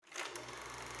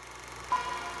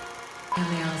And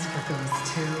the Oscar goes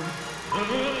to...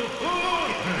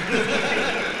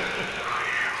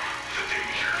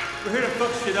 We're here to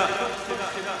fuck shit up.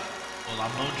 Well,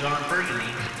 I'm no John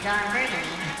Burgundy. John Burgundy.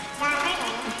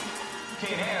 You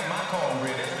can't have my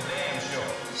cornbread, that's for damn sure.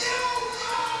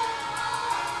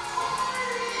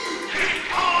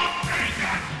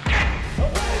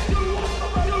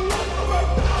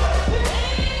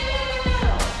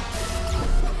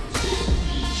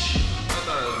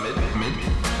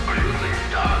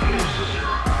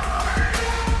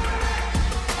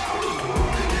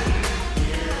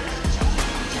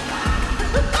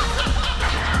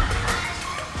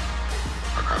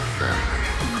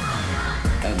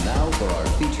 And now for our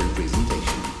feature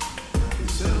presentation.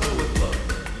 Cinema with Love.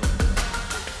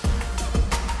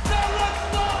 Now let's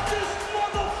knock this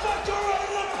motherfucker out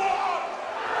of the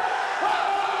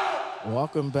park!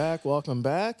 Welcome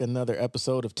back. Another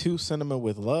episode of Cinema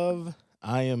with Love.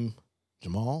 I am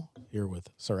Jamal, here with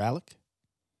Sir Alec.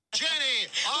 Jenny,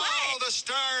 all the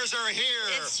stars are here.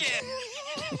 It's true.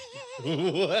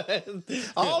 What?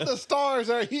 All the stars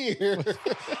are here.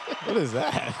 What is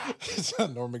that? It's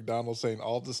Norm Macdonald saying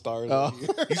all the stars are here.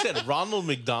 You said Ronald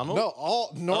McDonald? No,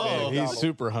 all Norm Macdonald. He's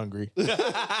super hungry.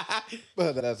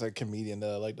 But that's a comedian that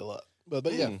I liked a lot.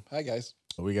 But yeah, hi guys.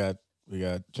 We got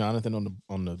Jonathan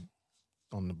on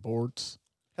the boards.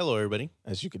 Hello, everybody.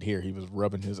 As you could hear, he was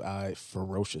rubbing his eye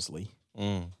ferociously.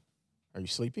 Are you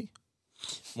sleepy?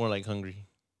 More like hungry.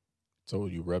 So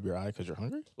you rub your eye because you're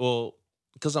hungry? Well,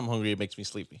 because I'm hungry, it makes me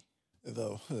sleepy.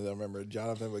 Though I remember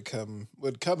Jonathan would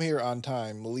come here on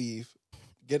time, leave,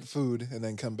 get food, and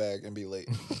then come back and be late.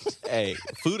 Hey,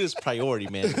 food is priority,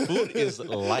 man. Food is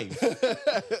life.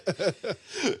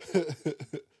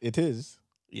 It is.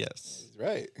 Yes.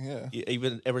 Right, yeah.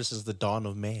 Even ever since the dawn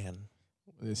of man,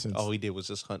 Since, all he did was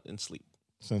just hunt and sleep.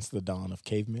 since the dawn of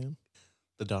caveman.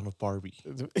 The dawn of Barbie.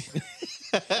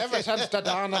 Ever since the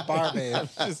dawn of Barbie,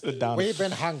 Just the dawn we've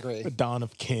been hungry. the dawn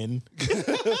of Ken.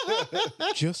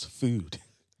 Just food.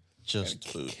 Just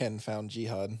food. Ken found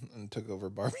jihad and took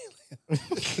over Barbie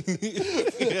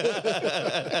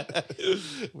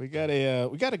We got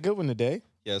a good one today.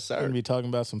 Yes, We're sir. gonna be talking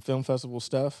about some film festival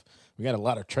stuff. We got a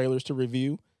lot of trailers to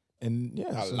review, and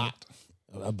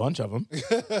a bunch of them.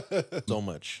 So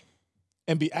much.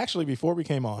 And before we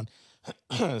came on,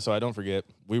 so I don't forget,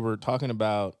 we were talking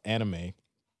about anime,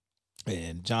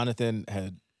 and Jonathan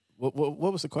had what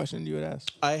was the question you had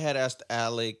asked? I had asked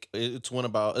Alec. It's one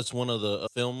of the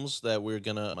films that we're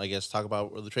gonna, I guess, talk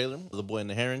about the trailer, The Boy and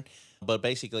the Heron. But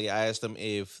basically, I asked him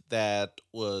if that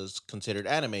was considered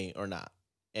anime or not,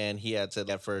 and he had said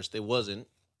at first it wasn't.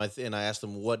 And I asked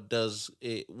him what does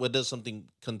something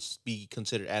be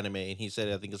considered anime, and he said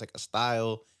I think it's like a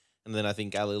style. And then I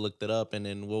think Alec looked it up, and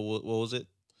then what was it?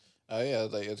 Oh yeah,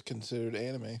 like it's considered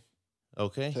anime.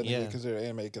 Okay, Technically considered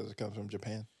anime because it comes from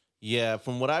Japan. Yeah,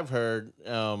 from what I've heard,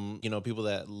 people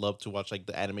that love to watch like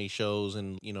the anime shows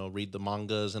and, read the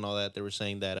mangas and all that, they were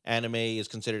saying that anime is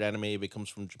considered anime if it comes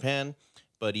from Japan.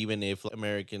 But even if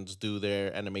Americans do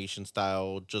their animation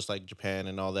style just like Japan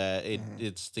and all that,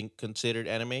 it's considered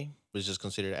anime. It's just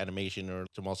considered animation, or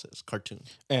Jamal says cartoon.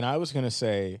 And I was gonna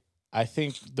say, I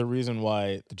think the reason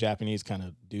why the Japanese kind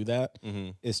of do that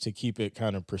is to keep it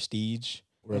kind of prestige,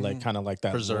 or like kind of like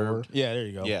that Preserved. lore. Yeah, there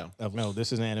you go. Yeah. No,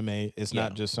 this is anime. It's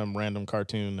not just some random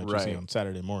cartoon that you see on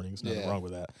Saturday mornings. Nothing wrong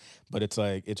with that. But it's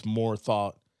like it's more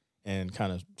thought and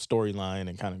kind of storyline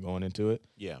and kind of going into it.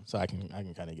 Yeah. So I can kind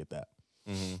of get that.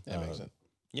 That makes sense.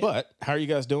 Yeah. But how are you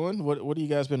guys doing? What have you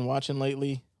guys been watching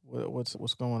lately?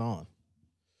 What's going on?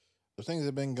 So things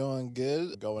have been going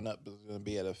good. Going up is going to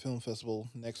be at a film festival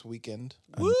next weekend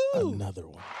Another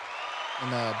one. in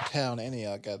town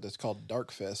Antioch. It's called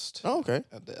Dark Fest. Oh, okay.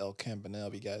 At the El Campanile.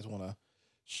 If you guys want to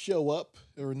show up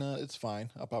or not, it's fine.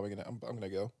 I'm gonna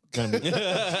go. Gonna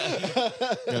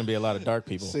be a lot of dark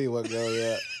people. See what go.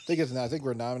 Yeah, I think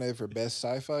we're nominated for best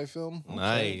sci-fi film.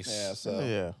 Nice. Yeah, so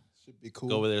Yeah. should be cool.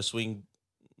 Go over there, swing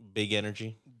big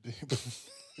energy.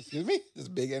 Excuse me. This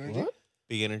big energy. What?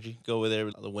 Big energy. Go over there.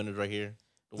 The winner's right here.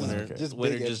 The winner. Okay. Just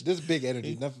winner big, just big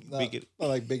energy. Not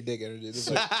like big dick energy.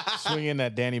 Just like, Swinging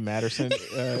that Danny Madison.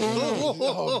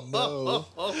 oh no.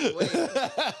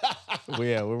 Well,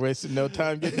 yeah, we're wasting no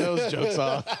time getting those jokes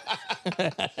off.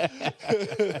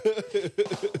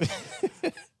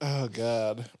 Oh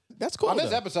God. That's cool. On this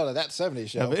though. episode of That 70s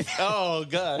Show. Oh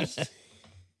gosh.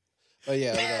 But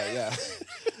yeah.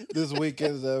 This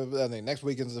weekend, I think next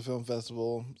weekend's the film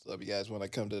festival. So if you guys want to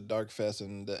come to the Dark Fest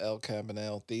in the El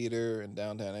Campanile Theater in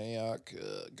downtown Antioch,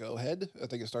 go ahead. I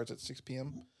think it starts at 6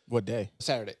 p.m. What day?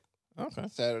 Saturday. Okay.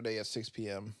 Saturday at 6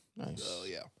 p.m. Nice. So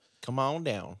yeah. Come on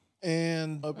down.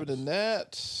 And other than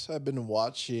that, I've been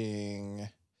watching.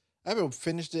 I haven't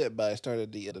finished it, but I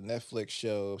started the Netflix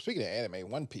show. Speaking of anime,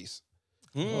 One Piece.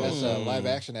 That's a live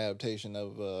action adaptation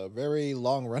of a very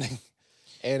long running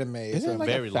anime. Isn't it like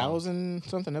Very long. 1,000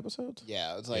 something episodes?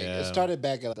 Yeah, it's like Yeah. it started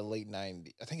back in the late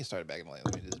 '90s. I think it started back in let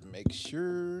me just make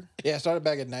sure. Yeah, it started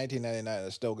back in 1999. And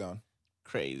it's still going.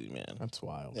 Crazy, man. That's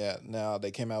wild. Yeah, now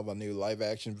they came out with a new live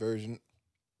action version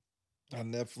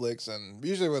on Netflix, and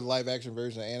usually with live action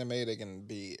version of anime, they can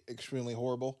be extremely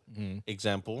horrible.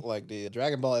 Example. Like the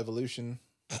Dragon Ball Evolution,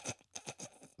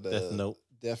 the Death Note.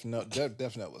 Death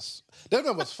Note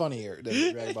was funnier than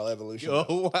the Dragon Ball Evolution.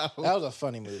 Oh, wow. That was a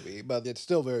funny movie, but it's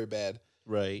still very bad.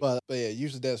 Right. But yeah,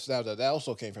 usually that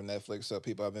also came from Netflix, so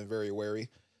people have been very wary.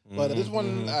 But this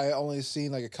one, I only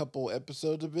seen like a couple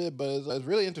episodes of it, but it's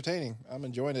really entertaining. I'm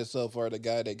enjoying it so far. The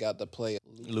guy that got to play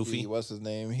Luffy. what's his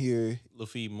name here?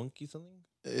 Luffy Monkey something?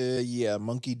 Yeah,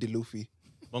 Monkey D. Luffy.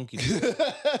 Monkey. He's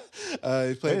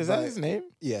played Wait, is that by- his name?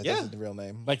 Yeah, Yeah. that's his real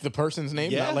name. Like the person's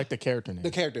name, Yeah. not like the character name. The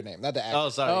character name, not the actor. Oh,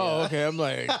 sorry. Oh, yeah. okay. I'm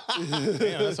like,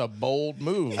 damn, that's a bold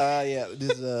move. Yeah,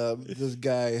 this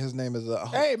guy, his name is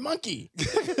Hey, monkey.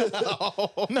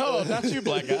 No, not you,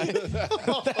 black guy.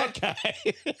 That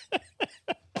guy.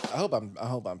 I hope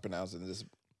I'm pronouncing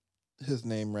his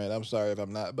name right. I'm sorry if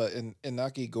I'm not. But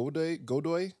Inaki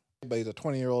Godoy, but he's a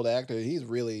 20-year-old actor. He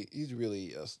really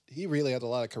has a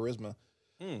lot of charisma.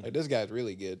 Like this guy's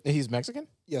really good. He's Mexican?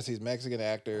 Yes, he's a Mexican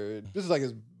actor. This is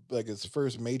like his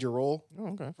first major role, Oh,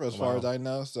 okay. for as far as I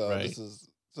know. So Right. this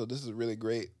is really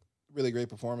great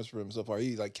performance for him so far.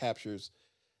 He like captures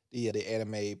the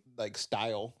anime like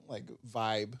style, like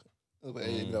vibe.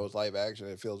 Even though it's live action,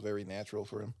 it feels very natural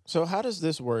for him. So how does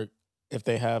this work if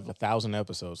they have 1,000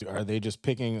 episodes? Are they just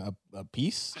picking a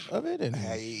piece of it? And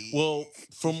Well,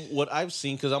 from what I've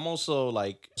seen, because I'm also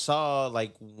saw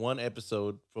one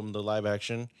episode from the live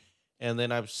action, and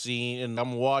then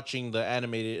I'm watching the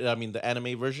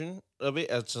anime version of it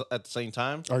at the same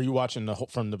time. are you watching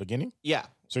from the beginning? Yeah,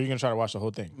 So you're going to try to watch the whole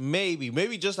thing? maybe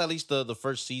just at least the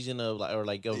first season of the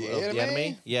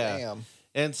anime. Yeah. Damn.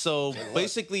 And so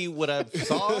basically, what I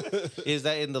saw is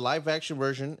that in the live action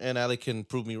version, and Ali can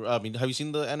prove me. I mean, have you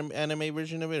seen the anime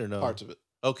version of it or no? Parts of it.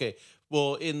 Okay.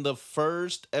 Well, in the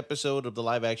first episode of the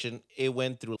live action, it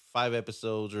went through 5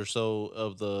 episodes or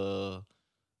so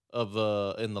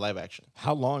in the live action.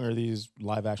 How long are these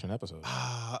live action episodes?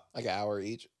 Like an hour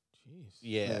each.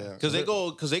 Yeah, Yeah. because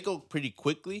they go pretty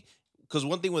quickly. Because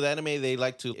one thing with anime, they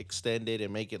like to extend it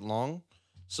and make it long.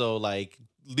 So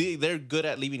they're good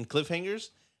at leaving cliffhangers,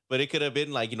 but it could have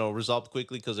been resolved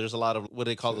quickly because there's a lot of what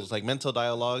they call those mental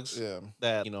dialogues. Yeah.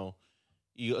 That in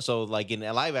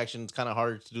a live action it's kind of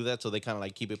hard to do that, so they kind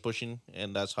of keep it pushing,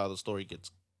 and that's how the story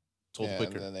gets told Yeah,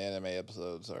 quicker. and then the anime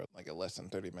episodes are like less than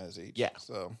 30 minutes each. Yeah.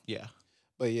 So, Yeah.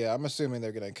 but yeah, I'm assuming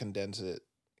they're gonna condense it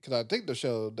because I think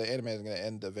the anime is gonna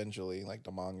end eventually. Like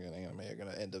the manga and anime are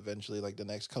gonna end eventually, like the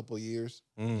next couple years.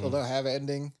 So they'll have an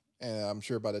ending, and I'm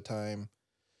sure by the time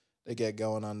they get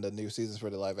going on the new seasons for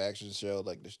the live action show,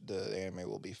 like the anime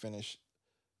will be finished.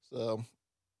 So,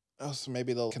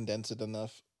 maybe they'll condense it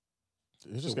enough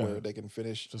It's to where they can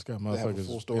finish. just got they have a motherfuckers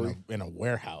full story. in a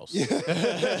warehouse.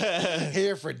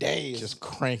 Here for days. Just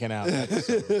cranking out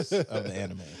episodes of the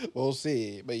anime. We'll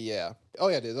see, but yeah. Oh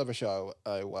yeah, there's another show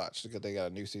I watched because they got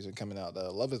a new season coming out.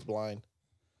 Love Is Blind,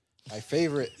 my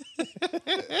favorite.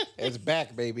 It's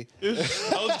back, baby. I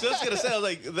was just gonna say, I was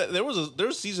like, there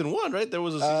was season 1, right? There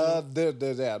was a season.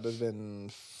 There's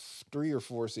been 3 or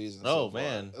 4 seasons. Oh, so far.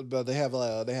 man. But they have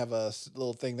a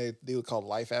little thing they do called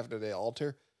Life After the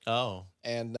Altar, Oh,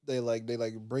 and they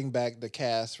bring back the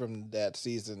cast from that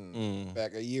season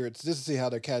back a year. It's just to see how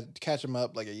they catch them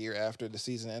up like a year after the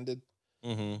season ended.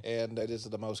 And this is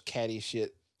the most catty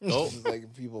shit. Oh. It's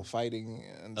like people fighting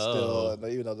and Oh. still, and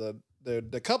even though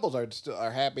the couples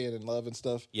are happy and in love and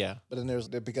stuff. yeah. But then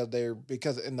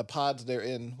because in the pods they're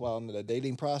in while in the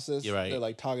dating process, You're right.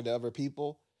 they're talking to other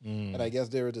people. And I guess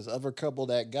there was this other couple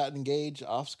that got engaged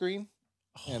off screen,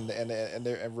 and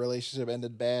their relationship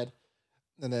ended bad.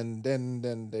 And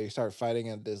then they start fighting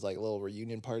at this little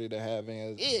reunion party they're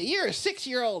having. You're a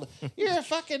 6-year-old. You're a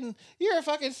fucking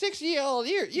 6-year-old.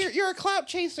 You're a clout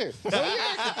chaser.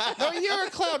 No, you're a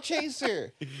clout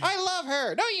chaser. I love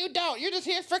her. No, you don't. You're just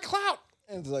here for clout.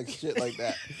 And it's shit like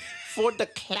that. For the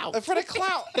clout. For the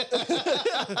clout.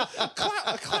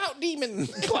 Clout demon.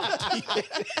 Clouts.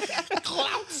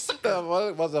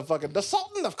 What was it fucking the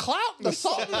Sultan of Clout? The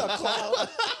Sultan of Clout.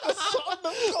 The Sultan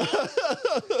of Clout.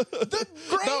 The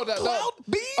great Clout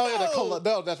Beano. Oh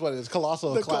yeah, that's what it is.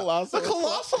 Colossal of Clout. The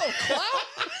Colossal of Clout.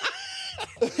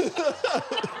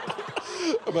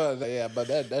 But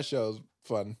that show's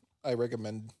fun. I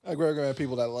recommend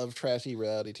people that love trashy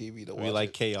reality TV to watch. We like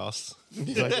it. chaos.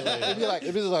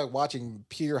 It'd be like watching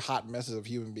pure hot messes of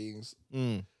human beings.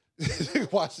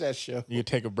 Watch that show. You could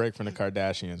take a break from the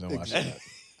Kardashians and watch that.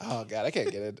 Oh God, I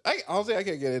can't get it. Honestly, I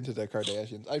can't get into the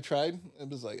Kardashians. I've tried. It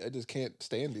was like I just can't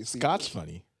stand these. Scott's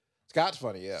funny. Scott's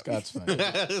funny, yeah. Scott's funny.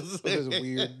 With his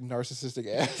weird narcissistic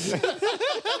ass.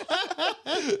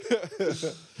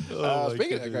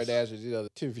 Speaking of Kardashians, you know,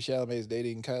 Timothy Chalamet's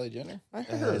dating Kylie Jenner. I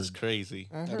That's heard. crazy.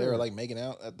 I And heard. they were like making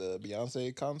out at the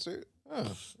Beyonce concert.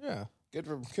 Oh, yeah. Good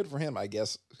for him, I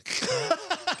guess.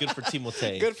 Good for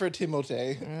Timothée. Good for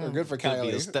Timotei, or good for Could be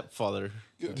a Kylie. stepfather.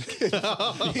 Good. he's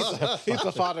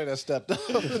the father that stepped up.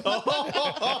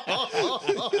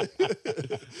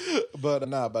 But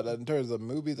in terms of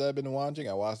movies I've been watching,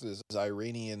 I watched this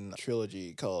Iranian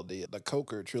trilogy called the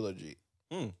Coker trilogy.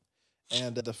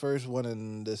 And the first one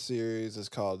in this series is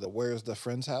called Where's the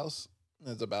Friend's House?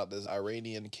 It's about this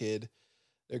Iranian kid.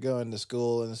 They're going to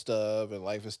school and stuff, and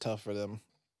life is tough for them.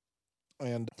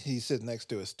 And he sits next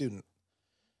to a student,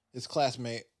 his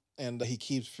classmate, and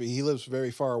he lives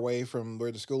very far away from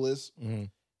where the school is,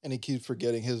 and he keeps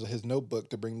forgetting his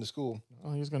notebook to bring to school.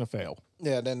 Oh, he's gonna fail.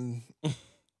 Yeah, then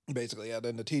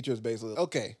then the teacher is basically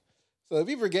okay. So if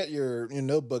you forget your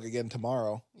notebook again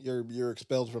tomorrow, you're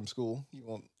expelled from school. You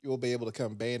won't be able to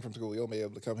come banned from school. You won't be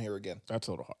able to come here again. That's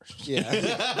a little harsh. Yeah,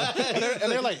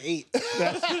 and they're like 8.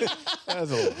 That's a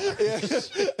little harsh.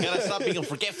 Gotta stop being a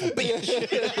forgetful bitch.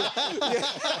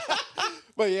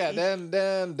 But yeah,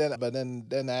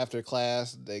 then after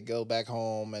class they go back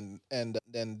home, and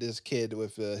then this kid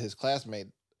with his classmate,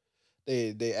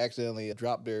 they accidentally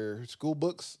drop their school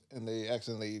books and they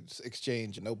accidentally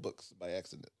exchange notebooks by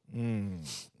accident. And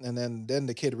then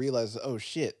the kid realizes, oh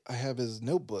shit, I have his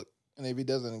notebook, and if he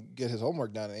doesn't get his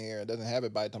homework done in here and doesn't have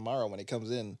it by tomorrow when he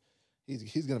comes in,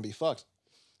 he's gonna be fucked.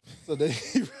 So then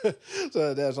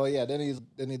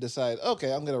then he decides,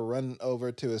 okay, I'm gonna run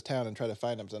over to his town and try to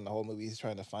find him. So in the whole movie, he's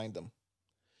trying to find them,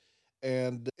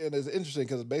 and it's interesting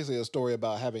because it's basically a story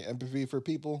about having empathy for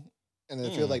people, and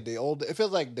it feels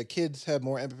like the kids have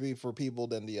more empathy for people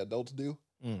than the adults do.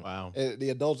 Wow. The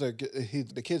adults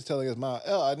the kids telling his mom,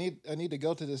 oh, I need to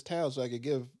go to this town so I could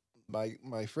give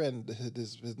my friend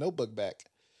his notebook back.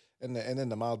 And then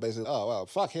the mom's basically, oh well,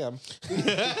 fuck him.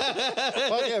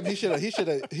 Fuck him. He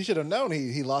should have known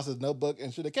he lost his notebook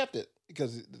and should have kept it,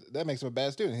 because that makes him a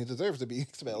bad student. He deserves to be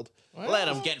expelled. Let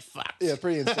him get fucked. Yeah,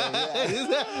 pretty insane.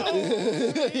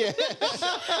 Yeah.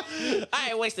 I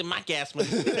ain't wasting my gas money.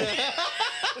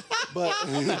 But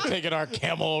Taking our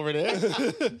camel over there.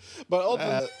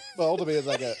 ultimately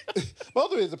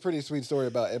it's a pretty sweet story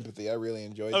about empathy. I really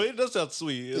enjoyed it. I mean, it does sound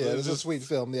sweet. Yeah, it's a sweet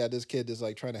film. Yeah, this kid is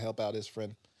like trying to help out his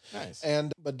friend. Nice.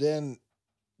 But then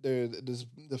this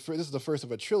is the first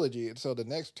of a trilogy. So the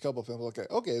next couple of films,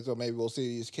 okay, so maybe we'll see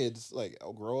these kids like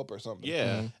grow up or something.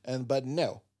 Yeah. But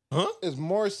no, it's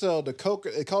more so the Coker.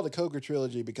 It's called the Coker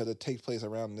trilogy because it takes place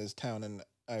around this town in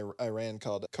Iran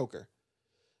called Coker.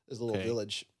 It's a little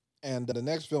village, and the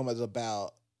next film is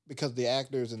about, because the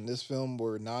actors in this film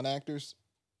were non-actors.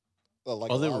 Like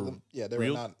they a lot were of them. Yeah, they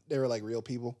real? were not. They were like real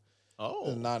people.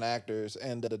 Oh. Non-actors,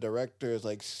 and the director is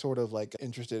like sort of like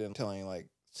interested in telling like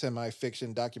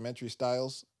semi-fiction documentary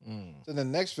styles. So the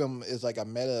next film is like a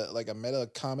meta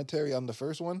commentary on the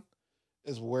first one,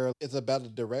 is where it's about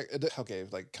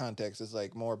like context. It's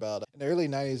like more about, in the early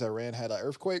 90s, Iran had an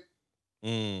earthquake,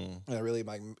 and it really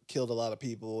like killed a lot of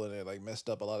people, and it like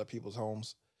messed up a lot of people's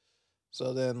homes.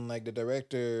 So then like the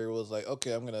director was like,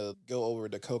 okay, I'm gonna go over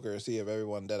to Coker and see if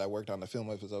everyone that I worked on the film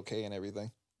with is okay and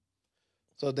everything.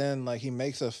 So then, like, he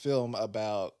makes a film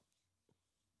about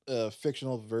a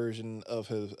fictional version of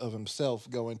himself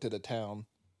going to the town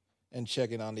and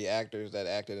checking on the actors that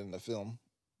acted in the film.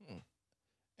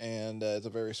 And it's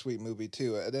a very sweet movie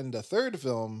too. And then the third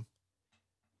film,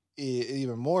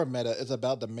 even more meta, is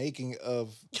about the making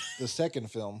of the second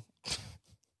film,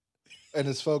 and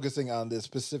it's focusing on this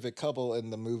specific couple in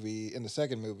the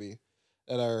second movie,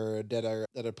 that are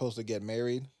supposed to get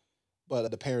married, but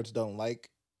the parents don't like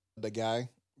the guy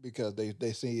because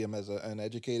they see him as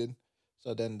uneducated.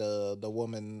 So then the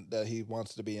woman that he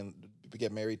wants to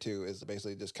get married to is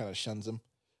basically just kind of shuns him,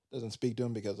 doesn't speak to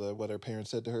him because of what her parents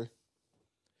said to her.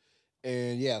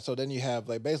 And yeah, so then you have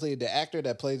like basically the actor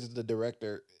that plays the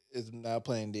director is now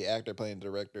playing the actor playing the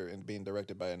director and being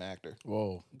directed by an actor.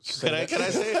 Whoa. Can I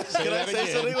say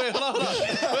something? Wait, hold on.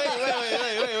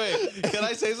 Wait. Can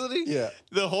I say something? Yeah.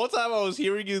 The whole time I was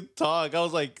hearing you talk, I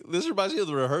was like, this reminds me of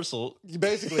the rehearsal.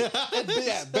 Basically,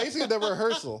 basically the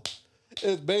rehearsal.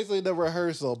 It's basically the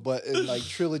rehearsal, but in like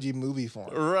trilogy movie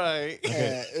form. Right.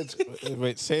 And it's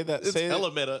Wait, say that. It's say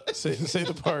hella meta. Say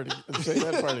the party. Say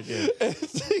that part again.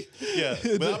 Yeah.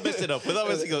 Without messing up.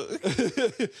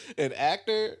 an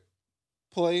actor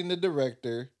playing the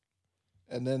director,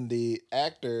 and then the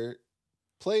actor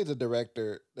plays a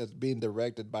director that's being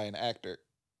directed by an actor,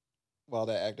 while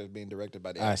that actor is being directed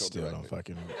by the I actual still director. don't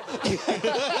fucking.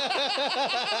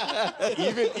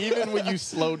 even when you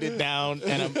slowed it down,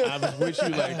 and I was with you,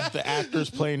 like the actor's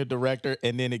playing the director,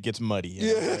 and then it gets muddy.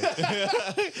 You know?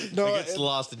 No, It gets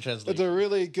lost in translation. it's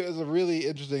a really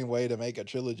interesting way to make a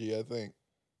trilogy. I think,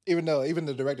 even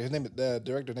the director's name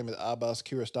is Abbas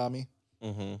Kiarostami.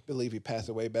 Mm-hmm. I believe he passed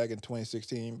away back in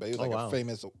 2016, but he was like wow. a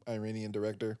famous Iranian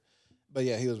director. But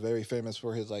yeah, he was very famous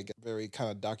for his like very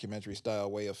kind of documentary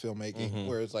style way of filmmaking,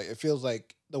 where it's like it feels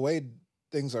like the way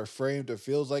things are framed, it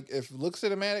feels like it looks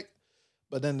cinematic,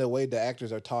 but then the way the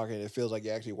actors are talking, it feels like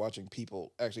you're actually watching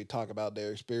people actually talk about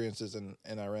their experiences in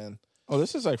Iran. Oh,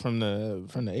 this is like from the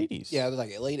 80s. Yeah, it was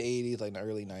like late 80s, like the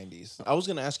early 90s. I was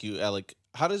gonna ask you, Alec,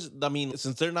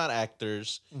 since they're not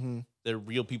actors, they're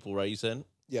real people, right? You said?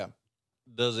 Yeah.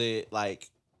 Does it like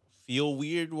feel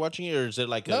weird watching it, or is it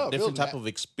like No, a it different feels type of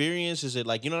experience? Is it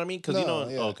like, you know what I mean? Because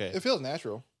okay. It feels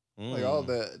natural. Like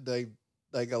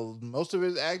all most of it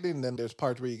is acting. Then there's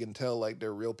parts where you can tell like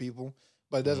they're real people,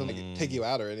 but it doesn't like, take you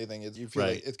out or anything. You feel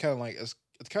like it's kind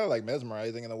of like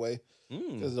mesmerizing in a way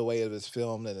because the way it was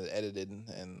filmed and edited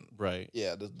and right.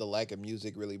 Yeah, the lack of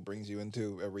music really brings you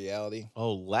into a reality.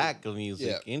 Oh, lack of music.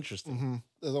 Yeah. Interesting.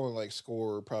 There's only like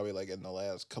score probably like in the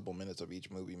last couple minutes of each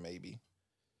movie maybe.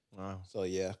 Wow. So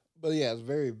yeah, but yeah, it's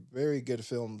very, very good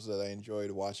films that I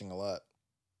enjoyed watching a lot.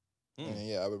 And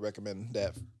yeah, I would recommend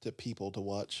that to people to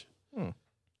watch. And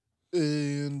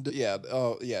yeah,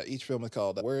 each film is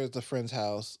called "Where Is the Friend's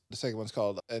House?" The second one's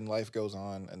called "And Life Goes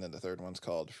On," and then the third one's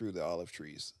called "Through the Olive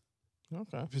Trees."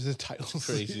 Okay. The title's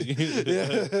Crazy.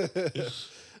 Yeah.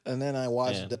 And then I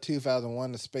watched the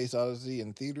 2001: The Space Odyssey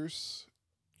in theaters.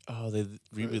 Oh, they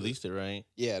re-released it, right?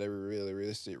 Yeah, they really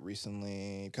released it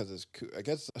recently because it's, I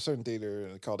guess, a certain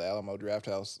theater called Alamo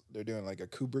Drafthouse. They're doing like a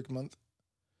Kubrick month.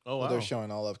 Oh, So wow. they're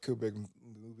showing all of Kubrick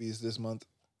movies this month,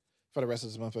 for the rest of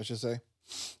this month, I should say.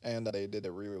 And they did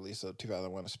a re-release of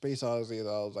 2001: A Space Odyssey. And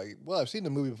I was like, well, I've seen the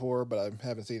movie before, but I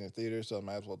haven't seen it in theaters, so I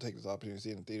might as well take this opportunity to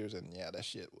see it in theaters. And yeah, that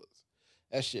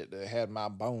shit that had my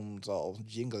bones all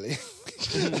jingly.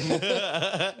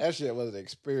 That shit was an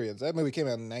experience. That movie came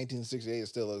out in 1968. It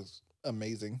still looks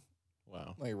amazing.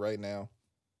 Wow. Like right now.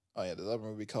 Oh yeah, there's another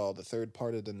movie called The Third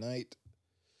Part of the Night.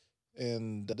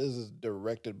 And this is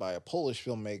directed by a Polish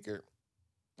filmmaker.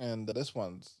 And this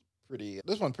one's pretty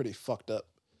fucked up.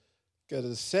 Because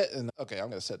it's set in, okay, I'm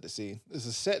going to set the scene. This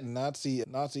is set in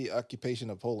Nazi occupation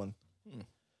of Poland.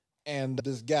 And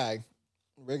this guy,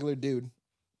 regular dude,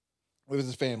 with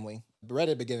his family, right at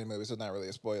the beginning of the movie, so it's not really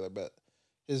a spoiler, but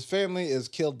his family is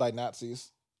killed by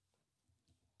Nazis.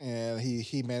 And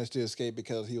he managed to escape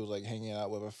because he was like hanging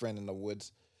out with a friend in the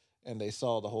woods. And they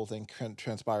saw the whole thing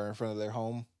transpire in front of their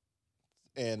home.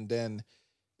 And then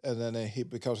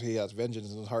because he has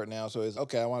vengeance in his heart now, so he's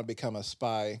okay, I want to become a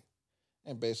spy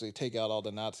and basically take out all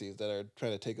the Nazis that are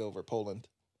trying to take over Poland.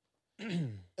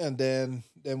 And then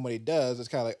when he does, it's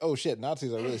kind of like, oh shit,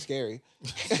 Nazis are really scary.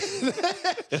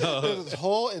 There's this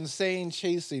whole insane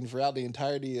chase scene throughout the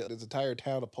entirety of this entire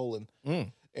town of Poland.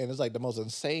 And it's like the most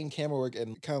insane camera work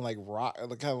and kind of like rock,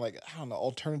 kind of like, I don't know,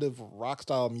 alternative rock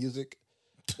style music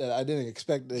that I didn't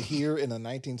expect to hear in a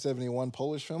 1971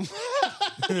 Polish film.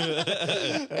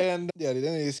 And yeah,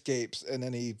 then he escapes, and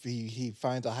then he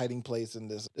finds a hiding place in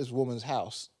this woman's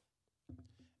house,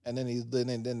 and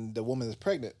then the woman is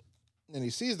pregnant, and he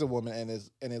sees the woman,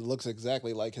 and it looks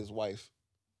exactly like his wife,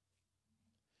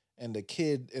 and the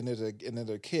kid, and there's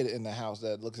another kid in the house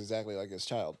that looks exactly like his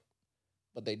child,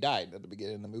 but they died at the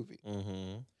beginning of the movie.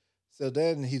 So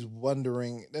then he's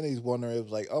wondering, it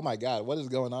was like, oh my God, what is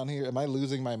going on here? Am I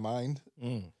losing my mind?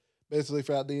 Basically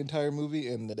throughout the entire movie,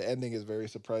 and the ending is very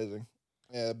surprising.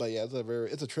 Yeah, but yeah,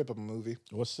 it's a trip of a movie.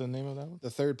 What's the name of that one? The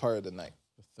Third Part of the Night.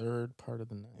 The Third Part of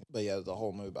the Night. But yeah, it's a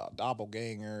whole movie about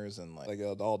doppelgangers and like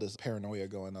all this paranoia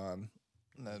going on.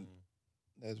 And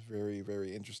that's very,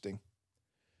 very interesting.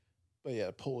 But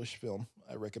yeah, Polish film.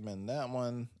 I recommend that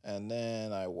one. And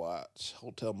then I watch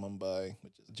Hotel Mumbai,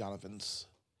 which is Jonathan's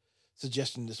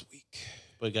suggestion this week.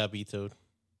 But it got vetoed.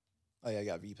 Oh yeah, I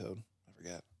got vetoed. I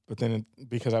forgot. But then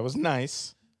because I was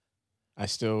nice, I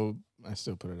still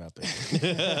put it out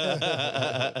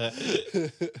there.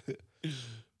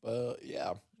 But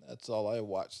yeah, that's all I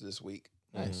watched this week.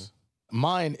 Nice.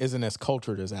 Mine isn't as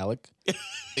cultured as Alec.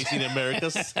 18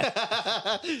 Americas.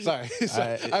 Sorry,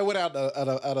 I went out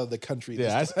of the country.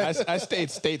 Yeah, this time. I stayed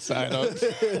stateside. I'm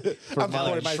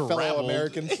supporting my fellow traveled.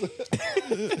 Americans.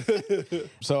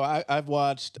 So I've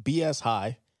watched BS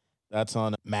High. That's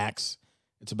on Max.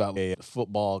 It's about a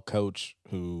football coach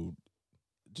who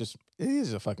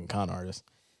he's a fucking con artist.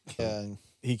 Yeah.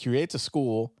 He creates a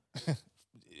school,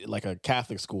 like a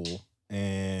Catholic school,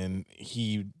 and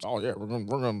we're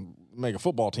gonna make a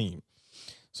football team.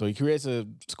 So he creates a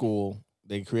school.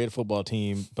 They create a football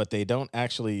team, but they don't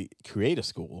actually create a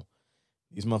school.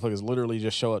 These motherfuckers literally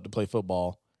just show up to play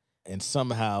football, and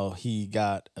somehow he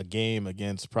got a game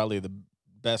against probably the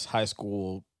best high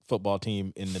school football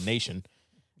team in the nation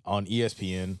on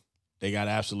ESPN. They got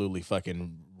absolutely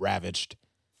fucking ravaged,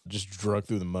 just drug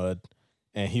through the mud.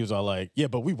 And he was all like, yeah,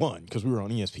 but we won because we were on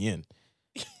ESPN.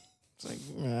 It's like,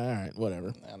 all right,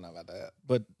 whatever. I don't know about that.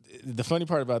 But the funny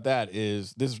part about that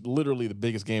is this is literally the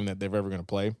biggest game that they're ever going to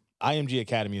play. IMG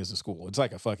Academy is a school. It's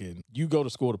like you go to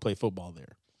school to play football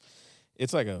there.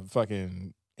 It's like a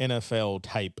fucking NFL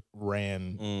type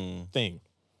ran thing.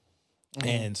 Mm-hmm.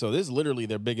 And so this is literally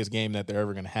their biggest game that they're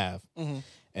ever going to have. Mm-hmm.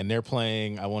 And they're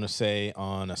playing, I want to say,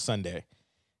 on a Sunday.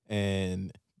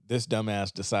 And this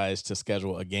dumbass decides to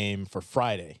schedule a game for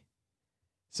Friday.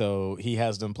 So he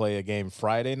has them play a game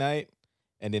Friday night,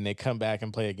 and then they come back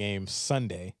and play a game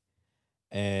Sunday.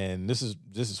 And this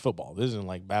is football. This isn't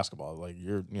like basketball. Like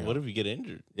What if you get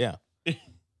injured? Yeah.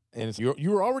 And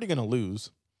you were already going to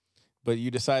lose, but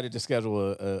you decided to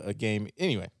schedule a game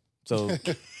anyway. So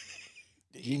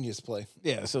Genius play.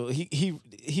 yeah, so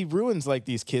he ruins like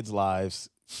these kids' lives,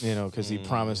 because he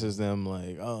promises them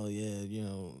like, oh yeah,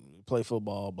 play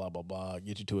football, blah blah blah,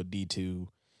 get you to a D2,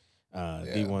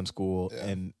 D1 school,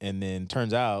 and then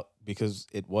turns out because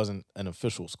it wasn't an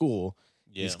official school,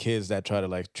 these kids that try to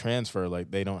like transfer,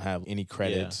 like they don't have any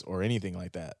credits or anything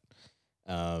like that,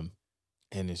 and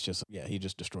it's just he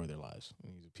just destroyed their lives.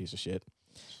 He's a piece of shit.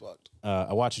 It's fucked.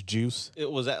 I watched Juice.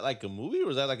 Was that like a movie or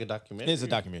was that like a documentary? It's a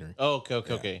documentary. Oh,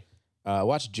 okay. I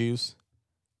watched Juice.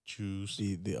 Juice.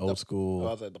 The old school.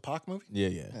 Oh, the Pac movie?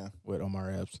 Yeah. With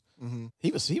Omar Epps. Mm-hmm.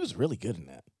 He was really good in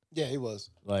that. Yeah, he was.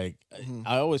 Like,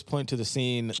 I always point to the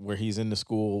scene where he's in the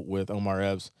school with Omar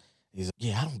Epps. He's like,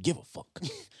 yeah, I don't give a fuck. I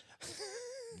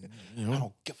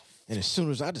don't give a fuck. And as soon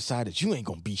as I decided you ain't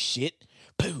gonna be shit,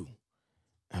 pooh.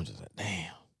 I'm just like,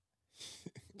 damn.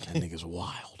 That nigga's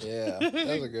wild. Yeah, that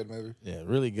was a good movie. Yeah,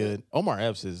 really good. Omar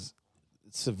Epps is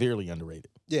severely underrated.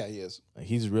 Yeah, he is. Like,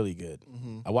 he's really good.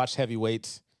 Mm-hmm. I watched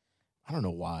Heavyweights. I don't know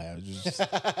why. I was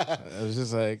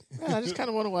just like, I just kind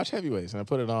of want to watch Heavyweights, and I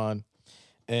put it on.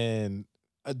 And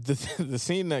the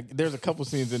scene there's a couple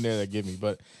scenes in there that get me,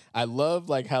 but I love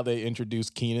like how they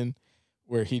introduce Keenan,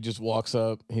 where he just walks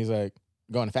up. He's like,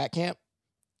 going to fat camp?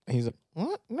 And he's like,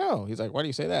 what? No. He's like, why do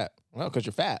you say that? Well, because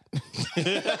you're fat.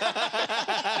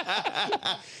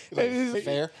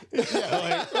 Fair.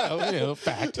 Yeah, like,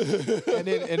 fact. And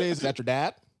is that your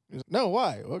dad? He's like, no,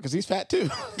 why? Well, because he's fat too.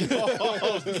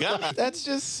 Oh, God. That's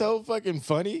just so fucking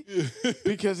funny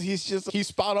because he's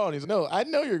spot on. He's like, no, I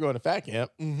know you're going to fat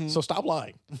camp, so stop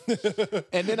lying.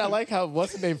 And then I like how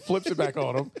what's his name flips it back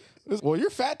on him. Well, you're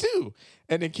fat too.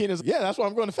 And then Keenan's, yeah, that's why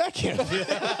I'm going to fat camp.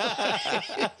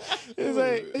 He's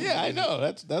like, yeah, I know.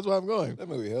 That's why I'm going. That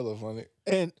movie hella funny.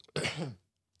 And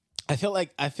I feel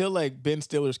like Ben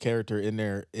Stiller's character in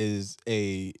there is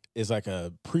like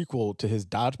a prequel to his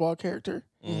dodgeball character.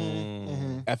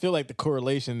 Mm-hmm. I feel like the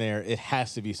correlation there, it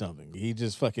has to be something. He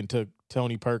just fucking took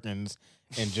Tony Perkins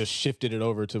and just shifted it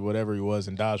over to whatever he was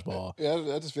in dodgeball.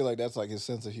 Yeah, I just feel like that's like his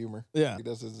sense of humor. Yeah,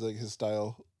 that's his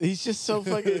style. He's just so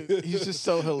fucking. He's just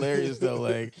so hilarious though.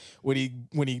 Like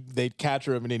when they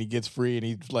capture him and then he gets free and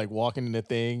he's like walking in the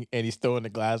thing and he's throwing the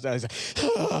glass down. He's like,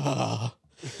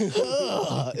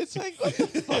 it's like, what the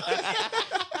fuck?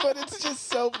 But it's just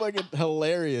so fucking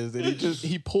hilarious that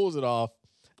he pulls it off.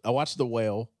 I watched The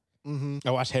Whale. Mm-hmm. I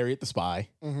watched Harriet the Spy.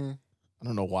 Mm-hmm. I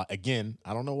don't know why. Again,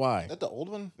 I don't know why. Is that the old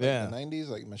one? Yeah. Like the 90s,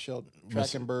 like Michelle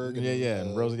Trachtenberg.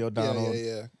 And Rosie O'Donnell.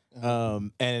 Yeah.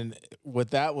 And with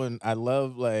that one, I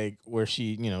love like where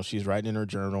she, she's writing in her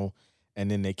journal and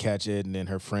then they catch it and then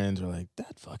her friends are like,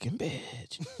 that fucking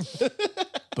bitch.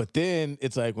 But then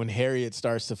it's like when Harriet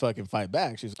starts to fucking fight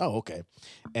back, she's, oh, okay.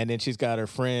 And then she's got her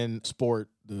friend Sport,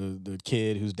 the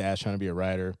kid whose dad's trying to be a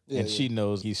writer. And she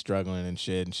knows he's struggling and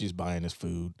shit and she's buying his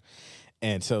food.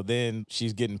 And so then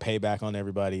she's getting payback on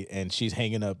everybody and she's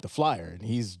hanging up the flyer and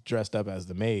he's dressed up as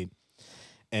the maid.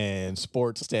 And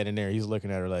Sport's standing there. He's looking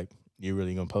at her like, you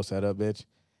really gonna post that up, bitch?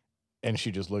 And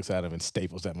she just looks at him and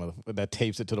staples that motherfucker, that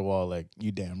tapes it to the wall like,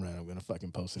 you damn right, I'm going to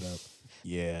fucking post it up.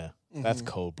 Yeah, that's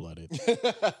cold-blooded.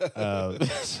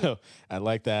 So I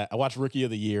like that. I watched Rookie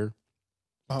of the Year.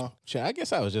 Shit, I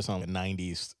guess I was just on a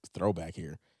 90s throwback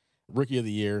here. Rookie of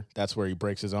the Year, that's where he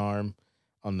breaks his arm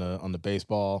on the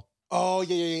baseball. Oh,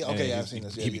 yeah. And Okay, yeah, I've seen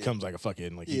this. He becomes like a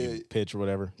fucking, like, he can pitch or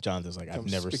whatever. Jonathan's like, I've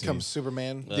never seen. Becomes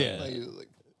Superman. Yeah. Like,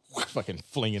 fucking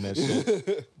flinging that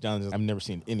shit. Jonathan's, I've never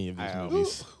seen any of these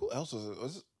movies. who else was it?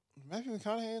 Was it Matthew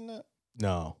McConaughey in that?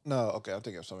 No. Okay, I'm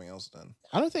thinking of something else then.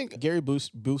 I don't think Gary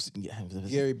Busey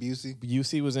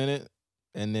was in it.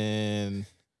 And then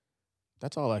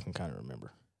that's all I can kind of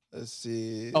remember. Let's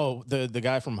see. Oh, the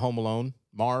guy from Home Alone,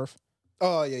 Marv.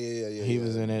 Oh, yeah. He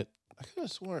was in it. I could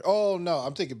have sworn. Oh, no,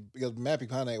 I'm thinking because Matthew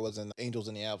McConaughey was in Angels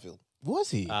in the Outfield.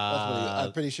 Was he?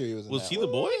 I'm pretty sure he was in Was that he one.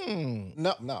 the boy?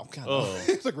 No. God, Oh.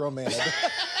 no. He's a grown man.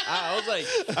 I was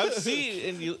like, I've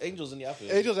seen Angels in the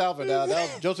Outfield. Angels Outfield now. That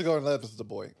was Joseph Gordon-Levitt is the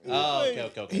boy. Oh,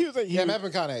 okay. He was like, Yeah, Matthew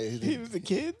McConaughey. he was the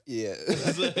kid? Yeah.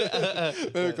 Matthew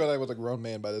McConaughey was a grown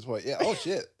man by this point. Yeah. Oh,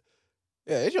 shit.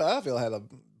 Yeah, Angels Outfield had a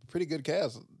pretty good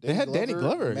cast. They had Danny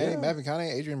Glover, Matthew yeah.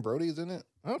 McConaughey, Adrian Brody's in it.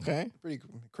 Okay. Pretty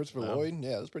Christopher Lloyd.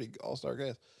 Yeah, it was pretty all-star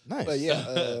cast. Nice. But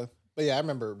yeah, I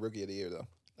remember Rookie of the Year though.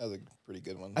 That was a pretty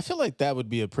good one. I feel like that would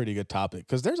be a pretty good topic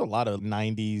because there's a lot of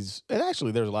 90s, and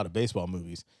actually there's a lot of baseball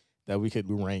movies that we could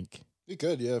rank. You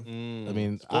could, yeah. I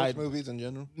mean, Sports movies in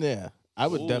general. Yeah. I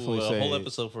would definitely say a whole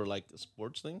episode for like the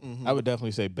sports thing. I would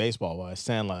definitely say baseball-wise,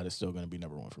 Sandlot is still going to be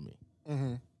number one for me.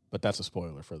 Mm-hmm. But that's a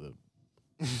spoiler for the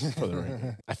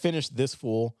ranking. I finished This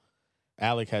Fool.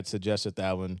 Alec had suggested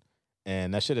that one,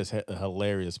 and that shit is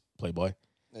hilarious, Playboy.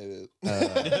 It is.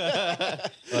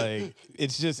 Like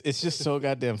it's just so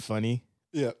goddamn funny.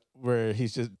 Yeah. Where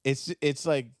he's just it's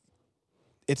like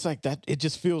that. It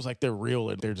just feels like they're real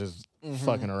and they're just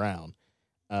fucking around.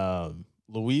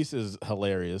 Luis is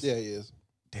hilarious. Yeah, he is.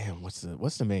 Damn, what's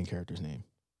the main character's name?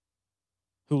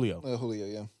 Julio. Julio,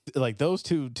 yeah. Like those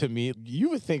two, to me, you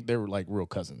would think they were like real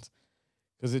cousins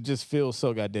because it just feels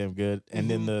so goddamn good. And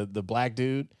then the black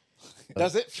dude,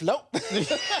 does it float?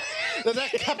 Does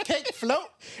that cupcake float?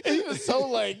 and he was so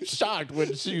like shocked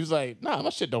when she was like, "Nah, my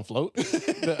shit don't float."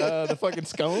 The fucking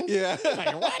scone, Yeah.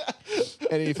 like what?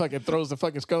 And he fucking throws the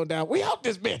fucking scone down. We out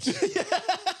this bitch.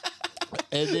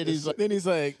 And then he's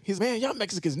like, man, y'all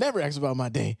Mexicans never ask about my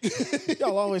day.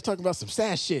 Y'all always talking about some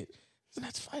sad shit. So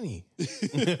that's funny. Say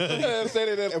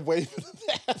that and wait for them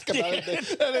to ask about it. They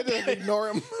just ignore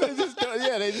him.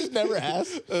 They just never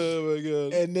ask. Oh my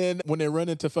god. And then when they run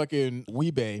into fucking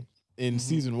Weebay in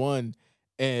season 1,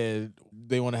 and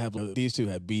they want to have these two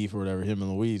have beef or whatever, him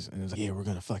and Louise, and it's like, yeah, we're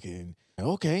gonna fucking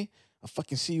I'll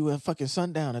fucking see you at fucking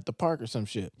sundown at the park or some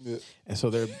shit. Yeah. And so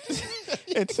they're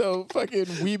and so fucking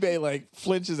Weebay like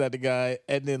flinches at the guy,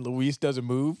 and then Luis doesn't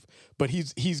move, but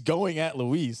he's going at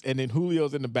Luis, and then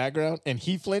Julio's in the background and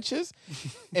he flinches.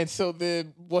 And so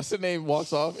then what's the name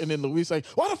walks off, and then Luis like,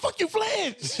 why the fuck you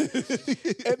flinch?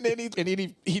 and then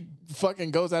he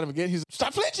fucking goes at him again. He's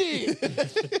stop flinching.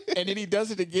 And then he does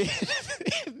it again.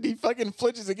 He fucking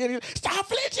flinches again. He's stop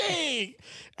flinching.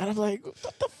 And I'm like,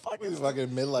 what the fuck is Fucking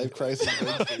midlife crisis.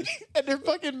 and they're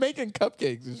fucking making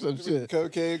cupcakes or some shit.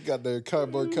 Cocaine got the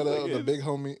cardboard cutout of the big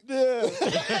homie. Yeah.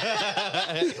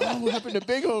 Oh, what happened to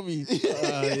Big Homie? He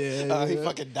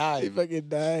fucking died. He fucking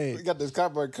died. We got this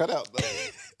cardboard cutout though.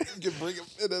 You can bring him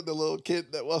and then the little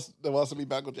kid that wants to be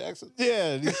Michael Jackson.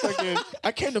 Yeah, he's fucking.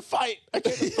 I came to fight. I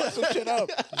came to fuck some shit up.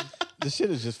 This shit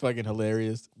is just fucking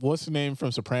hilarious. What's the name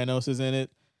from Sopranos is in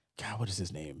it? God, what is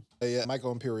his name? Yeah,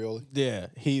 Michael Imperioli. Yeah,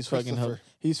 he's fucking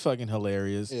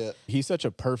hilarious. Yeah. He's such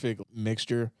a perfect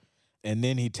mixture. And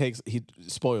then he takes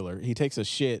a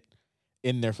shit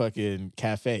in their fucking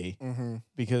cafe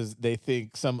because they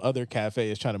think some other cafe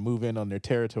is trying to move in on their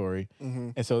territory.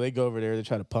 And so they go over there, they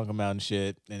try to punk him out and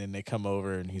shit. And then they come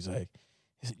over and he's like,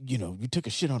 you took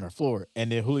a shit on our floor.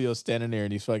 And then Julio's standing there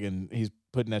and he's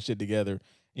putting that shit together.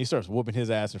 He starts whooping his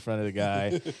ass in front of the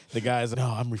guy. The guy's like,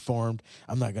 no, I'm reformed.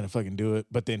 I'm not going to fucking do it.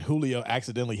 But then Julio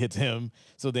accidentally hits him.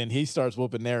 So then he starts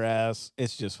whooping their ass.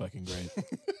 It's just fucking great.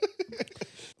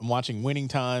 I'm watching Winning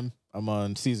Time. I'm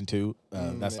on season 2.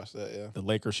 That's the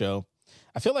Laker show.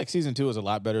 I feel like season 2 is a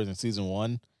lot better than season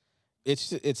 1.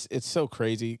 It's so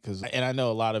crazy and I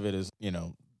know a lot of it is,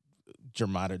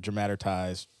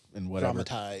 dramatized and whatever.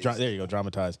 Dramatized. There you go,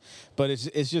 dramatized. But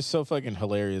it's just so fucking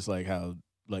hilarious, like how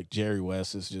like Jerry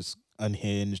West is just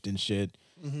unhinged and shit.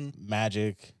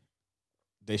 Magic.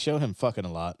 They show him fucking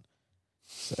a lot.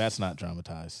 So that's not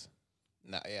dramatized.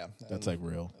 Nah, yeah. That's like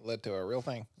real. It led to a real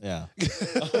thing. Yeah.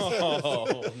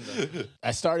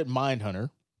 I started Mindhunter,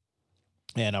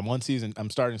 and I'm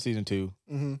starting season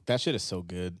 2. That shit is so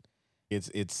good.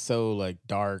 It's so like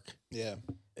dark Yeah.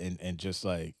 and just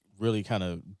like really kind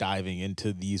of diving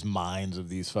into these minds of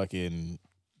these fucking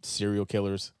serial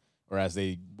killers, or as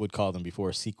they would call them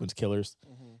before, sequence killers.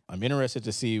 I'm interested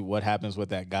to see what happens with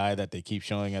that guy that they keep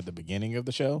showing at the beginning of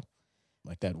the show,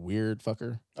 like that weird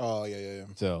fucker. Oh, yeah.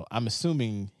 So I'm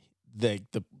assuming that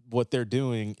what they're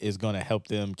doing is going to help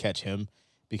them catch him,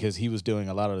 because he was doing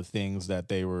a lot of the things that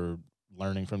they were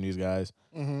learning from these guys.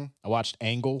 Mm-hmm. I watched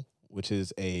Angle, which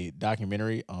is a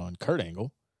documentary on Kurt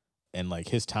Angle and like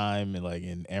his time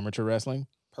in amateur wrestling.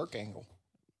 Perk Angle.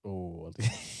 Oh,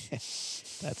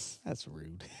 that's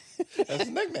rude. That's his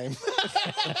nickname.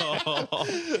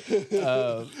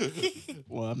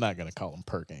 Well, I'm not gonna call him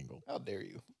Perk Angle. How dare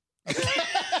you?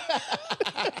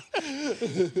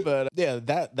 But yeah,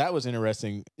 that was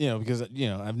interesting, because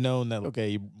I've known that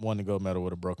he won the gold medal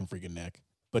with a broken freaking neck,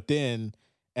 but then,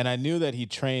 and I knew that he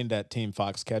trained at Team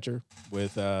Foxcatcher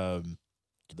with the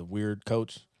weird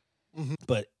coach,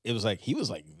 but it was like he was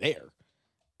like there,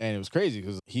 and it was crazy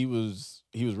because he was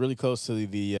really close to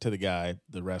the guy,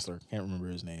 the wrestler. Can't remember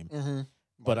his name,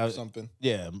 but something.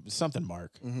 Yeah, something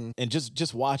Mark, Mm-hmm. and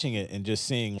just watching it and just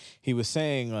seeing, he was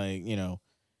saying like,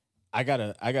 I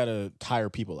gotta tire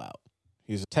people out.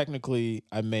 He's technically,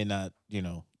 I may not,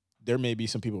 there may be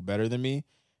some people better than me,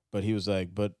 but he was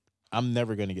like, but I'm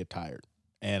never gonna get tired.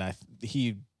 And I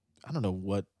don't know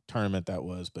what tournament that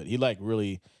was, but he like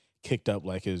really kicked up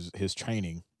like his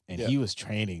training, and he was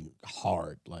training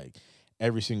hard, like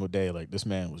every single day. Like this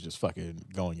man was just fucking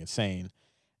going insane.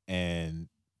 And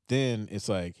then it's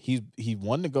like he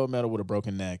won the gold medal with a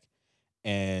broken neck,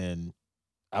 and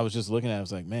I was just looking at it, I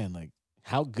was like, man, like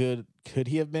how good could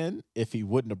he have been if he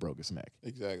wouldn't have broke his neck?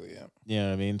 Exactly, yeah. You know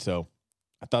what I mean? So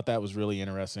I thought that was really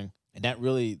interesting. And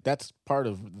that's part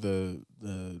of the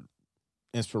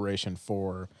inspiration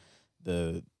for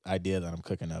the idea that I'm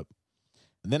cooking up.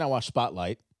 And then I watched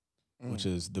Spotlight, which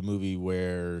is the movie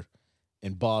where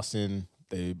in Boston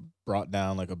they brought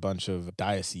down like a bunch of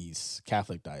dioceses,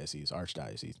 Catholic dioceses,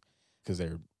 archdioceses, because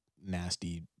they're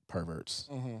nasty perverts.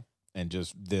 And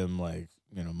just them like,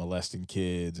 molesting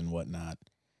kids and whatnot.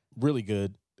 Really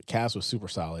good. The cast was super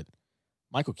solid.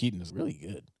 Michael Keaton is really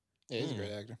good. Yeah, he's a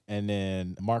great actor. And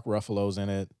then Mark Ruffalo's in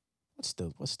it. What's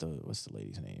the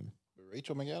lady's name?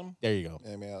 Rachel McAdam? There you go.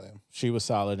 Yeah. She was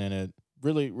solid in it.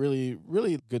 Really, really,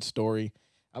 really good story.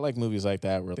 I like movies like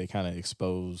that where they kind of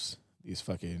expose these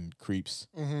fucking creeps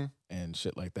and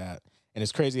shit like that. And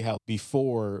it's crazy how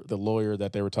before the lawyer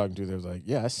that they were talking to, they was like,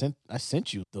 yeah, I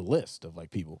sent you the list of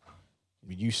like people.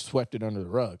 You swept it under the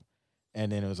rug.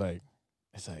 And then it's like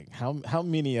how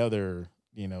many other,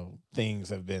 things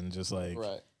have been just like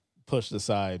pushed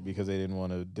aside because they didn't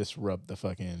want to disrupt the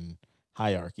fucking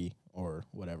hierarchy or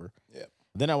whatever. Yeah.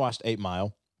 Then I watched 8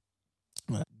 Mile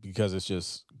because it's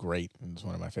just great. And it's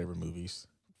one of my favorite movies.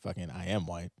 Fucking I Am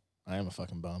White. I am a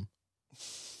fucking bum.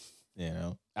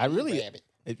 I really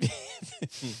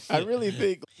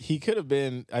think he could have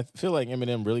been, I feel like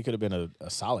Eminem really could have been a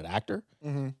solid actor.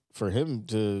 For him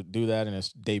to do that in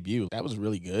his debut, that was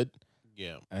really good.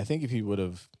 Yeah. And I think if he would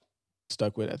have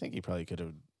stuck with it, I think he probably could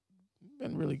have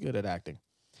been really good at acting.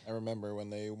 I remember when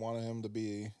they wanted him to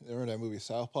be, remember that movie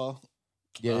Southpaw?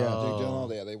 Yeah. Jake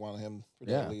Gyllenhaal? Yeah, they wanted him for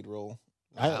that lead role.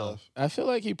 I feel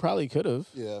like he probably could have.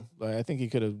 Yeah. Like, I think he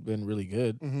could have been really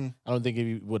good. I don't think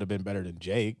he would have been better than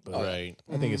Jake, but Right.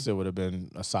 I think it still would have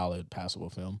been a solid, passable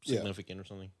film. Significant or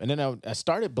something. And then I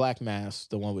started Black Mass,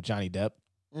 the one with Johnny Depp.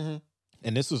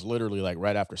 And this was literally like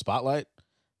right after Spotlight.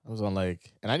 I was on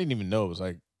like, and I didn't even know it was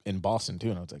like in Boston too.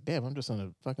 And I was like, damn, I'm just on a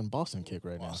fucking Boston kick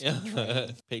right now. Yeah.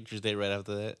 Patriots Day right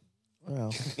after that.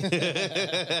 Well,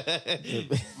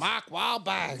 Mark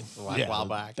Wahlberg.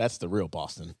 Wahlberg. that's the real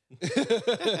Boston.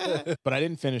 But I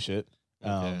didn't finish it.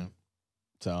 Okay.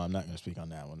 So I'm not going to speak on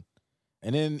that one.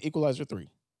 And then Equalizer 3.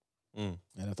 Mm.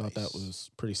 And I thought that was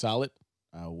pretty solid.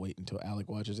 I'll wait until Alec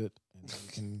watches it and then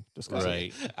we can discuss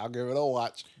Right. it. I'll give it a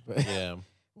watch. But, Yeah.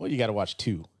 well, you got to watch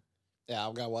 2. Yeah,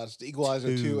 I've got to watch the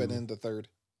Equalizer 2 and then the third.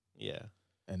 Yeah.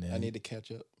 And then I need to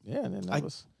catch up. Yeah, and then that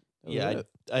was Yeah.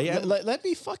 it. Let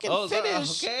me fucking sorry.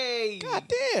 finish. Okay. God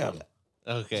damn.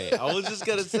 Okay. I was just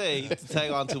gonna say, to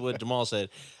tag on to what Jamal said,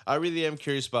 I really am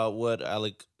curious about what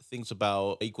Alec thinks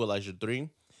about Equalizer 3.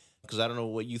 Because I don't know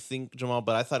what you think, Jamal,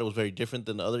 but I thought it was very different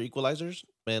than the other Equalizers.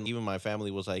 And even my family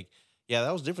was like, yeah,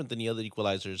 that was different than the other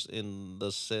Equalizers in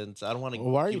the sense, I don't want to. Well,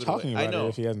 why are you talking about it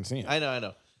if he hasn't seen it? I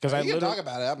know. Because I can talk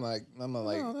about it. I'm like, no,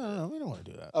 we don't want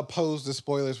to do that. opposed to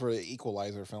spoilers for the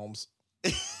Equalizer films.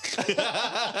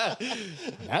 Now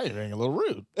you're being a little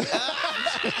rude.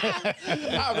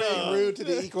 I'm being rude to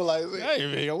the Equalizer. Now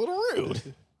you're being a little rude.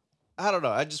 I don't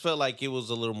know. I just felt like it was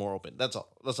a little more open. That's all.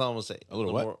 That's all I'm gonna say. A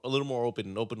little what? more, a little more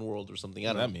open world or something. I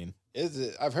What don't does that know. mean? Is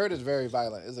it? I've heard it's very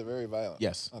violent. Is it very violent?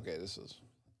 Yes. Okay, this is.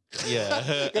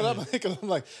 Yeah.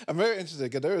 Because I'm very interested.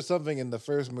 Because there was something in the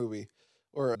first movie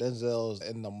where Denzel's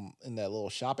in that little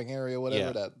shopping area,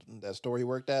 whatever that store he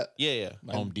worked at. yeah.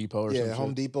 Home Depot or Yeah, something.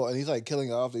 Home Depot, and he's like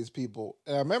killing off these people.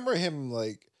 And I remember him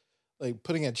like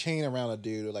putting a chain around a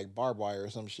dude or like barbed wire or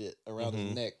some shit around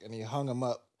his neck, and he hung him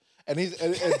up. And he's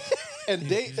and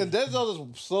Denzel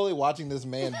just slowly watching this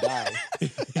man die,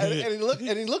 and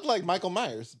he looked like Michael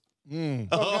Myers. So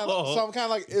I'm kind of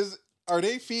like, are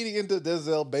they feeding into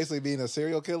Denzel basically being a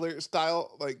serial killer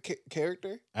style like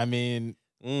character? I mean,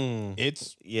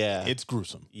 it's Yeah. it's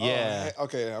gruesome. Yeah. Oh,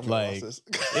 okay, I'm gonna Like- watch this.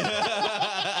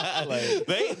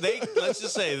 they let's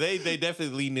just say they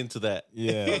definitely leaned into that.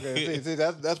 Yeah. Okay, see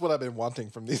that's what I've been wanting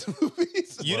from these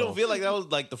movies. You don't feel like that was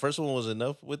like the first one was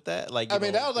enough with that? Like I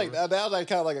mean, that was like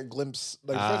kind of like a glimpse.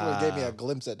 Like the first one gave me a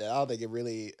glimpse at that. I don't think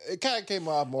it kind of came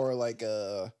off more like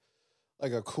a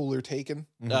cooler Taken.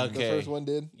 The first one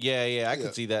did. Yeah, I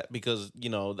could see that because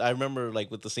I remember like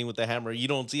with the scene with the hammer, you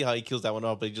don't see how he kills that one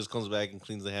off, but he just comes back and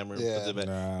cleans the hammer and puts it back.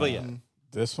 Nah. But yeah,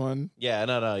 This one, yeah.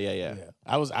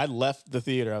 I left the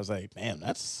theater. I was like, man,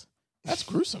 that's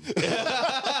gruesome.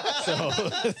 So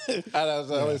I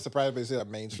was always surprised to see a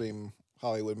mainstream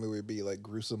Hollywood movie be like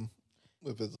gruesome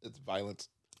with its violence.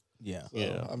 yeah,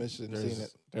 So I'm interested in seeing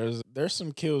it. There's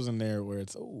some kills in there where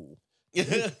it's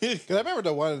Because I remember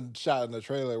the one shot in the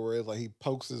trailer where it's like he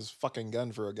pokes his fucking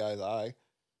gun for a guy's eye.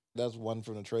 That's one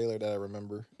from the trailer that I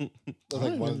remember. That's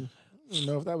like one. I don't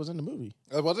know if that was in the movie.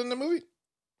 It wasn't in the movie?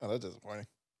 Oh, that's disappointing.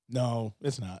 No,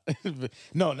 it's not.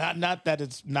 No, not that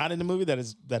it's not in the movie. That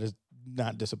is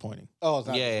not disappointing. Oh, it's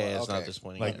not. It's okay. not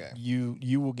disappointing. Like Okay.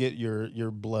 you will get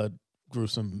your blood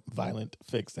gruesome violent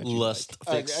fix that you Lust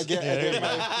like. fix.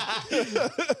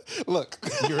 Look,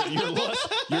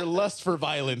 your lust for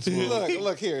violence. will-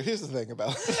 look here. Here's the thing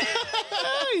about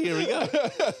Here we go.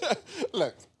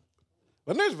 look.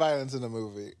 When there's violence in a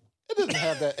movie, it doesn't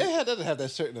have that. It doesn't have that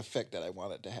certain effect that I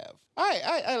want it to have.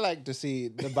 I like to see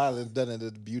the violence done in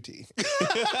its beauty.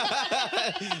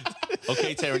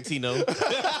 Okay, Tarantino.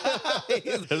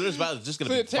 There's violence just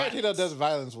gonna be Tarantino violence. does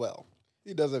violence well.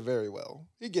 He does it very well.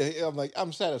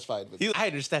 I'm satisfied with it. I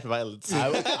understand violence.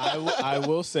 I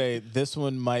will say this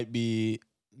one might be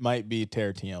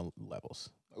Tarantino levels.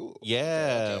 Ooh.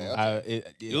 Yeah. Okay.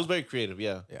 It was very creative.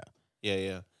 Yeah.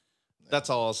 That's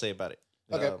all I'll say about it.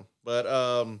 Okay. But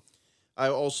I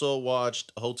also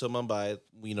watched Hotel Mumbai.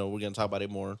 We're gonna talk about it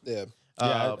more. Yeah.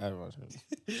 I watched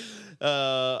it.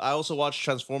 I also watched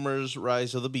Transformers: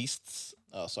 Rise of the Beasts.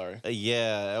 Oh, sorry.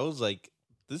 Yeah, I was like,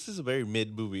 this is a very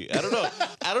mid movie. I don't know.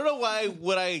 I don't know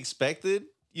what I expected.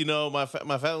 My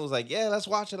family was like, yeah, let's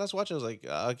watch it. I was like,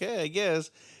 okay, I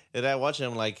guess. And I watched it.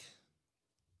 I'm like,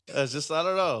 it's just, I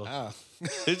don't know. Ah.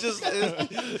 It's just, I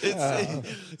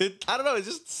don't know. It's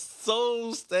just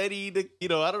so steady.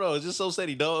 I don't know. It's just so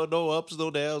steady. No ups, no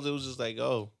downs. It was just like,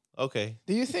 oh, okay.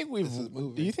 Do you think This is a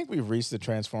movie. Do you think we've reached the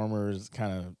Transformers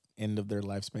kind of end of their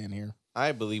lifespan here?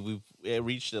 I believe we've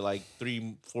reached it like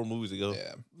 3-4 movies ago.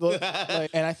 Yeah.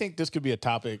 And I think this could be a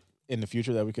topic in the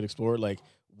future that we could explore. Like,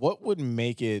 what would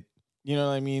make it? You know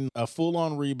what I mean? A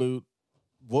full-on reboot.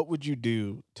 What would you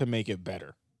do to make it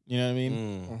better? You know what I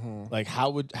mean? Mm-hmm. Like, how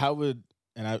would?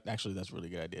 And actually, that's a really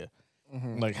good idea.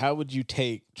 Mm-hmm. Like, how would you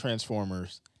take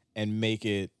Transformers and make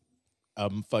it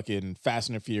fucking Fast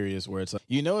and Furious, where it's like,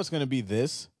 it's going to be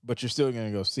this, but you're still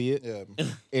going to go see it. Yeah.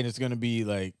 And it's going to be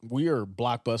like, we are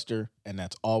blockbuster and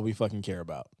that's all we fucking care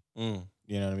about. Mm.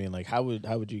 You know what I mean? Like, how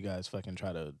would you guys fucking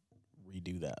try to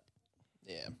redo that?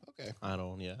 Yeah. Okay. I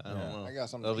don't know. I got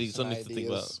some That'll be decent something to think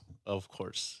about. ideas. Of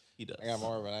course, he does. I got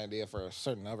more of an idea for a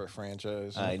certain other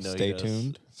franchise. I know. Stay he does.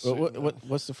 tuned.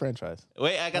 What's the franchise?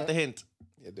 Wait, I got the hint.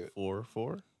 Yeah, do it. 4.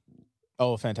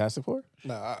 Oh, Fantastic Four?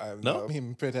 No, I No? Me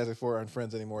and Fantastic Four aren't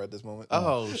friends anymore at this moment.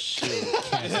 Oh shit!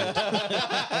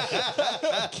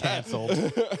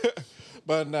 Canceled.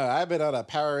 But no, I've been on a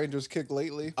Power Rangers kick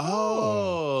lately.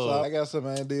 Oh, So I got some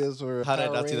ideas for how did I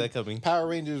Power not see Ran- that coming? Power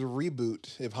Rangers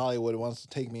reboot. If Hollywood wants to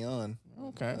take me on,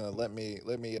 Okay. let me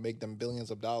make them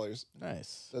billions of dollars.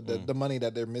 Nice. The money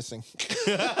that they're missing.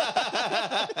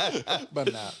 But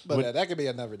that could be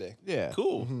another day. Yeah.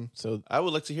 Cool. So I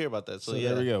would like to hear about that. So, yeah,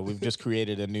 there we go. We've just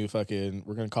created a new fucking,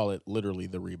 we're going to call it literally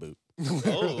the reboot.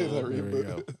 Oh, There we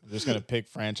go. We're just going to pick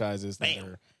franchises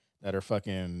that are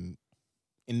fucking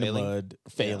in the Failing? mud,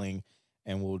 failing,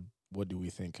 and what do we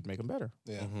think could make them better?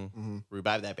 Yeah.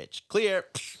 revive that bitch. Clear.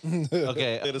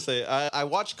 Okay, I'm gonna say I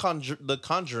watched The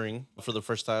Conjuring for the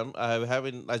first time. I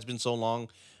haven't. It's been so long.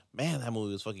 Man, that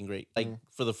movie was fucking great. Like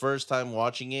for the first time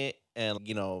watching it, and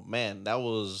man, it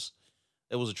was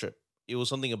a trip. It was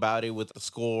something about it with the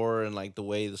score and like the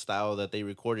way, the style that they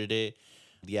recorded it,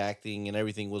 the acting and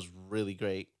everything was really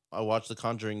great. I watched The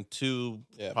Conjuring 2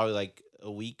 probably like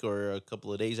a week or a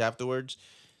couple of days afterwards.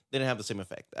 Didn't have the same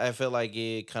effect. I felt like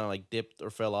it kind of like dipped or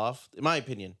fell off, in my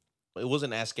opinion. It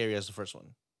wasn't as scary as the first one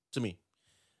to me.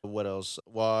 What else?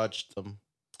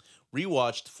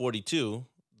 Rewatched 42,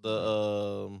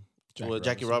 the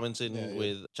Jackie Robinson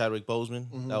with Chadwick Boseman.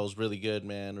 Mm-hmm. That was really good,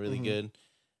 man. Really good.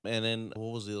 And then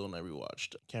what was the other one I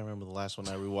rewatched? I can't remember the last one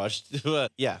I rewatched.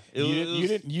 Yeah, You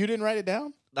didn't write it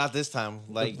down? not this time.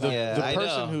 Like The I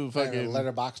person know. who fucking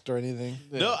letterboxed or anything.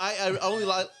 No, I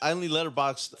only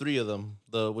letterboxed 3 of them.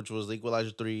 Which was the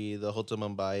Equalizer 3, the Hotel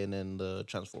Mumbai, and then the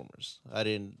Transformers. I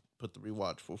didn't put the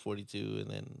rewatch for 42,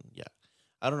 and then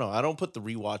I don't know. I don't put the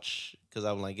rewatch because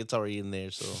I'm like it's already in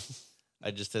there, so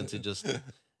I just tend to just.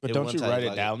 But don't you write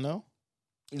it down though?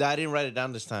 No, I didn't write it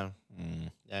down this time.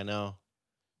 I know.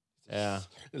 Yeah,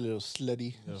 A little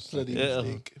slutty Yeah.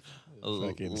 mistake. a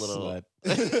Fucking little.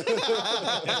 slut.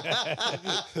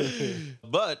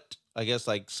 But I guess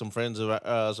like some friends and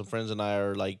I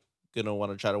are like gonna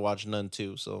want to try to watch Nun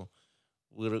too. So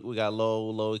we got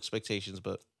low expectations,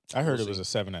 but I heard we'll it was see. a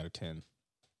 7 out of 10.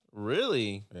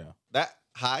 Really Yeah. that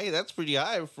high. That's pretty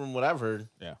high from what I've heard.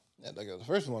 Yeah. Yeah, like, the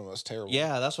first one was terrible.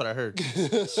 Yeah, that's what I heard.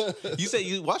 You said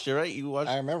you watched it, right? You watched.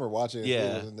 I remember watching it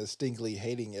Yeah. and distinctly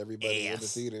hating everybody in the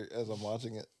Yes. theater as I'm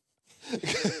watching it.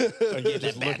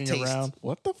 Just looking around.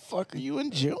 What the fuck are you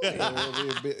enjoying?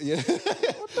 Yeah.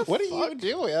 What are you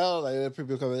doing? Oh, like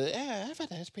people come in. Yeah, I thought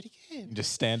that was pretty good.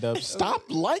 Just stand up. Stop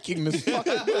liking this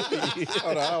fucking movie.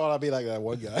 Oh, no, I don't want to be like that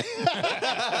one guy.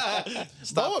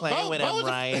 Stop playing with him,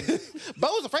 Ryan.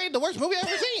 Bo's afraid the worst movie I've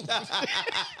ever seen.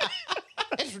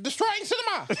 It's destroying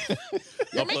cinema.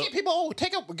 You're making people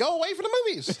go away from the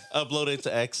movies. Upload it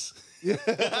to X.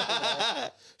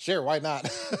 Sure, why not?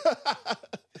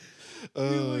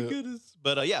 Oh my goodness!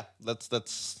 But yeah,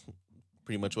 that's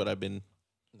pretty much what I've been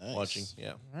watching.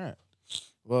 Yeah. All right.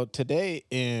 Well, today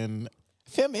in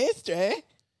film history.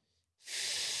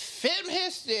 Film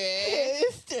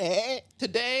history.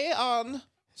 Today on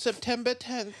September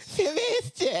 10th, Film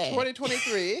history.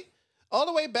 2023, all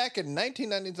the way back in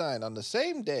 1999, on the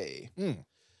same day,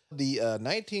 the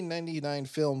 1999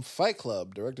 film Fight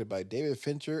Club, directed by David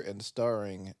Fincher and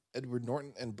starring Edward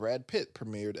Norton and Brad Pitt,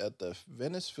 premiered at the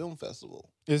Venice Film Festival.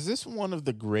 Is this one of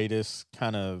the greatest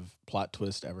kind of plot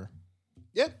twist ever?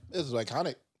 Yeah, this is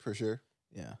iconic for sure.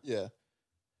 Yeah. Yeah.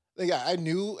 Like, I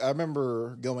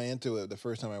remember going into it the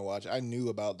first time I watched, I knew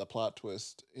about the plot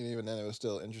twist, and even then it was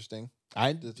still interesting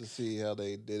just to see how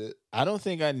they did it. I don't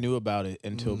think I knew about it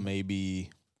until maybe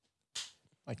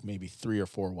 3 or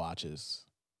 4 watches.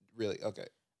 Really? Okay.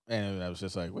 And I was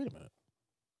just like, wait a minute.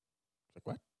 Like,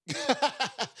 what?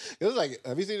 It was like,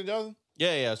 have you seen it, Jonathan?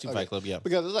 Yeah. I've seen Okay. Fight Club. Yeah.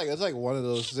 Because it's like one of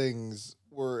those things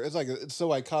where it's so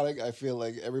iconic. I feel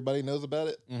like everybody knows about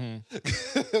it. Mm-hmm.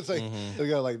 It's like they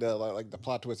got like the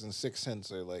plot twist in Sixth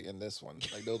Sense or like in this one.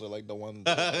 Like those are like the ones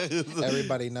that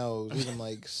everybody knows. Even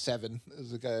like Seven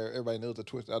is the guy everybody knows the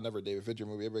twist. I'll never David Fincher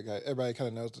movie. Everybody kind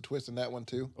of knows the twist in that one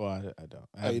too. Well, I don't.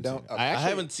 Oh, you don't? I Okay. I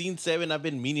haven't seen 7. I've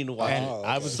been meaning to watch And it. Oh,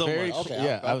 I okay. was So very much. Okay,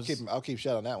 yeah. I'll keep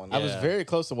shut on that one. I was Yeah. very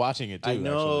close to watching it too. I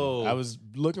know. Actually. I was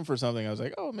looking for something. I was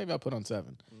like, oh, maybe I'll put on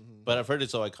 7. But I've heard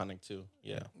it's so iconic too.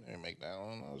 Yeah. Make that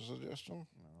one a suggestion.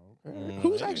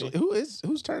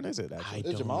 Whose turn is it? Actually, I It's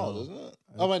don't Jamal's, know. isn't it?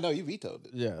 Oh wait, no, you vetoed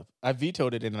it. yeah, I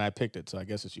vetoed it and then I picked it, so I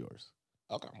guess it's yours.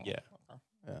 Okay. Yeah.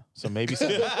 Yeah, so maybe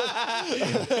 7.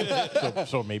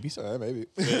 so maybe 7. Maybe.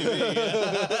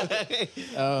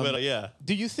 But yeah.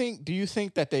 Do you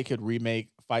think that they could remake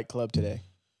Fight Club today?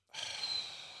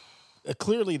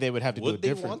 Clearly, they would have to do a Would they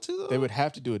different. want to, though? They would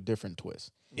have to do a different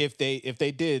twist. If they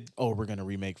did, we're gonna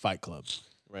remake Fight Club.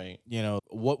 Right. You know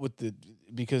what would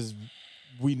because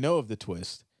we know of the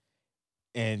twist,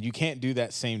 and you can't do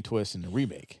that same twist in the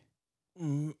remake.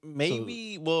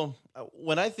 Maybe. Well,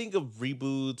 when I think of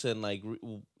reboots and like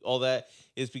all that,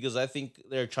 it's because I think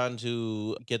they're trying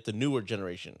to get the newer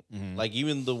generation. Like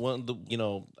even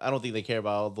I don't think they care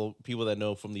about all the people that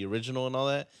know from the original and all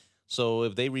that. So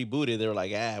if they reboot it, they're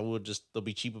like, they'll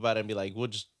be cheap about it and be like, we'll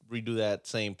just redo that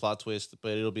same plot twist,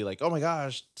 but it'll be like, oh my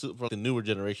gosh, for the newer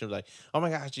generation, like, oh my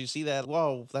gosh, you see that?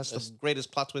 Whoa, that's the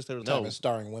greatest plot twist ever. Time No. is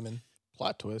starring women.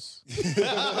 Plot twist.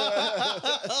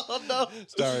 Oh no.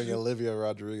 Starring Olivia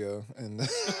Rodrigo and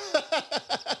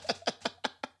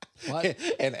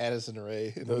and Addison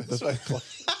Rae.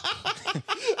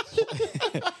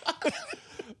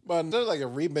 But there's like a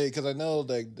remake because I know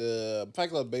like the Fight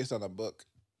Club based on a book.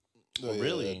 Oh,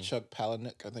 really? Chuck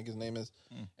Palahniuk, I think his name is,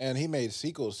 and he made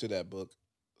sequels to that book.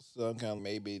 So I'm kind of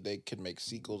maybe they could make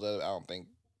sequels. I don't think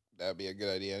that'd be a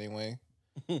good idea anyway.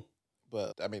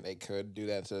 But I mean, they could do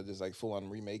that instead of just like full on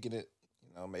remaking it.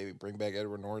 You know, maybe bring back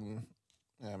Edward Norton.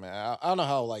 I mean, I don't know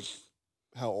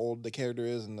how old the character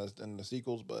is in the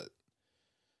sequels, but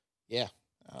yeah,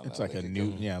 I don't It's know, like they a could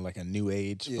new, go- like a new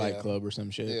age Fight Yeah. Club or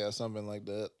some shit. yeah, something like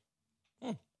that.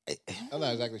 I'm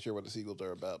not exactly sure what the sequels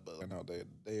are about, but I know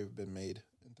they've been made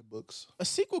into books. A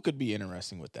sequel could be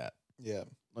interesting with that. Yeah,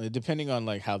 Like, depending on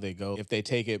like how they go. If they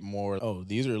take it more, oh,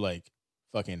 these are like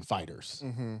fucking fighters.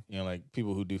 mm-hmm. You know, like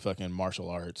people who do fucking martial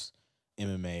arts,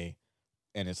 MMA,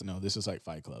 and it's no, this is like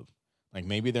Fight Club. Like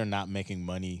maybe they're not making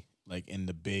money like in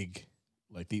the big,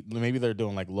 like maybe they're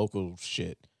doing like local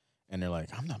shit, and they're like,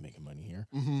 I'm not making money here.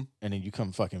 Mm-hmm. And then you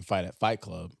come fucking fight at Fight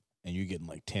Club, and you getting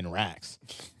like 10 racks,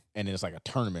 and then it's like a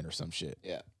tournament or some shit.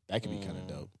 Yeah, That could be kind of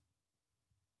dope.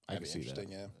 I that'd can be see that.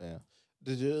 interesting. Yeah. Yeah.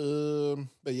 Did you?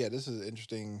 But yeah, this is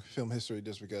interesting film history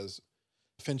just because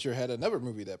Fincher had another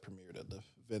movie that premiered at the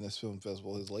Venice Film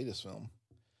Festival, his latest film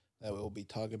that we'll be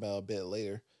talking about a bit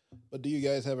later. But do you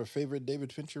guys have a favorite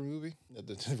David Fincher movie?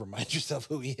 To remind yourself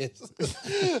who he is.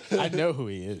 I know who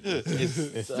he is.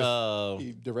 It's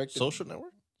He directed Social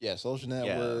Network. Yeah, Social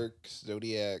Network,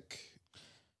 Zodiac,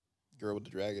 Girl with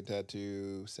the Dragon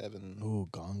Tattoo, Seven, Ooh,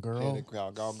 Gone Girl.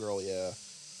 Gone Girl, yeah,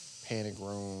 Panic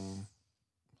Room,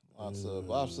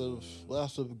 lots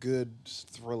of good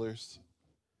thrillers,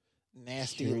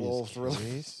 nasty little thrillers.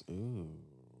 Curious? Ooh.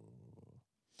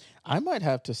 I might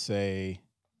have to say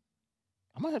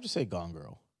Gone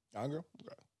Girl. Gone Girl,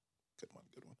 okay. Good one.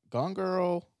 Gone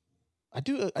Girl. I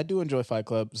do enjoy Fight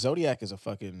Club. Zodiac is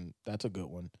that's a good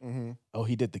one. Mm-hmm. Oh,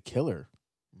 he did The Killer.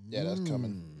 Yeah, that's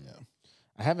coming. Yeah,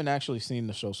 I haven't actually seen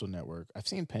The Social Network. I've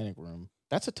seen Panic Room.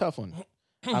 That's a tough one.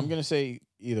 I'm gonna say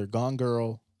either Gone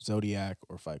Girl, Zodiac,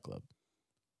 or Fight Club.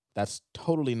 That's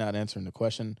totally not answering the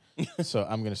question. So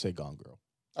I'm gonna say Gone Girl.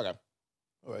 okay.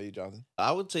 What about you, Jonathan?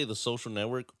 I would say The Social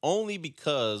Network only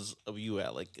because of you,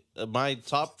 Alec. My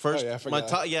top first, I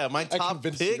forgot. my top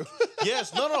convinced pick. you.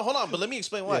 Yes, no, hold on, but let me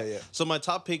explain why. Yeah. So my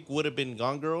top pick would have been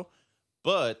Gone Girl,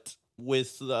 but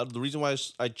with the reason why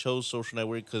I chose Social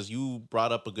Network because you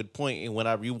brought up a good point, and when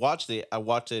I rewatched it, I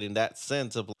watched it in that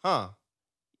sense of,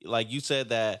 like you said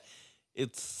that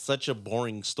it's such a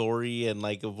boring story and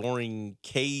like a boring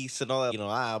case and all that,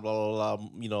 blah blah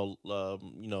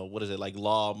blah, what is it, like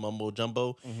law mumbo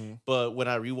jumbo. Mm-hmm. But when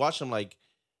I rewatched him, like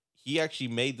he actually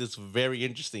made this very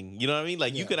interesting. You know what I mean?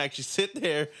 Like you Yeah. could actually sit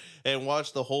there and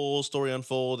watch the whole story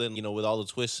unfold, and with all the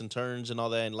twists and turns and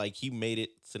all that, and like he made it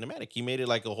cinematic. He made it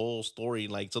like a whole story,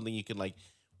 like something you can like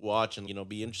watch and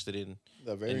be interested in.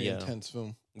 A very yeah. intense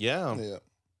film. Yeah. Yeah,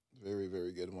 very,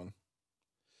 very good one.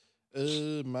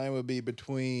 Mine would be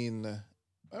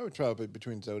probably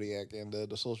between Zodiac and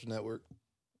the Social Network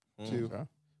too. Okay.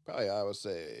 Probably I would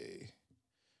say,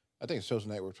 I think Social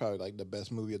Network probably like the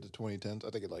best movie of the 2010s. I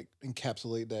think it like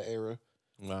encapsulates that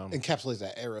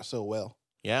era so well.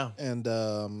 Yeah. And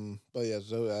but yeah,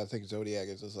 I think Zodiac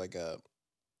is just like a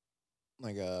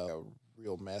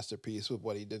real masterpiece with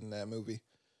what he did in that movie.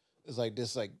 It's like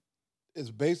this it's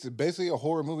basically a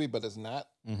horror movie, but it's not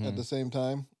at the same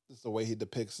time. It's the way he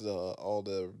depicts all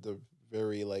the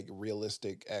very like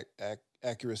realistic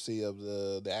accuracy of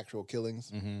the actual killings.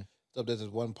 Mm-hmm. So there's this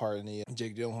one part in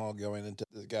Jake Gyllenhaal going into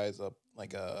this guy's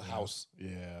house.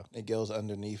 Yeah. It goes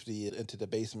underneath into the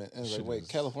basement, and it's like, Shit wait, is-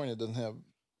 California doesn't have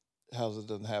houses,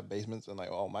 doesn't have basements, and like,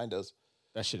 oh, mine does.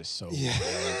 That shit is so Yeah,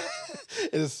 weird.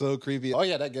 it is so creepy. Oh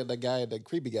yeah, the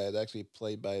creepy guy is actually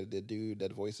played by the dude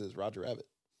that voices Roger Rabbit.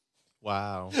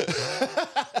 Wow.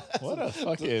 What a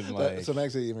fucking like. So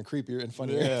actually even creepier and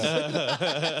funnier.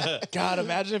 Yeah. God,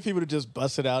 imagine if he would have just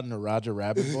busted out in a Roger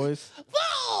Rabbit voice.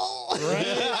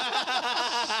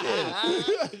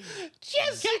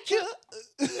 Jessica.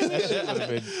 That shit would have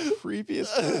been creepy as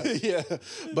fuck. Yeah,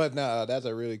 but no, that's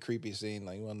a really creepy scene.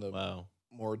 Like one of the Wow.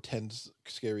 more tense,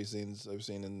 scary scenes I've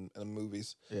seen in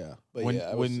movies. Yeah. But when yeah,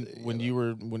 I would say, when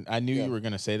I knew Yeah. you were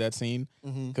gonna say that scene,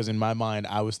 Mhm. because in my mind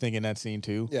I was thinking that scene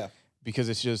too. Yeah, Because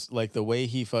it's just like the way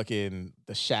he fucking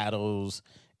the shadows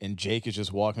and Jake is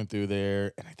just walking through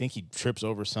there, and I think he trips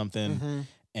over something, Mm-hmm.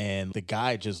 and the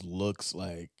guy just looks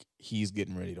like he's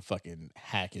getting ready to fucking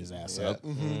hack his ass Yeah. up.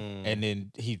 Mm. And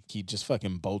then he just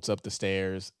fucking bolts up the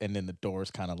stairs, and then the door's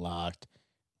kind of locked.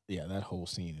 Yeah, that whole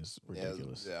scene is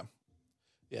ridiculous. Yeah.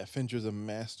 Fincher's a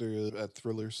master at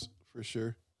thrillers for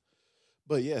sure.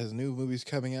 But yeah, his new movie's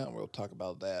coming out. We'll talk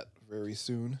about that very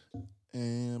soon.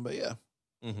 But yeah,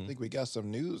 I think we got some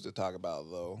news to talk about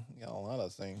though. We got a lot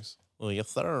of things. Well, yes,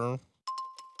 sir.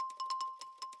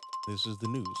 This is the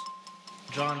news.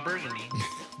 John Burgundy.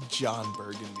 John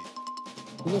Burgundy.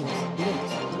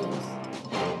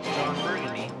 John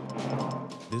Burgundy.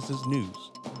 This is news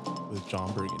with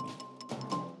John Burgundy.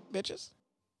 Bitches.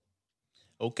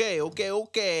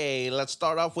 Okay. Let's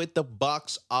start off with the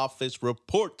box office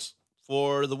reports.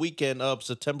 For the weekend of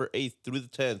September 8th through the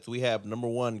 10th, we have number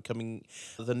 1 coming,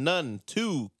 The Nun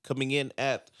 2 coming in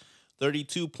at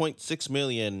 32.6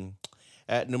 million.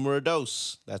 At numero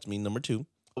dos, that's me, number 2.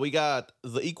 We got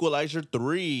The Equalizer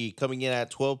 3 coming in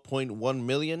at 12.1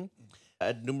 million.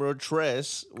 At numero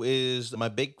tres is My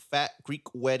Big Fat Greek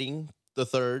Wedding, the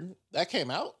third. That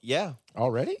came out? Yeah.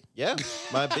 Already? Yeah.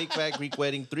 My Big Fat Greek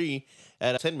Wedding 3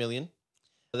 at 10 million.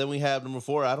 Then we have number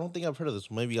 4. I don't think I've heard of this.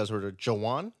 Maybe you guys heard of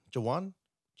Jawan? Jawan?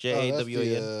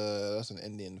 That's an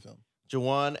Indian film.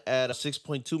 Jawan at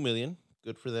 6.2 million.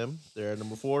 Good for them. They're at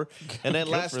number 4. And then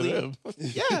lastly,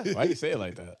 yeah. Why you say it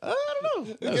like that? I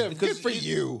don't know. Good for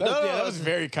you. That was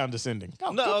very condescending.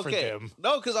 Oh, No, good okay. for them.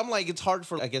 No, because I'm like, it's hard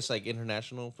for, I guess, like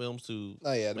international films to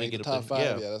Oh, yeah, to make the it a top thing.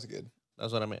 5. Yeah, that's good.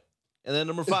 That's what I meant. And then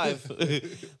number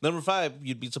 5. Number 5,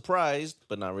 you'd be surprised,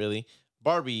 but not really.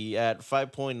 Barbie at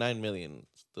 5.9 million.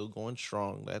 Still going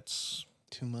strong. That's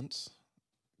 2 months.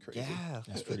 Crazy. yeah.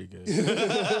 That's pretty good.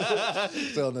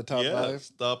 Still in the top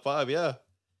 5. Top 5, yeah.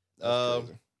 That's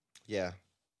crazy. Yeah.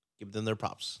 Give them their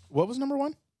props. What was number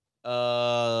 1?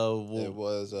 It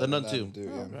was The Nun 2. Yeah.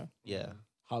 Okay. Yeah.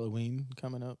 Halloween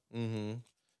coming up. Mm-hmm.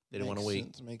 They didn't want to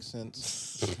wait. Makes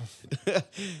sense.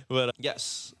 But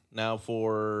yes, now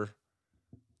for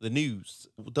the news.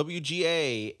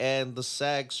 WGA and the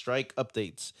SAG strike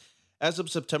updates. As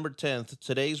of September 10th,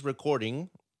 today's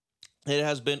recording, it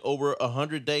has been over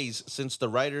 100 days since the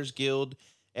Writers Guild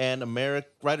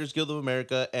Writers Guild of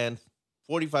America and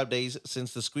 45 days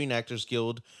since the Screen Actors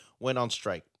Guild went on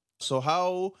strike. So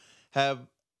how have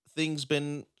things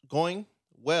been going?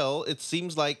 Well, it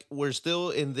seems like we're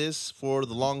still in this for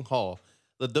the long haul.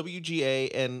 The WGA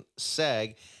and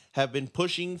SAG have been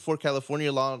pushing for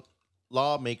California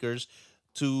lawmakers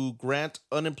to grant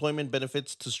unemployment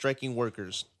benefits to striking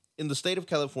workers. In the state of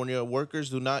California, workers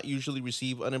do not usually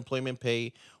receive unemployment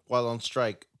pay while on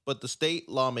strike, but the state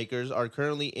lawmakers are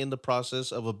currently in the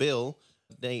process of a bill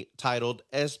titled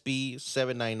SB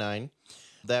 799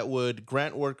 that would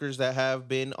grant workers that have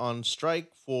been on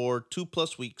strike for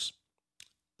 2+ weeks.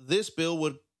 This bill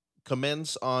would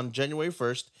commence on January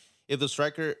 1st. If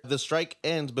the strike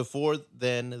ends before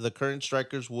then, the current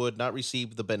strikers would not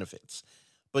receive the benefits,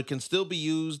 but can still be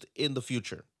used in the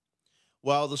future.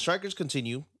 While the strikes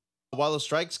continue,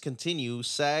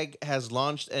 SAG has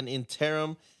launched an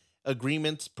interim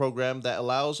agreements program that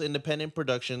allows independent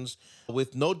productions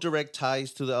with no direct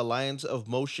ties to the Alliance of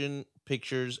Motion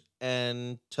Pictures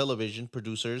and Television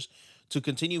Producers to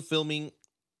continue filming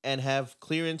and have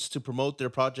clearance to promote their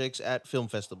projects at film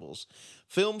festivals.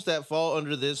 Films that fall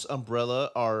under this umbrella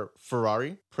are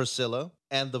Ferrari, Priscilla,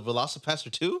 and The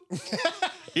Velocipaster 2.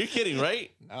 You're kidding,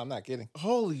 right? No, I'm not kidding.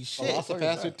 Holy shit.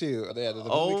 Velocipaster 2. Yeah, there's a movie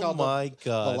Oh called my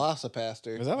God.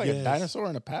 Velocipaster. Is that like a dinosaur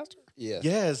and a pastor? Yes.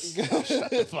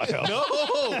 Yes. Fuck up. No.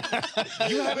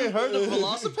 You haven't heard of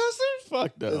Velocipaster?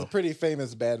 Fuck It's no. a pretty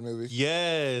famous bad movie.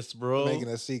 Yes, bro. Making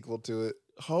a sequel to it.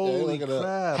 Holy look it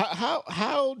up. crap.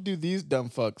 How do these dumb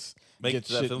fucks Make get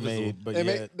that shit film made? visible.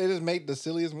 But They just made the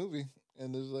silliest movie,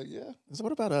 and it's like, yeah, so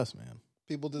what about us, man?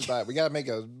 people just buy it. We gotta make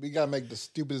the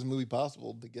stupidest movie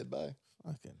possible to get by.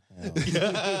 Fucking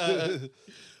hell.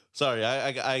 Sorry,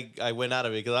 I went out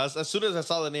of it because as soon as I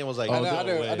saw the name, I was like, I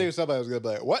no way. knew somebody was gonna be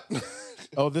like, what?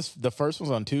 Oh, the first one's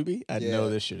on Tubi? I Yeah. know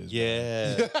this shit is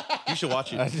Yeah, you should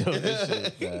watch bad. I it. know this shit is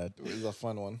bad. It was a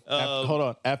fun one. Hold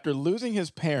on. After losing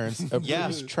his parents, Bruce Yeah.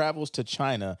 travels to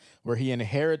China, where he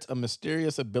inherits a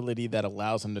mysterious ability that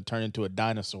allows him to turn into a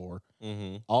dinosaur.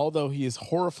 Mm-hmm. Although he is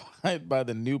horrified by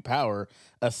the new power,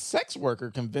 a sex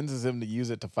worker convinces him to use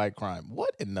it to fight crime.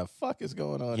 What in the fuck is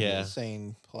going on Yeah. here?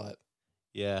 Insane plot.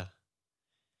 Yeah.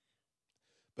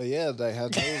 But yeah, they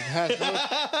has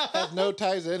no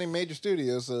ties to any major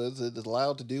studio, so it's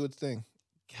allowed to do its thing.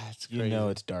 God, it's crazy. You know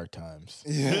it's dark times.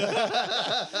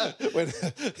 Yeah. When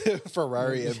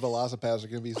Ferrari and Velocipaster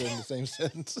can be said in the same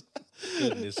sentence.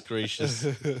 Goodness gracious.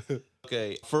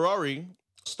 Okay, Ferrari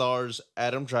stars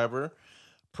Adam Driver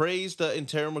praised the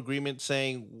interim agreement,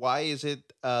 saying, "Why is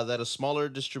it that a smaller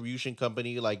distribution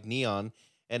company like Neon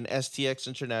and STX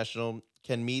International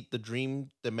can meet the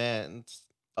dream demands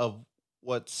of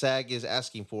what SAG is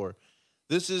asking for?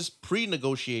 This is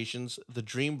pre-negotiations, the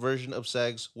dream version of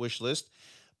SAG's wish list,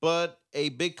 but a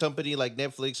big company like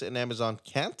Netflix and Amazon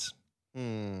can't."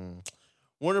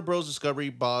 Warner Bros. Discovery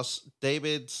boss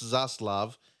David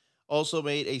Zaslav also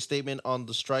made a statement on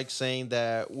the strike saying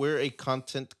that we're a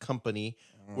content company,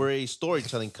 we're a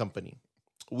storytelling company.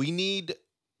 We need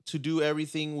to do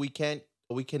everything we can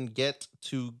we can get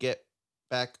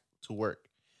back to work.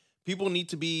 People need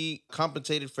to be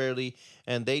compensated fairly,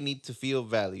 and they need to feel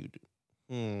valued.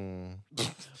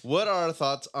 What are our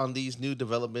thoughts on these new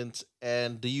developments,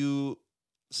 and do you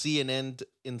see an end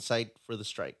in sight for the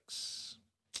strikes?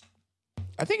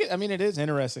 I mean, it is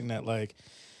interesting that like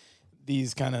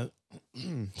these kind of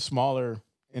smaller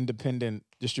independent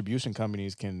distribution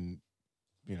companies can,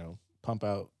 pump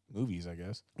out movies, I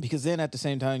guess. Because then at the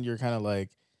same time, you're kind of like,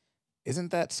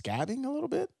 isn't that scabbing a little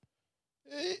bit?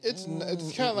 It's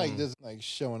kind of like this, like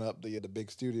showing up the big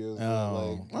studios.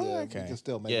 Oh, we okay. can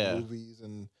still make movies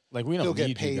and Like we don't still get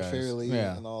need paid you guys. fairly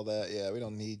Yeah. and all that. Yeah, we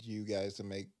don't need you guys to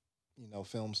make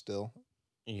films still.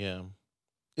 Yeah.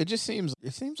 It seems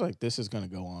like this is going to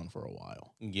go on for a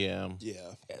while. Yeah.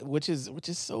 Yeah, Which is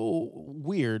so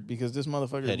weird because this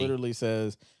motherfucker Petty. literally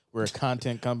says we're a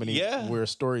content company. Yeah. We're a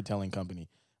storytelling company.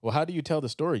 Well, how do you tell the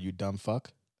story, you dumb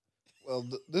fuck? well,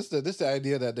 this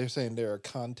idea that they're saying they're a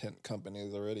content company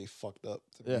is already fucked up.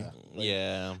 To me. Yeah. Like,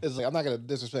 Yeah. it's like I'm not gonna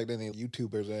disrespect any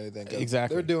YouTubers or anything. 'Cause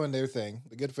Exactly. they're doing their thing.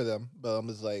 Good for them. But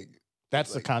it's like That's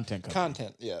the like content company.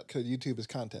 content. Yeah, because YouTube is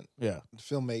content. Yeah.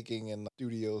 Filmmaking and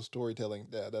studio storytelling.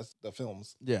 Yeah, that's the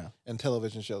films Yeah. and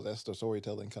television shows. That's the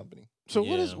storytelling company. So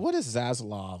Yeah. what is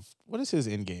Zaslav? What is his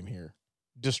end game here?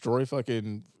 Destroy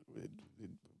fucking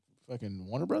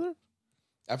Warner Brother?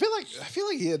 I feel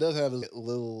like he does have a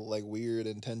little like weird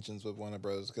intentions with Warner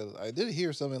Brothers because I did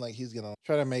hear something like he's gonna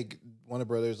try to make Warner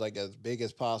Brothers like as big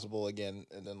as possible again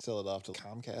and then sell it off to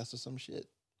Comcast or some shit.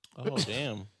 Oh,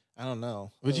 damn. I don't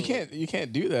know, But you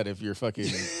can't do that if you're fucking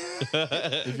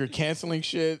if you're canceling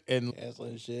shit and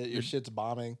canceling shit. Your shit's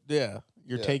bombing.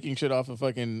 you're Yeah. taking shit off of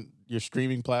fucking your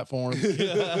streaming platform.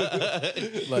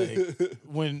 Like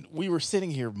when we were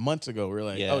sitting here months ago, we were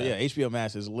like, Yeah. oh yeah, HBO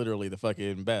Max is literally the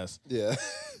fucking best. Yeah,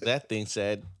 That thing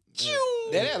said,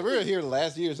 yeah. We were here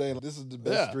last year saying this is the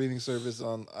best Yeah. streaming service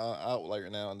on out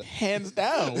right now. And Hands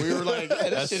down. We were like, yeah,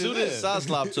 that as shit soon is as it.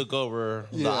 Zaslav took over,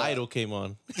 The Yeah. Idol came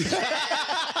on.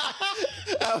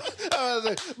 I was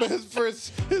like, but his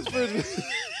first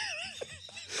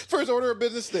order of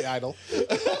business, the Idol.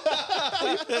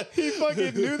 He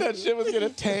fucking knew that shit was gonna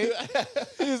tank.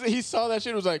 He saw that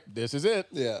shit and was like, this is it.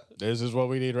 Yeah. This is what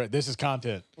we need, right? This is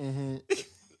content. Mm-hmm.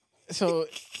 So,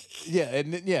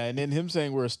 and then him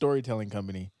saying we're a storytelling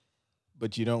company,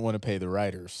 but you don't want to pay the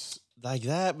writers Like,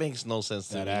 that makes no sense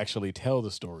to that me. actually tell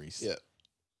the stories. Yeah.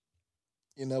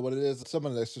 You know what it is?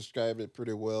 Someone that described it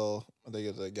pretty well. I think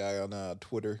it's a guy on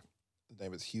Twitter. His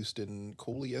name is Houston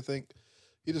Coley, I think.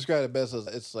 He described it best as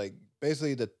it's like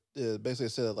basically basically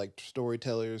said that like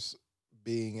storytellers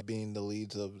being the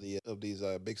leads of these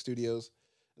big studios.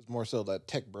 It's more so that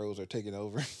tech bros are taking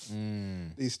over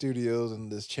these studios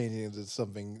and this changing into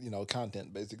something,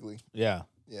 content basically. Yeah.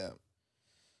 Yeah.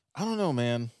 I don't know,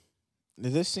 man.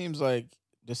 This seems like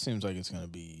it's gonna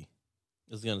be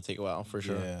It's going to take a while, for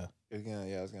sure. Yeah. It's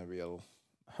gonna be a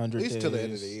 100 at least days till the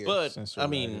end of the year. But, since I the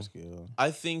mean, Writers Guild.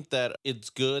 I think that it's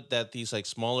good that these like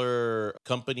smaller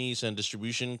companies and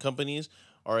distribution companies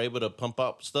are able to pump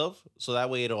up stuff, so that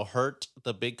way it'll hurt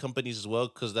the big companies as well.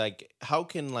 Because like, how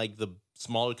can like the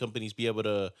smaller companies be able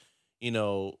to,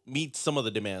 meet some of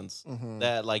the demands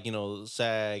that like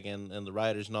SAG and the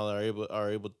writers and all that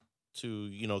are able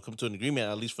to come to an agreement,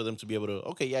 at least for them to be able to,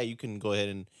 okay, yeah, you can go ahead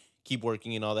and keep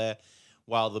working and all that.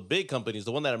 While the big companies,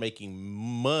 the one that are making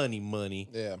money,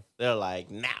 Yeah. they're like,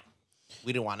 nah,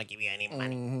 we don't want to give you any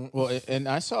money. Well, and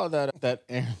I saw that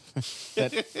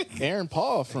Aaron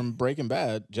Paul from Breaking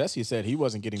Bad, Jesse said he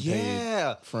wasn't getting paid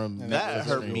Yeah, from That Netflix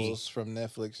hurt streams. me. From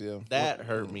Netflix, yeah. that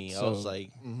hurt me. I was So-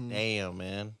 like, damn,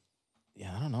 man.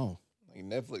 Yeah, I don't know. Like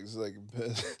Netflix, like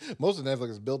most of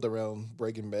Netflix is built around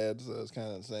Breaking Bad, so it's kind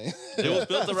of insane. It was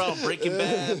built around Breaking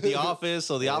Bad, The Office,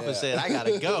 so The Office said, I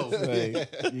gotta go.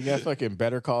 Like, you got fucking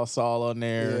Better Call Saul on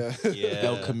there, Yeah, Yeah.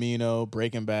 El Camino,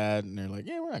 Breaking Bad, and they're like,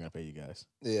 yeah, we're not gonna pay you guys.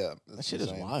 yeah. That shit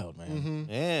is wild, man. Mm-hmm.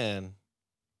 Man.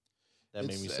 That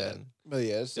made me sad. But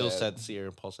yeah, it's It was sad. sad to see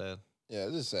Aaron Paul sad. Yeah,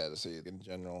 it's just sad to see it in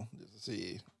general. Just to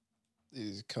see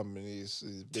these companies,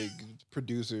 these big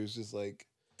producers, just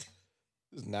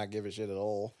not give a shit at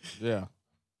all. Yeah.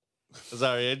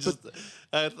 Sorry,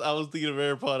 I was thinking of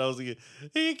Aaron Paul, and I was thinking,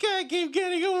 he can't keep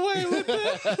getting away with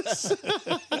this.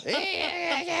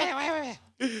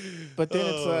 But then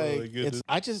Oh, my it's like, goodness.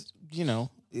 I just,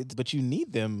 but you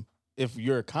need them if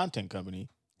you're a content company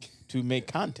to make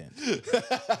content.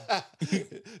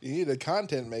 You need the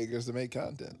content makers to make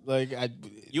content. Like,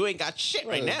 You ain't got shit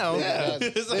right now. Yeah,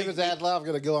 It's like, David Zadlov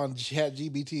gonna go on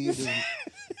ChatGPT and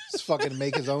just fucking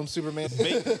make his own Superman.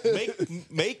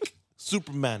 make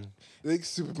Superman. Big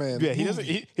Superman. Yeah, he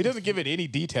movie. doesn't give it any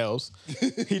details.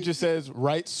 He just says,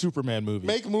 "Write Superman movie,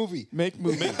 Make movie. make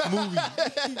movie,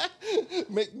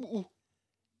 Make.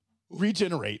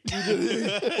 regenerate."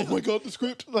 Oh my god, the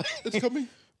script. It's coming.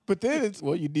 But then it's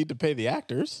you need to pay the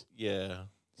actors. Yeah.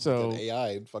 So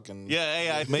AI fucking. Yeah,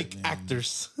 AI make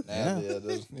actors. Yeah.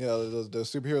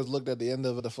 Those superheroes looked at the end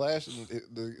of The Flash and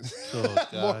Oh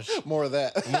gosh. more of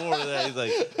that. More of that. He's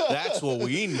like, that's what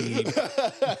we need.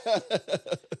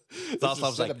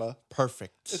 Cyclops like, cinema.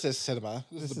 perfect. This is cinema.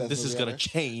 This is the best This is movie gonna ever.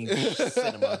 change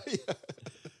cinema.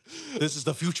 This is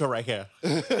the future right here.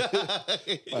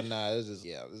 But nah, this is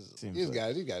Seems these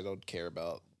like- guys don't care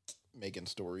about making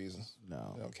stories.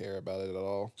 no, They don't care about it at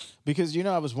all. because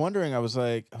I was wondering. I was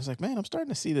like, man, I'm starting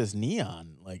to see this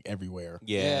neon like everywhere.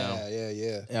 Yeah.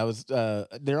 Yeah. I was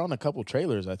they're on a couple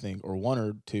trailers, I think, or one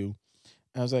or two.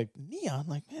 And I was like, neon,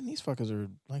 like, man, these fuckers are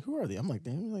like, who are they? I'm like,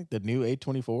 they're like the new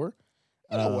A24.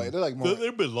 No way. They're like more.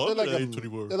 They've been longer They're like, than a,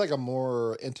 A24. they're like a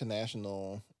more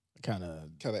international Kind of.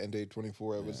 kind of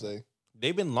NJ24, I would say.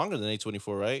 They've been longer than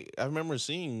A24, right? I remember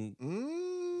seeing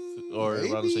or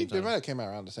Maybe. around the same They time. might have came out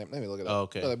around the same. Let me look it up. Oh,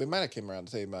 okay. They might have came around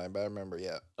the same time, but I remember.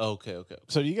 Yeah. Okay.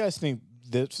 So do you guys think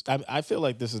this? I feel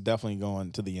like this is definitely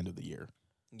going to the end of the year.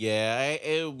 Yeah,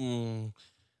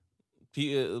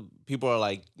 people are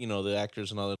like, the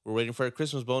actors and all that. We're waiting for a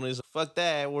Christmas bonus. Fuck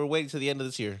that. We're waiting to the end of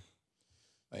this year.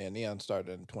 Oh, yeah, Neon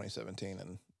started in 2017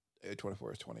 and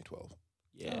A24 is 2012.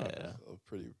 Yeah. So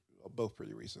both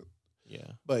pretty recent. Yeah.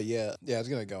 But yeah, it's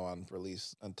gonna go on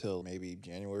release until maybe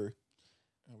January.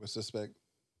 I would suspect.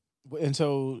 And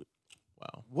so,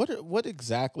 Wow. what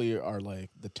exactly are like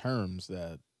the terms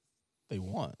that they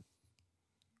want?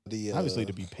 The Obviously,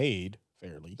 to be paid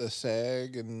fairly. the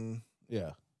SAG and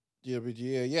Yeah. yeah,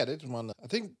 they just want. I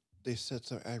think they said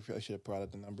something. I should have brought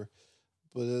up the number,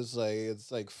 but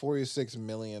it's like 46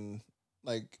 million.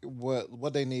 Like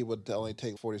what they need would only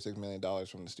take $46 million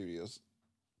from the studios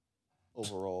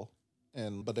overall,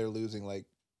 but they're losing like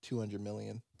 200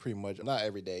 million pretty much. Not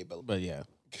every day, but yeah,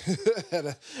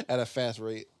 at a fast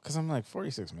rate. because I'm like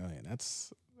 46 million.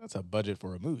 That's a budget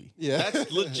for a movie. Yeah,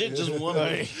 That's legit just one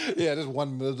movie. Yeah, there's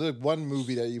one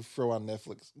movie that you throw on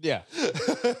Netflix. Yeah.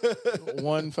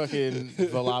 One fucking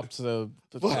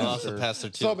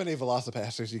Velocipaster too. So many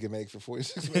Velocipastors you can make for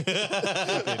 46 million.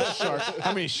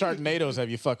 How many Sharknadoes have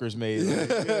you fuckers made?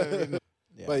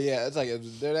 Yeah. But yeah, it's like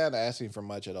they're not asking for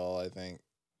much at all, I think.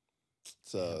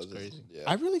 So That's crazy. Yeah,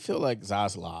 I really feel like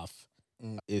Zaslav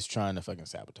Mm. is trying to fucking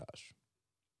sabotage.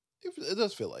 it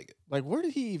does feel like it. Like, where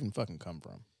did he even fucking come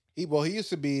from? He used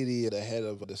to be the head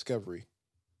of Discovery.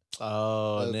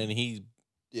 Oh, and then he.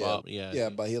 Yeah, Well, yeah. yeah,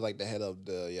 but he's like the head of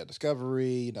the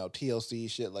Discovery, TLC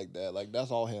shit like that. Like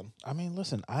that's all him. I mean,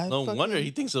 listen, No wonder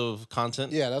he thinks of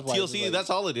content. Yeah, that's why it's TLC. like- That's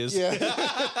all it is. Yeah,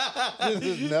 this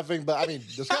is nothing. But I mean,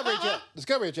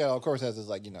 Discovery Channel, of course, has this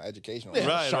educational. Yeah,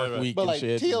 Right, Shark right, right. Week But and like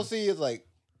shit. TLC is like,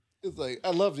 it's like I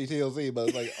love the TLC, but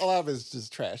it's like a lot of it's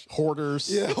just trash.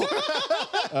 Hoarders.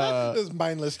 Yeah, it's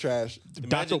mindless trash.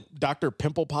 Imagine- Dr.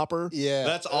 Pimple Popper. Yeah,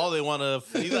 That's all they want to.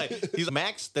 He's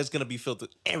Max. That's gonna be filled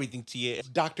with everything to you.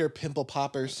 Dr. Pimple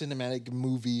Popper cinematic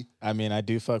movie. I mean, I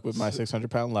do fuck with my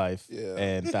 600-pound life Yeah.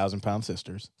 and 1,000-pound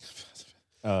sisters.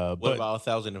 What But about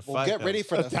 1,005? Well, get ready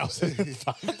for the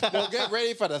 1,005. well, get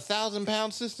ready for the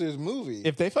 1,000-pound sisters movie.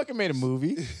 If they fucking made a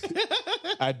movie,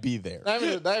 I'd be there. Not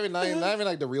even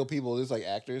like the real people, just like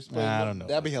actors. But I don't know.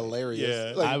 That'd be hilarious.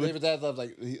 Yeah. Like I would- David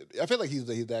Zaslav's I feel like he's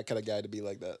that kind of guy to be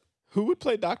like that. Who would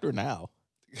play Doctor now?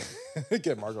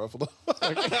 Get Mark Ruffalo.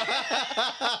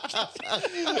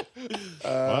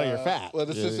 Well, you're fat. Well,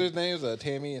 the sisters' names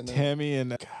Tammy and Tammy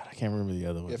and God, I can't remember the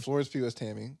other one. yeah, Florence Pugh is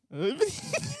Tammy. No,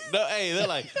 hey, they're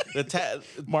like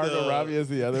Margot Robbie is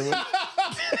the other one.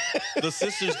 The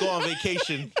sisters go on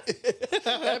vacation.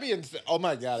 That'd be oh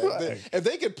my god! If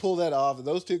they could pull that off, if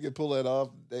those two could pull that off,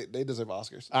 they deserve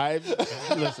Oscars.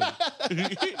 Listen.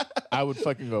 I would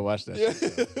fucking go watch that.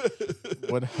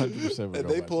 100%. If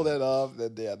they pull that off,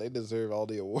 then yeah, they deserve all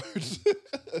the awards.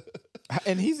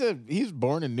 And he's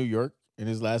born in New York, and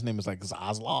his last name is like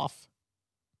Zaslav.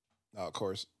 Oh, of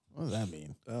course. What does that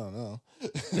mean? I don't know.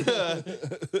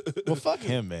 Well, fuck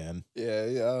him, man.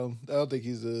 Yeah. I don't think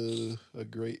he's a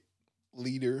great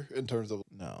leader in terms of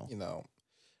No,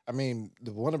 I mean,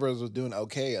 the Warner Bros was doing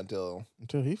okay until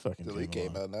until he fucking he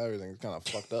came along. out. Now everything's kind of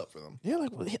fucked up for them. Yeah,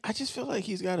 like I just feel like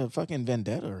he's got a fucking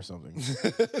vendetta or something.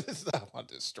 I want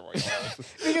to destroy all.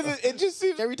 Because it just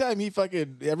seems every time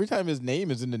his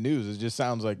name is in the news, it just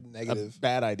sounds like Negative. a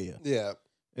bad idea. Yeah.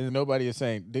 And nobody is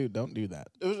saying, dude, don't do that.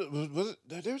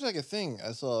 There was like a thing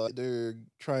I saw. They're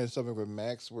trying something with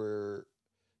Max where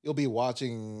you'll be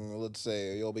watching, let's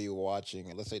say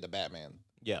the Batman.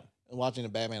 Yeah. Watching the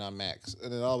Batman on Max,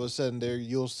 and then all of a sudden there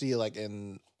you'll see like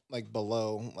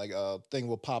below like a thing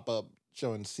will pop up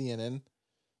showing CNN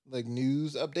like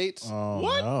news updates. Oh,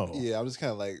 What? no. Yeah, I'm just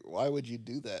kind of like, why would you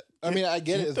do that? I mean, I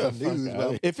get it, it's Get the fuck news, out of but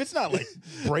here. If it's not like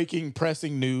breaking,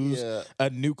 pressing news, Yeah. a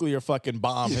nuclear fucking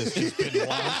bomb has just been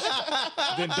launched,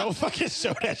 then don't fucking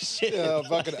show that shit. a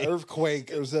fucking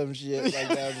earthquake or some shit like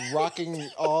that, rocking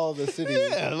all the city.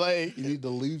 Yeah, like You need to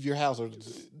leave your house or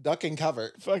just duck and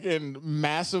cover. fucking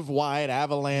massive wide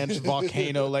avalanche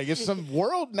volcano. Like it's some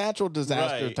world natural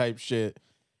disaster Right. type shit.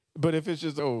 But if it's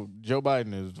just, Joe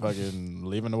Biden is fucking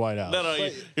leaving the White House. No,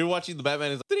 you're watching the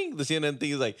Batman. Is the CNN thing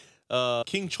is like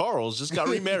King Charles just got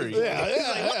remarried. Yeah.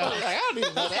 Like, I don't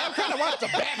even know that. I'm trying to watch the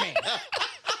Batman.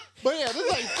 But yeah, there's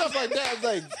like stuff like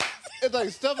that. It's like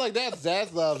stuff like that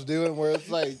Zaslav's doing, where it's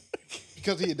like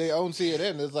because they own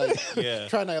CNN, it's like Yeah.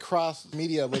 trying to cross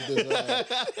media with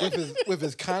with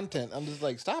his content. I'm just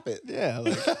like, stop it. Yeah.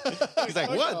 Like, He's like,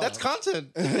 what? That's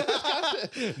content.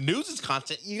 News is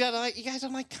content. You guys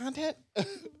don't like content?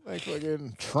 like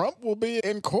fucking Trump will be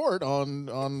in court on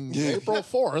April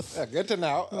 4th. Yeah, good to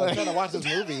know. I'm trying to watch this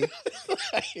movie.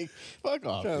 Like, fuck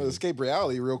off. Trying to dude. escape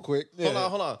reality real quick.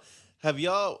 Hold on. Have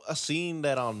y'all seen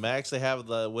that on Max? They have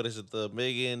the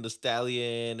Megan, the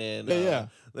Stallion, and Yeah.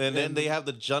 and then they have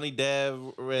the Johnny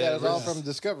Depp. Yeah, it's all from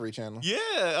Discovery Channel. Yeah,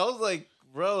 I was like,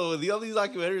 bro, all these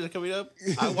documentaries are coming up.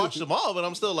 I watched them all, but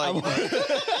I'm still like,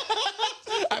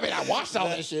 I mean, I watched all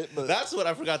that shit, but that's what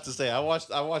I forgot to say. I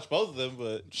watched both of them,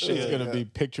 but Shit's gonna be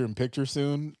picture in picture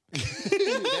soon.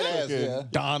 Deadass, yeah.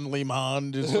 Don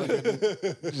Lemon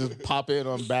just pop in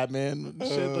on Batman and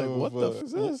shit. Like, what the fuck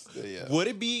is this? Yeah.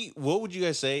 what would you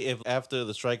guys say if after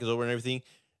the strike is over and everything,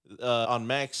 on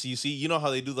Max, you know how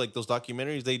they do like those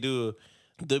documentaries? They do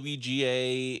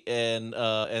WGA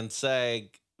and SAG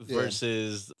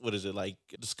versus what is it, like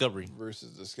Discovery?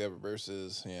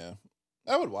 versus yeah.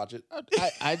 I would watch it.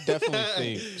 I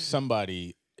definitely think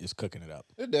somebody is cooking it up.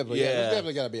 There's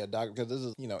definitely got to be a doc because this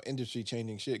is industry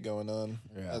changing shit going on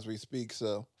as we speak.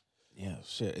 So Yeah,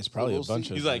 shit. It's probably we'll a bunch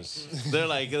see. of. He's like, this. they're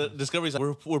like, Discovery's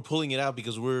like, we're pulling it out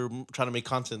because we're trying to make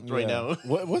content right Yeah.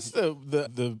 now. What's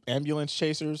the ambulance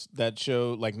chasers that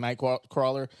show like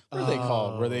Nightcrawler? What are they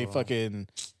called?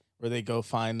 Where they go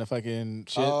find the fucking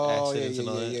shit? Oh, Accidents and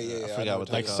all that. yeah. I know forgot what what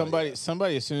they Like call it.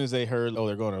 somebody as soon as they heard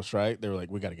they're going on strike, they were like,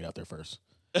 we got to get out there first.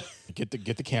 Get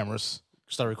the cameras.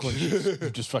 Start recording.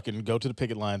 Just fucking go to the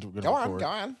picket lines. We're gonna Go on, record. go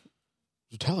on.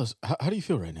 Tell us how do you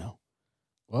feel right now?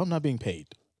 Well, I'm not being paid.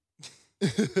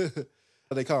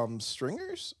 They call them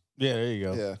stringers. Yeah, there you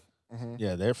go. Yeah.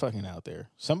 Yeah, they're fucking out there.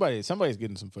 Somebody's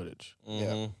getting some footage,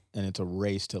 Mhm. and it's a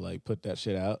race to like put that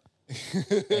shit out.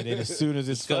 And then as soon as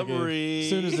it's fucking, Discovery. as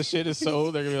soon as the shit is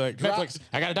sold, they're gonna be like, Netflix,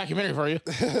 I got a documentary for you.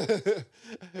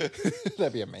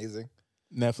 That'd be amazing.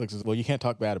 Netflix is, well, you can't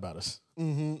talk bad about us.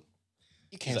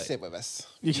 You can't like- sit with us.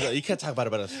 You can't talk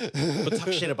about us, but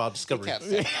talk shit about Discovery. Can't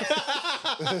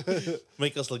sit.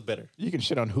 Make us look better. You can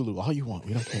shit on Hulu all you want.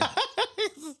 We don't care.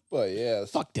 But yeah,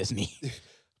 Fuck Disney.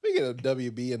 speaking of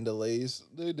WB and delays,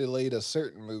 they delayed a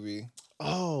certain movie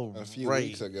Oh, a few right.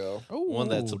 weeks ago. One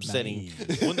that's Ooh, upsetting.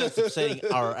 nice. One that's upsetting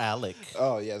our Alec.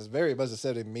 Oh yeah, it's very much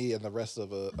upsetting me and the rest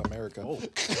of America.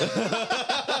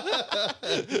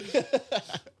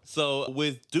 So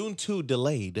with Dune 2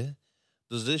 delayed,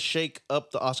 does this shake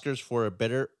up the Oscars for a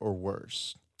better or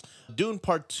worse? Dune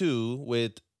Part 2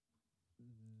 with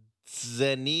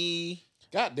Denis.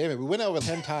 God damn it, we went over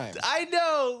 10 times. I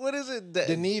know. What is it?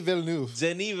 Denis Villeneuve.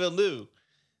 Denis Villeneuve.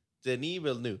 Denis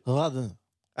Villeneuve.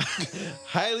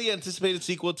 Highly anticipated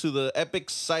sequel to the epic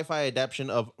sci-fi adaptation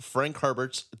of Frank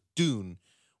Herbert's Dune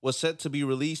was set to be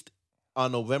released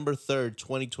on November 3rd,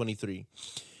 2023.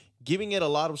 Giving it a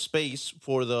lot of space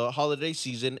for the holiday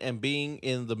season and being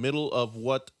in the middle of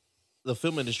what the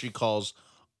film industry calls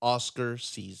Oscar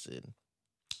season,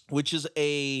 which is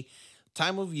a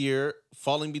time of year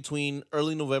falling between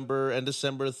early November and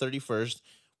December 31st,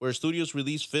 where studios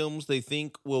release films they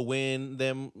think will win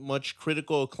them much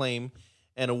critical acclaim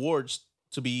and awards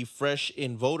to be fresh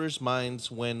in voters' minds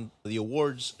when the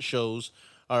awards shows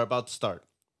are about to start.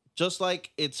 Just like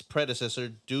its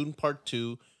predecessor, Dune Part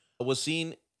 2 was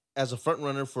seen as a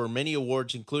frontrunner for many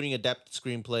awards, including adapted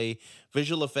screenplay,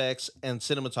 visual effects, and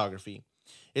cinematography.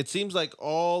 It seems like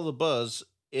all the buzz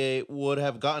it would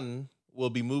have gotten will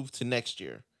be moved to next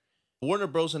year. Warner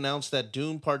Bros. Announced that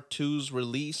Dune Part 2's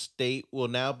release date will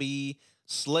now be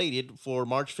slated for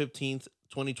March 15th,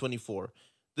 2024.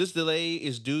 This delay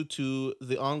is due to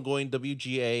the ongoing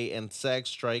WGA and SAG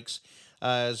strikes,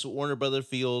 as Warner Brothers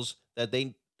feels that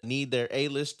they need their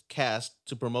A-list cast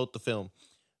to promote the film.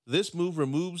 This move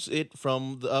removes it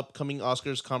from the upcoming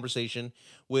Oscars conversation,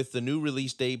 with the new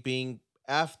release date being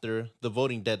after the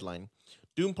voting deadline.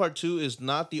 Dune Part 2 is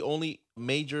not the only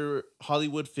major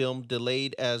Hollywood film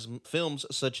delayed, as films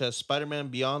such as Spider-Man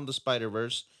Beyond the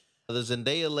Spider-Verse, the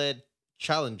Zendaya-led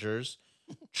Challengers,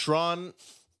 Tron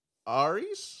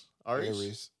Ares,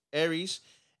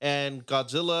 and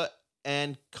Godzilla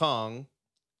and Kong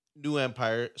New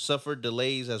Empire suffered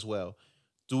delays as well.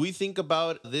 Do we think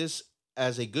about this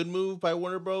as a good move by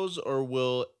Warner Bros., or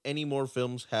will any more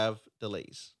films have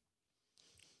delays?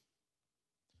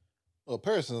 Well,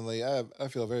 personally, I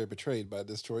feel very betrayed by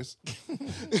this choice.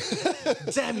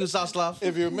 Damn you, Zaslav.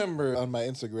 If you remember on my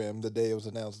Instagram, the day it was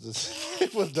announced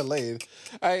it was delayed,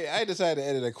 I decided to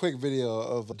edit a quick video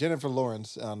of Jennifer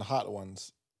Lawrence on Hot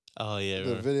Ones. Oh, yeah.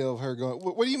 The video of her going,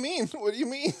 what do you mean? What do you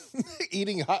mean?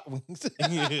 Eating hot wings.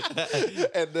 and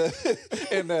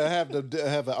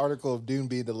have an article of Dune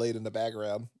being delayed in the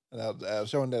background. And I was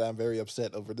showing that I'm very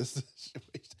upset over this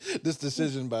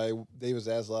decision by David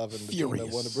Zaslav and the team at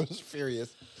Warner Bros.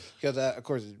 Furious. Because, of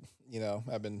course,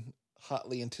 I've been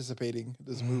hotly anticipating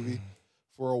this movie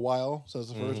for a while since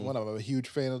the first one. I'm a huge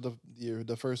fan of the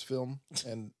first film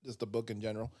and just the book in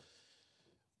general.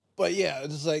 But yeah,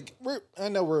 it's like I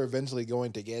know we're eventually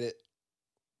going to get it.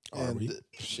 Are we?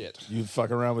 Shit. You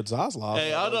fuck around with Zaslav.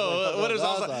 Hey, I know. What is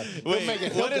Zaslav? Wait,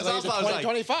 what is Zaslav like?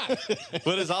 2025.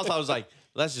 What is Zaslav like?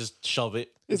 Let's just shove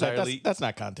it entirely. That's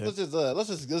not content. Let's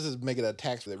just make it a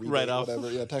tax rebate, Right off. whatever.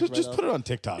 Yeah, tax Just put it on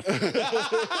TikTok.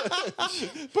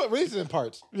 Put release it in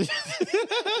parts.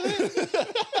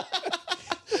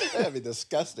 That'd be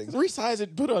disgusting. Resize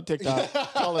it, put it on TikTok,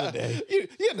 call it a day.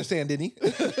 You understand, didn't he?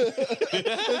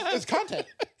 It's content.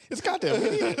 It's content. We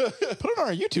need it. Put it on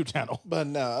our YouTube channel. But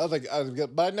no,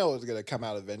 but I know it's gonna come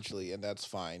out eventually, and that's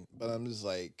fine. But I'm just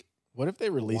like, What if they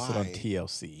release it on Why?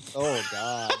 TLC? oh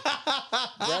god,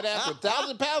 right after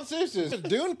 1,000-Pound Sisters,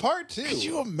 Dune Part 2. Could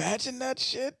you imagine that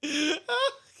shit?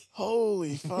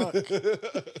 Holy fuck.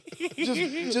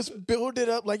 just build it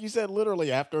up, like you said, literally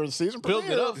after the season Build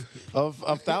premiere it up. of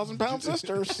 1,000-Pound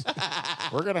Sisters.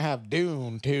 We're going to have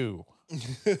Dune 2.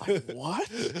 Like,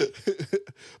 what?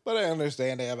 But I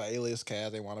understand they have an alias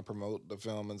cast. They want to promote the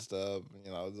film and stuff.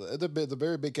 It's a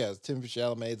very big cast. Timothy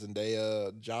Chalamet,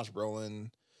 Zendaya, Josh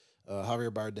Brolin,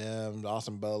 Javier Bardem,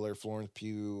 Austin Butler, Florence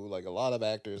Pugh, like a lot of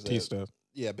actors. Batista.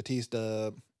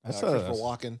 Batista. That's Christopher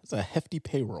Walken. It's a hefty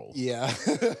payroll. Yeah,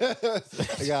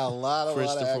 they got a lot of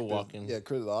Christopher actors. Walken. Yeah,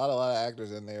 a lot of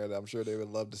actors in there that I'm sure they would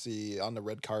love to see on the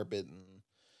red carpet and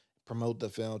promote the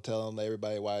film, telling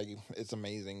everybody why it's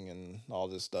amazing and all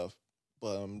this stuff.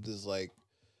 But I'm just like,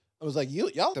 I was like,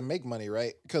 y'all have to make money,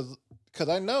 right? Because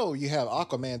I know you have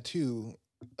Aquaman 2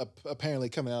 apparently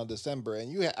coming out in December,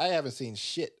 and I haven't seen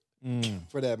shit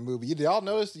for that movie. Y'all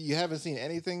notice you haven't seen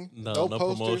anything? No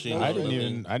posters, promotion. no I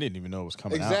Nothing. didn't even know it was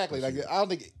coming out. Exactly. Like I don't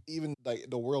think even like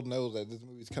the world knows that this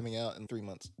movie's coming out in 3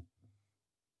 months.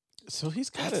 So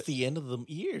he's got That's the end of the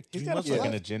year. he's 3 got a months fucking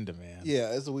left. agenda, man.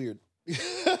 Yeah, it's weird. He's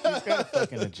got a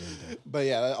fucking agenda. But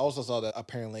yeah, I also saw that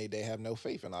apparently they have no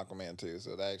faith in Aquaman 2,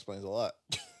 so that explains a lot.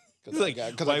 It's like,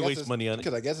 why waste money on it?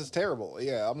 Because I guess it's terrible.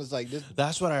 Yeah, I'm just like this.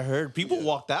 That's what I heard. People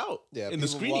walked out Yeah, in the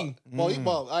people screening. I don't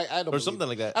Or believe- something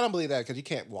like that. I don't believe that because you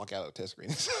can't walk out of test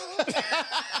screenings.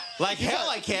 Like hell,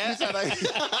 I you can't. sign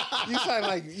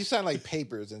you sign like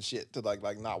papers and shit to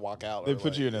like not walk out. They or,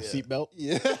 put like, you in a yeah. seatbelt.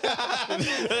 Yeah,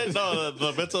 No,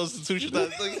 the mental institution.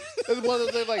 That's like, it's one of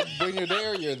those things like when you're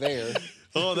there, you're there.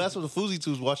 oh, that's what the Fousey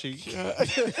two's watching.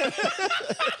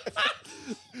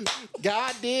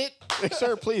 God did.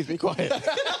 Sir, please be quiet.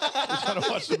 We're trying to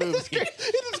watch the movie. He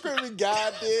just screaming,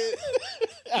 God did.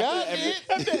 God did.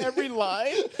 After every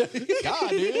line, God,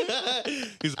 dude.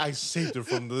 I saved her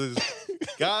from this.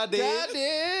 God did. God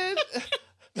did.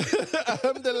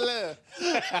 Alhamdulillah.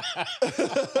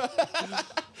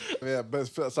 Yeah, but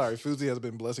sorry, Fousey has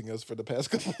been blessing us for the past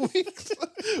couple of weeks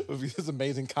with his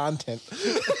amazing content.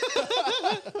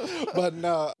 but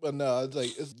no, it's like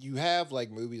you have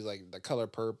like movies like The Color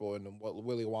Purple and what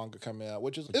Willy Wonka coming out,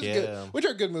 which good, which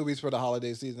are good movies for the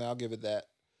holiday season. I'll give it that.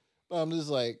 But I'm just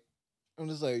like,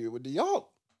 do y'all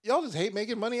just hate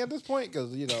making money at this point?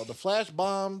 Because the Flash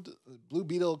bombed, Blue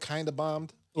Beetle kind of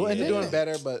bombed. Well, and They're doing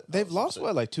better, but They've lost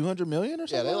what, like $200 million or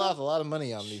something? yeah, they lost a lot of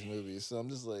money on these movies. So I'm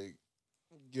just like,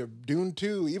 Dune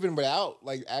 2, even without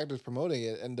like actors promoting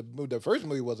it, and the first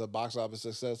movie was a box office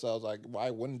success. So I was like, why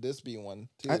wouldn't this be one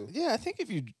too? I think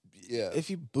if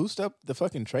you boost up the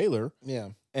fucking trailer Yeah.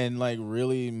 and like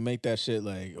really make that shit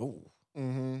like, oh,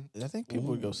 Mm-hmm. I think people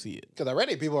would go see it. Because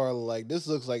already people are like, this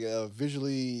looks like a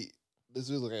visually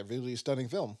stunning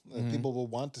film. And people will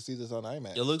want to see this on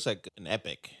IMAX. It looks like an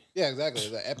epic. Yeah, exactly.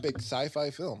 It's an epic sci-fi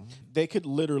film. They could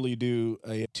literally do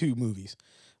 2 movies,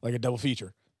 like a double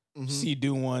feature. Mhm. See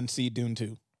Dune 1, see Dune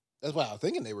 2. That's what I was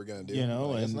thinking they were going to do. You know,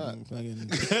 but I guess and not.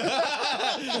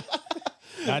 fucking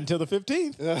not until the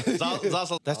 15th. It's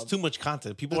also that's too much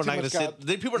content. People are That's not too gonna much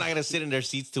sit. People are not gonna sit in their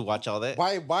seats to watch all that.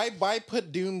 Why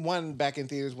put Dune 1 back in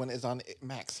theaters when it's on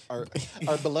Max, our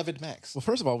beloved Max? Well,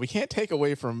 first of all, we can't take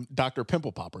away from Dr.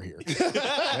 Pimple Popper here.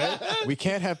 Okay? We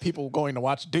can't have people going to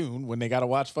watch Dune when they got to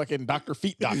watch fucking Dr.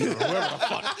 Feet Doctor or whoever the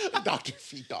fuck. Dr.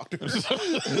 Feet Doctor.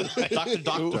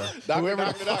 Doctor. Whoever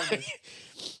the fuck. Doctor.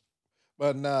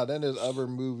 But nah, then there's other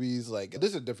movies like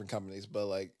this is different companies, but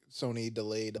like Sony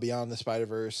delayed Beyond the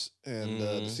Spider-Verse and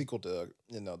the sequel to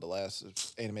the last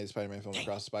animated Spider-Man film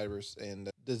Across the Spider-Verse, and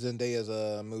the Zendaya's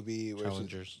a movie where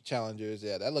Challengers.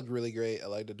 Yeah, that looked really great. I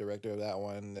like the director of that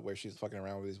one where she's fucking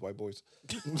around with these white boys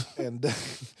and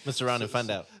Mess around and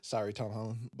find out. Sorry, Tom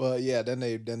Holland. But yeah,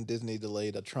 then Disney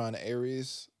delayed a Tron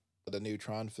Ares, the new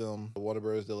Tron film. Warner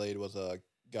Bros. Delayed was a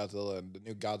Godzilla and the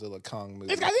new Godzilla Kong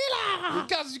movie. It's Godzilla!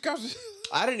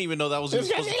 I didn't even know that was even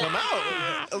supposed to come out.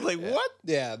 I was like, what?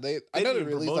 Yeah, I know they didn't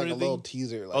released promote like a little anything?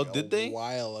 teaser. Like, Oh, did they? A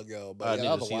while ago, but I yeah, need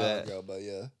that to was a see while that. ago. But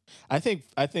yeah, I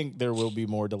think there will be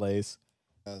more delays.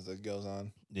 as it goes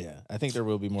on. Yeah, I think there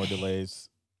will be more delays.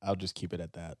 I'll just keep it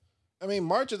at that. I mean,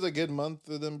 March is a good month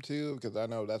for them too, because I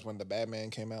know that's when the Batman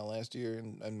came out last year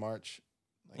in March,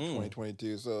 like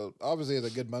 2022. So obviously, it's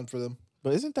a good month for them.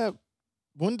 But isn't that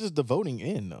when does the voting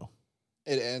end though?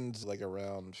 It ends like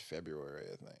around February,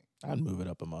 I think. I'd move it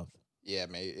up a month. Yeah,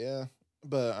 maybe. Yeah,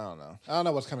 but I don't know. I don't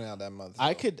know what's coming out that month.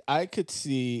 I so. could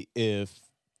see if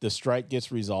the strike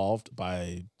gets resolved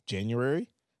by January,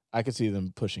 I could see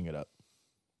them pushing it up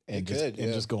and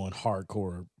just going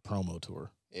hardcore promo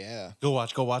tour. Yeah. Go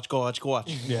watch.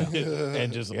 Yeah,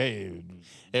 and just hey,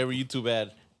 Every YouTube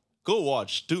ad. Go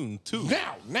watch Dune 2.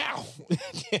 Now.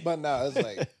 But no, it's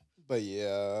like, but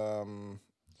yeah,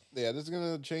 yeah, this is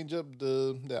gonna change up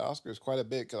the Oscars quite a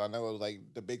bit because I know it was like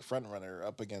the big front runner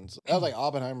up against. That was like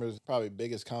Oppenheimer's probably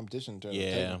biggest competition in terms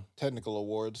of technical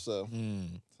awards. So,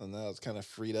 so now it's kind of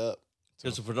freed up.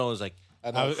 Christopher Nolan's like,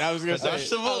 I was gonna say.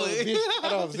 I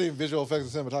know I'm seeing visual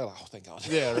effects and cinematography. Like, oh, thank God.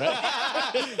 Yeah,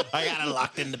 right. I got it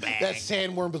locked in the bag. That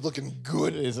sandworm was looking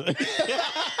good.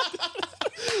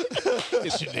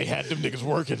 They had them niggas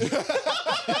working.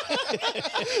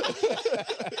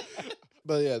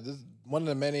 But yeah, this is one of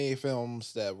the many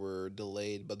films that were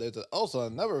delayed. But there's also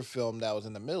another film that was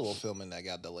in the middle of filming that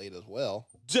got delayed as well.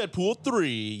 Deadpool 3.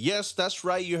 Yes, that's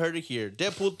right. You heard it here.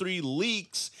 Deadpool 3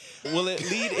 leaks. Will it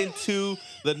lead into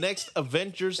the next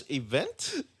Avengers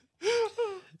event?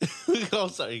 Oh,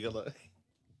 sorry.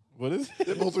 What is it?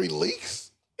 Deadpool 3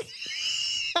 leaks?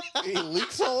 He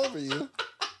leaks all over you.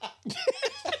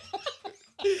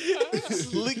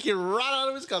 Leaking right out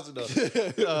of his costume.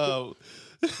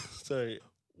 Sorry.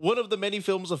 One of the many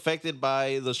films affected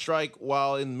by the strike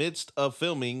while in midst of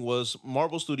filming was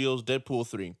Marvel Studios' Deadpool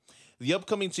 3. The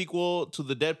upcoming sequel to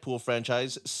the Deadpool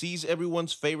franchise sees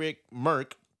everyone's favorite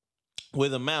merc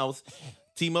with a mouth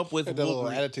team up with And that little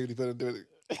Wolverine. attitude he put into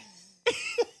it.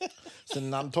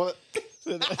 Sitting on the toilet.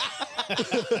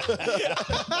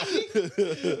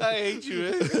 I hate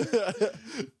you,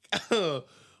 man.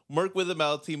 Merc with a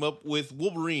mouth team up with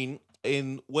Wolverine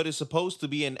in what is supposed to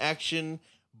be an action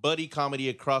buddy comedy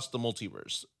across the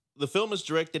multiverse. The film is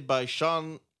directed by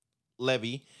Sean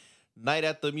Levy, Night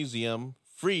at the Museum,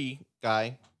 Free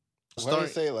Guy. Why do you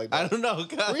say it like that? I don't know.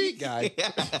 Free Guy.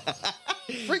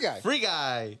 Free Guy. Free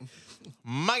Guy.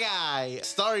 My Guy.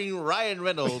 Starring Ryan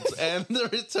Reynolds and the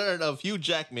return of Hugh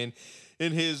Jackman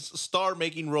in his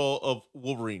star-making role of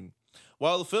Wolverine.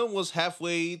 While the film was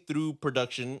halfway through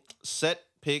production, set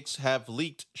pics have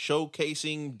leaked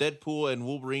showcasing Deadpool and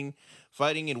Wolverine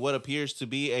fighting in what appears to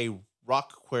be a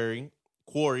rock quarry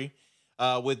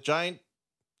with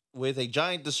a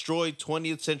giant destroyed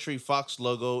 20th Century Fox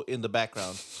logo in the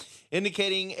background,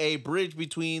 indicating a bridge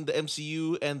between the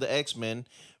MCU and the X-Men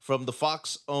from the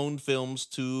Fox-owned films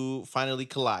to finally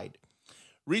collide.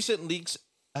 Recent leaks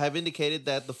have indicated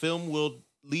that the film will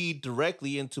lead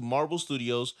directly into Marvel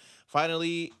Studios'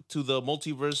 finally to the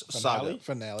multiverse saga.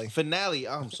 Finale.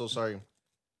 Oh, I'm so sorry.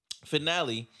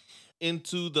 Finale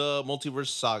into the multiverse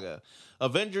saga.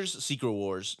 Avengers Secret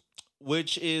Wars,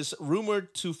 which is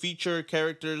rumored to feature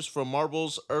characters from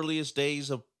Marvel's earliest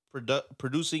days of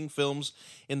producing films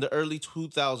in the early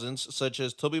 2000s, such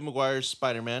as Tobey Maguire's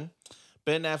Spider-Man,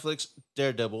 Ben Affleck's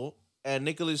Daredevil, and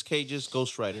Nicolas Cage's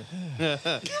Ghost Rider.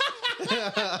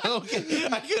 Okay,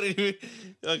 I couldn't even.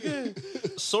 Okay.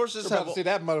 Sources We're about have to see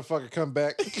that motherfucker come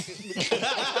back.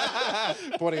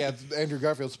 Pointing at Andrew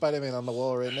Garfield's Spider-Man on the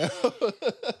wall right now.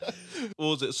 What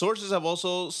was it? Sources have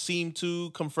also seemed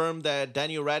to confirm that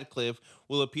Daniel Radcliffe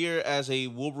will appear as a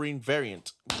Wolverine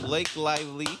variant. Blake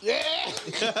Lively.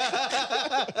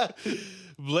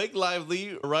 Blake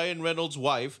Lively, Ryan Reynolds'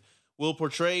 wife, will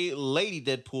portray Lady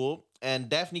Deadpool, and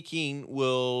Daphne Keane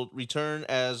will return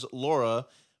as Laura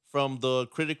from the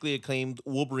critically acclaimed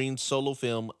Wolverine solo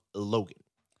film Logan.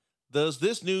 Does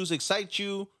this news excite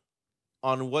you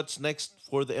on what's next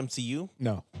for the MCU?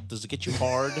 No. Does it get you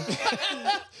hard?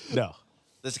 No.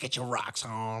 Does it get your rocks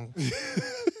on?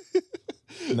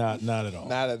 Not at all.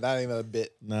 Not even a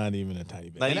bit. Not even a tiny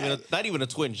bit. Not even a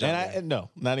twinge. No,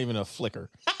 not even a flicker.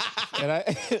 and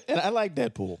I like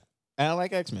Deadpool. And I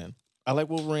like X-Men. I like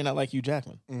Wolverine. I like Hugh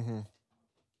Jackman. Mm-hmm.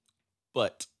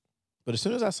 But as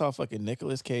soon as I saw fucking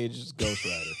Nicolas Cage's Ghost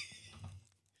Rider,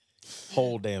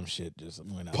 whole damn shit just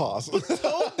went out. Pause.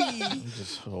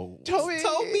 Toby,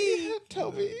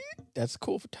 Toby. That's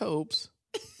cool for Topes.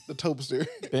 The Topester.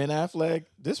 Ben Affleck,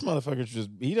 this motherfucker's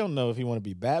he don't know if he want to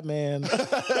be Batman,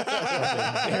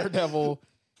 Daredevil.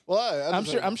 Well,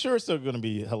 I'm sure it's still going to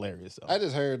be hilarious. Though. I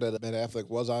just heard that Ben Affleck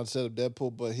was on set of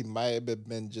Deadpool, but he might have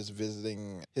been just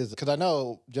visiting because I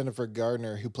know Jennifer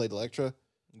Gardner, who played Elektra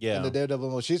in the Daredevil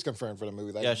movie, she's confirmed for the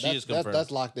movie. Like, she is confirmed.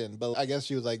 That's locked in. But I guess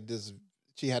she was like this.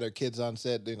 She had her kids on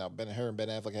set. You know, her and Ben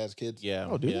Affleck has kids. Yeah.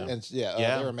 Oh, dude. Yeah. And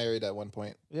they were married at one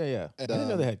point. Yeah. And, I didn't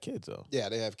know they had kids though. Yeah,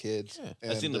 they have kids. Yeah.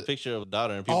 And I seen the picture of the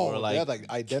daughter, and people were they like, had like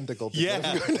identical. To "Yeah,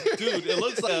 Jennifer Gardner. dude, it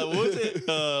looks like what was it?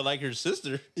 Like her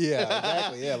sister." Yeah,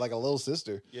 exactly. Yeah, like a little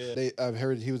sister. Yeah. I've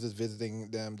heard he was just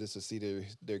visiting them just to see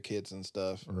their kids and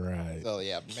stuff. Right. So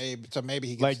yeah, maybe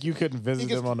he can Like you couldn't visit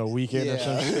them on a weekend or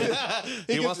something.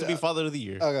 He wants to be father of the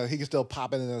year. Okay, he can still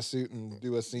pop in a suit and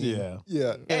do a scene.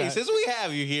 Yeah. Hey, since we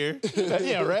have you here,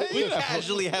 Yeah, right. we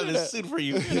casually have this suit for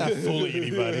you. You're not fooling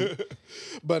anybody.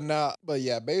 But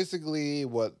yeah, basically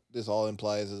what this all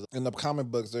implies is in the comic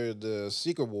books there's the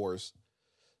Secret Wars.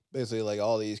 Basically like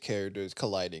all these characters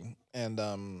colliding. And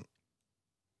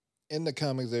in the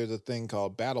comics there's a thing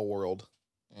called Battle World.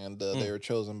 And they were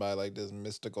chosen by like this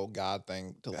mystical god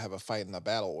thing to have a fight in the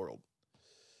Battle World.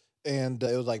 And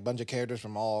it was like a bunch of characters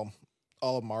from all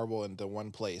of Marvel into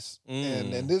one place.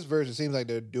 And in this version it seems like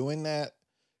they're doing that.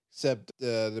 Except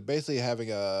they're basically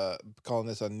calling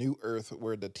this a new Earth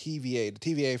where the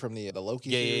TVA from the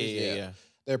Loki series, Yeah.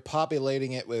 they're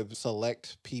populating it with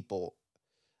select people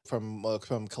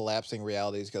from collapsing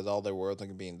realities because all their worlds are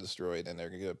being destroyed, and they're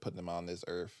gonna put them on this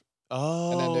Earth.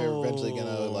 Oh, And then they're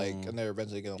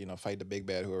eventually gonna fight the big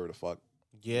bad, whoever the fuck.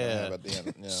 yeah. At the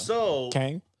end, So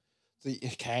Kang. See,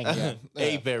 Kang, yeah.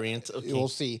 a variant. Okay. We'll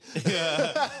see.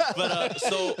 Yeah. But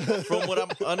so from what I'm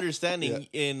understanding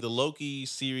in the Loki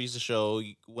series show,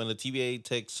 when the TVA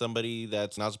takes somebody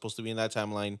that's not supposed to be in that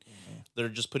timeline, they're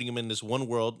just putting them in this one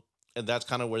world, and that's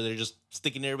kind of where they're just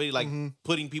sticking everybody, like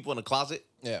putting people in a closet,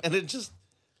 and then just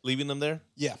leaving them there.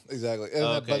 Yeah, exactly. And,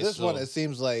 Okay, but this one, so- it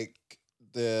seems like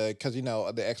because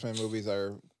the X-Men movies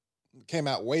came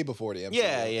out way before the MCU.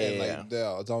 And like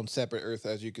they're its own separate Earth,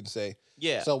 as you can say.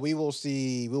 Yeah. So we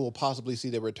will possibly see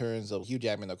the returns of Hugh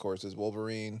Jackman, of course, as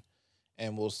Wolverine,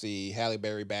 and we'll see Halle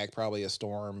Berry back, probably as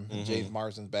Storm, and James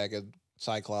Marsden's back as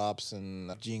Cyclops,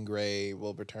 and Jean Grey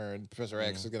will return. Professor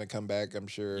X is going to come back, I'm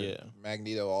sure. Yeah.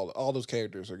 Magneto, all those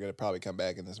characters are going to probably come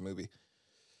back in this movie.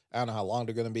 I don't know how long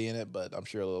they're going to be in it, but I'm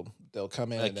sure they'll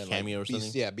come in Like and then cameo or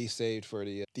something? be saved for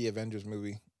the Avengers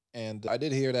movie. And I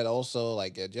did hear that also,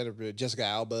 like Jessica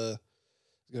Alba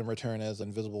is going to return as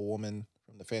Invisible Woman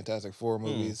from the Fantastic Four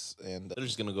movies, and They're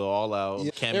just gonna go all out.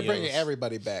 they're Cameos. bringing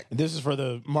everybody back. This is for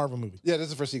the Marvel movie. Yeah, this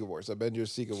is for Secret Wars,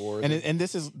 Avengers Secret Wars, And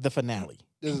this is the finale.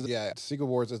 this is Secret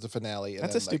Wars is the finale. And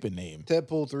That's then, a stupid name.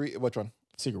 Deadpool 3. Which one?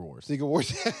 Secret Wars. Secret Wars.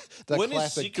 The When is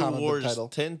classic Secret comic book Wars title.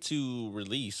 tend to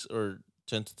release or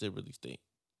tentative release date?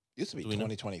 Used to be Do we know?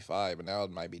 2025, and now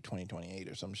it might be 2028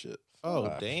 or some shit.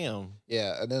 Oh damn!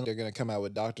 Yeah, and then they're gonna come out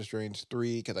with Doctor Strange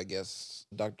 3 because I guess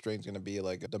Doctor Strange gonna be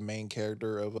like the main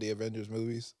character of the Avengers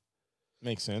movies.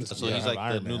 Makes sense. So Yeah, he's have like the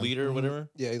Iron new Man. leader or whatever.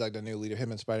 Yeah, he's like the new leader. Him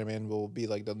and Spider-Man will be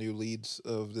like the new leads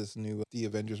of this new the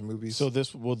Avengers movies. So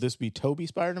will this be Toby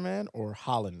Spider-Man or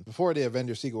Holland? before the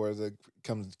Avengers Secret Wars, it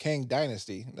comes Kang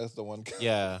Dynasty. That's the one.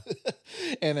 Yeah.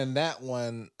 And in that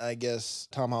one, I guess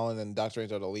Tom Holland and Doctor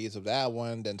Strange are the leads of that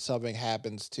one. Then something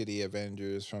happens to the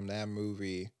Avengers from that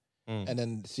movie. And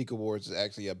then Secret Wars is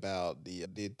actually about the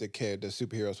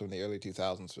superheroes from the early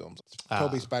 2000s films.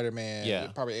 Toby Spider-Man, yeah.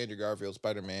 probably Andrew Garfield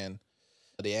Spider-Man,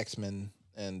 the X-Men,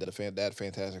 and that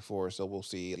Fantastic Four. So we'll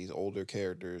see these older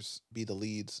characters be the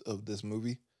leads of this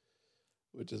movie,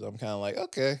 which is I'm kind of like,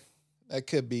 okay, that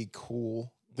could be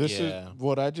cool. This is Yeah.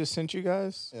 what I just sent you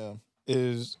guys. Yeah.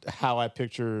 Is how I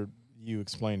picture you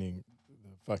explaining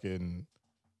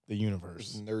the the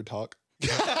universe. Nerd talk.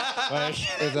 Like,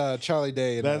 It's Charlie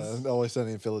Day and That's- Always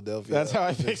Sunny in Philadelphia. that's how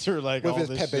I picture like with all his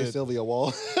this Pepe shit. Sylvia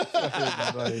wall.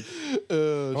 Like,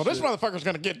 well, this motherfucker's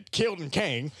gonna get killed in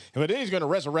Kang, but then he's gonna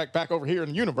resurrect back over here in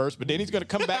the universe. But then he's gonna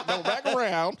come back, go back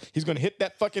around. He's gonna hit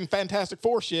that fucking Fantastic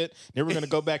Four shit. Then we're gonna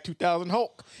go back 2000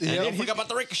 Hulk. And then Don't he- forget about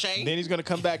the Ricochet. Then he's gonna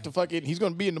come back to fucking. He's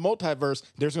gonna be in the multiverse.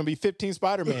 There's gonna be 15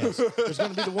 Spider-Mans. There's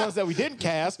gonna be the ones that we didn't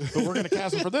cast, but we're gonna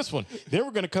cast them for this one. Then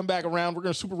we're gonna come back around. We're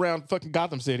gonna swoop around fucking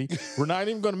Gotham City. We're not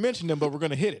even gonna mention them, but we're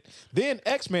gonna hit it. Then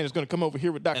X-Men is gonna come over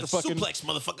here with Doctor and fucking suplex,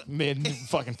 motherfucker. men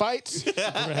fucking fights. We're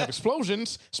gonna have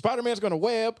explosions. Spider-Man's gonna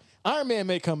web. Iron Man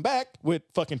may come back with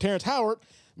fucking Terrence Howard.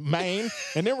 Maine,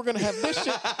 and then we're gonna have this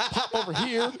shit pop over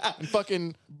here and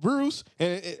fucking Bruce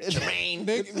and Jermaine.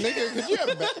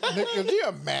 Nigga, could you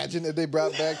imagine if they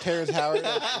brought back Terrence Howard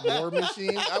as War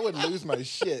Machine? I would lose my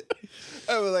shit.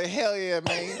 I was like, hell yeah,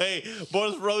 man. Hey,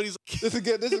 Boris Brody's. This is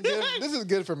good. This is good. This is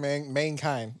good for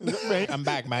mankind. I'm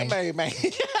back, man. Man.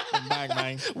 I'm back,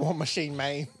 man. War Machine,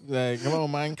 man. Like, come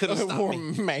on, man. Couldn't stop War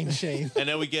me. Machine. And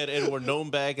then we get Edward Norton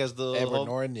back as the Edward Hulk.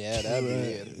 Norton, yeah, that'd be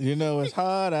it. You know it's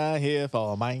hard out here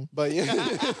for mine. But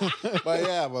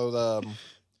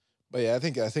yeah, I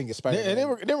think it's Spider-Man. And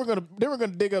then we're gonna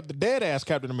dig up the dead ass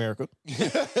Captain America.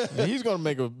 And he's gonna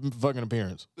make a fucking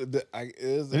appearance. And then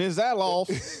Zaloff,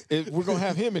 we're gonna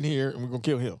have him in here and we're gonna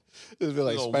kill him. It'd be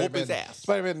like Gonna whoop his Spider-Man. ass.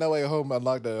 Spider-Man No Way Home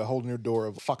unlocked a whole new door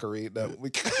of fuckery that we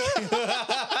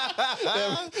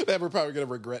that we're probably gonna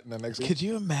regret in the next week. Could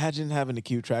you imagine having to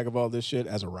keep track of all this shit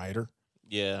as a writer?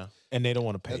 Yeah. And they don't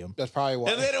want to pay him. That's probably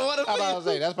why. And they don't want to I'm about to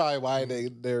pay. say that's probably why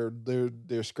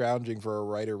they're scrounging for a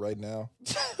writer right now.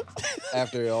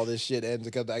 After all this shit ends,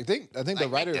 because I think the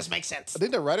writer. This makes sense. I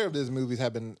think the writer of these movies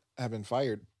have been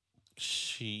fired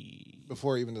She.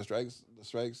 before even the strikes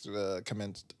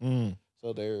commenced. Mm.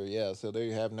 So they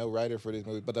have no writer for these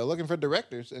movies, but they're looking for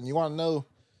directors, and you want to know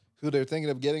who they're thinking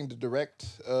of getting to direct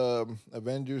the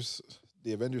Avengers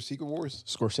Secret Wars.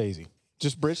 Scorsese.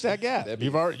 Just bridge that gap. That'd be-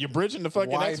 You're bridging the fucking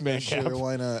Why X-Men sure, gap.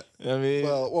 why not? I mean,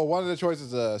 Well, one of the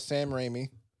choices is Sam Raimi.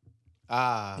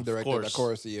 Ah, He of directed, course. of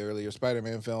course, the earlier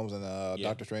Spider-Man films and Yeah.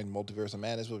 Doctor Strange Multiverse of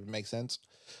Madness would make sense.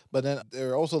 But then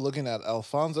they're also looking at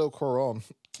Alfonso Cuarón.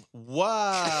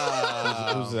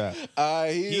 Wow. who's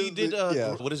that? He did.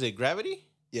 What is it? Gravity.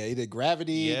 He did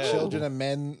Gravity, Yeah. Children of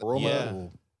Men, Roma. Yeah.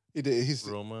 He did. He's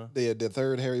Roma. the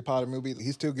third Harry Potter movie.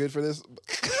 He's too good for this.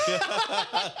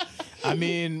 I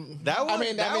mean, That one.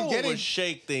 that one getting- would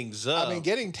shake things up. I mean,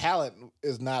 getting talent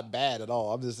is not bad at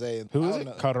all. I'm just saying. who I is don't it?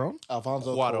 know. Cuarón?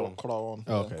 Alfonso Cuarón. Cuarón.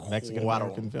 Oh, okay, Mexican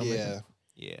American filmmaker. Yeah.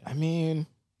 yeah. I mean,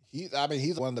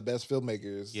 He's one of the best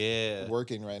filmmakers. Yeah.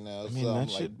 Working right now. mean, so that I'm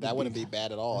shit would that wouldn't be- be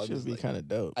bad at all. that I'm should just be like, kind of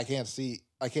dope. I can't see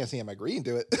him agreeing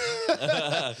to it.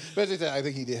 Especially since I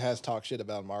think he has talked shit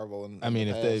about Marvel. And I mean,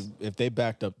 if they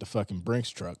backed up the fucking Brinks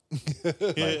truck,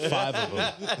 like 5 of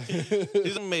them,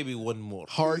 There's maybe one more.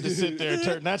 hard to sit there and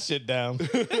turn that shit down.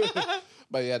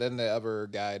 But yeah, then the other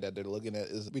guy that they're looking at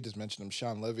is, we just mentioned him,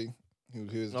 Sean Levy, who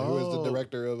is the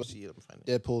director of See, let me find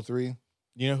it. Deadpool 3.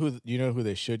 You know who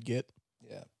they should get?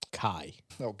 Yeah. Kai.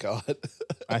 Oh God,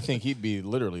 I think he'd be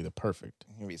literally the perfect.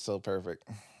 he'd be so perfect.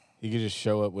 He could just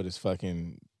show up with his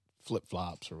fucking flip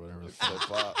flops or whatever. the fuck, Flip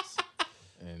flops.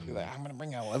 and He's like, I'm gonna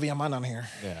bring out Levy Amon on here.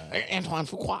 yeah, Antoine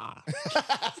Fuqua.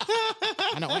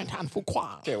 I know Antoine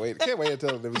Fuqua. Can't wait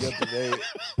until we get to the day.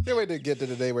 Can't wait to get to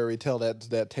the day where we tell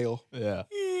that tale. Yeah.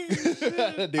 Do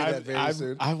that very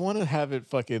soon. I want to have it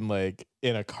fucking like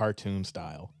in a cartoon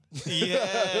style.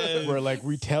 Yeah. Where like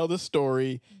we tell the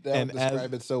story That and would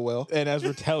describe it so well. and as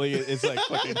we're telling it, it's like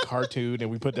fucking cartoon, and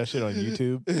we put that shit on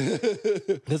YouTube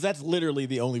because that's literally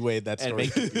the only way that And story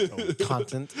make can be told.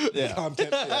 content. Yeah,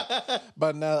 Content, yeah.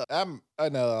 But no, I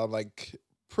know I'm like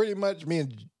pretty much me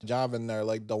and Jonathan are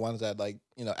like the ones that like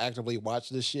actively watch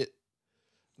this shit.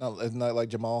 No, it's not like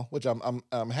Jamal, which I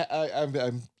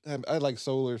like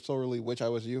solely which I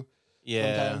was you.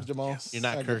 Yeah. Sometimes Jamal, You're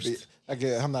not cursed.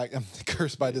 I'm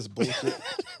cursed by this bullshit.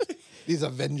 These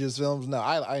Avengers films. No,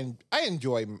 I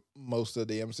enjoy most of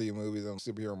the MCU movies and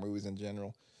superhero movies in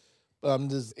general. But I'm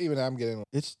getting.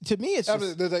 it's to me, it's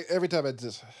just, There's like every time it's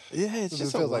it's it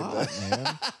just a feels like lot,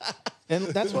 man. And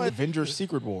that's why Avengers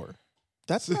Secret War.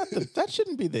 That's not that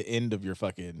shouldn't be the end of your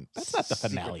fucking. That's not the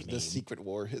finale name. The Secret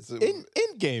War. It's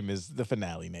Endgame is the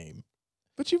finale name,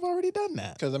 but you've already done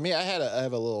that. because I mean I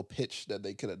have a little pitch that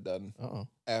they could have done Oh,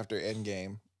 after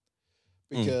Endgame.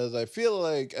 Because I feel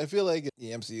like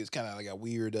the MCU is kind of like a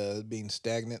weird being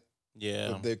stagnant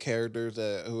Yeah. with their characters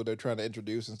who they're trying to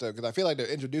introduce and stuff. Because I feel like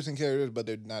they're introducing characters, but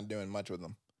they're not doing much with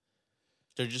them.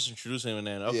 They're just introducing him and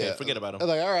then, okay, Yeah. forget about I was him.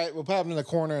 like, all right, we'll put them in the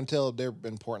corner until they're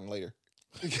important later.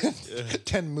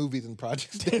 10 movies and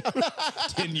projects.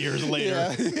 10 years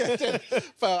later. Yeah.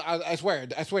 Well, I swear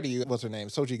to you, what's her name?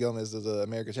 Sochi Gomez is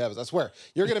America Chavez. I swear,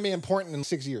 you're going to be important in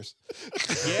 6 years.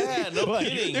 Yeah, no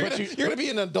kidding. You're going to be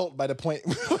an adult by the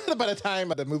time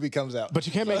the movie comes out. But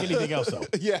you can't make anything else, though.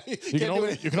 Yeah, You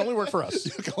can only work for us.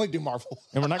 You can only do Marvel.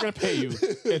 And we're not going to pay you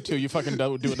until you fucking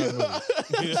do another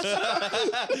movie.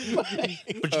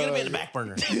 But you're gonna be in the back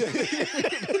burner.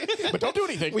 But don't do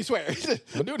anything. We swear.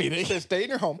 Don't do anything. Just stay in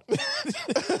your home.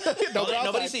 Don't let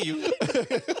nobody see you.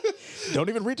 Don't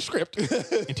even read the script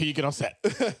until you get on set.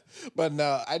 But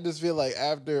no, I just feel like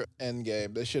after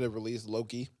Endgame, they should have released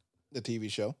Loki, the TV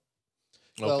show.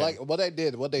 So Okay. like what they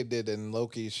did in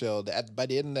Loki's show, by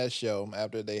the end of that show,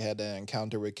 after they had that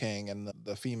encounter with Kang and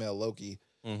the female Loki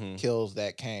kills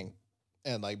that Kang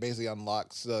and like basically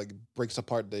unlocks, breaks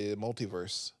apart the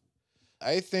multiverse.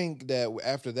 I think that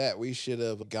after that, we should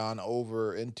have gone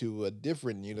over into a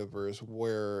different universe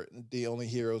where the only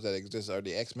heroes that exist are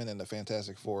the X-Men and the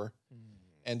Fantastic Four,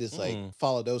 and just like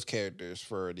follow those characters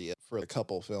for a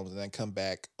couple films, and then come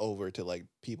back over to like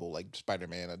people like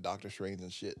Spider-Man and Doctor Strange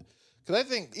and shit. Because I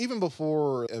think even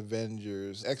before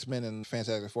Avengers, X-Men and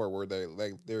Fantastic Four were they're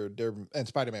and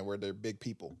Spider-Man were their big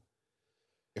people,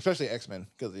 especially X-Men,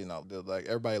 because like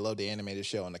everybody loved the animated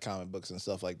show and the comic books and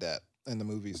stuff like that and the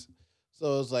movies.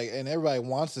 So it's like, and everybody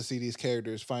wants to see these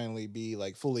characters finally be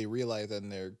like fully realized in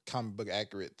their comic book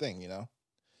accurate thing,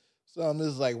 So I'm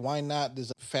just like, why not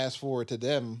just fast forward to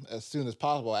them as soon as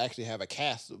possible? Actually have a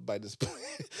cast by this point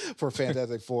for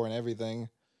Fantastic Four and everything.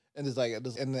 And it's like,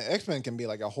 and the X-Men can be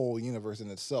like a whole universe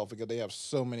in itself because they have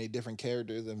so many different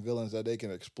characters and villains that they can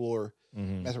explore,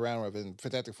 mess around with. And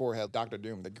Fantastic Four has Doctor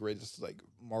Doom, the greatest like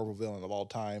Marvel villain of all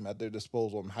time, at their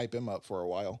disposal and hype him up for a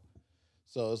while.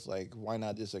 So it's like, why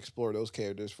not just explore those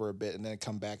characters for a bit and then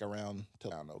come back around to,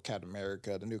 I don't know, Captain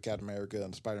America, the new Captain America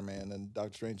and Spider-Man and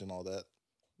Doctor Strange and all that.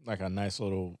 Like a nice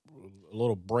little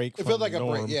break. It feels like a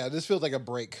break. Yeah, this feels like a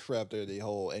break for after the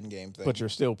whole Endgame thing. But you're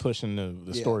still pushing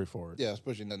the story forward. Yeah, it's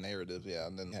pushing the narrative, yeah,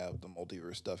 and then have the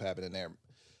multiverse stuff happening there.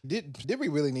 Did we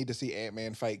really need to see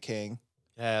Ant-Man fight Kang?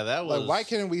 Yeah, that was Like, why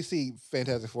can't we see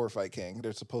Fantastic Four fight Kang?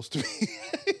 They're supposed to be.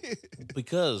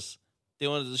 because they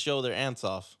wanted to show their ants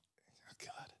off.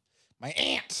 God, my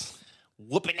ants.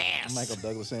 Whooping ass. Michael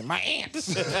Douglas saying, my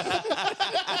ants.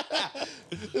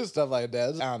 Just stuff like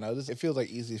that. I don't know. It feels like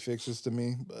easy fixes to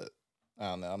me, but I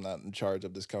don't know. I'm not in charge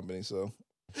of this company, so.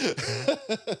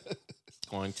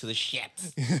 Going to the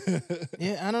shit.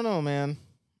 Yeah, I don't know, man.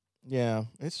 Yeah,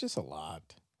 it's just a lot.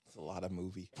 It's a lot of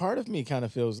movie. Part of me kind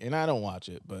of feels, and I don't watch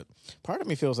it, but part of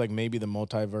me feels like maybe the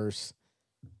multiverse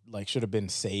like should have been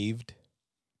saved.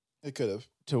 It could have.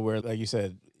 To where, like you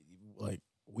said, like,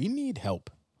 we need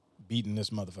help beating this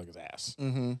motherfucker's ass.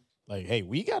 Mm-hmm. Like, hey,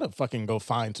 we gotta fucking go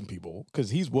find some people because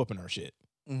he's whooping our shit.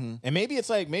 Mm-hmm. And maybe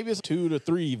it's 2 to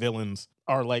 3 villains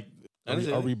are like,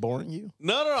 are we boring you?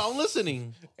 No, I'm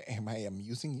listening. Am I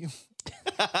amusing you?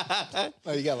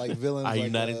 Oh, you got like villains. Are you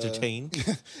like, not entertained?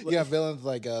 You got villains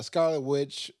like Scarlet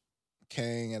Witch,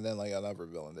 Kang, and then like another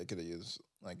villain they could have used,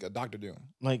 like Doctor Doom.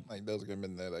 Like those could have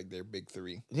been their big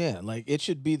three. Yeah, like it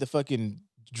should be the fucking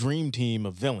dream team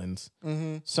of villains.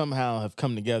 Somehow have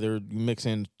come together. You mix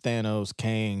in Thanos,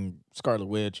 Kang, Scarlet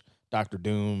Witch, Doctor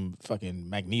Doom, fucking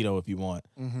Magneto if you want,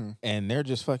 and they're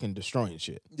just fucking destroying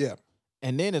shit. Yeah.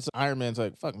 And then it's Iron Man's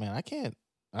like, fuck, man, I can't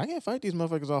fight these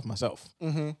motherfuckers off myself.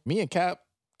 Me and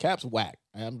Cap's whack.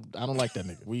 I don't like that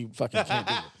nigga. We fucking can't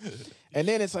do it. And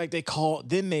then it's like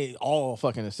they all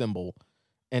fucking assemble,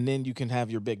 and then you can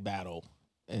have your big battle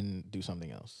and do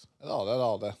something else. That's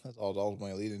all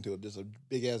ultimately leading to just a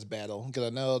big ass battle. Because I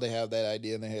know they have that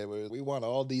idea in their head where we want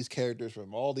all these characters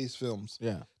from all these films,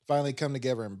 finally come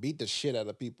together and beat the shit out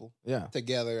of people,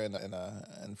 together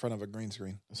in front of a green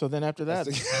screen. So then after that,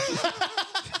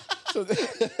 so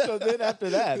then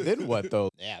after that, then what though?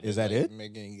 Yeah, is that it?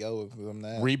 Making go from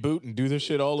that Reboot and do this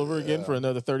shit all over again for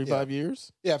another 35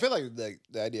 years? Yeah, I feel like the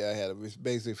idea I had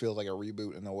basically feels like a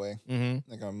reboot in a way,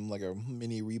 like a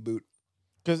mini reboot.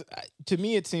 Because to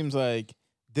me, it seems like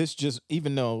this just,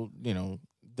 even though,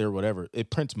 they're whatever, it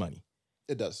prints money.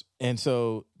 It does. And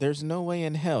so there's no way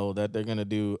in hell that they're going to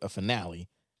do a finale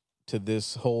to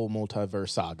this whole multiverse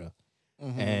saga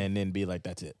and then be like,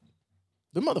 that's it.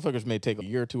 The motherfuckers may take a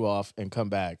year or two off and come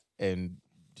back and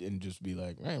just be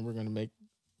like, man, we're going to make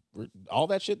all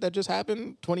that shit that just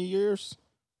happened 20 years.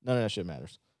 None of that shit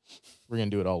matters. We're going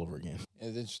to do it all over again. It's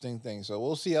an interesting thing. So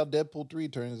we'll see how Deadpool 3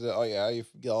 turns out. Oh, yeah. How you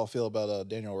all feel about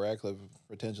Daniel Radcliffe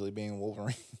potentially being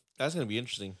Wolverine? That's going to be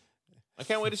interesting. I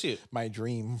can't wait to see it. My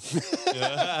dream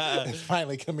is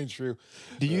finally coming true.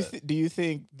 Do you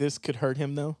think this could hurt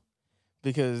him, though?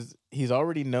 because he's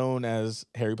already known as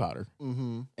Harry Potter,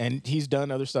 and he's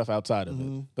done other stuff outside of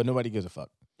it, but nobody gives a fuck.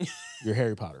 You're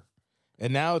Harry Potter.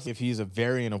 And now if he's a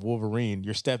variant of Wolverine,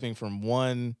 you're stepping from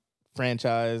one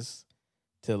franchise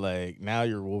to like now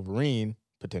you're Wolverine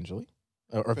potentially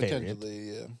or variant.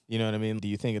 Potentially, yeah. You know what I mean? Do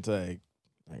you think it's like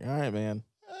all right, man?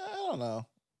 I don't know.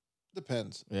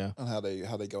 Depends. Yeah. On how they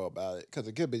go about it, because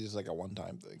it could be just like a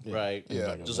one-time thing. Yeah. Right. Yeah.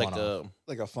 Like a Just like the one-off.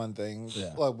 Like a fun thing.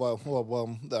 Yeah. Well.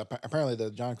 Apparently, the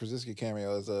John Krasinski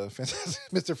cameo as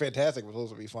Mr. Fantastic was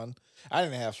supposed to be fun. I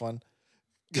didn't have fun.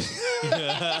 I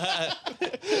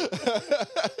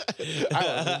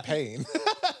was in pain.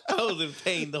 I was in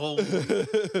pain the whole.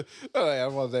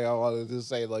 One thing I wanted to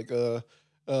say, like,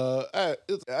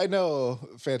 I know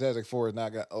Fantastic Four is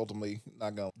ultimately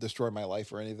not gonna destroy my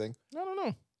life or anything. I don't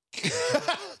know.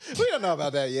 We don't know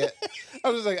about that yet.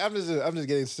 I'm just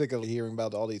getting sick of hearing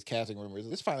about all these casting rumors.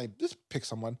 Just pick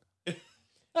someone.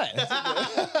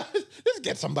 Just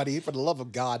get somebody, for the love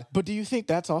of God. But do you think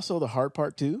that's also the hard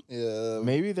part too? Yeah,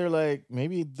 Maybe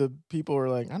the people are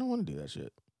like, I don't want to do that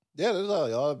shit. yeah. There's a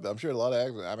lot of, I'm sure a lot of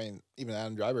actors. I mean, even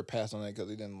Adam Driver passed on it because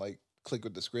he didn't like click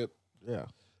with the script. Yeah.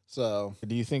 So,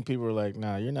 Do you think people are like,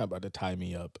 nah, you're not about to tie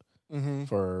me up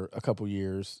for a couple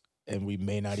years and we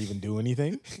may not even do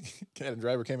anything? Adam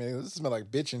Driver came in. This smell like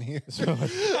bitch in here.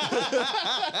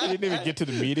 He didn't even get to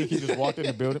the meeting. He just walked in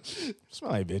the building.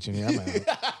 Smell like bitch in here. I'm out.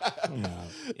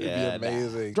 Yeah, It'd be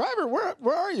amazing. Driver,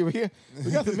 where are you? We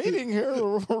got the meeting here.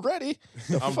 We're ready.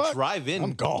 I'm driving.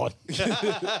 I'm gone.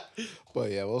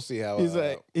 But yeah, we'll see how.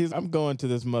 I'm going to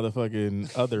this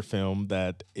motherfucking other film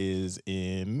that is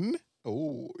in.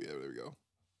 Oh yeah, there we go.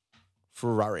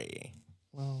 Ferrari.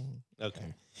 Well,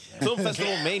 Okay. Film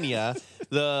Festival Mania,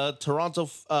 the Toronto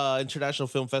International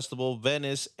Film Festival,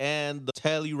 Venice, and the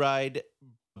Telluride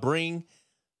bring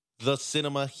the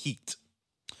cinema heat.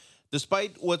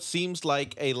 Despite what seems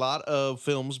like a lot of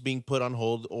films being put on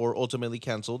hold or ultimately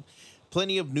canceled,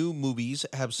 plenty of new movies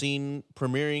have seen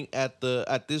premiering at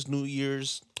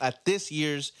this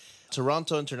year's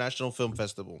Toronto International Film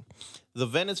Festival, the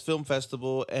Venice Film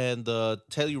Festival, and the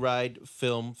Telluride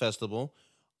Film Festival.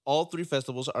 All three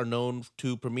festivals are known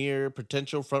to premiere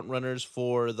potential frontrunners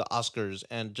for the Oscars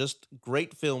and just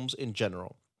great films in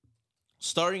general.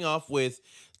 Starting off with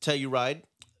Telluride,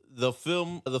 the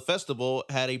festival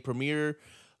had a premiere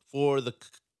for the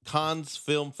Cannes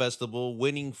Film Festival,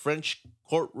 winning French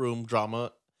courtroom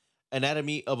drama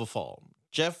Anatomy of a Fall,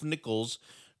 Jeff Nichols'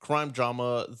 crime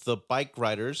drama The Bike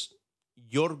Riders,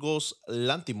 Yorgos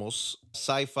Lanthimos'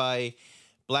 sci-fi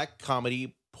black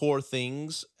comedy Poor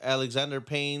Things, Alexander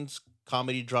Payne's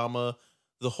comedy drama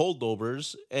The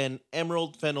Holdovers, and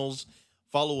Emerald Fennell's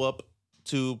follow-up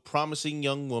to Promising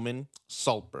Young Woman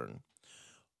Saltburn.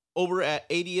 Over at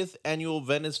 80th Annual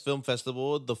Venice Film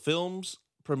Festival, the films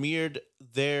premiered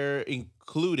there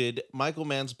included Michael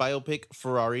Mann's biopic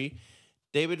Ferrari,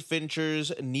 David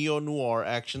Fincher's neo-noir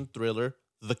action thriller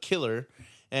The Killer,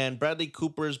 and Bradley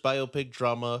Cooper's biopic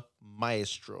drama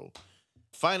Maestro.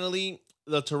 Finally,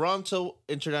 the Toronto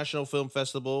International Film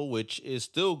Festival, which is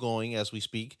still going as we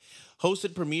speak,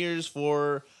 hosted premieres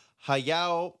for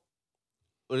Hayao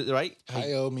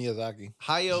Miyazaki.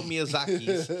 Hayao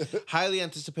Miyazaki's highly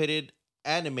anticipated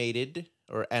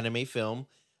anime film,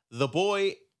 The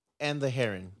Boy and the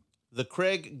Heron,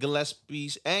 Craig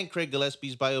Gillespie's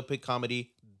biopic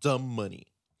comedy, Dumb Money.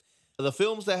 The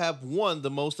films that have won the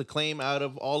most acclaim out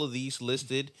of all of these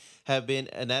listed have been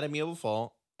Anatomy of a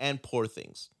Fall and Poor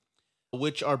Things,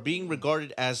 which are being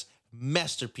regarded as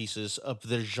masterpieces of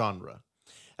their genre.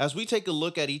 As we take a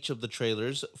look at each of the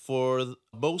trailers for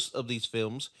most of these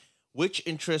films, which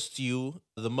interests you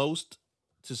the most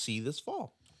to see this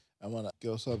fall? I want to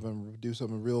do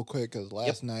something real quick, because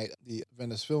last night the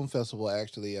Venice Film Festival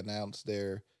actually announced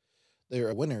their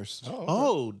winners.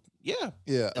 Oh, yeah.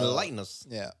 Yeah. Enlighten us.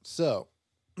 Yeah. So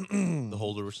The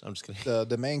Holdovers. I'm just kidding.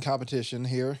 the main competition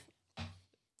here.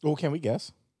 Well, can we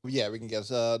guess? Yeah, we can guess.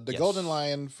 The Yes. Golden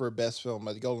Lion for Best Film.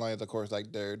 The Golden Lion is, of course,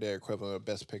 like their equivalent of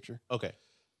Best Picture. Okay.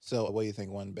 So what do you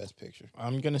think won Best Picture?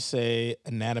 I'm going to say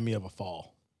Anatomy of a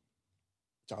Fall.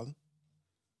 Jonathan?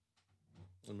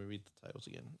 Let me read the titles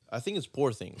again. I think it's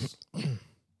Poor Things.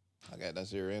 Okay,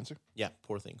 that's your answer. Yeah,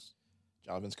 Poor Things.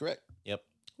 Jonathan's correct. Yep.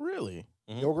 Really?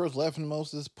 Yorgos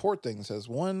Lanthimos' Poor Things has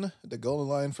won the Golden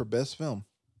Lion for Best Film.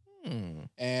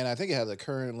 And I think it has a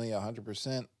currently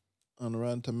 100% on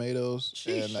Rotten Tomatoes.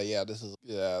 Sheesh.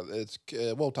 And it's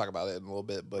we'll talk about it in a little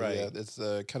bit, but Right. yeah, it's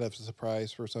kind of a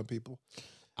surprise for some people.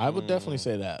 I would definitely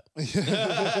say that.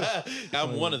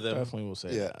 I'm one of them. Definitely will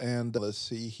say Yeah, that. and let's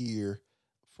see here.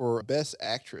 For Best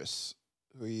Actress,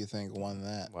 who do you think won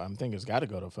that? Well, I'm thinking it's got to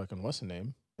go to fucking what's the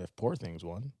name if Poor Things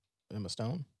won. Emma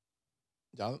Stone?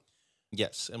 Jonathan?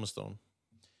 Yes, Emma Stone.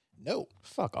 No.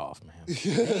 Fuck off, man.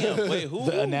 Damn, wait, who?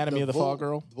 The Anatomy of the Fall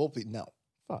girl? Volpe, no.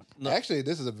 Fuck. No. Actually,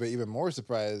 this is even more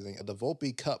surprising. The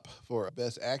Volpe Cup for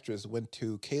Best Actress went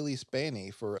to Kaylee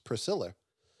Spaney for Priscilla.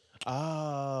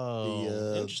 Oh,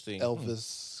 The interesting.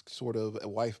 Elvis sort of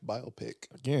wife biopic.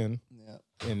 Again,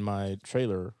 Yeah. in my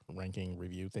trailer ranking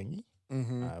review thingy,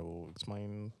 Mm-hmm. I will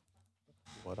explain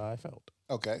what I felt.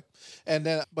 Okay. And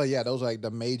then, but yeah, those are like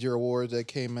the major awards that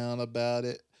came out about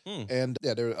it. And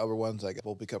yeah, there are other ones like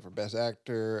Volpe Cup for Best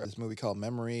Actor. This movie called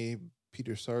Memory.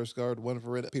 Peter Sarsgaard won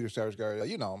for it. Peter Sarsgaard,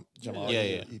 you know, Jamal.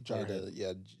 Yeah. He played,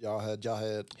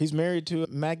 Jawhead. He's married to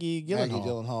Maggie Gyllenhaal. Maggie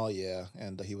Gyllenhaal, yeah.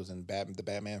 And he was in the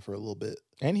Batman for a little bit.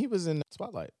 And he was in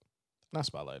Spotlight. Not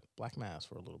Spotlight. Black Mass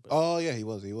for a little bit. Oh, yeah, he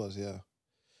was, yeah.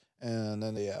 And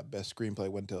then, yeah, Best Screenplay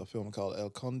went to a film called El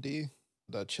Conde,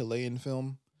 the Chilean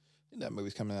film. I think that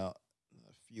movie's coming out in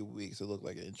a few weeks. It looked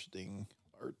like an interesting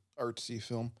artsy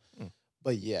film.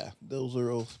 But yeah, those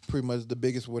are all pretty much the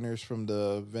biggest winners from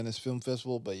the Venice Film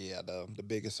Festival. But yeah, the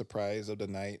biggest surprise of the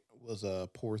night was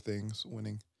Poor Things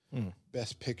winning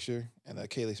Best Picture and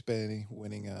Kaylee Spaney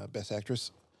winning Best Actress.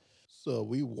 So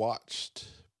we watched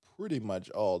pretty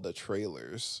much all the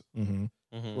trailers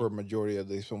for a majority of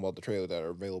these films, all the trailers that are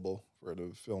available for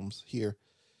the films here.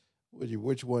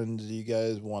 Which ones do you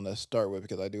guys want to start with?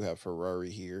 Because I do have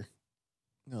Ferrari here.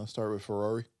 Start with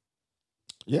Ferrari.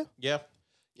 Yeah. Yeah.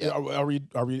 Yeah. Are we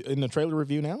in the trailer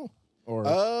review now?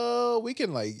 Or We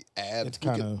can like add. It's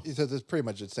kinda- He says it's pretty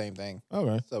much the same thing,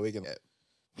 okay. so we can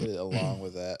put it along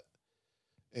with that,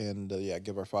 and yeah,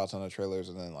 give our thoughts on the trailers,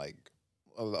 and then like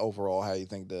overall how you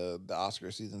think the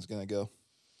Oscar season's gonna go.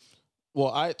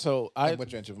 Well, And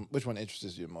which one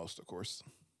interests you most, of course.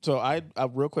 So I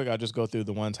real quick, I'll just go through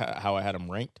the ones how I had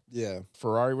them ranked. Yeah.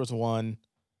 Ferrari was 1,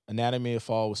 Anatomy of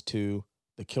Fall was 2,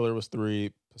 The Killer was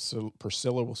 3,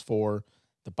 Priscilla was 4,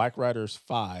 The Bike Riders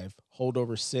 5,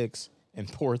 Holdover 6, and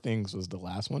Poor Things was the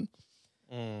last one.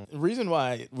 Reason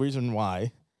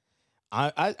why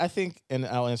I think, and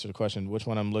I'll answer the question, which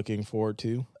one I'm looking forward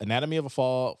to. Anatomy of a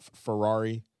Fall,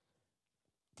 Ferrari.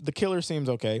 The Killer seems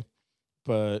okay,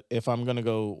 but if I'm gonna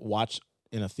go watch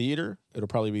in a theater, it'll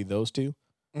probably be those two.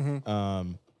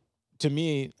 To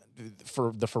me,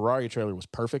 for the Ferrari trailer was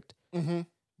perfect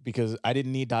because I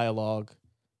didn't need dialogue.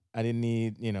 I didn't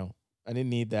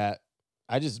need that.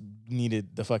 I just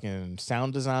needed the fucking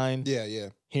sound design. Yeah.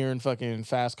 Hearing fucking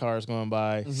fast cars going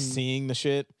by, seeing the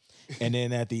shit. And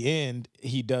then at the end,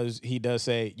 he does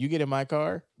say, "You get in my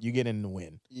car, you get in the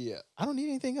win." Yeah. I don't need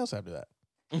anything else after that.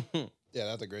 Yeah,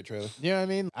 that's a great trailer. You know what I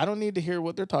mean? I don't need to hear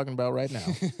what they're talking about right now.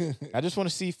 I just want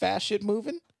to see fast shit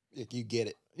moving. You get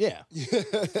it. Yeah.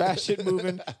 Fast shit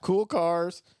moving, cool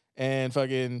cars, and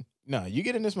fucking, no, you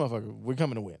get in this motherfucker, we're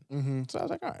coming to win. So I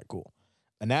was like, all right, cool.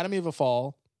 Anatomy of a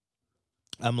Fall,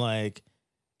 I'm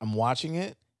watching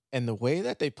it, and the way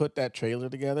that they put that trailer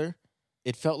together,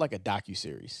 it felt like a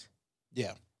docuseries.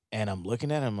 Yeah. And I'm looking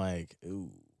at it, I'm like,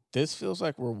 ooh, this feels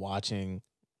like we're watching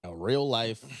a real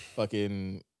life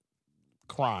fucking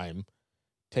crime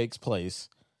takes place.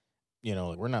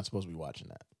 We're not supposed to be watching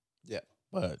that. Yeah.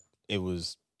 But it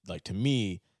was like, to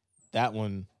me, that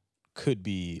one could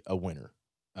be a winner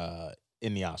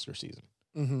in the Oscar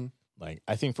season. Like,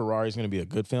 I think Ferrari's going to be a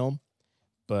good film,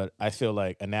 but I feel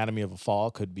like Anatomy of a Fall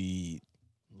could be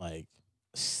like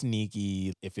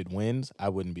sneaky. If it wins, I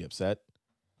wouldn't be upset.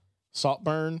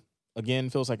 Saltburn, again,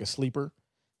 feels like a sleeper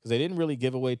because they didn't really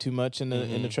give away too much in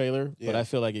the trailer, but I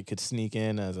feel like it could sneak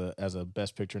in as a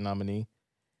Best Picture nominee.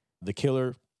 The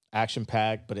Killer,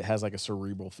 action-packed, but it has like a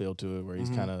cerebral feel to it where he's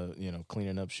kind of,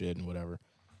 cleaning up shit and whatever.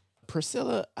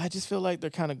 Priscilla, I just feel like they're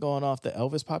kind of going off the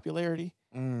Elvis popularity.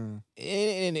 And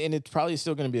it's probably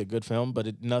still going to be a good film,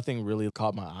 but nothing really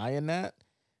caught my eye in that.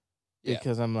 Yeah.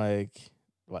 Because I'm like,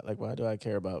 why do I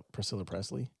care about Priscilla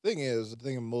Presley? The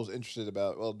thing I'm most interested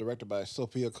about, directed by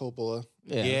Sofia Coppola.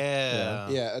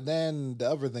 Yeah. And then the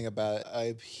other thing about it,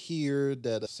 I've heard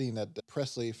that seen that the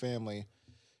Presley family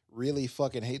really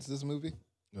fucking hates this movie.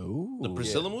 Ooh. The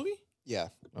Priscilla movie? Yeah.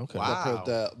 Okay.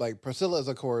 Wow. Priscilla is,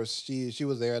 of course, she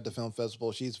was there at the film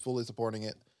festival. She's fully supporting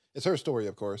it. It's her story,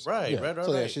 of course. Right.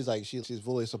 So yeah, she's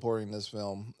fully supporting this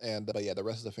film, but yeah, the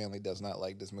rest of the family does not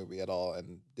like this movie at all,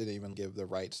 and didn't even give the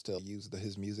rights to use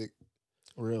his music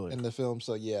Really? in the film.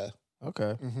 So yeah.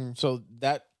 Okay. So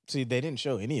they didn't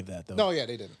show any of that though. No, yeah,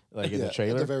 they didn't. Like in the It's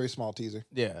trailer. a very small teaser.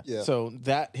 Yeah. Yeah. So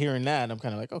hearing that, I'm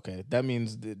kind of like, okay, that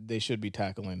means they should be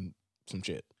tackling some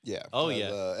shit. Yeah. Oh, because,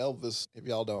 yeah. Elvis, if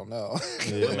y'all don't know,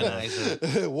 Womanizer.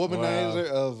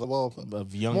 womanizer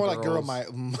Of young more girls. like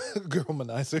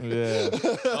girlmanizer. Yeah.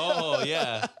 Oh,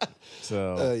 yeah.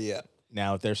 So Yeah.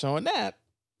 now if they're showing that,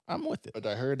 I'm with it. But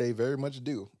I heard they very much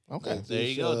do. Okay. That's There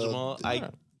you just, go, Jamal. Alright.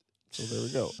 So there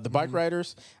we go. The Bike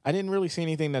Riders. I didn't really see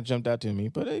anything that jumped out to me,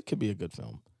 but it could be a good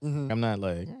film. I'm not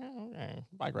like okay,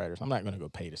 Bike Riders. I'm not going to go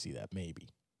pay to see that. Maybe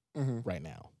right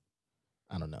now.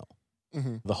 I don't know.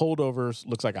 The Holdovers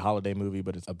looks like a holiday movie,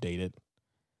 but it's updated.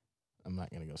 I'm not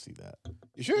going to go see that.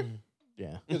 You sure?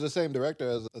 Yeah. It's the same director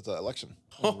as the election.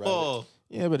 Oh,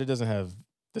 Yeah, but it doesn't have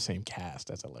the same cast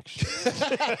as Election.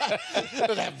 It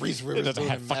doesn't have Reese It Witherspoon doesn't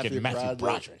have and fucking Matthew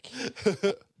Broderick.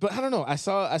 But I don't know. I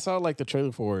saw like the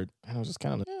trailer for it, and I was just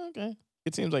kind of like, yeah, okay.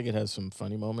 It seems like it has some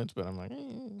funny moments, but I'm like,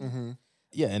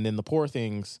 yeah. And then the Poor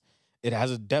Things,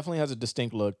 definitely has a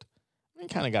distinct look. It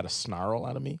kind of got a snarl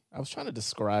out of me. I was trying to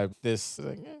describe this.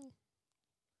 Like,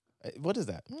 what is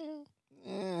that?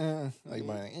 Like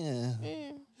my,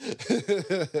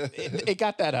 It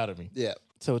got that out of me. yeah.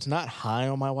 So it's not high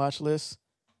on my watch list.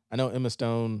 I know Emma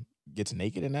Stone gets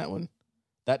naked in that one.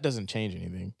 That doesn't change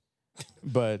anything.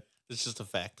 But it's just a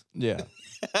fact. yeah.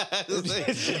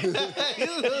 This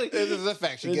is a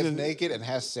fact. She It's gets just- naked and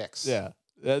has sex. Yeah.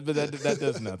 But that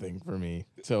does nothing for me.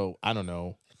 So I don't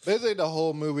know. Basically, the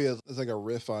whole movie is like a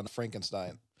riff on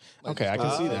Frankenstein. Like Okay, I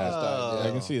can see that. Frankenstein,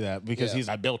 I can see that because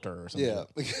Yeah. I built her or something.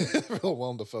 Yeah. Real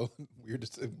Willem Dafoe.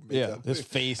 Weirdest makeup. Yeah. His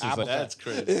face is like That's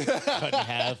crazy. cut in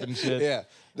half and shit. Yeah.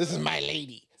 This is my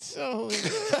lady. So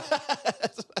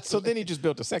then he just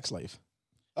built a sex slave.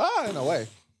 Oh, in a way.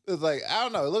 It's like, I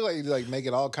don't know. It looked like he's like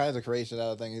making all kinds of creation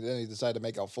out of things. And then he decided to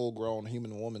make a full grown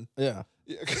human woman. Yeah.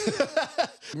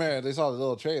 Man, they saw the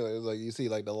little trailer. It was like you see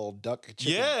like the little duck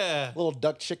chicken. Yeah. Little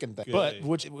duck chicken thing. But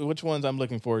which ones I'm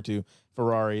looking forward to?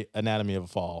 Ferrari, Anatomy of a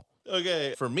Fall.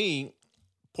 Okay, for me,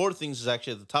 Poor Things is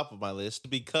actually at the top of my list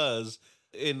because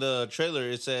in the trailer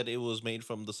it said it was made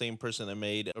from the same person that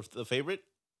made The Favorite,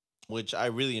 which I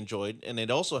really enjoyed, and it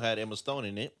also had Emma Stone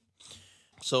in it.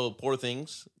 So Poor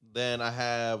Things. Then I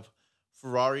have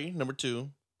Ferrari number 2.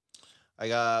 I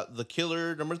got The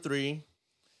Killer number 3,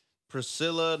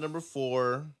 Priscilla number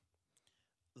 4,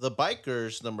 The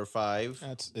Bikers number 5.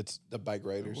 It's The bike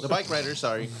riders. The Bike Rider,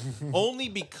 sorry. Only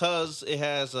because it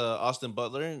has Austin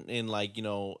Butler in like,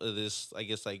 this, I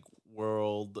guess, like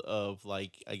world of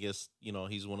like, I guess,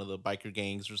 he's one of the biker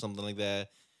gangs or something like that.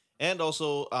 And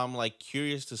also, I'm like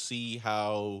curious to see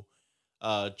how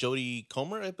Jodie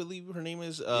Comer, I believe her name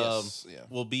is, Yes, yeah.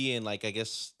 will be in like, I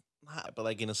guess, not, but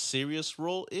like in a serious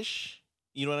role-ish.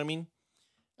 You know what I mean?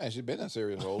 Hey, she's been in a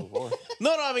serious role before.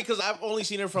 No, I mean, because I've only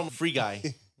seen her from Free Guy.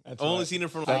 I've only seen her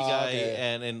from Free Guy okay.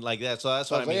 and like that. So that's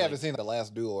So what I mean. you Like, haven't seen The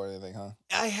Last Duel or anything, huh?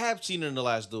 I have seen her in The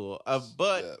Last Duel,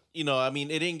 but I mean,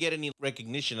 it didn't get any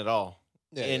recognition at all.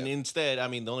 Yeah, and yeah. instead, I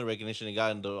mean, the only recognition it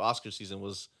got in the Oscar season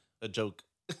was a joke.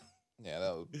 Yeah,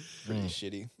 that was pretty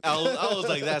shitty. I was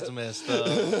like, that's messed up.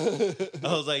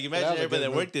 I was like, imagine That was a everybody good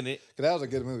that worked in it. 'Cause that was a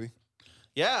good movie.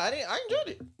 Yeah, I enjoyed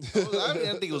it. I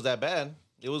didn't think it was that bad.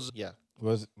 It was, yeah.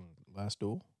 was it Last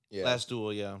Duel? Yeah, Last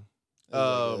Duel, yeah. it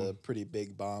was like a pretty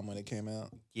big bomb when it came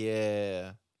out.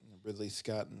 Yeah. Ridley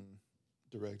Scott and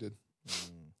directed.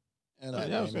 And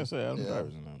Yeah, I was gonna say Adam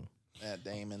Driver's in that one. Matt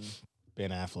Damon.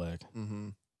 Ben Affleck. Mm-hmm.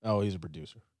 Oh, he's a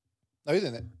producer. No, he's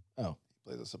in it. Oh. He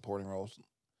plays the supporting roles.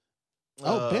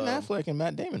 Oh, Ben Affleck and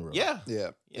Matt Damon wrote. Yeah.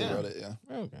 Yeah, Yeah. he wrote it. Yeah,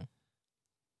 Okay.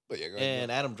 but yeah, go ahead.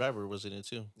 And Adam Driver was in it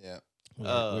too. Yeah. We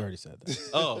already said that.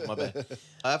 Oh, my bad.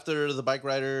 After The Bike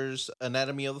Riders,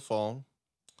 Anatomy of the Fall,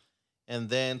 and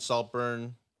then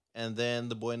Saltburn, and then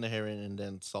The Boy and the Heron, and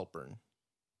then Saltburn.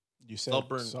 You said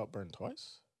Saltburn. Saltburn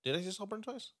twice? Did I say Saltburn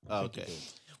twice? I Oh, think you okay. did.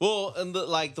 Well, and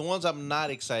the ones I'm not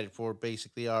excited for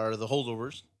basically are The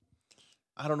Holdovers.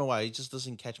 I don't know why. It just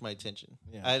doesn't catch my attention.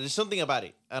 Yeah. There's something about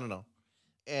it. I don't know.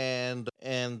 And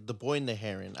The Boy and the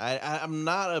Heron. I'm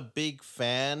not a big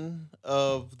fan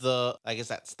of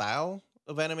that style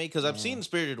of anime because I've seen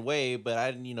Spirited Away, but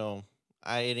I didn't,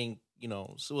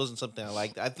 it wasn't something I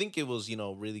liked. I think it was,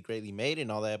 really greatly made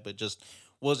and all that, but just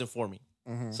wasn't for me.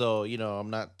 Mm-hmm. So, I'm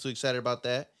not too excited about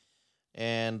that.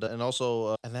 And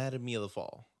also Anatomy of the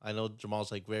Fall. I know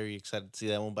Jamal's like very excited to see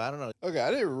that one, but I don't know. Okay,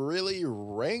 I didn't really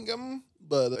rank them,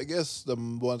 but I guess the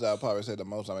ones I'll probably say the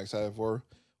most I'm excited for.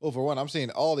 Well, for one, I'm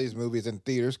seeing all these movies in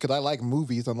theaters because I like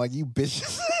movies. I'm like, you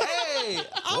bitches. Hey,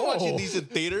 I'm watching these in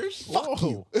theaters. Fuck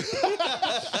you.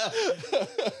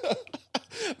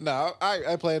 No,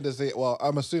 I plan to see. Well,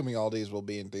 I'm assuming all these will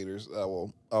be in theaters.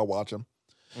 I'll watch them.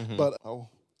 But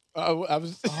I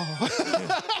was.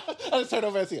 I just turned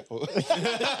over and see it.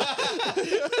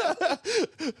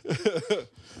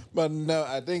 But no,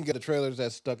 I think the trailers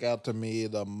that stuck out to me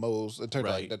the most in terms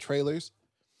of like Right. the trailers,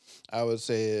 I would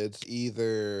say it's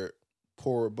either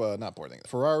not Poor Things,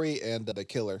 Ferrari and The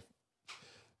Killer.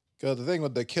 Because the thing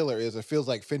with the killer is it feels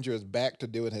like Fincher is back to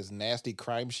doing his nasty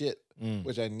crime shit,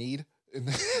 which I need.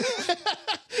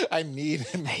 I need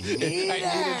him. I need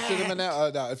in cinema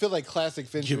now. No, it feels like classic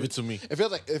Fincher. Give it to me. It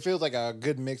feels like a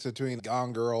good mix between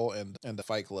Gone Girl and the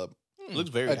Fight Club.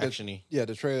 Looks very actiony. Yeah,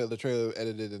 the trailer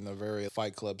edited in a very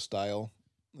Fight Club style.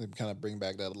 They kind of bring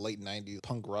back that late '90s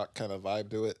punk rock kind of vibe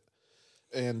to it.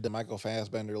 And Michael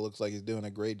Fassbender looks like he's doing a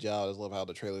great job. I just love how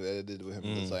the trailer edited with him.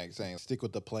 It's like saying stick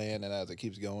with the plan, and as it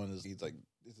keeps going, he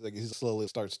slowly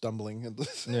starts stumbling. And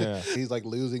he's like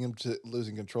losing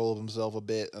control of himself a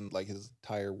bit, and like his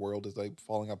entire world is like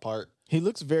falling apart. He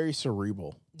looks very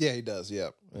cerebral. Yeah, he does.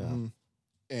 Yeah.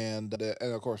 And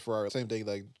of course for our same thing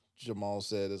like Jamal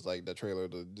said is like the trailer,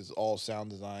 just all sound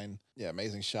design. Yeah,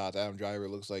 amazing shots. Adam Driver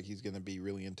looks like he's gonna be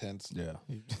really intense. Yeah.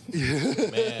 Man,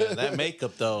 that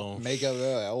makeup though.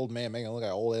 Old man making him look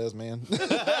like old ass man.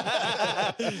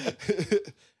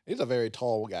 He's a very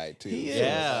tall guy too.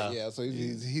 Yeah. So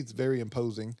he's very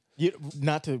imposing.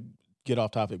 Not to get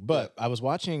off topic, but I was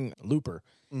watching Looper,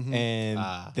 and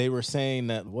they were saying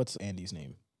that what's Andy's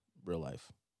name, real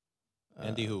life?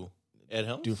 Andy who? Ed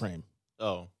Helms? Dufresne.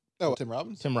 Oh, Tim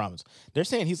Robbins. Tim Robbins. They're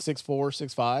saying he's 6'4",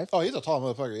 6'5". Oh, he's a tall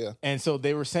motherfucker. Yeah. And so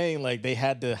they were saying like they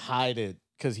had to hide it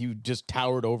because he just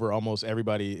towered over almost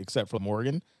everybody except for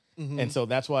Morgan. And so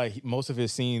that's why most of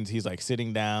his scenes he's like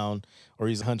sitting down or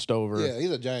he's hunched over. Yeah, he's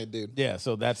a giant dude. Yeah,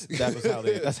 so that's how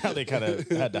they kind of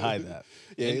had to hide that.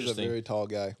 Yeah, he's a very tall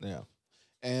guy. Yeah.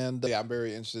 And I'm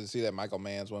very interested to see that Michael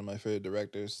Mann's one of my favorite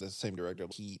directors. That's the same director of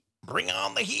Heat. bring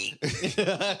on the heat.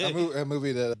 A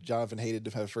movie that Jonathan hated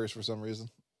to have first for some reason.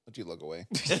 Don't you look away?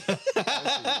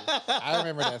 I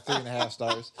remember that 3.5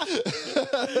 stars.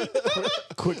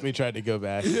 Quickly tried to go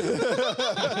back.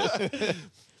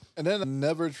 And then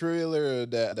another trailer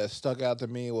that stuck out to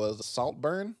me was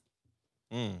Saltburn.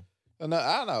 And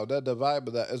I don't know the vibe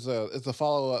of that is a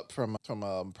follow up from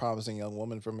Promising Young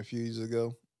Woman from a few years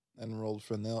ago. Enrolled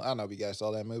for Nil. I don't know if you guys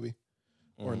saw that movie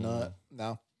or not.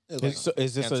 No.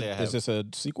 Is this a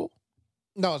sequel?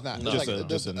 No, it's not. No,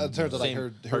 in terms of like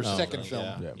her second film.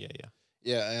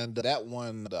 Yeah. And that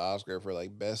won the Oscar for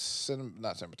like best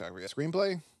not cinematography,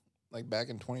 screenplay, like back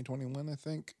in 2021, I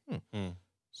think.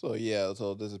 So yeah,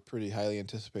 so this is pretty highly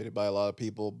anticipated by a lot of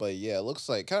people. But yeah, it looks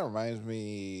like kind of reminds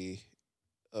me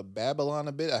of Babylon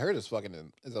a bit. I heard it's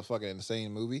a fucking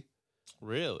insane movie.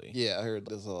 Really? Yeah, I heard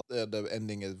this. The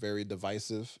ending is very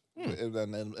divisive,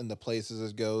 and the places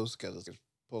it goes because it's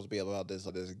supposed to be about this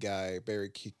guy Barry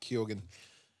Keoghan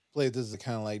plays this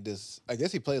kind of like this. I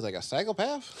guess he plays like a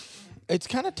psychopath. It's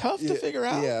kind of tough to figure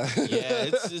out. Yeah,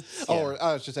 it's or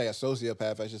I should say a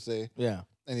sociopath. I should say. Yeah.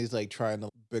 And he's like trying to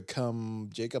become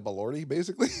Jacob Elordi,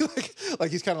 basically.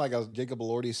 like he's kind of like a Jacob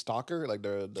Elordi stalker. Like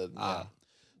yeah.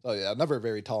 So yeah, another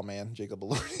very tall man, Jacob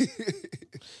Elordi.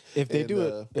 If they do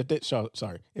a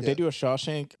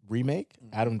Shawshank remake,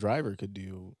 Adam Driver could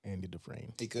do Andy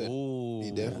Dufresne. He could. Ooh. He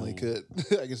definitely could.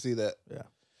 I can see that. Yeah.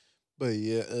 But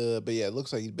yeah, it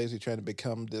looks like he's basically trying to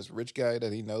become this rich guy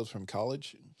that he knows from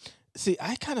college. See,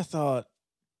 I kind of thought,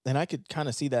 and I could kind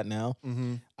of see that now.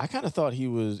 I kind of thought he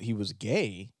was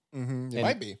gay. It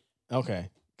might be.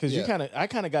 Okay. Because I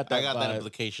kind of got that. I got that vibe.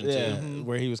 implication too,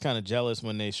 where he was kind of jealous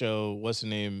when they show what's the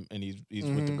name, and he's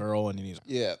with the girl, and then he's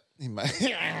he might.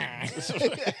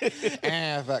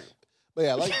 Fuck. But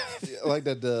yeah, I like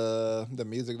that the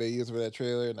music they used for that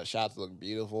trailer and the shots look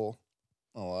beautiful.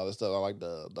 A lot of stuff. I like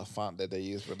the font that they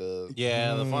used for the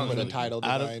the font for the really title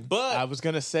design. But I was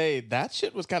gonna say that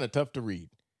shit was kind of tough to read.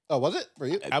 Oh, was it for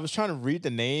you? I was trying to read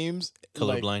the names.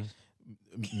 colorblind.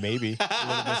 Maybe a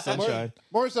little bit sunshine.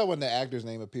 More so when the actor's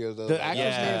name appears. Though. The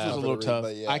actor's names was a little tough.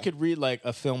 But yeah. I could read like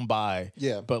a film by.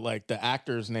 Yeah. But like the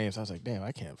actors' names, I was like, damn,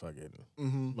 I can't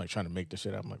fucking like trying to make the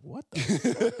shit out. I'm like, what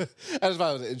the? I just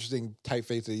thought it was an interesting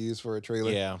typeface to use for a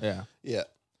trailer. Yeah.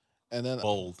 And then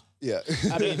Bold. Yeah.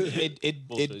 I mean,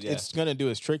 it's gonna do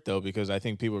its trick though, because I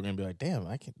think people are gonna be like, damn,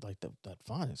 I can't like that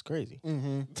font is crazy.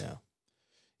 Yeah.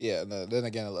 Yeah, and then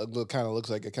again, it kind of looks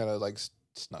like it kind of like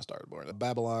it's not Starborn, a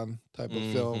Babylon type of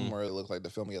film where it looks like the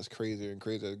film gets crazier and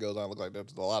crazier. It goes on. It looks like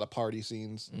there's a lot of party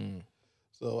scenes.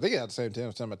 So I think it had the same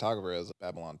cinematographer as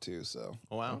Babylon 2. So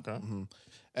Wow. Okay.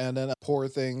 And then Poor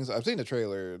Things. I've seen the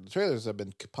trailer. The trailers have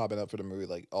been popping up for the movie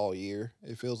like all year.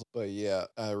 It feels. But yeah,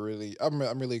 I'm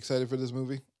really excited for this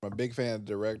movie. I'm a big fan of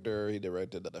the director. He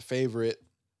directed The Favorite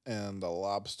and The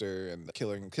Lobster and The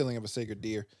Killing of a Sacred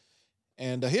Deer.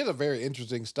 And he has a very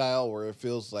interesting style where it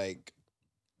feels like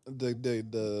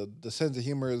the sense of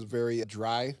humor is very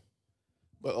dry,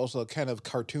 but also kind of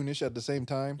cartoonish at the same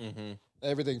time.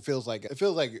 Everything feels like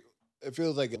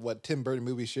what Tim Burton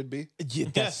movies should be. Yeah,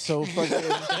 that's so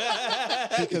fucking.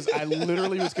 because I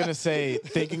literally was gonna say,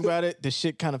 thinking about it, the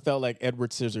shit kind of felt like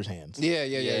Edward Scissorhands. Yeah,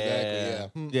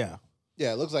 exactly. Yeah.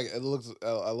 Yeah, it looks.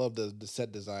 I love the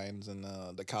set designs and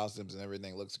the costumes and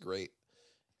everything. Looks great.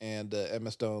 And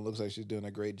Emma Stone looks like she's doing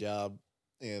a great job.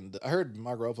 And I heard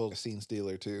Mark Ruffalo's a scene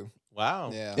stealer too. Wow.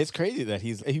 Yeah, It's crazy that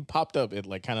he popped up at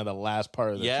like kind of the last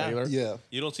part of the trailer. yeah.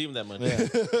 You don't see him that much.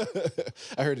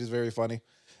 I heard he's very funny.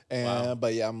 And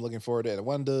but yeah, I'm looking forward to it. It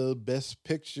won the Best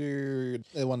Picture.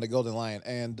 It won the Golden Lion,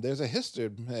 and there's a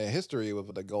history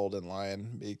with the Golden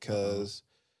Lion because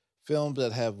films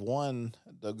that have won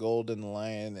the Golden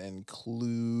Lion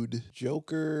include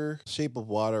Joker, Shape of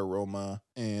Water, Roma,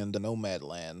 and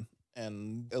Nomadland.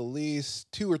 And at least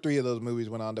 2 or 3 of those movies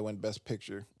went on to win Best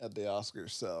Picture at the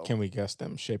Oscars. So Can we guess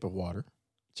them? Shape of Water.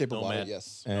 Shape of Water, Nomad.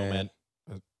 yes. Nomad.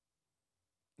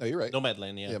 No, you're right.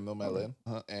 Nomadland, yeah. Yeah, Nomadland.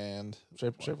 And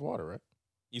Shape of Water, right?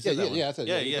 You said that one. I said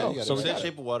Yeah, you yeah. got it So right. we said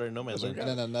Shape of Water and And Nomadland.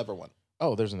 then another one.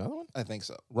 Oh, there's another one. I think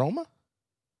so. Roma.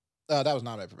 That was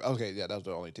nominated for. Okay, yeah, that was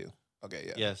the only 2. Okay,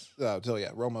 yeah. Yes. So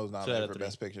yeah, Roma was out nominated of for 3.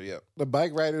 Best Picture. Yeah, the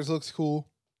Bike Riders looks cool.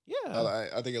 Yeah.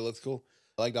 I think it looks cool.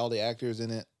 I liked all the actors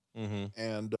in it, Mm-hmm.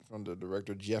 and from the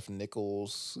director Jeff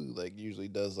Nichols, who like usually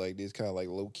does like these kind of like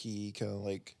low key, kind of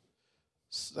like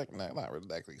not really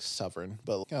exactly suffering,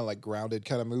 but kind of like grounded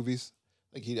kind of movies.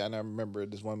 Like I remember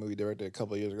this one movie directed a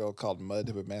couple of years ago called Mud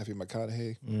with Matthew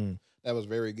McConaughey. Mm. That was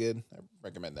very good. I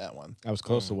recommend that one. I was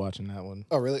close to watching that one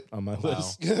Oh, really? on my Wow.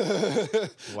 list.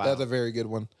 Wow. That's a very good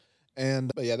one.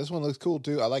 But yeah, this one looks cool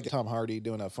too. I like Tom Hardy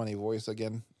doing a funny voice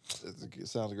again. It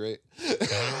sounds great.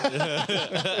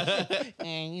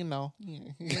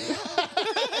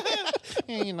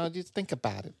 And just think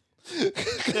about it.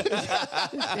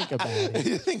 Think about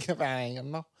it. Think about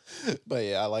it, But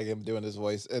yeah, I like him doing his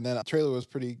voice. And then the trailer was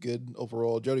pretty good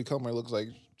overall. Jodie Comer looks like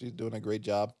she's doing a great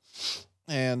job.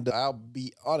 And I'll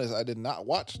be honest, I did not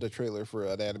watch the trailer for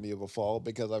Anatomy of a Fall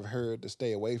because I've heard to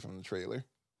stay away from the trailer.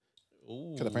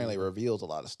 Because apparently it reveals a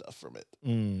lot of stuff from it.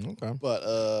 Okay.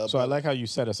 But So I like how you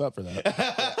set us up for that.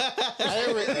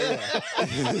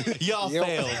 Y'all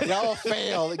failed. Y'all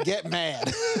failed. Get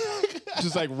mad.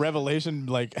 Just like revelation,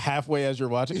 like halfway as you're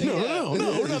watching. No,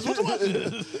 we're not supposed to watch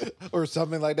this. Or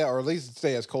something like that, or at least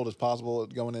stay as cold as possible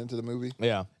going into the movie.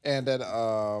 Yeah. And then,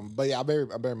 but yeah, I'm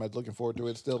very much looking forward to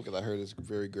it still because I heard it's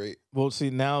very great. Well, see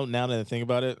now that I think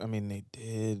about it, I mean they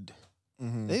did.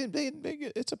 Mm-hmm.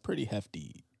 It's a pretty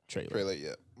hefty trailer.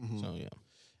 Yeah. So yeah.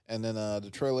 And then the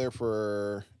trailer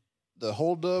for the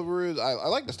Holdovers, I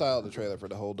like the style of the trailer for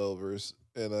the Holdovers,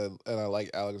 and I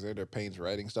like Alexander Payne's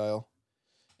writing style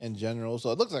in general.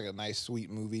 So it looks like a nice, sweet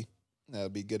movie.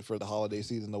 That'd be good for the holiday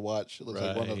season to watch. It looks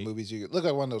like one of those movies look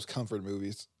like one of those comfort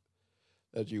movies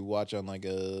that you watch on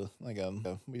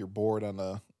you're bored on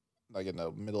in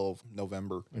the middle of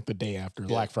November. Like the day after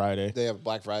Black Friday. They have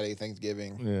Black Friday,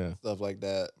 Thanksgiving, Yeah. stuff like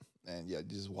that. And yeah, you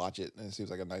just watch it, and it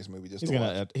seems like a nice movie just He's to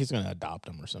gonna watch. he's gonna adopt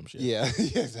him or some shit. Yeah,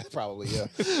 probably, yeah.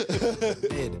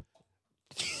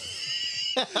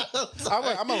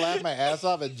 I'm gonna laugh my ass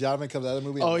off if Jonathan comes out of the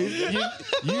movie. Oh,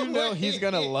 he's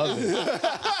gonna love it.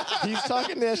 He's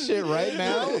talking that shit right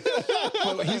now,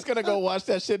 but he's gonna go watch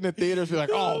that shit in the theater and be like,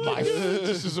 "Oh my,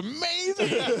 this is amazing!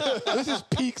 This is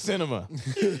peak cinema."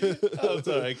 I'm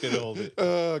sorry, I couldn't hold it.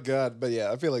 Oh god, but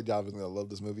yeah, I feel like Jonathan's gonna love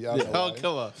this movie. I don't know Oh, why.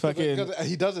 come on. Fucking Because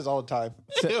he does this all the time.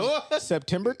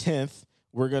 September 10th.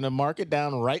 We're gonna mark it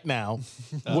down right now.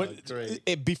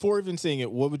 great. Before even seeing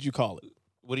it, what would you call it?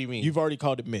 What do you mean? You've already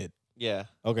called it mid. Yeah.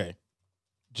 Okay.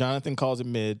 Jonathan calls it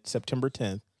mid, September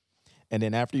 10th. And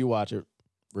then after you watch it,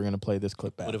 we're going to play this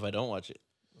clip back. What if I don't watch it?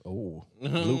 Oh,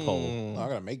 loophole. I'm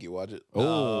gonna make you watch it.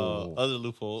 Oh. Other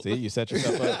loophole. See, you set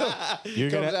yourself up. You're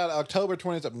Comes going to. out October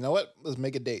 27th. You know what? Let's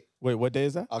make a date. Wait, what day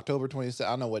is that? October 27th. I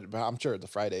don't know what. I'm sure it's a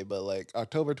Friday, but like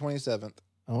October 27th.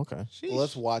 Oh, okay.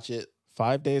 Let's watch it.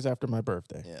 5 days after my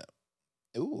birthday. Yeah.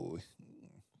 Ooh.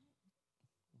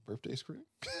 Birthday screen.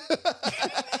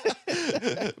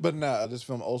 But nah, this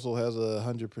film also has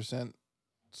 100%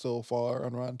 so far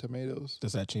on Rotten Tomatoes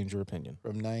Does that change your opinion?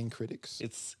 from 9 critics.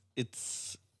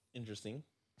 It's interesting.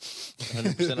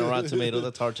 100% on Rotten Tomato.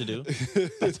 That's hard to do.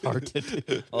 That's hard to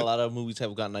do. A lot of movies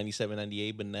have got 97,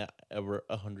 98, but not ever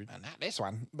 100. Not this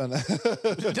one, but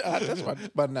this one.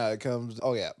 But no, it comes.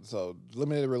 Oh yeah, so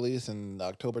limited release in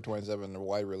October 27th, and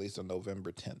wide release on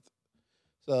November 10th.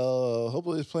 So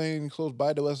hopefully it's playing close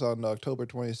by to us on October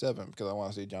 27th because I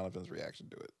want to see Jonathan's reaction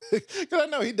to it. Because I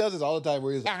know he does this all the time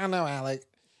where he's like, I don't know, Alec.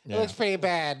 It looks pretty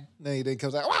bad. Then he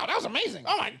comes out, wow, that was amazing.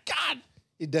 Oh my God.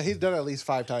 He's done it at least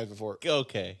 5 times before.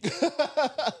 Okay.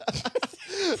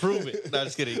 Prove it. No,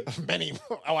 just kidding. Many.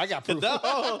 Oh, I got proof.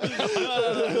 No.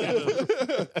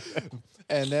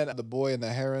 And then The Boy and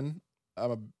the Heron.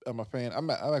 I'm a fan. I'm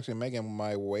actually making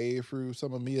my way through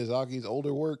some of Miyazaki's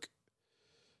older work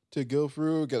to go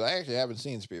through because I actually haven't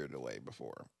seen Spirited Away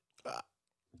before.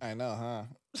 I know, huh?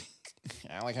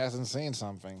 Alec hasn't seen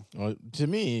something. Well, to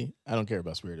me, I don't care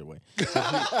about Spirited Away.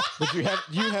 But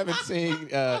you haven't seen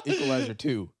Equalizer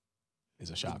 2 is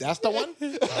a shock. That's the one?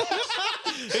 He's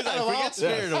like, forget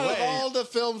Spirited Out of Away. all the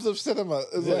films of cinema,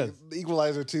 it's like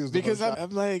Equalizer 2 is the Because most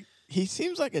I'm like, he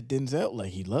seems like a Denzel.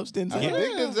 Like, he loves Denzel. I'm a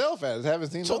big Denzel fan. I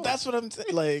haven't seen So those. that's what I'm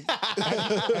saying. Like,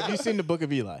 have you seen The Book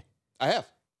of Eli? I have.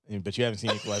 But you haven't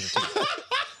seen Equalizer 2.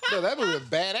 No, that movie was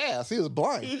badass. He was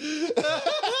blind.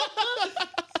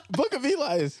 Book of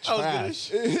Eli is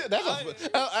trash.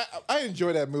 I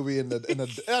enjoy that movie in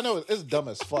the I know it's dumb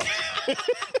as fuck.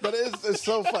 But it's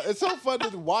so fun. It's so fun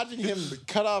to watching him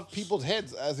cut off people's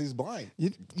heads as he's blind.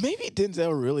 Maybe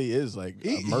Denzel really is like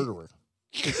a murderer.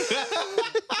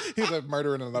 He's like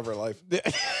murdering another life.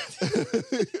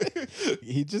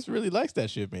 He just really likes that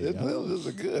shit, man. Those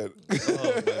are good.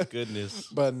 Oh my goodness.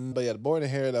 But yeah, The Boy in the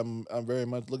Hair, I'm very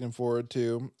much looking forward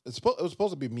to. It was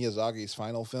supposed to be Miyazaki's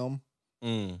final film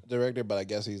director, but I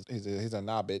guess he's a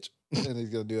nah bitch, and he's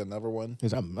gonna do another one.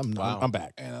 I'm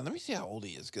back. And let me see how old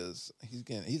he is because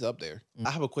he's up there.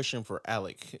 I have a question for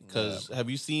Alec because have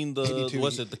you seen the 82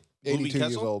 what's it the 82 moving years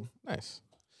castle? old. Nice.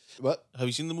 What? Have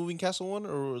you seen the moving castle one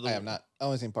or the, I have not. I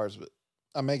only seen parts of it.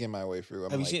 I'm making my way through.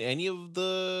 Have you seen any of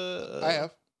the? I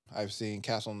have. I've seen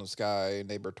Castle in the Sky,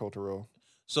 Neighbor Totoro.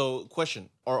 So, question: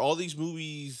 are all these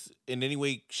movies in any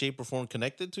way, shape, or form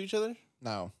connected to each other?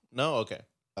 No, No. Okay.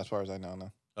 as far as I know,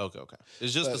 no. Okay.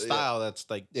 It's just But, the style that's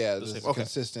like Yeah, the this same. is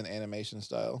consistent animation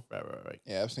style. Right.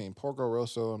 Yeah, I've seen Porco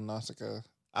Rosso and Nausicaa.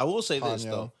 I will say this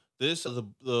Ponyo. though: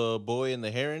 the Boy and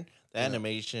the Heron, the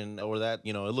animation or that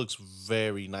it looks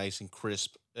very nice and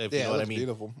crisp. If you know it what I looks mean,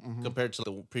 beautiful. compared to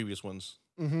the previous ones.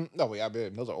 No, wait, I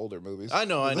mean, those are older movies. I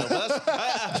know. But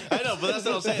I know, but that's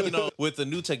what I'm saying. With the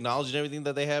new technology and everything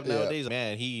that they have Yeah. nowadays,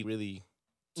 man, he really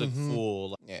took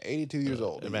full. Yeah, 82 years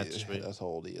old. advantage rate. That's how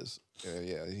old he is.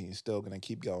 Yeah, he's still gonna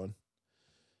keep going.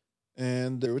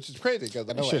 And which is crazy because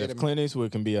I know Shit, if Clint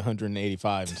Eastwood can be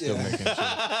 185 and still making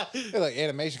shit. like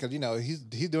animation because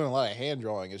he's doing a lot of hand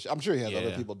drawing. I'm sure he has other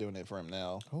Yeah. people doing it for him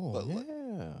now. Oh, but,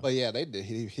 yeah. But yeah, they did.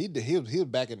 He was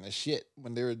back in the shit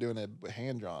when they were doing it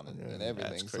hand drawn and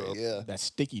everything. So crazy. yeah, That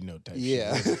sticky note type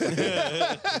yeah.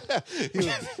 shit.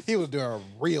 he was doing a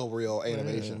real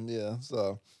animation. Yeah.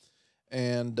 So,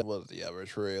 and what was the other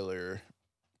trailer?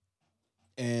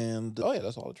 And oh yeah,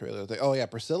 that's all the trailer. Oh yeah,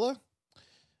 Priscilla.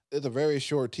 It's a very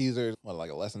short teaser,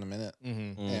 like less than a minute.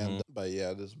 Mm-hmm. And but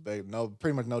yeah, there's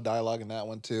pretty much no dialogue in that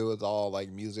one too. It's all like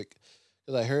music.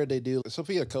 Because I heard they do.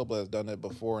 Sophia Coppola has done it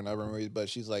before in other movies, but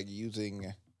she's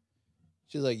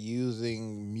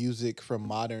using music from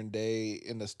modern day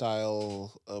in the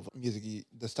style of music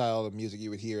you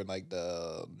would hear in like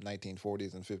the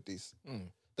 1940s and 50s,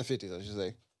 the 50s I should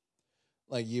say.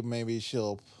 Like maybe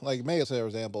for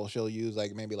example, she'll use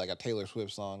maybe a Taylor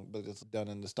Swift song, but it's done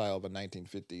in the style of a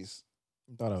 1950s.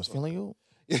 You thought I was feeling you?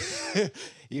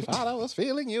 You thought I was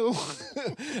feeling you.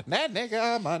 That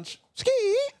nigga munch.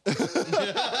 Ski.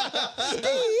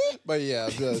 But yeah,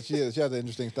 she has an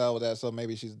interesting style with that, so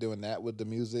maybe she's doing that with the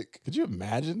music. Could you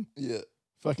imagine? Yeah.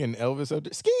 Fucking Elvis up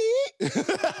there. Ski!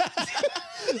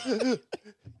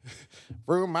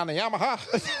 Room on the Yamaha.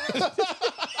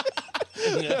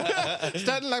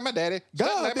 Starting like my daddy.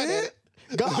 God did.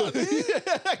 God did.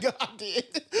 God did.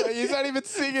 He's not even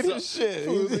singing his shit.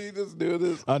 He just doing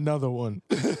this. Another one.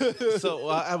 So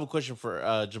I have a question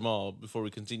for Jamal before we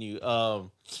continue.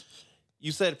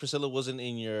 You said Priscilla wasn't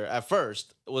in your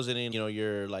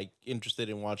you're interested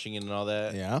in watching it and all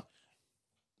that. Yeah.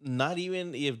 Not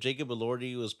even if Jacob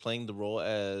Elordi was playing the role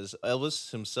as Elvis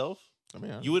himself. I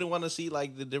mean, You wouldn't want to see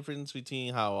the difference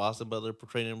between how Austin Butler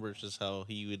portrayed him versus how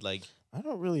he would I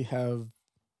don't really have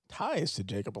ties to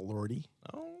Jacob Elordi.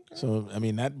 Oh, okay. So, I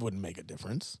mean, that wouldn't make a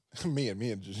difference. Me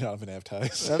and Jonathan have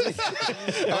ties. I'm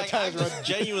just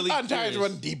genuinely Our ties curious.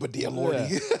 run deep with the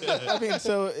Lordy. I mean,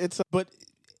 so but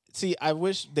see, I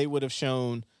wish they would have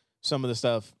shown some of the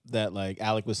stuff that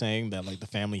Alec was saying that the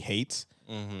family hates,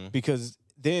 because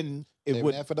then it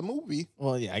would. That for the movie.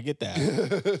 Well, yeah, I get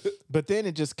that, but then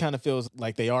it just kind of feels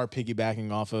like they are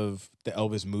piggybacking off of the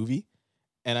Elvis movie,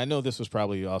 and I know this was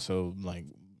probably also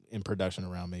in production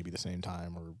around maybe the same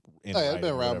time or in It's writing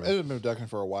been or around. whatever. It's been production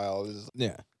for a while. It's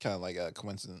Yeah, kind of like a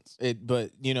coincidence.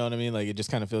 but you know what I mean. It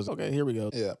just kind of feels okay. Here we go.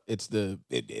 Yeah. It's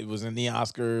it was in the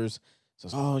Oscars, so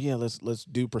it's, oh yeah, let's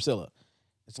do Priscilla.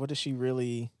 It's what does she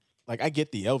really I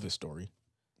get the Elvis story,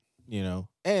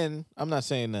 and I'm not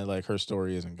saying that her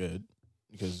story isn't good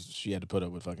because she had to put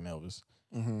up with fucking Elvis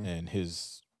and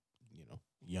his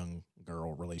young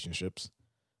girl relationships.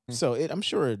 So I'm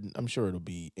sure it'll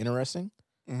be interesting.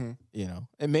 Mm-hmm. You know,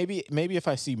 and maybe if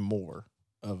I see more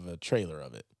of a trailer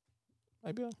of it,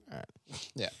 I'd be like, all right.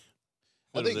 Yeah.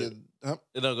 I What think is it, No,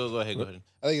 go ahead. Go ahead.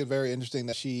 I think it's very interesting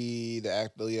that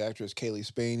the lead actress Kaylee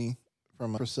Spaney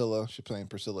from Priscilla, she's playing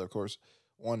Priscilla, of course,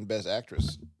 won Best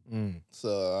Actress. Mm.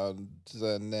 So,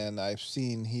 and then I've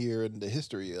seen here in the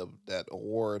history of that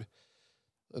award,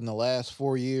 in the last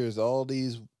 4 years, all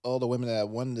the women that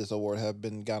won this award have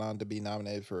gone on to be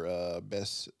nominated for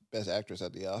Best Actress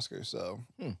at the Oscars. So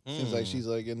seems like she's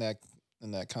like in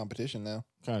that competition now.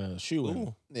 Kind of shoe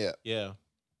in. Yeah. Yeah.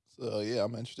 So yeah,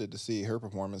 I'm interested to see her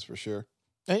performance for sure.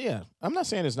 And yeah, I'm not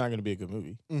saying it's not going to be a good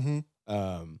movie. Mm-hmm.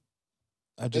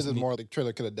 I This just is need- more the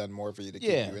trailer could have done more for you to keep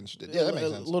you interested. Yeah, that makes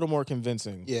sense. A little more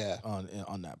convincing. Yeah.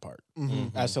 On that part.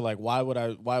 Mm-hmm. As to like why would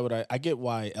I get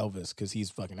why Elvis, because he's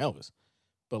fucking Elvis,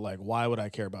 but like why would I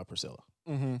care about Priscilla?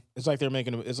 Mm-hmm. It's like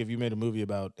it's if you made a movie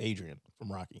about Adrian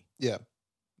from Rocky. Yeah.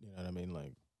 You know what I mean?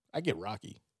 Like I get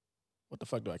Rocky. What the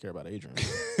fuck do I care about Adrian?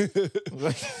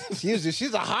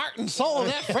 She's a heart and soul of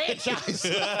that franchise.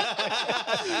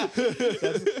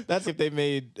 That's if they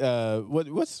made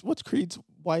what's Creed's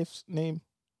wife's name?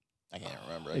 I can't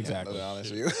remember. Exactly. To be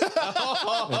honest with you.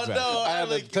 Oh Exactly. no! I I had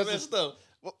like to- messed up.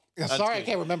 Sorry, I good.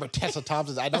 can't remember Tessa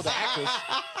Thompson. I know the actress.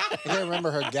 I can't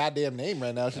remember her goddamn name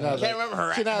right now. She's not Can't remember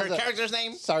her she's not as- character's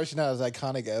name. Sorry, she's not as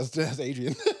iconic as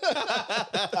Adrian.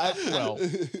 Well,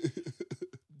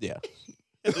 yeah.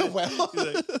 Well,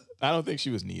 I don't think she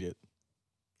was needed.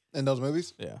 in those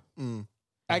movies, Yeah. Mm.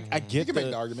 I you get can make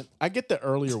the argument. I get the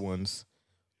earlier ones,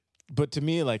 but to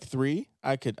me, like 3,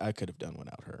 I could have done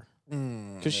without her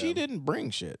because she didn't bring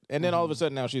shit. And then all of a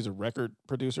sudden now she's a record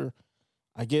producer.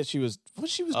 I guess she was doing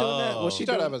that. Was She she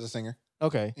started doing? out as a singer.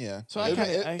 Okay. Yeah, So it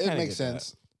I kinda makes get that.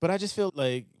 sense. But I just feel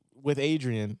like with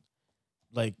Adrian,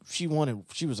 like she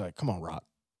was like, come on, Rock.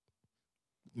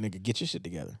 Nigga, get your shit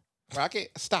together. Rocky,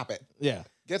 stop it. Yeah.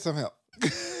 Get some help.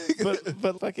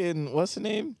 But fucking, what's the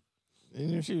name?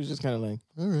 And she was just kind of like,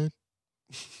 all right.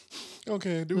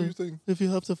 Okay, do your thing. If you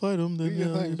have to fight him, then Do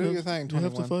your thing. Do your thing. you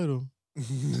have to 21. fight him.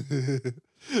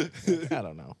 I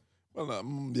don't know.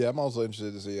 Well, yeah, I'm also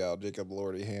interested to see how Jacob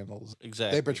Elordi handles.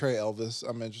 Exactly. They portray Elvis.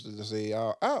 I'm interested to see.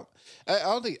 I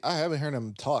don't think I haven't heard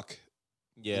him talk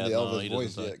Yeah, in the no, Elvis he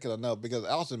voice doesn't yet talk. because I know because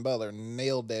Austin Butler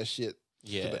nailed that shit.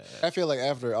 Yeah. I feel like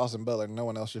after Austin Butler, no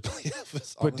one else should play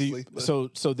Elvis. But Honestly,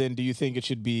 so then do you think it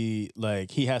should be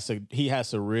like he has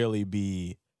to really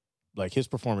be like his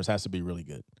performance has to be really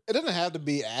good? it doesn't have to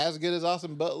be as good as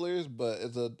Austin Butler's, but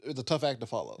it's a tough act to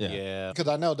follow. Yeah. Yeah. Because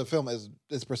I know the film is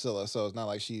Priscilla, so it's not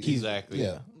like she. Exactly.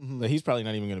 Yeah. Mhm. Like he's probably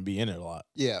not even going to be in it a lot.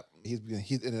 Yeah. He's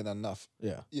in it enough.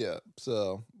 Yeah. Yeah.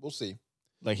 So we'll see.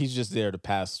 Like he's just there to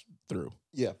pass through.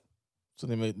 Yeah. So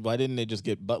why didn't they just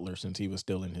get Butler since he was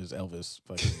still in his Elvis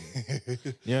fucking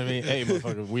you know what I mean? Hey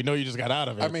motherfucker, we know you just got out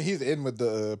of it. I mean, he's in with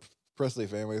the Presley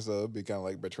family, so it'd be kind of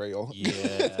like betrayal. Yeah.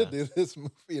 to do this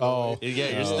movie. in a Oh. way.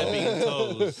 Yeah, you're stepping on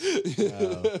toes.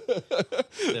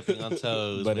 Stepping on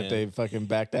toes. but man. if they fucking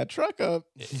back that truck up,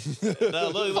 No,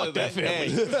 look, that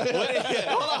hey,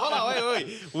 hold on,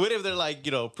 wait. What if they're like,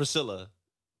 Priscilla,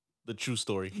 the true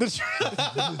story? You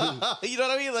know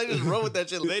what I mean? Like, just roll with that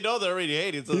shit. They know they already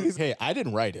hate it. So hey, I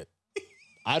didn't write it.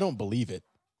 I don't believe it.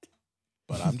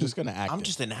 But I'm just gonna act. I'm it.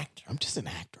 just an actor. I'm just an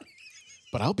actor.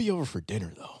 But I'll be over for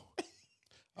dinner though.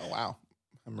 Oh wow!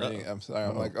 I'm reading. I'm sorry.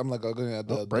 I'm like looking at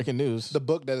Oh, breaking news. the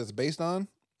book that it's based on.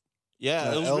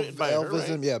 Yeah, it was written by her, Elvis right?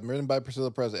 and written by Priscilla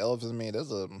Presley. Elvis and me.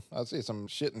 I see some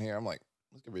shit in here. I'm like,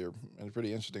 this could be a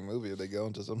pretty interesting movie if they go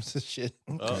into some shit.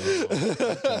 Oh.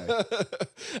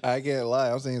 I can't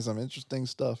lie. I'm seeing some interesting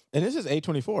stuff. And this is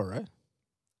A24, right?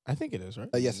 I think it is, right?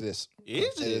 Yes, it is.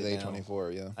 Is It is now?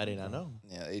 A24. Yeah. I did not know.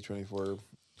 Yeah, A24.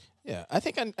 Yeah. I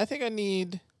think I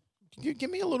need. Give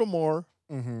me a little more.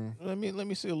 Mm-hmm. Let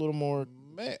me see a little more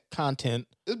Man, content.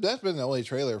 that's been the only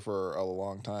trailer for a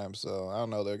long time. So I don't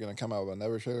know. They're gonna come out with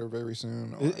another trailer very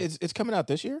soon. Or It's coming out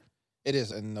this year. it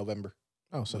is in November.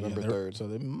 Oh, so November yeah, 3rd. So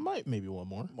they might maybe one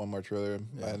more. One more trailer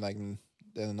Yeah. by like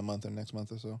the end of the month or next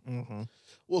month or so. Mm-hmm.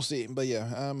 We'll see. But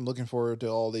yeah, I'm looking forward to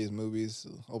all these movies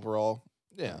overall.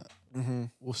 Yeah. Mm-hmm.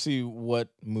 We'll see what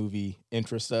movie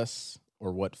interests us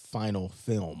or what final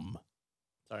film.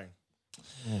 Sorry.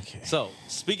 Okay. So,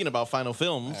 speaking about final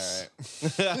films,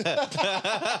 All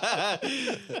right.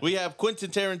 we have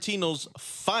Quentin Tarantino's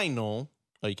final.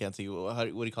 Oh, you can't see. What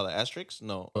do you call that? Asterisk?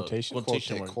 No. Quotation?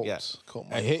 Quotation mark. Yeah. Quotes. Quote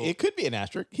mark. It could be an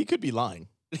asterisk. He could be lying.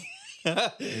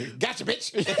 Gotcha,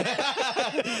 bitch.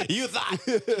 You thought.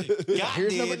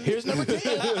 God Here's number 10.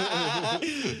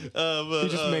 But, He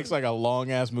just makes like a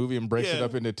long ass movie and breaks it yeah.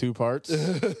 up into 2 parts,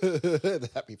 and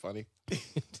That'd be funny.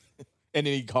 then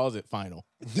he calls it Final.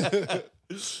 The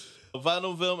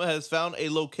final film has found a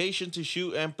location to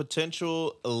shoot and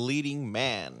potential leading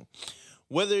man.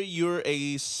 Whether you're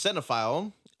a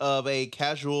cinephile of a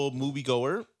casual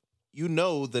moviegoer, you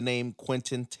know the name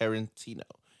Quentin Tarantino.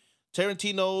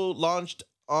 Tarantino launched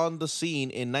on the scene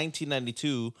in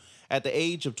 1992 at the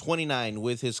age of 29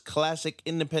 with his classic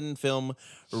independent film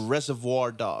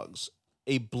Reservoir Dogs,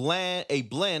 a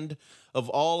blend of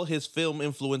all his film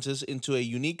influences into a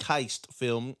unique heist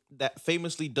film that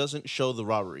famously doesn't show the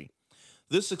robbery.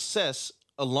 This success,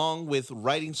 along with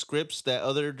writing scripts that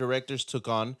other directors took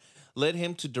on, led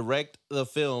him to direct the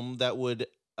film that would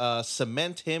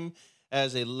cement him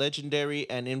as a legendary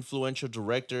and influential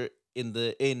director in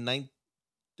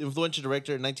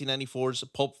 1994's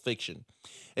Pulp Fiction,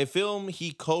 a film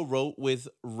he co-wrote with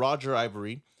Roger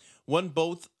Ivory, won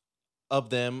both of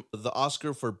them the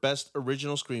Oscar for Best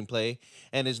Original Screenplay,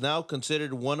 and is now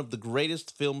considered one of the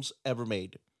greatest films ever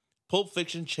made. Pulp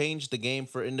Fiction changed the game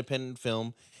for independent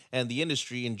film and the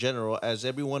industry in general, as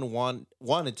everyone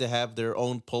wanted to have their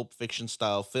own Pulp Fiction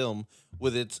style film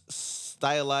with its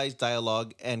stylized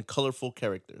dialogue and colorful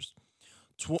characters.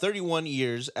 31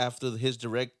 years after his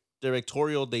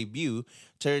directorial debut,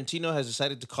 Tarantino has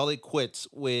decided to call it quits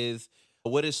with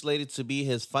what is slated to be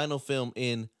his final film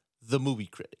in The Movie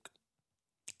Critic.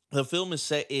 The film is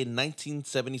set in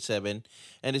 1977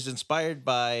 and is inspired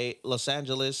by Los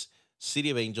Angeles City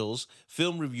of Angels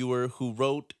film reviewer who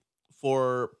wrote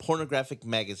for pornographic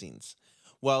magazines.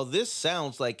 While this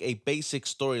sounds like a basic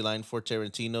storyline for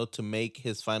Tarantino to make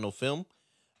his final film,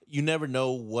 you never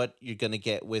know what you're going to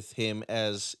get with him,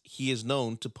 as he is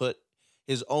known to put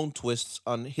his own twists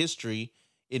on history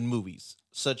in movies,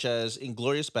 such as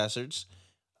Inglourious Basterds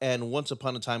and Once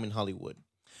Upon a Time in Hollywood.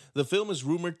 The film is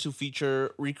rumored to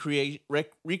feature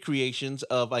recreations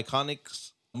of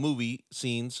iconic movie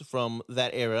scenes from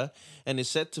that era and is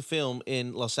set to film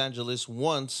in Los Angeles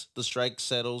once the strike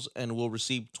settles, and will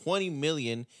receive $20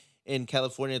 million in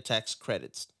California tax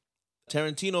credits.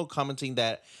 Tarantino commenting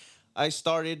that, "I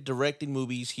started directing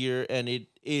movies here, and it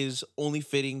is only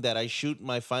fitting that I shoot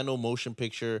my final motion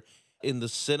picture in the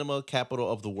cinema capital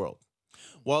of the world."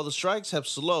 While the strikes have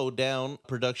slowed down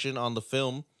production on the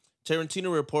film,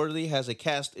 Tarantino reportedly has a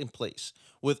cast in place,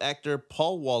 with actor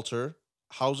Paul Walter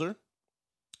Hauser,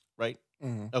 right?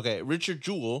 Mhm. Okay, Richard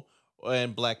Jewell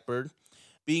and Blackbird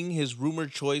being his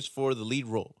rumored choice for the lead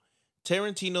role.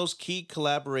 Tarantino's key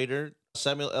collaborator,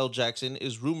 Samuel L. Jackson,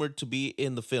 is rumored to be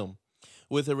in the film.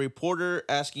 With a reporter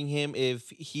asking him if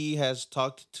he has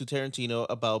talked to Tarantino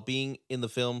about being in the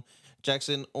film,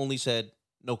 Jackson only said,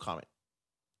 "No comment."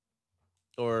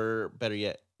 Or better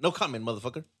yet, "No comment,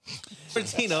 motherfucker."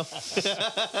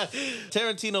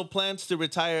 Tarantino plans to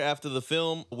retire after the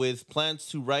film, with plans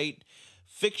to write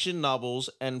fiction novels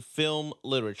and film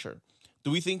literature.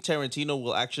 Do we think Tarantino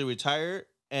will actually retire?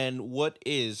 And what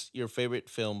is your favorite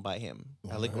film by him?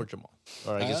 Alec or Jamal?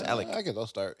 Or I guess Alec. I guess I'll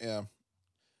start, yeah.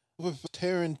 With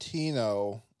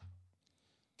Tarantino,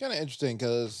 kind of interesting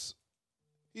because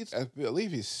I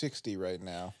believe he's 60 right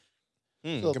now.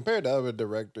 So compared to other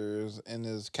directors in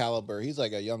his caliber, he's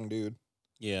like a young dude.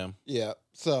 Yeah. Yeah.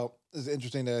 So it's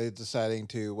interesting that he's deciding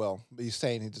to, he's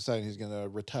saying he's deciding he's going to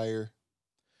retire.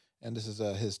 And this is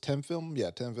his 10th film. Yeah,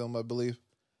 10th film, I believe.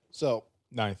 So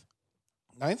 9th.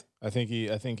 9th? I think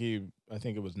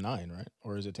it was 9, right?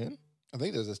 Or is it 10? I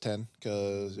think this is 10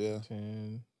 because, yeah.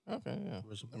 10. Okay, yeah.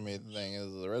 I mean, the thing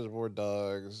is, the Reservoir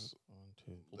Dogs, 1,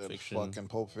 2, the Fiction. fucking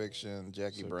Pulp Fiction,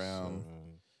 Jackie 6, Brown,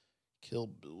 7. Kill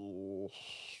Bill.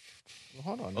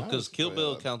 Hold on. Because Kill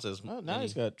Bill counts as. Now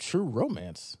he's got True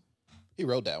Romance. He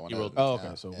wrote that one. He wrote- Oh, okay.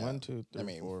 Yeah, So yeah. 1, 2, 3, I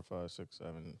mean, 4, 5, 6,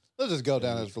 7. Let's just go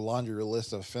down his laundry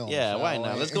list of films. Yeah, why shall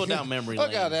not? we? Let's go down memory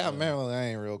Let's lane. go down memory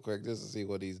lane real quick just to see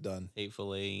what he's done.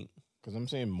 Hateful Eight. Because I'm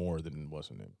saying more than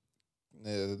wasn't it.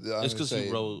 Yeah, It's 'cause he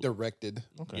say wrote- directed.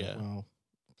 Okay. Yeah. Well,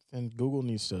 then Google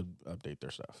needs to update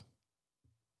their stuff.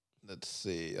 Let's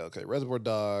see. Okay, Reservoir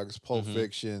Dogs, Pulp Mhm.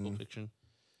 Fiction, Pulp Fiction.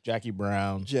 Jackie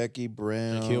Brown. Jackie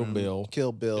Brown, Kill Bill.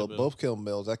 Kill Bill, Kill Bill. both Kill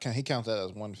Bills. He counts that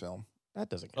as one film. That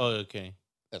doesn't Oh, count. okay.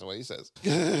 That's what he says.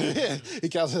 He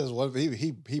counts it as one.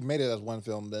 He made it as one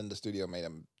film. Then the studio made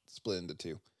him split into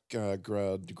two.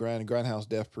 Grindhouse,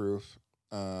 Death Proof,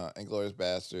 Inglourious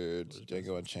Basterds,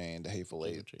 Django Unchained, The Hateful Django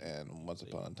Eight, Unchained. and Once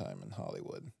Upon a Time in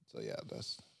Hollywood. So yeah,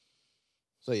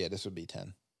 this would be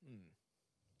 10.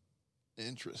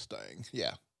 Interesting.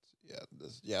 Yeah. It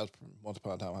was Once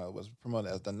Upon a Time in Hollywood was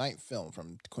promoted as the 9th film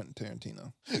from Quentin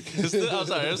Tarantino. I'm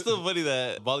sorry. It's still funny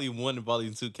that Volume 1 and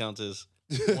Volume 2 count as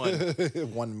one.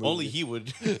 One movie. Only he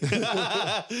would.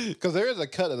 Because there is a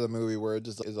cut of the movie where it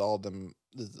just is all them.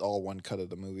 This is all one cut of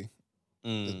the movie.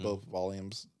 It's both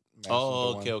volumes.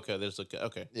 Oh, okay. There's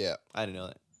okay. Yeah, I didn't know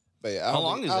that. but yeah, How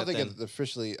long is I don't that think then? it's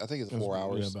officially. I think it's 4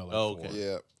 hours. Yeah, about Oh, 4. okay.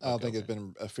 Yeah, I don't think okay. it's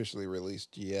been officially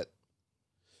released yet.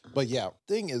 But yeah,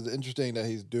 thing is interesting that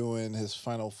he's doing his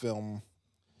final film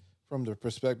from the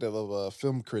perspective of a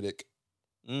film critic,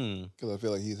 because I feel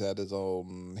like he's had his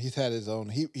own.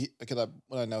 He because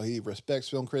I know he respects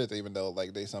film critics, even though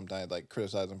like they sometimes like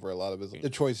criticize him for a lot of the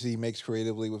choices he makes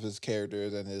creatively with his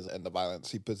characters and the violence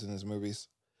he puts in his movies.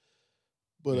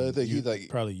 But I think he's like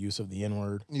probably use of the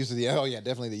N-word.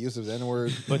 Definitely the use of the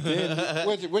N-word, But then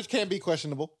which can be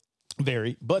questionable.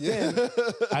 very. But then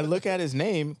I look at his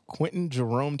name, Quentin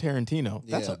Jerome Tarantino.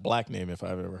 That's Yeah. a black name if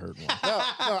I've ever heard one. No,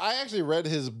 I actually read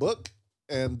his book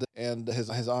and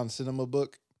his On Cinema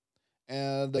book,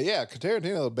 and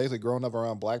Tarantino has basically grown up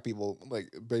around black people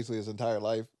like basically his entire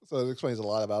life, so it explains a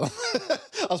lot about him.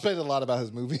 I'll explain a lot about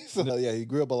his movies. So, he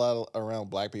grew up a lot around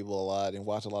black people a lot and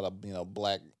watched a lot of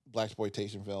black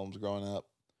exploitation films growing up.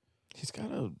 He's got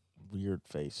a weird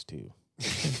face too.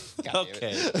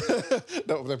 Okay.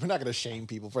 No, we're not going to shame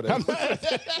people for that.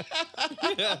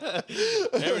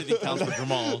 Everything counts for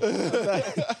Jamal.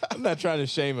 I'm not trying to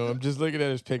shame him. I'm just looking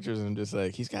at his pictures and I'm just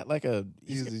like, he's got like a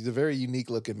He's a very unique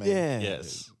looking man. yeah.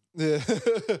 Yes. Yeah.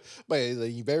 But he's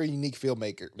a very unique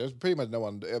filmmaker. There's pretty much no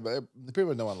one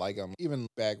like him. Even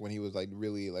back when he was like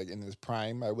really like in his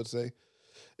prime, I would say.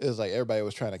 It was like everybody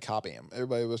was trying to copy him.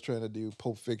 Everybody was trying to do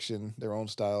Pulp Fiction, their own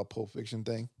style Pulp Fiction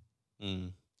thing.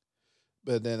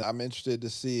 But then I'm interested to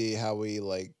see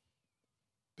because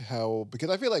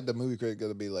I feel like the movie critic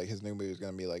gonna be like his new movie is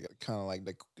gonna be like kind of like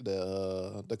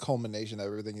the culmination of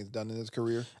everything he's done in his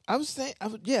career. As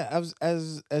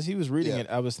he was reading it,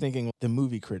 I was thinking the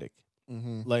movie critic.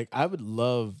 Mm-hmm. Like I would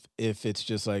love if it's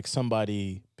just like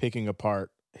somebody picking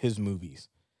apart his movies,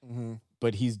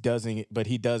 but he does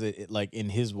it like in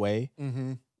his way,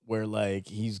 where like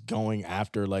he's going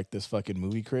after like this fucking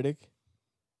movie critic,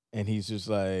 and he's just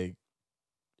like,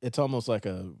 it's almost like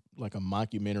a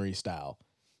mockumentary style.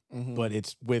 But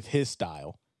it's with his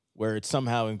style, where it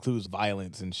somehow includes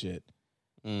violence and shit,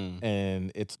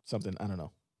 and it's something I don't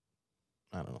know.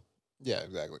 Yeah,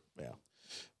 exactly.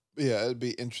 Yeah, it'd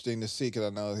be interesting to see because I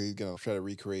know he's gonna try to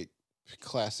recreate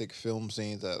classic film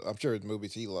scenes that I'm sure his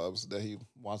movies he loves that he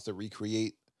wants to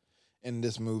recreate in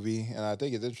this movie. And I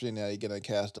think it's interesting that he's gonna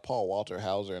cast Paul Walter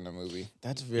Hauser in the movie.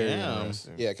 that's very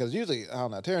interesting. Yeah, because usually I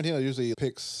don't know, Tarantino usually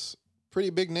picks pretty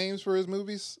big names for his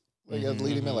movies. Like as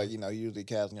leading man, like he usually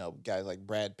casts guys like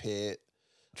Brad Pitt,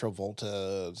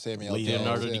 Travolta, Samuel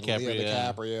Leonardo Jackson, DiCaprio, Leo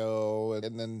DiCaprio,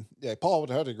 and then Paul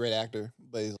Walter Hauser's a great actor,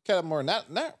 but he's kind of more not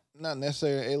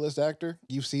necessarily an A-list actor.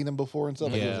 You've seen him before and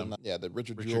stuff. Like he was in the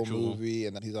Richard Jewell movie,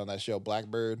 and then he's on that show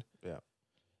Blackbird. Yeah,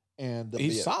 and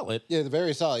he's solid. Yeah,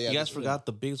 very solid. Yeah, You guys forgot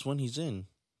the biggest one he's in,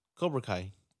 Cobra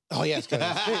Kai. Oh yes,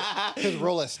 his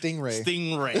role as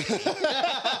Stingray.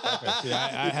 See,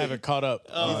 I haven't caught up.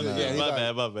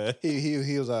 My bad.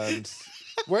 He was on.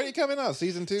 Where are you coming out?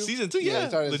 Season 2? Season 2, He yeah.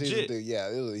 started Legit. season 2. Yeah,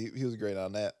 he was great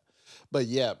on that. But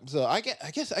yeah, so I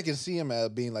guess I can see him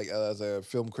being like as a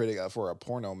film critic for a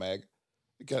porno mag.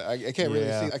 I can't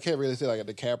really see like a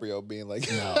DiCaprio being like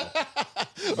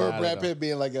or Brad Pitt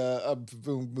being like a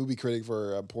movie critic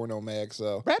for a porno mag.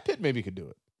 So Brad Pitt maybe could do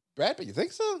it. Brad Pitt, you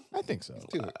think so? I think so.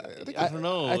 I don't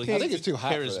know. I think it's too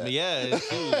hot for charisma. that. Yeah, it's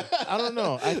too. I don't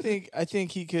know. I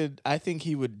think he could. I think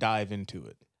he would dive into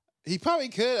it. He probably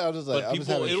could. I was just like, But I'm just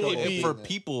people, having trouble for seeing it.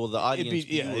 people, the audience,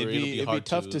 It'd be hard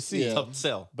tough to see. tough to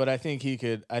sell. But I think he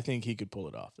could. I think he could pull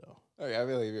it off though. Okay, I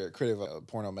feel like if you're a critic of a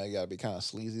porno mag, you gotta be kind of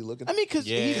sleazy looking. I mean, because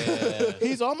Yeah.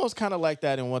 he's almost kind of like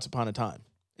that in Once Upon a Time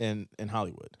in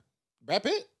Hollywood. Brad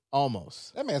Pitt?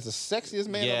 Almost. That man's the sexiest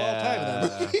man of all time in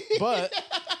that movie. But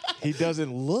he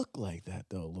doesn't look like that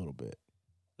though. A little bit.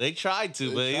 They tried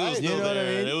to, but it was tried. still You know what I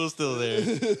there. mean? It was still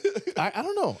there. I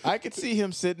don't know. I could see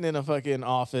him sitting in a fucking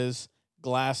office,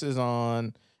 glasses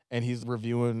on, and he's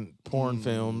reviewing porn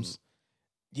films,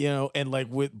 and like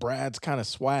with Brad's kind of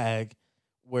swag,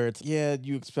 where it's,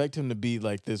 you expect him to be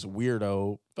like this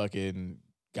weirdo fucking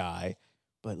guy,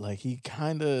 but like he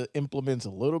kind of implements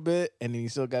a little bit, and then he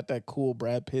still got that cool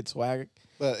Brad Pitt swag.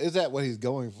 But is that what he's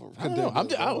going for? I don't know. I'm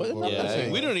Yeah,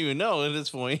 we don't even know at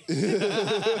this point.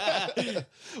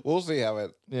 We'll see how he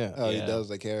Yeah. does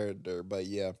the character. But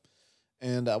yeah.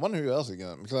 And I wonder who else is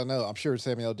going to, because I'm sure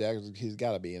Samuel Jackson, he's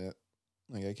got to be in it.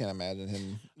 Like I can't imagine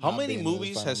him. How not many being in his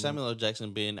movies final has Samuel L.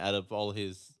 Jackson been out of all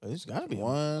his? It's got to be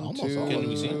One, almost two, all of Can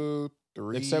we it. see?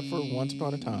 three. Except for Once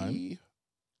Upon a Time.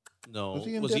 No, Was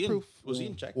he in was Death he in? Proof? Was he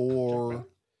in Jack? Or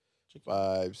Jack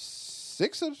five,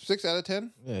 six out of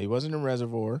 10. Yeah, he wasn't in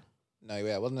Reservoir. No,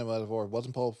 yeah, it wasn't in Reservoir.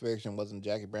 Wasn't Pulp Fiction. Wasn't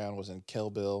Jackie Brown. Wasn't Kill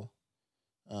Bill.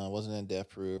 Wasn't in Death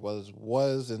Proof.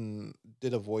 Was and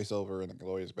did a voiceover in The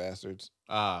Glorious Bastards.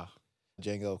 Ah,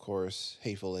 Django, of course.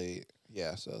 Hateful Eight.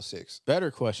 Yeah, so 6.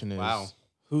 Better question is, Wow.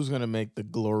 who's gonna make the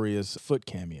glorious foot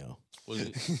cameo? was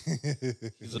it?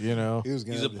 He's a, You know, He was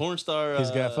gonna he's a porn star.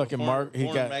 he's got fucking porn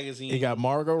magazine. he got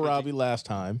Margot Robbie last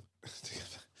time.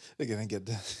 They're gonna get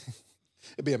that.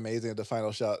 It'd be amazing if the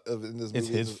final shot of in this movie It's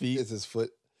his feet. It's his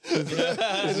foot. This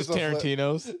is just a foot.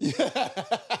 Tarantino's.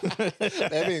 Yeah,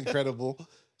 that'd be incredible.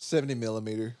 70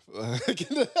 millimeter,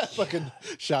 fucking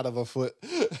shot of a foot.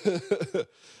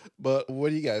 But what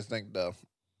do you guys think, though,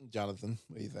 Jonathan?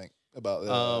 What do you think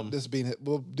about this being?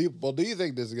 Do you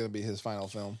think this is gonna be his final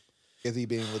film? Is he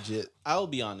being legit? I'll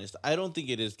be honest. I don't think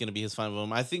it is going to be his final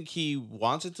film. I think he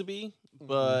wants it to be,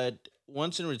 but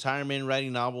once in retirement,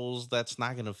 writing novels, that's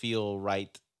not going to feel right.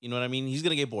 You know what I mean? He's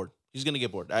going to get bored. He's going to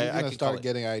get bored. He's I gonna can start call it.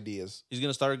 getting ideas. He's going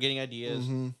to start getting ideas,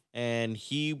 Mhm. and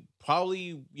he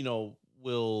probably,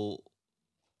 will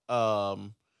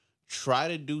try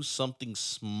to do something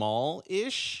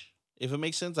small-ish, if it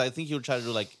makes sense. I think he'll try to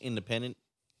do like independent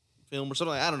film or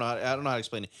something. I don't know. I don't know how to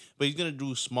explain it, but he's gonna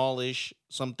do smallish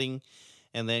something,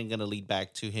 and then gonna lead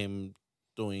back to him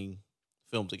doing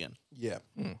films again. Yeah.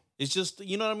 It's just,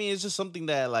 you know what I mean. It's just something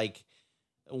that like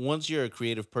once you're a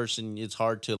creative person, it's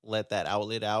hard to let that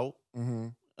outlet out. Mm-hmm.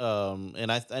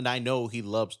 And I know he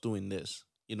loves doing this.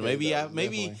 You know, Yeah, he maybe does,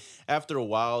 maybe definitely. after a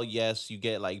while, yes, you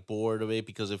get like bored of it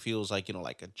because it feels like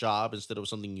like a job instead of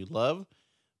something you love.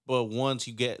 But once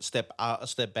you get step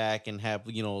back and have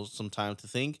some time to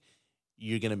think,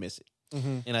 you're gonna miss it.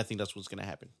 Mm-hmm. And I think that's what's gonna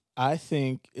happen. I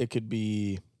think it could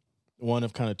be one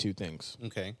of kind of two things.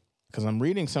 Okay. Because I'm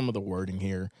reading some of the wording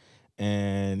here,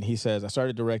 and he says, I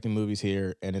started directing movies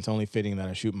here, and it's only fitting that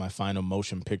I shoot my final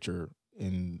motion picture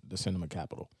in the cinema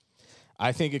capital.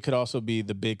 I think it could also be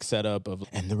the big setup of,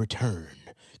 and the return,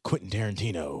 Quentin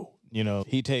Tarantino.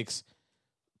 He takes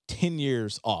 10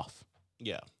 years off.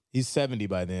 Yeah. He's 70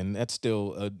 by then. That's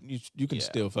still, you can Yeah.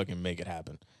 still fucking make it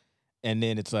happen. And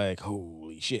then it's like,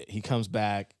 holy shit. He comes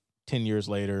back 10 years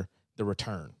later, the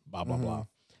return, blah, blah, blah.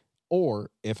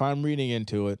 Or if I'm reading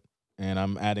into it and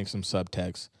I'm adding some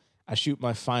subtext, I shoot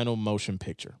my final motion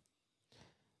picture.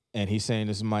 And he's saying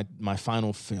this is my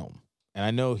final film. And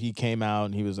I know he came out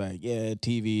and he was like, yeah,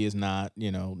 TV is not,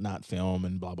 not film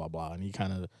and blah, blah, blah. And he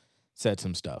kind of said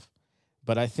some stuff.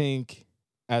 But I think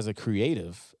as a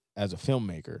creative, as a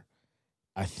filmmaker,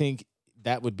 I think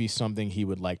that would be something he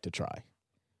would like to try.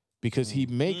 Because he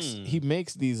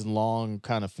makes these long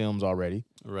kind of films already.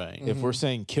 Right. If we're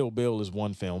saying Kill Bill is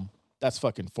one film, that's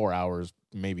fucking 4 hours,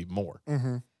 maybe more.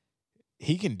 Mm-hmm.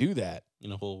 He can do that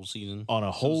In a whole season. on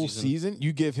a whole season.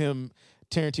 You give him,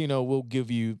 Tarantino will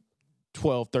give you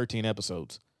 12, 13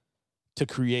 episodes to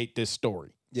create this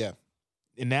story. Yeah.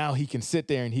 And now he can sit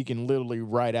there and he can literally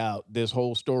write out this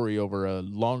whole story over a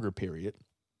longer period.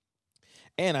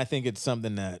 And I think it's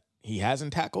something that he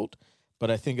hasn't tackled, but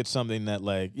I think it's something that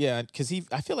because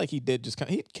I feel like he did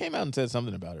he came out and said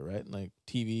something about it, right? Like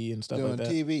TV and stuff Doing like that.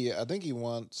 TV, I think he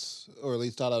wants, or at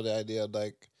least thought of the idea of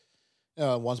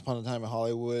Once Upon a Time in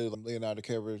Hollywood, Leonardo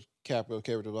DiCaprio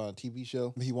character was on a TV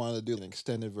show. He wanted to do an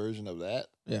extended version of that.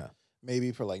 Yeah.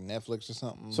 Maybe for like Netflix or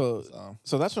something. So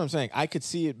that's what I'm saying. I could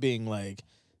see it being like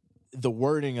the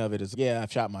wording of it is, yeah,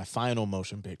 I've shot my final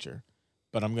motion picture,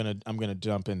 but I'm gonna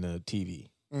jump into TV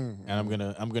and I'm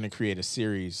gonna create a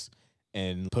series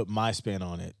and put my spin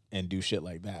on it and do shit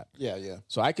like that. Yeah, yeah.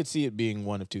 So I could see it being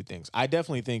one of two things. I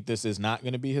definitely think this is not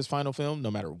going to be his final film,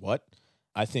 no matter what.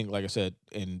 I think, like I said,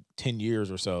 in 10 years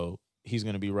or so, he's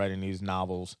going to be writing these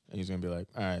novels and he's going to be like,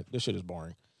 all right, this shit is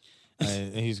boring.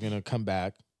 And he's going to come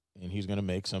back and he's going to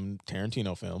make some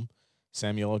Tarantino film.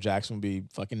 Samuel L. Jackson will be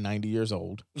fucking 90 years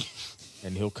old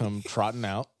and he'll come trotting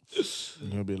out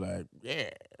and he'll be like, yeah.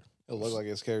 It'll look like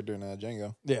his character in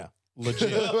Django. Yeah.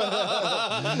 Legit.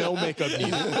 No makeup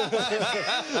needed.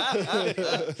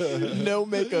 No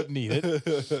makeup needed.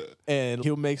 And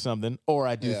he'll make something. Or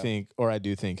I do think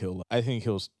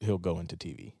he'll go into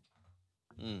TV.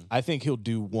 I think he'll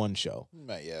do one show.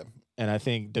 Right, yeah. And I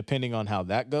think depending on how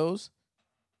that goes,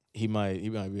 he might be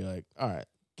like, all right,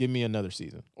 give me another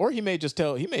season. Or he may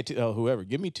tell whoever,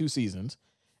 give me 2 seasons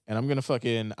and I'm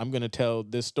gonna tell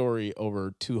this story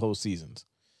over 2 whole seasons.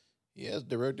 He has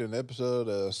directed an episode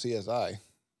of CSI.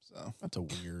 So That's a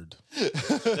weird.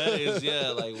 That is, yeah,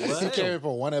 like he what? carried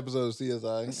for one episode of It's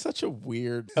CSI. such a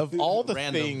weird. Of all the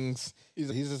Random. things,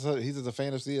 He's just a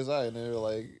fan of CSI, and they're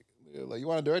like, you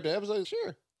want to direct the episode?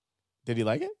 Sure. did he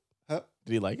like it? Huh?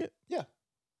 Did he like it? Yeah.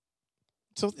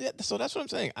 So that's what I'm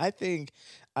saying. I think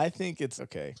it's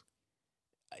okay.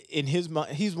 In his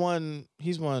mind, he's won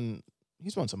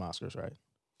some Oscars, right?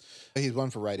 He's one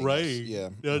for writing. Right. Yeah.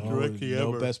 Not directing no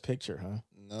ever. Best Picture, huh?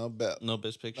 No bet. No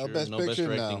best picture. No Best no Picture, best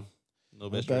no. directing. No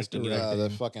best Best directing. directing. Yeah. The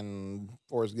fucking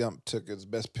Forrest Gump took its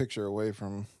best picture away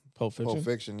from Pulp Fiction. Pulp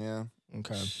Fiction. Yeah.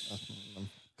 Okay. That's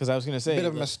Because I was gonna a say bit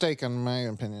of a mistake in my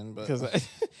opinion, but because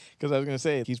I was gonna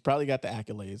say he's probably got the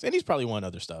accolades and he's probably won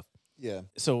other stuff. yeah.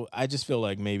 So I just feel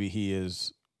like maybe he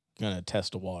is gonna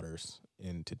test the waters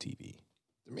into TV.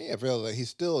 To me, I feel like he's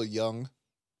still young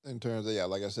in terms of,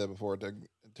 like I said before, in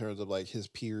terms of like his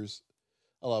peers,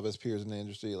 a lot of his peers in the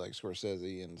industry, like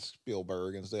Scorsese and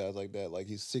Spielberg and stuff like that. Like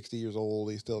he's 60 years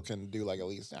old. He still can do like at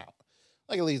least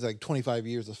 25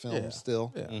 years of film Yeah.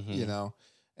 still, Yeah. Mhm. you know?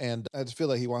 And I just feel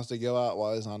like he wants to go out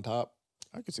while he's on top.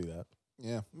 I could see that.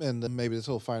 Yeah. And then maybe this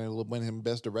will finally win him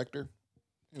best director.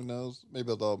 Who knows?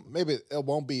 Maybe it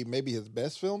won't be maybe his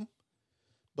best film.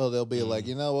 But they'll be like,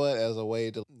 you know what, as a way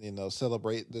to,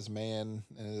 celebrate this man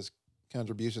and his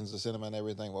contributions to cinema and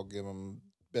everything, we'll give him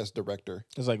best director.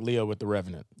 It's like Leo with The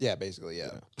Revenant. Yeah, basically,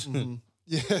 yeah. Mhm.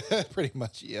 Yeah, pretty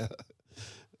much, yeah.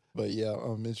 But yeah,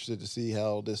 I'm interested to see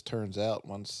how this turns out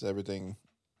once the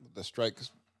strike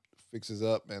fixes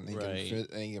up and he Right.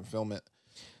 can film it.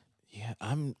 Yeah,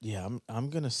 I'm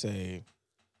gonna say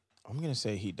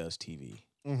he does TV.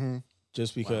 Mm-hmm.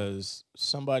 Just because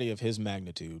somebody of his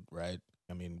magnitude, right?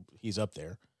 I mean, he's up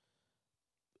there.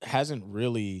 Hasn't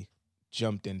really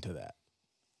jumped into that.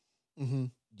 Mm-hmm.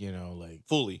 Like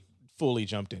Fully. fully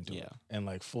jumped into it. And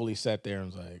like fully sat there and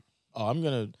was like, "Oh,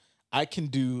 I can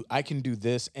do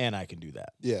this and I can do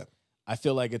that." Yeah. I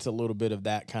feel like it's a little bit of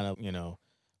that kind of,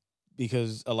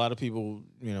 because a lot of people,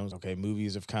 okay,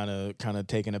 movies have kind of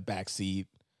taken a back seat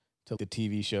to the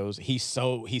TV shows. He's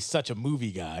such a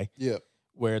movie guy. Yeah.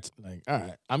 Where it's like, all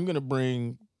right, I'm gonna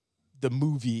bring the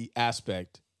movie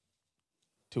aspect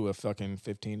to a fucking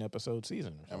 15 episode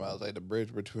season. Or I was like, the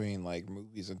bridge between like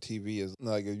movies and TV is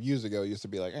like years ago it used to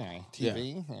be like,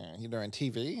 TV, you doing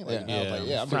TV? Like, now it's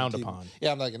like, I'm frowned doing TV. upon.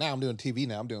 Yeah, I'm like, now I'm doing TV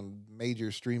now. I'm doing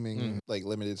major streaming, like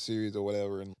limited series or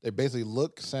whatever, and they basically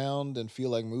look, sound, and feel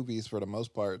like movies for the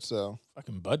most part. So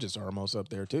Fucking budgets are almost up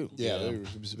there too. yeah,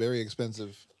 it's very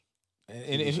expensive.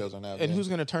 And TV shows are now, who's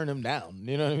gonna turn him down?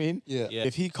 You know what I mean? Yeah. Yeah.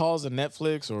 If he calls a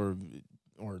Netflix or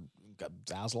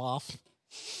Zaslav,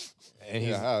 and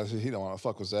he's He don't want to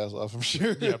fuck with Zaslav, I'm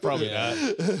sure. yeah, probably Yeah.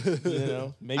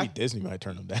 not. Maybe Disney might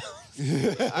turn him down.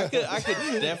 I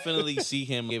could definitely see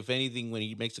him. If anything, when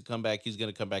he makes a comeback, he's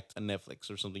gonna come back to Netflix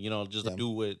or something. Just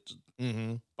do it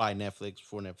by Netflix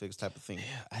for Netflix type of thing. Yeah,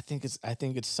 I think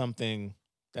it's something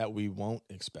that we won't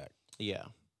expect. Yeah.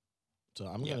 So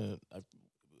I'm gonna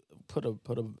put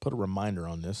a reminder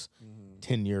on this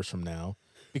 10 years from now,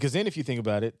 because then if you think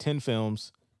about it, 10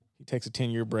 films, he takes a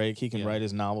 10-year break, he can write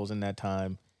his novels in that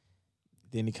time,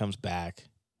 then he comes back.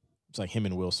 It's like him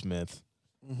and Will Smith.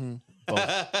 Both.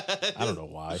 I don't know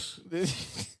why.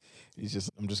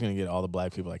 I'm just gonna get all the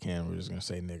black people I can. We're just gonna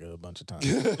say nigga a bunch of times.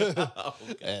 Yeah,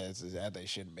 that they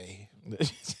should be.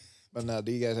 But now,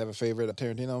 do you guys have a favorite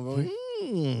Tarantino movie?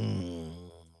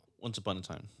 Once Upon a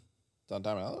Time. It's on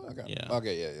time. Oh, okay. Yeah.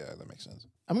 Okay, yeah, that makes sense.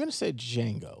 I'm gonna say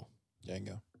Django.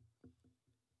 Django.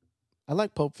 I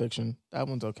like Pulp Fiction. That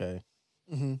one's okay.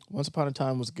 Once Upon a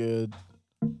Time was good.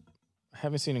 I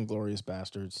haven't seen Inglourious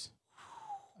Bastards.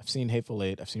 I've seen Hateful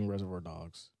Eight. I've seen Reservoir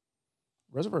Dogs.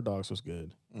 Reservoir Dogs was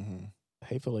good.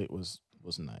 Hateful Eight was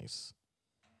nice.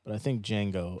 But I think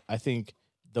Django, I think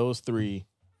those three,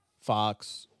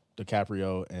 Fox,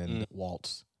 DiCaprio, and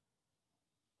Waltz,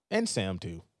 and Sam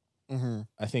too.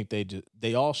 I think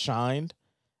they all shined,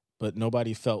 but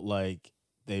nobody felt like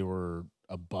they were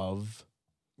above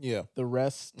the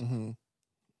rest.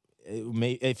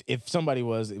 If somebody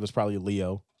was, it was probably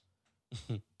Leo,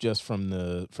 just from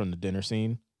the dinner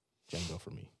scene. Django for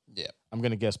me. Yeah. I'm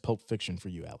gonna guess Pulp Fiction for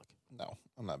you, Alec. No,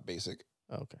 I'm not basic.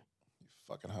 Oh, okay. You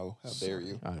fucking hoe. How dare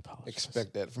you? I apologize.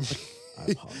 Expect that from me.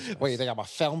 I apologize. Wait, you think I'm a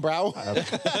film bro?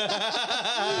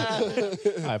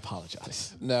 I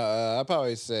apologize. No, I'd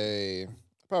probably say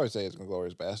it's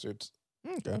Inglourious Bastards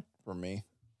Okay. for me.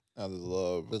 I just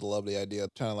love the idea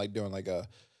of trying to like doing like a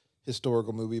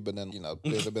historical movie, but then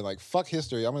they've been like, fuck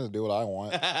history, I'm gonna do what I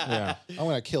want. Yeah. I'm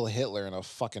gonna kill Hitler in a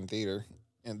fucking theater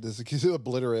and just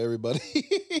obliterate everybody.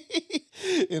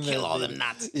 Kill all the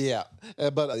Nazis. Yeah,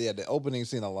 but the opening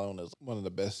scene alone is one of the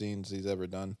best scenes he's ever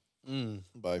done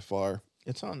by far.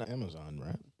 It's on Amazon,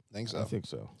 right? Think so. I think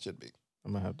so. Should be.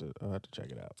 I'll have to check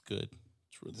it out. It's good.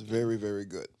 It's really It's good. very, very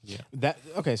good. Yeah.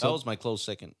 Okay, so That was my close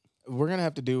second. we're gonna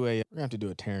have to do a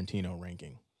Tarantino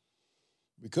ranking.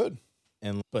 We could.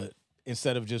 But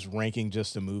instead of just ranking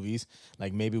just the movies,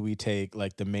 like maybe we take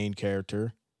like the main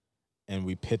character and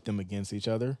we pit them against each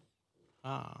other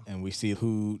and we see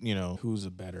who's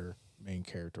a better main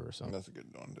character or something. That's a good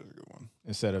one. That's a good one.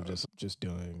 Instead of just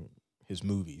doing his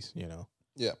movies,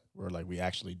 Yeah. where like we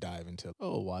actually dive into,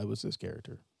 why was this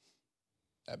character?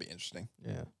 That'd be interesting.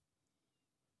 Yeah.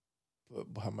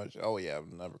 But how much? Oh, yeah.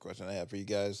 Another question I have for you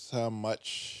guys. How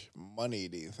much money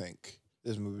do you think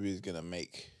this movie is going to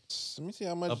make? Let me see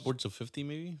how much. Upwards of 50,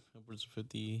 maybe? Upwards of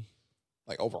 50.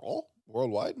 Like overall?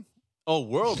 Worldwide? Oh,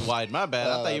 worldwide. My bad.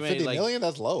 I thought you meant 50 like million?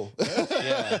 That's low.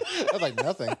 Yeah. That's like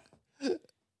nothing.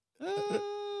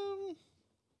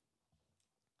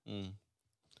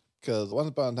 Because Once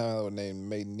Upon a Time in Hollywood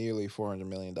made nearly $400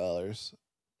 million.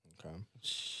 Okay.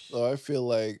 So I feel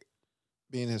like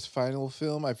being his final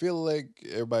film, I feel like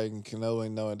everybody can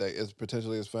knowing that it's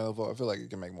potentially his final film. I feel like it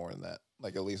can make more than that.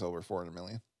 Like at least over 400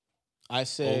 million. I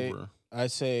say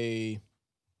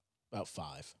about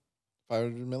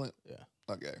 500 million? Yeah.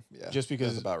 Okay. Yeah. Just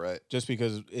because that's about right. Just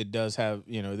because it does have,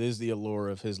 it is the allure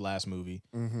of his last movie.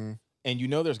 Mm-hmm. And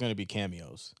there's going to be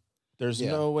cameos. There's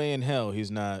no way in hell he's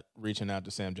not reaching out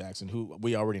to Sam Jackson, who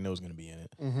we already know is going to be in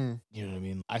it. Mm-hmm. You know what I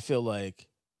mean? I feel like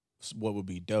what would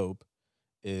be dope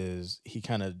is he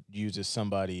kind of uses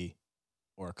somebody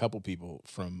or a couple people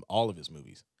from all of his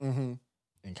movies Mm-hmm.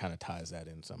 and kind of ties that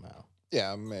in somehow.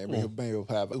 Yeah, maybe he'll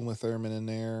have Uma Thurman in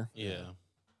there. Yeah.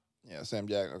 Yeah, Sam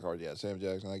Jackson, of course. Yeah, Sam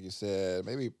Jackson, like you said.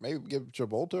 Maybe give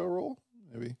Travolta a role.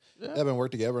 Maybe they haven't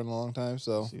worked together in a long time,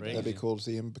 so that'd be cool to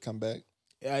see him come back.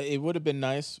 It would have been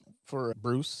nice for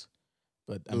Bruce,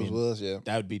 but I mean, Willis, yeah,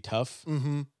 that would be tough.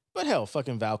 Mm-hmm. But hell,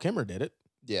 fucking Val Kilmer did it.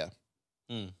 Yeah,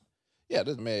 Mm. yeah.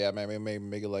 This maybe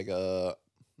make it like a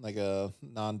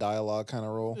non-dialogue kind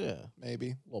of role. Yeah,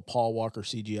 maybe. Well, Paul Walker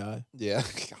CGI. Yeah,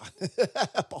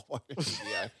 God. Paul Walker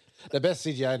CGI, the best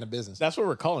CGI in the business. That's what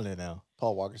we're calling it now.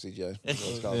 Paul Walker CGI. That's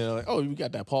what it's called. Like, we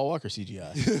got that Paul Walker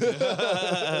CGI.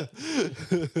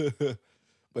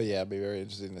 But yeah, it'd be very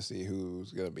interesting to see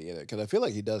who's gonna be in it because I feel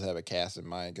like he does have a cast in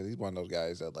mind because he's one of those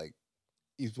guys that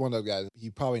he's one of those guys. He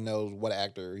probably knows what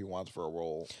actor he wants for a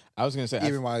role. I was gonna say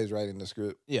even while he's writing the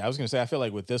script. Yeah, I was gonna say I feel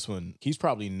like with this one, he's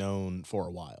probably known for a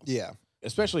while. Yeah,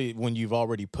 especially when you've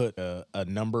already put a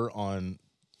number on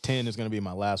 10 is gonna be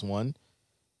my last one.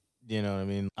 You know what I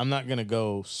mean? I'm not gonna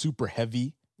go super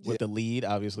heavy with the lead,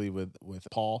 obviously with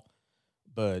Paul,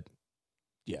 but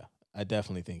yeah, I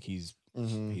definitely think he's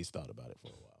thought about it for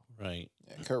a while. Right.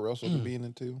 Yeah, Kurt Russell could be in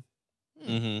it too.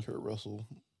 Mm-hmm. Kurt Russell,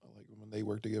 I like when they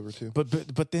work together too.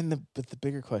 But then the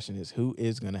bigger question is who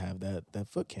is gonna have that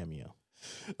foot cameo?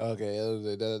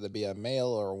 Okay, that'd be a male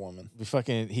or a woman.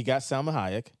 He got Salma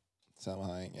Hayek,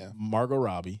 yeah, Margot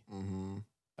Robbie,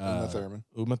 Uma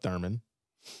Thurman.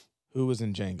 Who was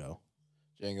in Django?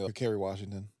 Kerry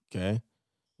Washington. Okay,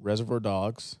 Reservoir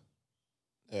Dogs.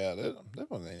 Yeah, that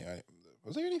wasn't any.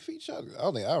 Was there any feet shots? I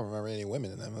don't remember any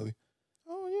women in that movie.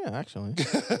 Oh yeah, actually.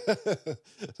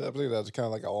 So I believe that was kind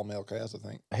of like an all male cast. I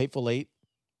think. Hateful Eight.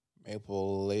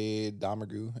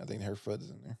 Domergue. I think her foot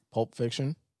is in there. Pulp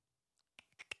Fiction.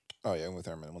 Oh yeah, with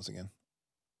Thurman once again.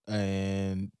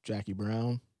 And Jackie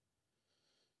Brown.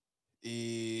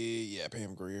 Yeah,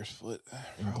 Pam Grier's foot.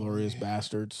 Inglourious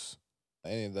Bastards.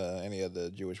 Any of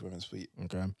the Jewish women's feet.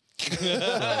 Okay.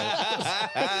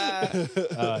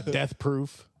 Death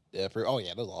Proof. Yeah. Oh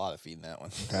yeah, there's a lot of feet in that one.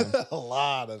 Okay. A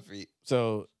lot of feet.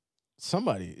 So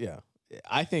somebody,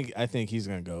 I think he's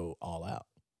gonna go all out.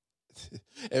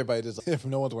 Everybody just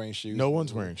no one's wearing shoes. No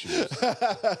one's wearing shoes.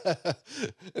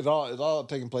 It's all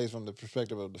taking place from the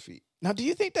perspective of the feet. Now, do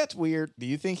you think that's weird? Do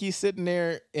you think he's sitting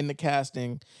there in the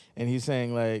casting and he's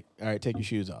saying like, "All right, take your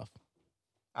shoes off"?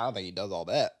 I don't think he does all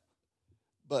that.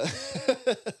 But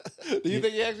do you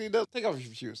think he actually does take off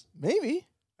your shoes? Maybe.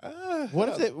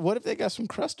 What if they got some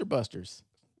cruster busters?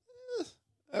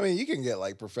 I mean, you can get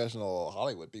like professional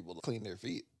Hollywood people to clean their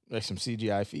feet. Like some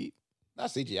CGI feet? Not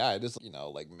CGI, just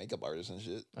like makeup artists and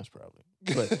shit. That's probably.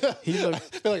 But he looked.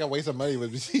 I feel like a waste of money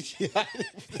would be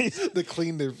CGI to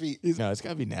clean their feet. No, it's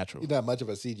gotta be natural. He's not much of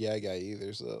a CGI guy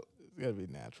either, so it's gotta be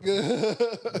natural.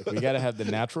 Like, we gotta have the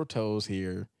natural toes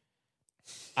here.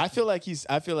 I feel like he's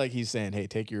saying, "Hey,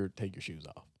 take your shoes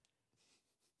off."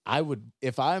 I would,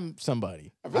 if I'm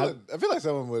somebody. I feel like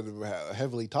someone would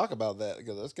heavily talk about that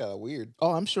because that's kind of weird.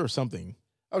 Oh, I'm sure something.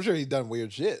 I'm sure he's done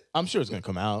weird shit. I'm sure it's gonna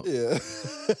come out. Yeah.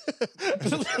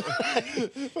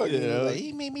 You know? Like,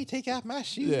 he made me take off my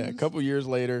shoes. Yeah, a couple years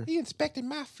later. He inspected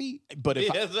my feet. But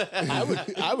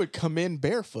if I would come in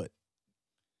barefoot.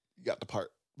 You got the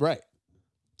part. Right.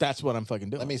 That's what I'm fucking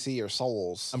doing. Let me see your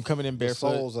soles. I'm coming in the barefoot.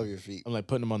 soles of your feet. I'm like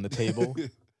putting them on the table.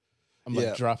 I'm like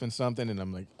Yeah. dropping something, and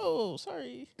I'm like, "Oh,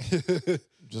 sorry."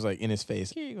 Just like in his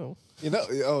face. Here you go. You know,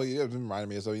 oh, you reminded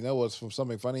me. So you know what's from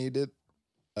something funny he did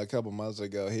a couple months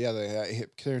ago?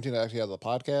 Tarantino actually has a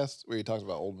podcast where he talks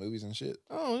about old movies and shit.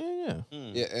 Oh yeah.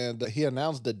 Yeah, and he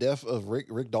announced the death of Rick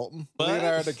Dalton, What?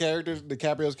 Leonardo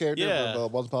DiCaprio's character Yeah.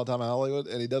 from Once Upon a Time in Hollywood,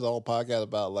 and he does a whole podcast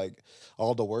about like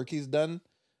all the work he's done.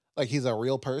 Like he's a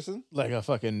real person. Like a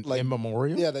fucking Like, in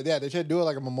memoriam. Yeah, they should do it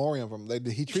like a memoriam from him.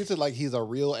 He treats it like he's a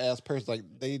real ass person. Like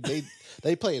they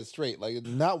play it straight. Like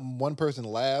not one person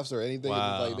laughs or anything.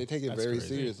 Wow. It's like they take it That's very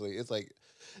crazy. seriously. It's like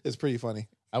it's pretty funny.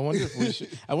 I wonder if we should.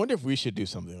 I wonder if we should do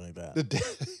something like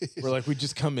that. Where like we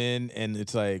just come in and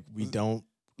it's like we don't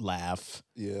laugh,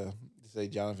 Yeah, you say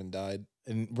Jonathan died.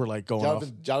 and we're like going off.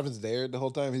 Jonathan's there the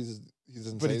whole time. He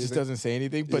doesn't But say he just anything. doesn't say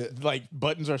anything. But like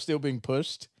buttons are still being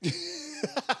pushed,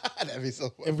 That'd be so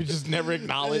funny. and we just never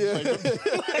acknowledge. Yeah.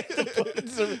 Like, the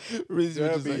buttons are, we're just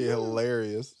That'd be like,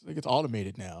 hilarious. like it's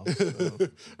automated now. So,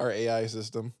 Our AI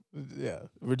system. yeah,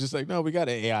 we're just like, no, we got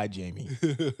an AI, Jamie.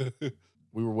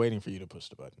 We were waiting for you to push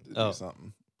the button. Do Oh.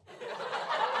 something.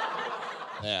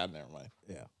 Yeah, never mind.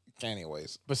 Yeah,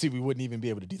 Anyways. but see, we wouldn't even be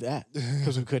able to do that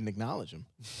because we couldn't acknowledge him.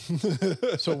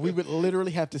 So we would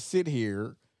literally have to sit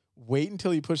here, wait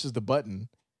until he pushes the button,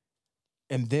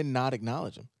 and then not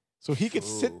acknowledge him. So he could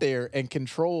True. sit there and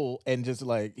control and just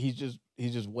like he's just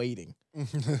waiting.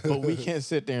 But we can't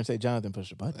sit there and say, Jonathan, push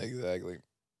the button. Exactly.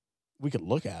 We could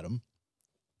look at him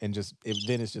and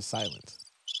then it's just silence.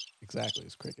 Exactly,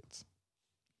 it's crickets.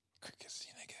 Crickets,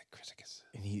 you know, crickets.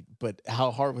 And but how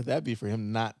hard would that be for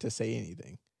him not to say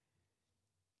anything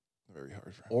Very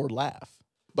hard for him. or laugh?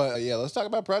 But yeah, let's talk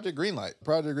about Project Greenlight.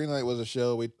 Project Greenlight was a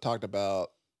show we talked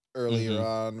about earlier Mhm.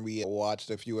 on. We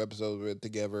watched a few episodes of it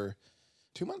together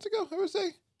 2 months ago, I would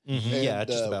say. Yeah,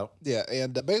 just about. Yeah,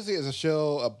 and basically it's a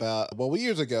show about,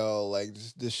 years ago, like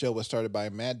this show was started by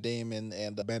Matt Damon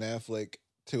and Ben Affleck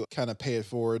to kind of pay it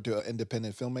forward to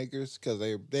independent filmmakers because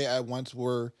they at once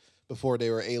were, before they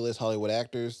were A-list Hollywood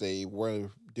actors, they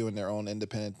were doing their own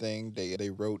independent thing. They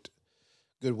wrote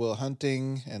Good Will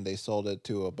Hunting and they sold it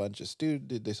to a bunch of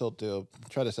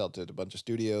tried to sell it to a bunch of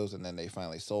studios, and then they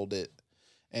finally sold it,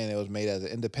 and it was made as an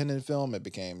independent film. It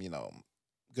became,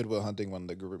 Good Will Hunting, one of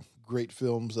the great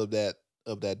films of that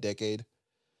decade.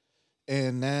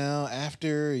 And now,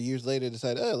 after years later,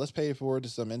 decided, let's pay it forward to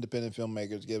some independent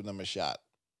filmmakers, give them a shot.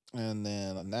 And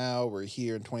then now we're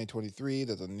here in 2023.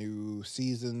 There's a new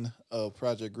season of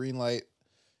Project Greenlight,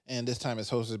 and this time it's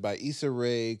hosted by Issa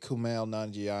Rae, Kumail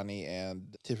Nanjiani,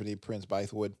 and Tiffany Prince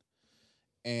Bythewood.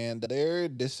 And they're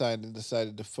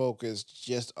decided to focus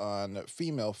just on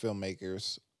female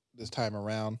filmmakers this time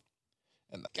around.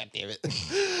 And God damn it.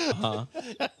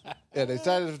 Yeah, they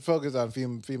decided to focus on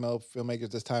female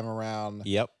filmmakers this time around.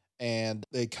 Yep. And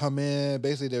they come in,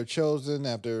 basically they're chosen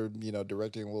after,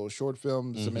 directing a little short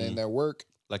film, submitting their work.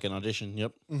 Like an audition.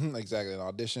 Yep. Exactly, an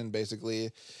audition,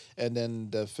 basically. And then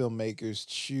the filmmakers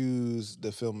choose the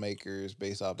filmmakers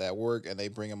based off that work, and they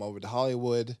bring them over to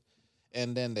Hollywood.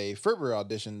 And then they further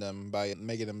audition them by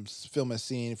making them film a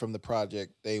scene from the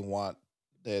project they want,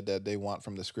 that they want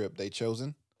from the script they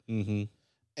chosen. Mm-hmm.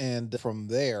 And from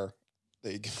there,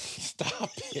 they stop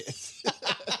it.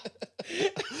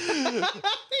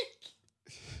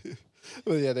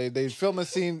 Well, yeah, they film a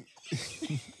scene.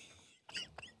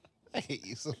 I hate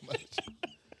you so much.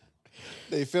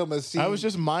 They film a scene. I was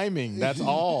just miming. That's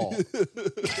all.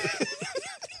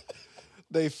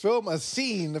 They film a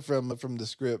scene from the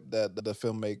script that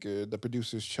the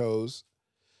producers chose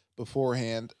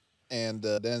beforehand, and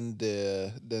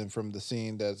then from the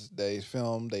scene that they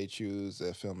film, they choose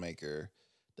a filmmaker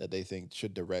that they think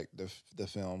should direct the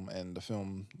film, and the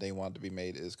film they want to be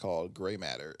made is called Gray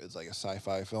Matter. It's like a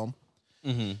sci-fi film.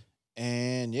 Mm-hmm.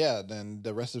 And yeah, then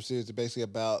the rest of the series is basically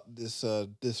about this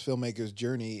filmmaker's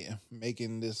journey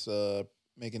making this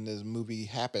movie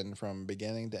happen from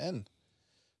beginning to end.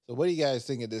 So what do you guys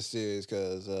think of this series?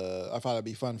 Because I thought it'd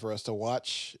be fun for us to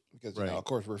watch because Right. of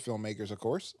course we're filmmakers, of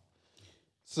course.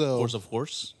 So Of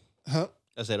course. huh?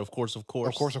 I said, of course. Of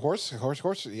course.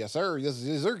 Yes, sir. Yes,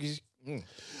 sir.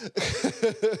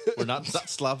 We're not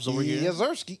slobs over here. Yes,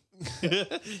 sir.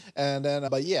 And then,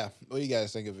 but yeah, what do you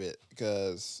guys think of it?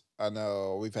 Because I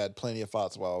know we've had plenty of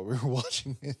thoughts while we were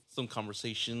watching it. Some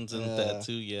conversations and that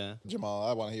too. Yeah. Jamal,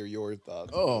 I want to hear your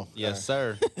thoughts. Oh, Yes,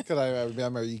 sir. Because I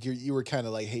remember you were kind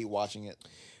of like hate watching it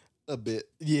a bit.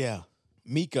 yeah.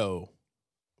 Miko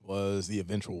was the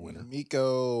eventual winner.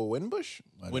 Miko Winbush?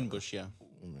 Winbush. Yeah.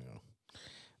 Yeah.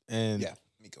 And Yeah,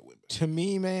 Miko Winbush. to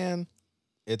me, man,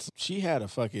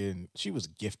 she was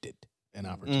gifted an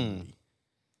opportunity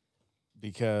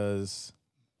because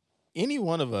any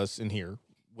one of us in here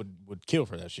would kill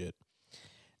for that shit.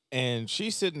 And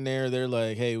she's sitting there, they're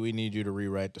like, hey, we need you to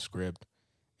rewrite the script.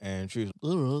 And she's,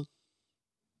 all right.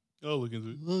 Oh, look into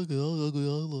it. I'll get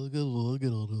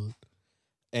on it.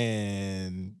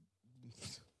 And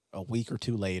a week or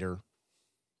two later,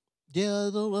 yeah,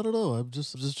 I don't know. I'm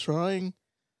just trying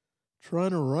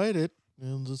to write it,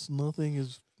 and just nothing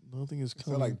is coming.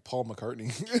 Sound like Paul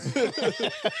McCartney.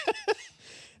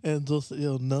 And just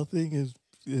nothing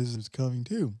is coming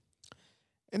too.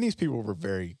 And these people were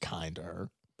very kind to her.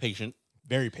 Patient.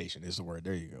 Very patient is the word.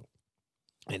 There you go.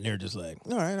 And they're just like,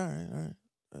 all right.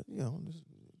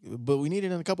 But we need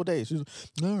it in a couple days. She's like,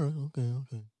 all right,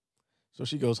 okay. So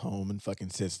she goes home and fucking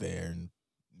sits there and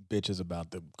bitches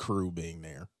about the crew being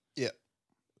there. Yeah.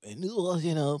 And,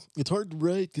 it's hard to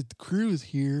write because the crew is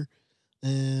here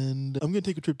and I'm going to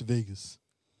take a trip to Vegas.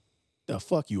 The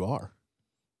fuck you are.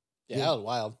 Yeah, that was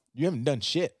wild. You haven't done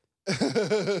shit.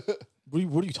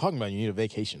 What are you talking about? You need a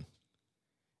vacation.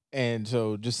 And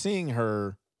so just seeing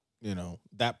her,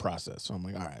 that process. So I'm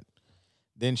like, all right.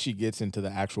 Then she gets into the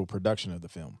actual production of the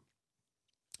film.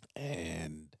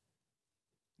 And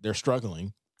they're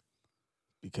struggling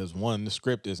because, one, the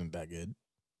script isn't that good.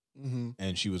 Mm-hmm.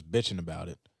 And she was bitching about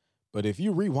it. But if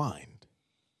you rewind,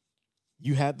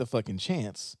 you had the fucking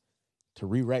chance to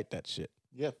rewrite that shit.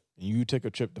 Yep. And you took a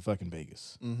trip to fucking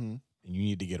Vegas. Mm-hmm. And you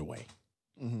need to get away.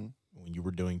 Mm-hmm. When you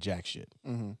were doing jack shit.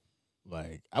 Mm-hmm.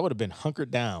 Like, I would have been hunkered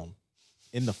down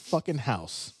in the fucking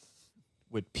house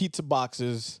with pizza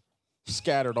boxes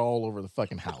scattered all over the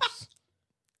fucking house.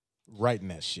 Writing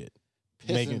that shit.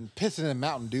 Pissing in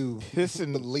Mountain Dew.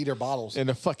 Pissing the liter bottles. in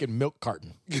a fucking milk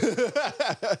carton.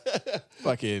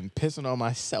 Fucking pissing on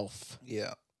myself.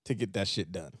 Yeah. To get that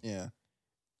shit done. Yeah.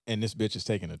 And this bitch is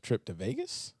taking a trip to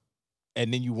Vegas?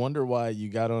 And then you wonder why you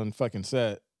got on fucking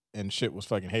set and shit was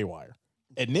fucking haywire.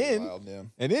 And then, Wild, yeah.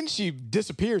 and then she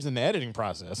disappears in the editing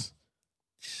process.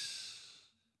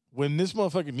 When this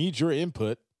motherfucker needs your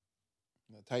input.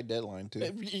 A tight deadline too.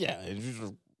 Yeah. And she's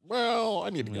like, well,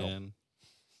 I need to go.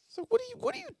 So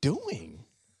what are you doing?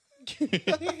 Like,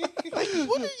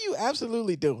 what are you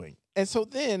absolutely doing? And so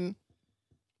then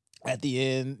at the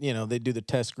end, they do the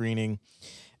test screening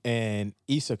and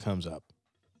Issa comes up.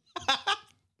 I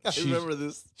remember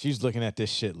this. She's looking at this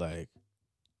shit like,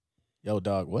 yo,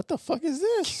 dog, what the fuck is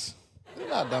this? This is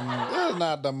not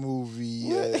the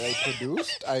movie I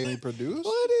produced.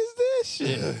 What is this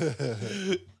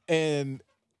shit? And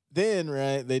then,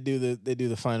 right, they do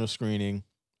the final screening,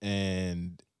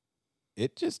 and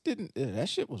it just didn't. That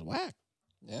shit was whack.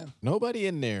 Yeah. Nobody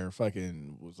in there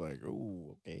fucking was like,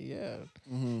 oh, okay, yeah.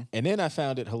 Mm-hmm. And then I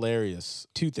found it hilarious.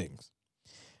 Two things.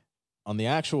 On the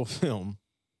actual film,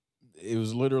 it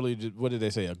was literally, what did they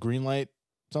say, a green light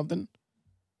something?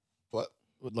 What?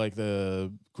 Like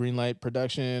the green light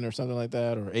production or something like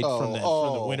that? Or from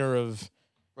the winner of...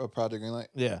 Project Greenlight?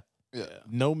 Yeah. Yeah.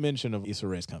 No mention of Issa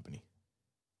Rae's company.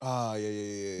 Oh,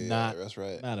 yeah. Not, that's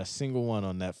right. Not a single one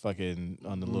on that fucking,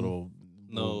 on the little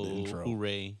intro.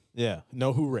 Hooray. Yeah.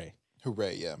 No hooray.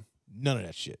 Hooray, yeah. None of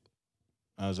that shit.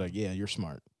 I was like, yeah, you're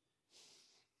smart.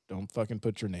 Don't fucking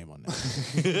put your name on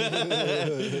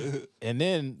that. And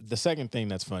then the second thing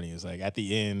that's funny is like at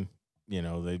the end,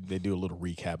 they do a little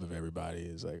recap of everybody.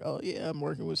 It's like, oh yeah, I'm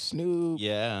working with Snoop.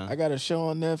 Yeah. I got a show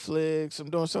on Netflix. I'm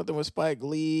doing something with Spike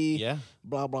Lee. Yeah.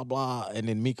 Blah, blah, blah. And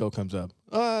then Miko comes up.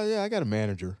 Oh yeah, I got a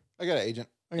manager. I got an agent.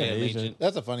 I got an agent.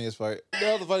 That's the funniest part.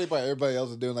 The funny part, everybody else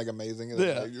is doing like amazing.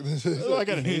 Yeah. Oh, I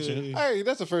got an agent. Hey,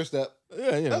 that's the first step.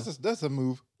 Yeah, That's a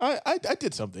move. I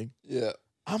did something. Yeah.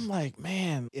 I'm like,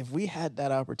 man, if we had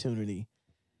that opportunity,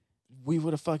 we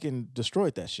would have fucking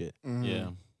destroyed that shit.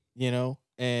 Mm-hmm. Yeah.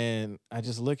 And I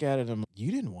just look at it and I'm like,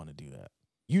 you didn't want to do that.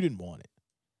 You didn't want it.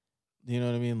 You know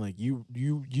what I mean? Like you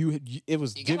it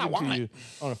was given to you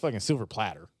on a fucking silver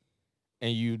platter.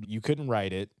 And you couldn't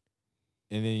write it.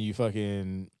 And then you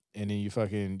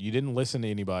didn't listen to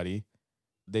anybody.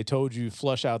 They told you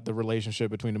flush out the relationship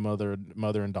between the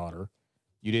mother and daughter.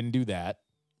 You didn't do that.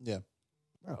 Yeah.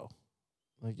 Bro.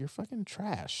 Like, you're fucking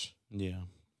trash. Yeah.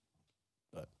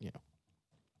 But, Yeah,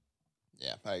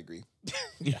 I agree.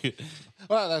 Yeah.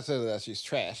 Well, not necessarily that she's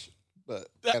trash,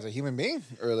 But as a human being,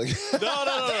 or like No.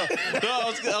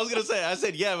 I was gonna say. I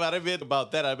said yeah, but I meant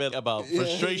about that. I meant about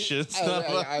frustrations.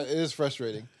 it is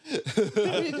frustrating.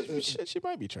 I mean, she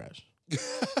might be trash.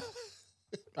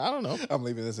 I don't know. I'm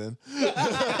leaving this in.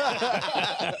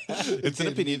 It's an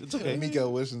opinion. It's okay. Miko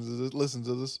listens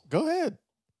to this. Go ahead.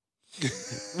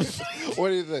 What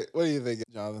do you think? What do you think,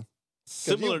 Jonathan? 'Cause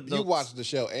Similar. You notes- watched the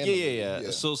show and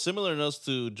Yeah. So similar notes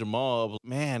to Jamal.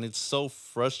 Man, it's so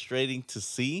frustrating to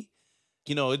see.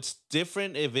 You know, it's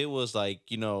different if it was like,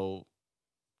 you know,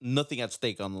 nothing at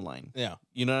stake on the line. Yeah.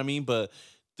 You know what I mean? But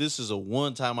this is a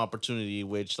one-time opportunity,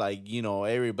 which, like, you know,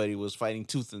 everybody was fighting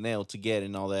tooth and nail to get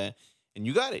and all that. And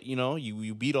you got it. You know,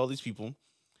 you beat all these people.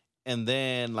 And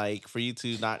then, like, for you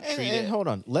to not treat it. And hold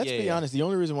on. Let's Yeah, be yeah. honest. The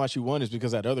only reason why she won is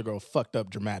because that other girl fucked up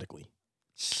dramatically.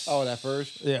 Oh, that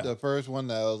first, Yeah. the first one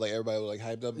that was like everybody was like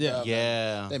hyped up. Yeah. about.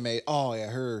 Yeah. They made. Oh yeah,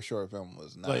 her short film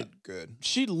was not Like, good.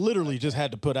 She literally just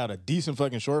had to put out a decent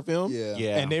fucking short film. Yeah,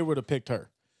 Yeah. And they would have picked her.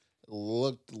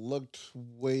 looked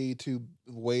way too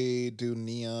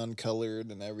neon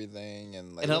colored and everything,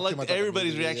 and like And I looked too like much like a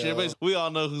everybody's music reaction. video. We all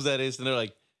know who that is. And they're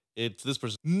like, it's this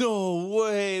person. No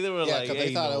way. They were Yeah, like, because they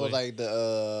 "Ain't thought no it was way." like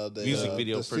the Music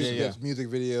video the person. super, Yeah. music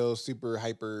video super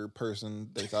hyper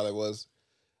person. They thought it was.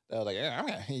 They were like,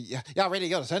 y'all ready to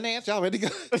go to Sundance? Y'all ready to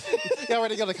go? Y'all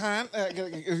ready to go to Con?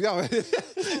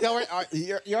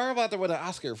 You're about to win an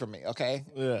Oscar from me, okay?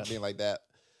 Yeah. Being like that.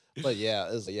 But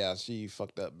yeah, she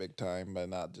fucked up big time by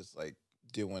not just like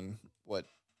doing what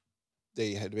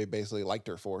they basically liked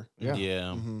her for. Yeah. Yeah.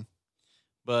 Mm-hmm.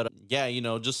 But yeah, you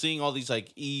know, just seeing all these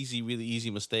like really easy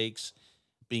mistakes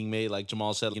being made, like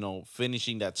Jamal said, you know,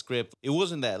 finishing that script. It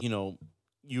wasn't that, you know,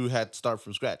 you had to start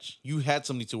from scratch. You had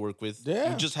something to work with.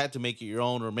 Yeah. You just had to make it your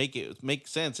own or make it make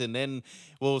sense. And then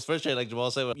what was frustrating, like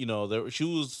Jamal said, you know, she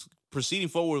was proceeding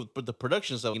forward with the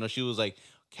production stuff. You know, she was like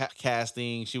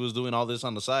casting. She was doing all this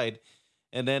on the side.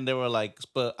 And then they were like,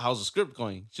 but how's the script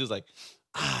going? She was like,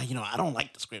 you know, I don't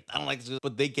like the script. I don't like the script.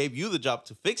 But they gave you the job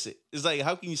to fix it. It's like,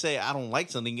 how can you say I don't like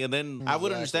something? And then I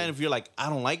would understand if you're like, I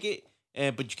don't like it,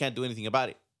 but you can't do anything about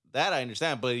it. That I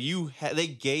understand. But they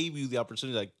gave you the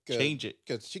opportunity to like change it.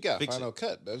 Because she got a Fix final it.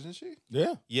 cut, doesn't she?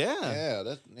 Yeah. Yeah.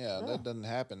 That doesn't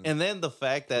happen. And then the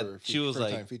fact that for she was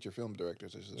first-time like, feature film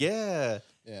directors. Or something. yeah.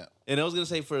 Yeah. And I was going to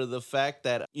say for the fact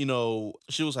that, you know,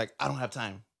 she was like, I don't have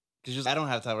time. Because she was, I don't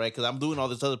have time, right? Because I'm doing all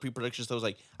this other pre-production stuff. I was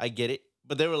like, I get it.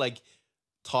 But they were like,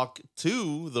 talk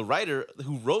to the writer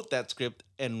who wrote that script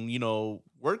and, you know,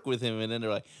 work with him. And then they're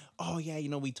like, oh, yeah, you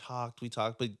know, we talked,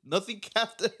 but nothing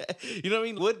kept, you know what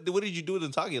I mean? What did you do in the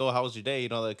talking? Oh, how was your day? You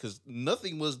know, because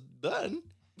nothing was done.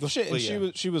 Well, shit. And But yeah.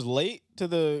 she was late to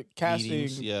the casting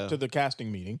Meetings, yeah. to the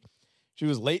casting meeting. She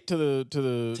was late to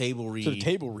the Table read. To the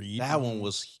table read. That one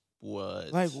was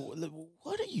what? Like,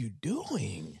 what are you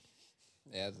doing?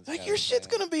 Yeah. it's Like, kinda your shit's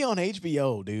insane. gonna be on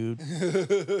HBO, dude.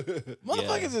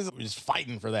 Motherfuckers is just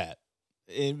fighting for that.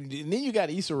 And then you got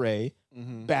Issa Rae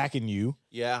Mhm. backing you.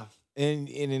 Yeah. And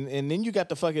then you got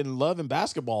the fucking Love and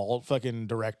Basketball fucking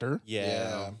director,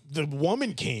 Yeah. the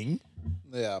Woman King.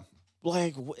 Yeah.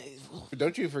 Like,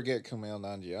 Don't you forget Kumail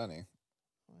Nanjiani.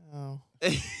 well,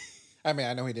 I mean,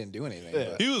 I know he didn't do anything,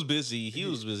 Yeah. but He was busy. He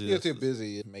was busy. he was too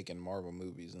busy making Marvel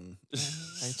movies and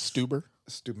Stuber.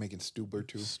 making Stuber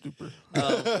too. Stuber.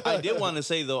 I did want to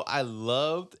say though, I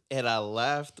loved and I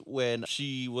laughed when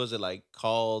she was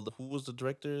called. Who was the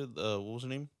director? What was her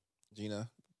name? Gina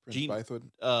Prince Gina.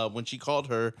 Bythewood. When she called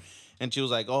her, and she was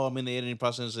like, "Oh, I'm in the editing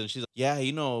process," and she's like, "Yeah,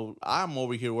 you know, I'm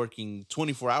over here working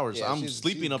 24 hours. Yeah, I'm she's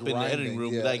sleeping up in the editing grinding,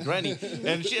 room, yeah. like grinding."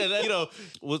 And she, you know,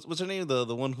 what's her name? The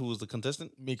one who was the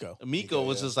contestant. Miko. Miko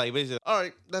was yeah. just like basically, all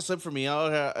right, that's it for me.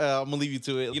 I'm gonna leave you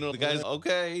to it. You know, the guy's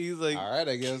okay. He's like, All right,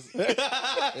 I guess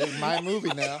it's my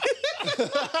movie now.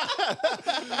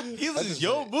 he's this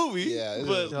your movie. Yeah, it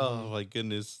but is. oh my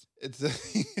goodness. It's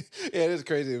yeah, it is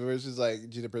crazy. Where it's just like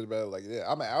Gina Prince Bythewood, like, yeah,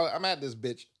 I'm at this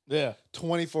bitch Yeah.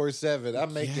 24/7.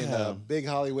 I'm making Yeah. a big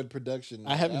Hollywood production.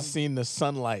 I haven't I'm- seen the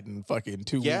sunlight in fucking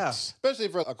 2 Yeah. weeks. especially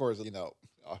for, of course, you know,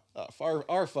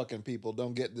 our fucking people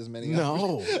don't get this many.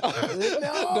 No.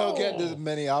 Don't get this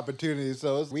many opportunities.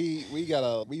 So we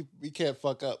can't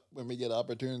fuck up when we get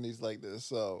opportunities like this.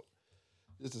 So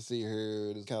just to see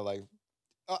her, it's kind of like,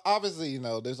 obviously, you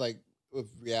know, there's like with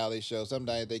reality shows,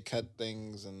 sometimes they cut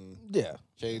things and Yeah.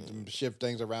 change and shift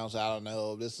things around. So I don't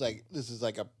know. This is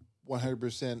like a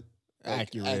 100%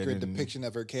 accurate and- depiction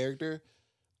of her character.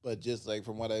 But just like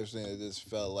from what I've seen, it just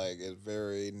felt like it's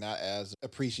very not as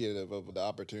appreciative of the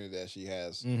opportunity that she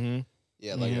has. Mm-hmm.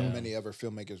 Yeah, like Yeah. many other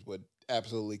filmmakers would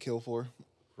absolutely kill for.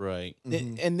 Right.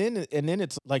 And then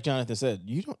it's like Jonathan said,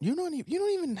 you don't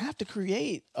even have to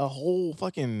create a whole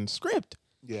fucking script.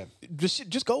 Yeah.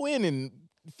 Just go in and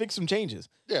fix some changes.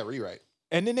 Yeah, rewrite.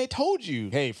 And then they told you,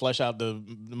 hey, flesh out the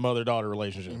mother-daughter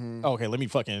relationship. Okay, let me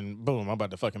fucking, boom, I'm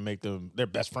about to fucking make them, they're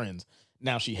best friends.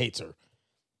 Now she hates her.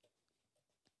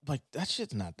 Like, that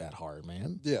shit's not that hard,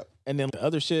 man. Yeah. And then the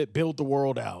other shit, build the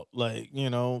world out. Like, you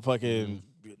know, fucking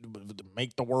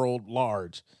make the world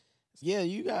large. Yeah,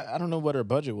 you got, I don't know what her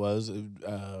budget was,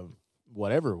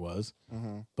 whatever it was.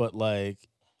 But, like,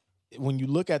 when you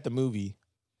look at the movie,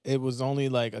 it was only,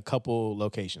 like, a couple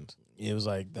locations. It was,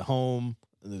 like, the home,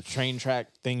 the train track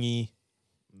thingy,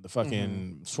 the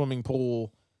fucking swimming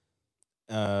pool.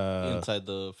 Inside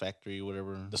the factory,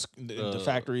 whatever. The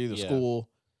factory, the school.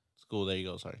 School, there you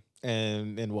go, sorry.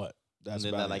 And what? That's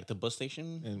and then about like it. the bus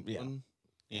station? And, yeah. one?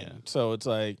 Yeah. So it's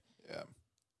like,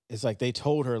 it's like they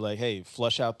told her, like, hey,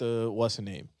 flush out the, what's the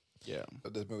name? Yeah.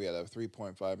 But this movie had a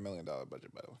 $3.5 million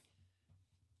budget, by the way.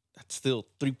 That's still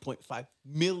 $3.5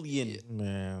 million.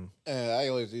 Man. I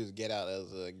always use Get Out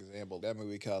as an example. That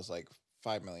movie cost like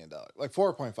 $5 million, like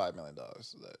 $4.5 million.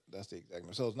 That's the exact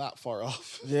number. So it's not far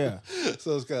off. Yeah.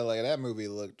 So it's kind of like that movie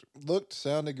looked,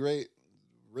 sounded great,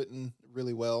 written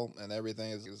really well, and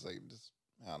everything is like just,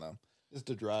 I don't know, just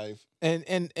the drive.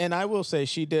 And I will say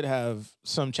she did have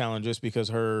some challenges because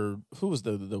who was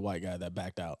the white guy that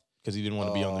backed out because he didn't want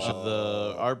to be on the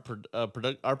show?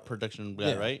 Our production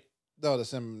guy, right? No,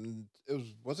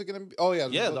 was it gonna be? Oh yeah,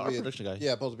 Yeah, our production guy.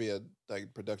 Yeah, supposed to be a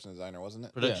like production designer, wasn't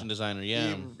it? Production designer,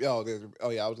 yeah. Oh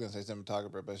yeah, I was gonna say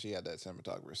cinematographer, but she had that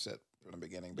cinematographer set from the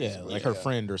beginning. Yeah, basically. like her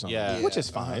friend or something. Yeah. Which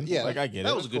is fine. Yeah. Like I get it.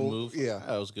 That was a good cool. move. Yeah.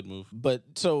 That was a good move. But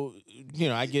so, you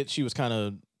know, I get she was kind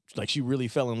of like she really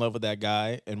fell in love with that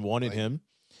guy and wanted him.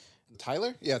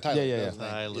 Tyler? Yeah, Tyler. Yeah. That was his name.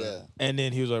 Tyler. Yeah. And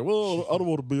then he was like, well, I don't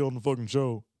want to be on the fucking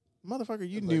show. Motherfucker,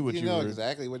 you knew what you know were.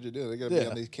 exactly what you're doing. They're gonna be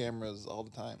on these cameras all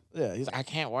the time. Yeah, he's like, I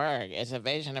can't work. It's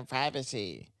invasion of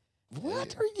privacy.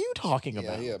 What are you talking Yeah,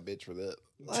 about? he a bitch for that.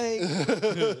 Like,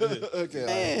 okay,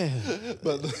 man.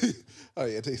 but oh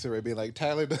yeah, Taysom Ray being like,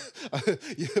 Tyler,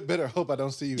 you better hope I don't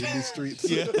see you in these streets.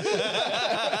 Yeah.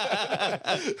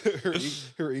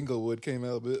 her Inglewood came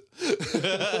out a bit.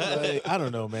 Like, I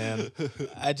don't know, man.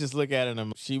 I just look at it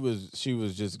and she was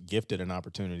just gifted an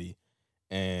opportunity,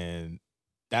 and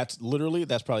that's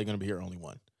probably going to be her only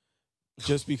one,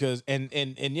 just because. And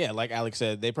yeah, like Alex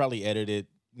said, they probably edited,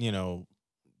 you know,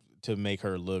 to make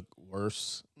her look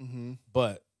worse,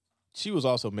 but she was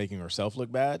also making herself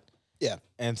look bad. Yeah,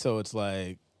 and so it's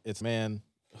like, man,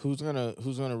 who's gonna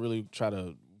really try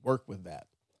to work with that?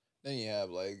 Then you have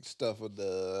like stuff with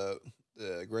the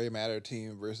Gray Matter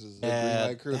team versus the Green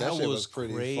Light Crew. That shit was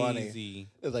pretty crazy. Funny.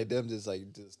 It's like them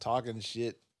just talking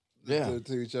shit.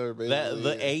 To each other.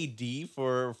 The AD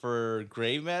for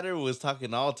Gray Matter was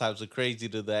talking all types of crazy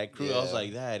to that crew. Yeah. I was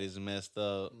like, that is messed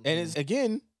up. And it's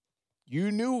again,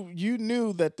 you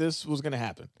knew that this was gonna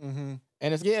happen.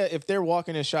 And it's if they're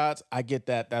walking in shots, I get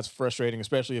that. That's frustrating,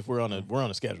 especially if we're on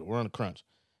a schedule, we're on a crunch.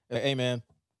 Hey man,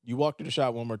 you walk through the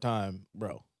shot one more time,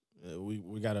 bro.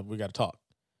 We gotta talk.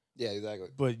 Yeah, exactly.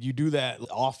 But you do that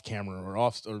off camera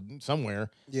or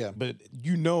somewhere. Yeah. But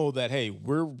you know that, hey,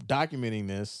 we're documenting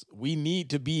this. We need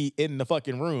to be in the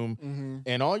fucking room,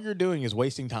 and all you're doing is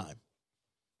wasting time.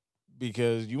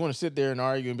 Because you want to sit there and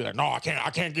argue and be like, no, I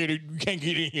can't get it. You can't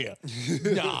get in here.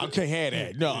 No, I can't have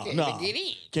that. No.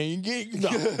 Can't get no.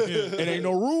 It ain't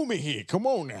no room in here. Come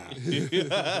on now.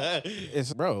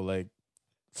 It's like,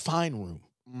 find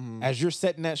room. As you're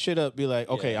setting that shit up, be like,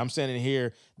 okay, I'm standing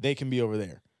here. They can be over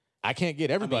there. I can't get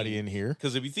everybody in here.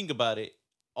 Because if you think about it,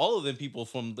 all of them people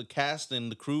from the cast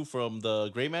and the crew from the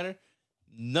Gray Matter,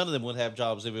 none of them would have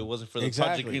jobs if it wasn't for the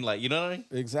Project Greenlight. You know what I mean?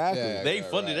 Exactly. Yeah, They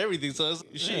funded everything, so it's,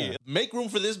 shit. Make room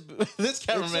for this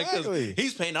cameraman because Exactly.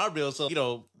 he's paying our bills. So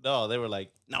they were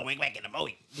like, no, we're making a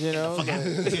movie. You know,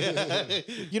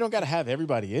 you don't got to have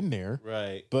everybody in there,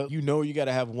 Right. but you got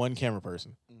to have one camera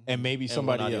person and maybe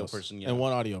somebody audio else person, yeah. and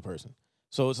one audio person.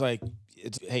 So it's like,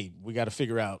 hey, we got to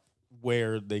figure out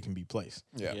where they can be placed.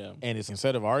 Yeah. And it's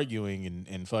instead of arguing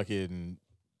and fucking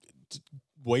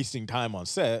wasting time on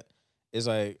set, it's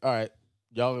like, all right,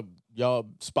 y'all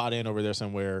spot in over there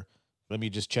somewhere. Let me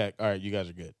just check. All right, you guys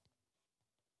are good.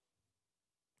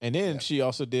 And then she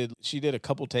did a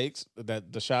couple takes,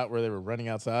 that the shot where they were running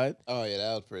outside. Oh yeah,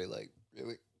 that was pretty really.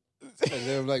 Like,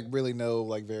 there was really no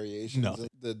variations. No.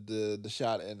 The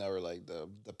shot or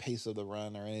the pace of the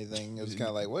run or anything. It was kind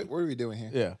of like, what are we doing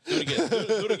here? Yeah. Do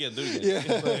it again. Do it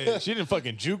again. Yeah. She didn't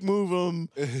fucking juke move them.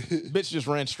 Bitch just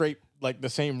ran straight the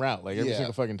same route every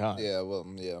single fucking time. Yeah, well,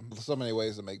 yeah. So many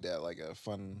ways to make that a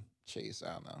fun chase.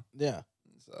 I don't know. Yeah.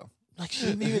 So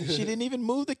She didn't even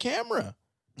move the camera.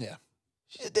 yeah.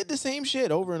 She just did the same shit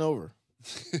over and over.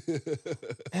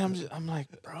 And I'm like,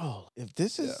 bro, if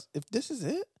this is it, This is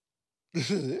it?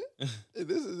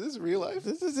 This is real life.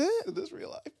 this is it. Is this real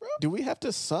life, bro? Do we have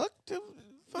to suck to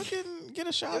fucking get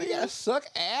a shot You here? gotta suck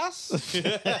ass?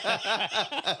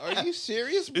 Are you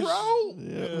serious, bro?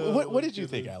 Yeah. What did you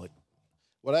think, Alec?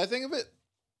 What I think of it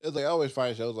is like I always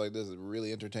find shows like this is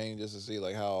really entertaining just to see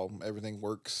like how everything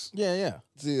works. Yeah.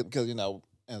 See, because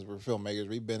as we're filmmakers,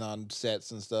 we've been on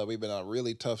sets and stuff. We've been on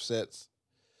really tough sets.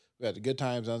 We had good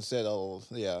times on set.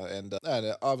 And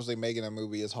obviously making a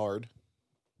movie is hard,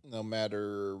 no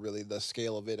matter really the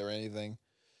scale of it or anything.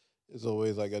 It's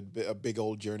always like a big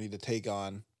old journey to take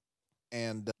on,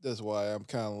 and that's why I'm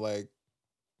kind of like,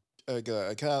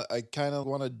 I kind of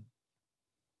want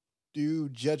to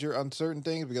judge her on certain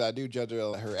things because I do judge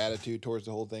her attitude towards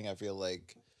the whole thing. I feel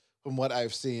like, from what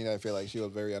I've seen, I feel like she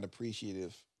was very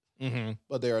unappreciative. Mm-hmm.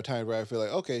 But there are times where I feel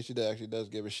like, okay, she actually does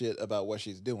give a shit about what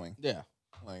she's doing. Yeah.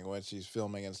 Like when she's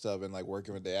filming and stuff and like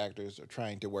working with the actors or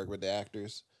trying to work with the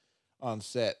actors on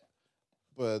set.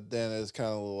 But then it's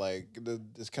kind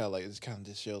of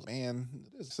just shows, man,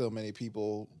 there's so many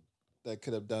people that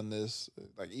could have done this.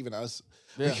 Like even us,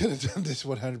 we could have done this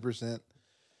 100%.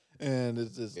 And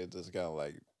it's just kind of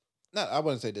like, I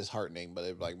wouldn't say disheartening, but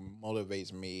it like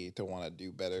motivates me to want to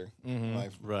do better. Mm-hmm.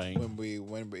 Like Right. when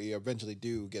we eventually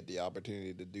do get the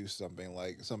opportunity to do something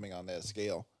on that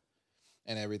scale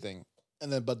and everything.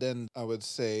 But then I would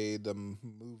say the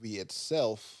movie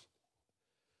itself,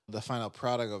 the final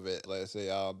product of it, like I say,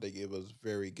 I don't think it was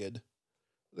very good.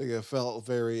 Like it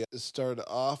started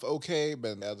off okay,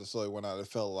 but as it slowly went on, it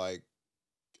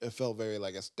felt very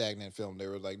like a stagnant film.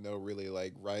 There was like no really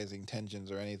like rising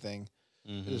tensions or anything.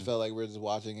 Mm-hmm. It just felt like we're just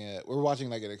watching it. We're watching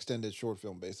like an extended short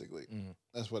film, basically. Mm.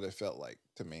 That's what it felt like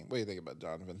to me. What do you think about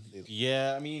Jonathan?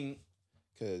 Yeah, I mean,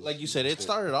 'Cause like you said, it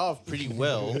started off pretty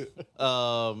well. It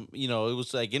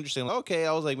was like interesting. Like, okay,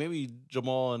 I was like maybe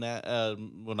Jamal and that,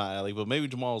 well, not Alec, but maybe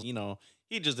Jamal's,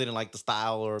 he just didn't like the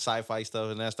style or sci-fi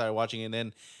stuff, and then I started watching it. And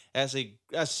then as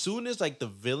soon as like the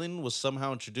villain was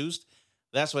somehow introduced,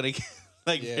 that's when it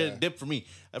it dipped for me.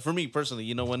 For me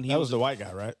personally, when he was the white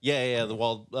guy, right? Yeah, the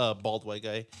bald white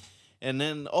guy. And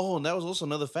then and that was also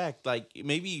another fact. Like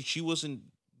maybe she wasn't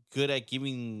good at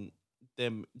giving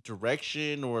them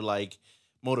direction or like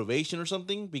motivation or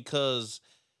something, because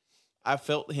I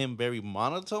felt him very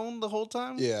monotone the whole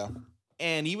time. Yeah.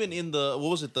 And even in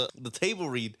the table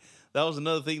read, that was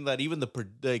another thing that even the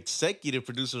executive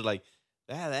producers like,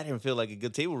 that didn't feel like a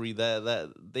good table read.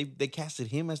 That they casted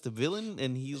him as the villain,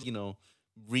 and he's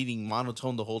reading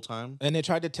monotone the whole time. And they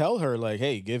tried to tell her like,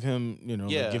 hey, give him,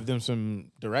 give them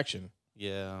some direction.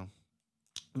 Yeah.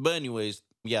 But anyways,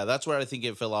 yeah, that's where I think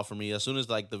it fell off for me. As soon as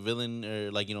like the villain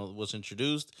was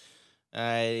introduced,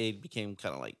 it became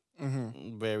kind of like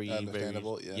very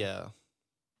understandable. Very, yeah.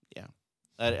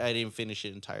 I didn't finish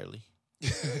it entirely.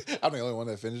 I'm the only one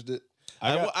that finished it.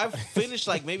 I've finished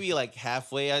like maybe like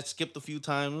halfway. I skipped a few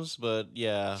times, but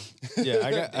yeah.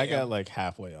 Yeah, I got like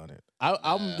halfway on it.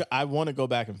 I want to go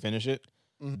back and finish it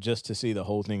just to see the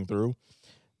whole thing through.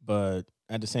 But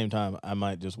at the same time, I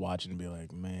might just watch it and be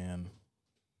like, man,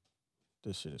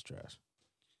 this shit is trash.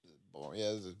 Boring.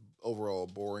 Yeah, it's an overall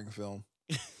boring film.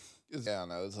 I don't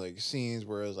know. It's like scenes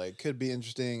where it's like could be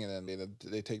interesting, and then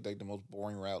they take like the most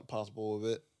boring route possible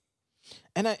with it.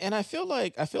 And I feel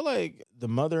like the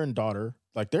mother and daughter,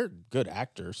 like they're good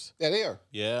actors. Yeah, they are.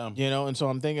 Yeah. And so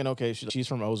I'm thinking, okay, she's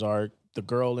from Ozark. The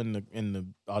girl in the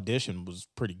audition was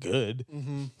pretty good.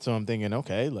 Mm-hmm. So I'm thinking,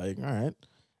 okay, like, all right.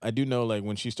 I do know like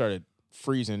when she started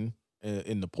freezing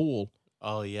in the pool.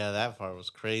 Oh yeah, that part was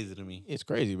crazy to me. It's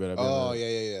crazy, but I've been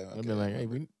yeah. I've been like, hey,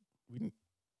 we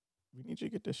need you to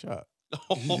get this shot.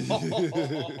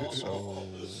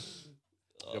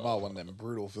 Jamal, one of them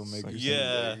brutal filmmakers.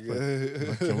 Yeah.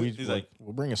 Can we? He's like,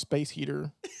 we'll bring a space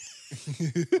heater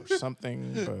or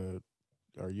something.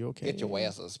 But are you okay? Get your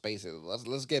ass to space.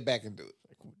 Let's get back into it.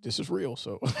 This is real,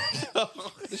 so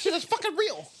This shit is fucking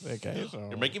real. okay. So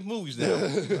you're making movies now.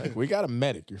 like, we got a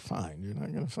medic. You're fine. You're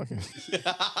not gonna fucking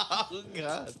Oh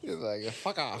God. He's like,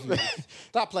 fuck off.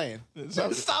 Stop playing.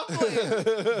 Stop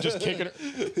playing. just kicking her.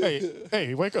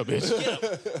 Hey, wake up, bitch.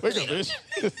 Wake up, bitch.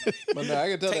 But no, I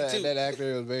can tell Take two. that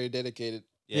actor was very dedicated.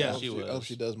 Yeah, I she hope was.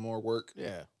 she does more work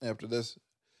Yeah. after this.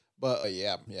 But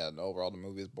overall the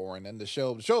movie is boring, and the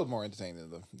show is more entertaining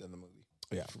than the movie.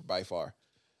 Yeah. By far.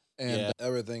 And Yeah.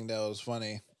 everything that was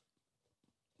funny,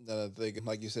 that I think,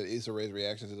 like you said, Issa Rae's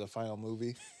reaction to the final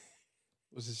movie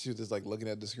was she was just like looking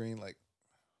at the screen like,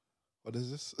 what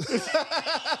is this?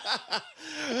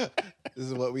 This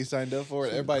is what we signed up for.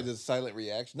 Everybody just silent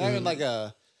reaction. Not even like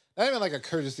a Not even like a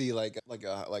courtesy, like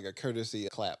a courtesy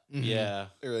clap Yeah.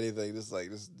 or anything. Just like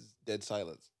this dead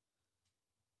silence,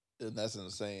 and that's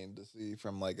insane to see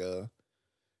from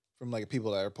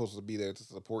people that are supposed to be there to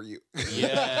support you.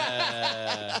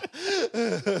 Yeah.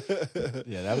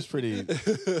 Yeah, that was pretty.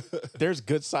 There's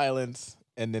good silence,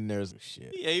 and then there's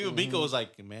shit. Yeah, even Miko was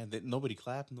like, man, nobody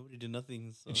clapped, nobody did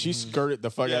nothing. So. And she skirted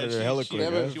the fuck Yeah, out of her she- hella she-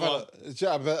 quick. Yeah,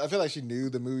 huh? but I feel like she knew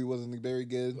the movie wasn't very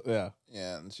good. Yeah.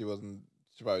 Yeah, and she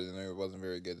probably knew it wasn't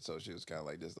very good, so she was kind of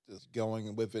like just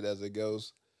going with it as it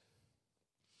goes.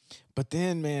 But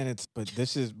then, man,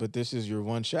 this is your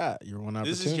one shot, your one opportunity.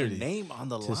 This is your name on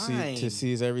the line. to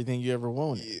seize everything you ever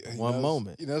wanted. Yeah, One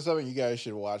moment. You know something? You guys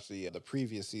should watch the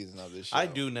previous season of this show. I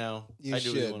do now. You I do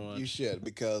should. really want to watch. You should,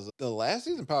 because the last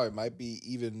season probably might be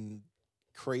even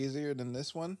crazier than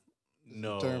this one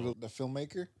No. in terms of the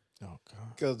filmmaker. Oh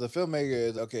god. Because the filmmaker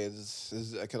is okay. This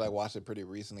is because I watched it pretty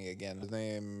recently again. His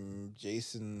name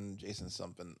Jason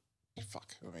something.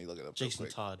 Fuck. Let me look it up. real Jason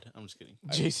quick. Todd. I'm just kidding.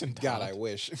 Jason God, Todd. I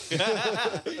wish.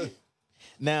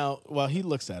 Now, while he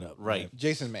looks that up. Right.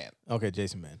 Jason Mann. Okay,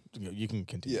 Jason, man. You can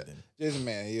continue Yeah. then. Jason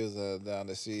Mann. He was down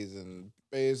the season.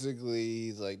 Basically,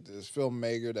 he's like this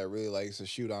filmmaker that really likes to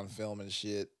shoot on film and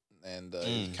shit. And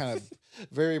he's kind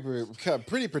of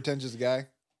pretty pretentious guy.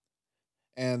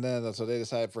 And then so they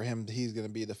decided for him, he's going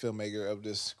to be the filmmaker of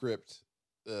this script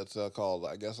that's called,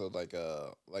 I guess, like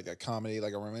a comedy,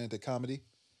 like a romantic comedy.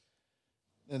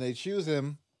 And they choose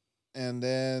him, and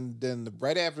then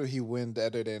right after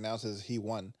they announces he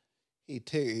won, he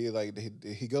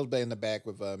goes back in the back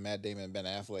with Matt Damon and Ben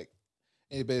Affleck,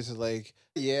 and he basically like,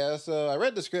 yeah. So I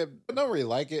read the script, but don't really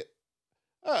like it.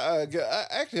 I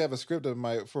actually have a script of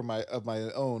my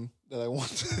own that I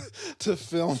want to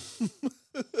film,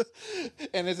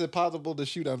 and it's impossible to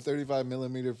shoot on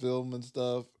 35mm film and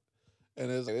stuff,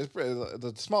 and it's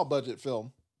a small budget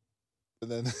film, and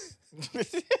then.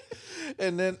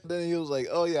 And then he was like,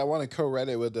 "Oh yeah, I want to co-write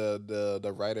it with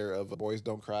the writer of Boys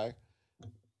Don't Cry."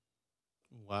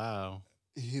 Wow.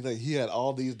 He had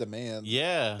all these demands.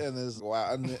 Yeah. And this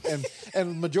wow,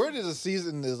 and majority of the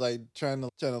season is like trying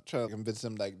to convince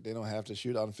him like they don't have to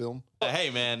shoot on film. Hey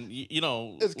man, you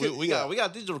know It's good, we yeah.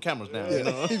 got digital cameras now. Yeah.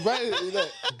 You know?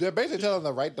 They're basically telling him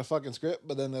to write the fucking script,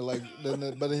 but then they're like,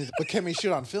 but can we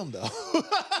shoot on film though?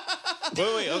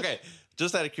 wait. Okay.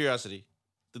 Just out of curiosity,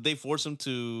 did they force him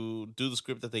to do the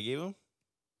script that they gave him?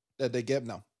 That they get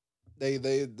no. They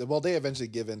eventually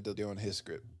give in to doing his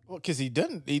script. Well, because he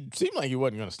seemed like he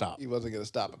wasn't going to stop. He wasn't gonna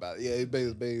stop about it. Yeah, he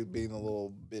basically being a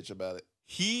little bitch about it.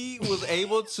 He was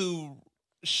able to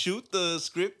shoot the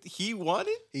script he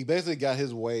wanted? He basically got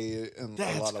his way in a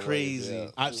That's lot of crazy.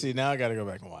 ways. Yeah. See, now I got to go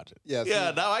back and watch it. Yeah,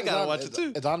 Yeah, now I gotta watch it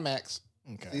too. It's on Max.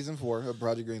 Okay. Season 4 of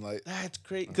Project Greenlight. That's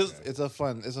great. Because It's a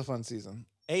fun season.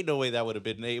 ain't no way that would have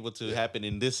been able to happen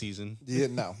in this season. Yeah,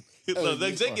 no. The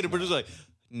executive producer like,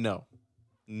 no,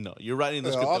 you're writing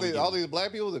the script. all these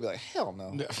black people, they'd be like, hell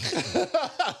no.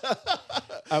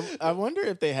 I wonder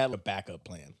if they had a backup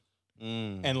plan.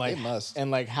 And like, They must. And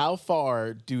like, how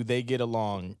far do they get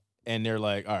along? And they're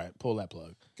like, all right, pull that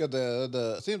plug. Because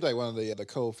it seems like one of the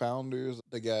co-founders,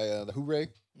 the guy, the Hooray,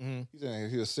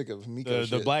 he was sick of Miko The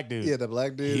shit. black dude. Yeah, the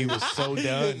black dude. He was so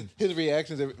done. His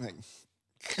reactions, everything.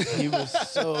 He was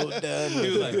so done. He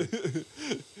was like,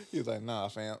 He was like, nah,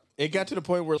 fam. it got to the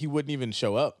point where he wouldn't even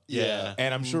show up. yeah.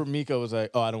 And I'm sure Miko was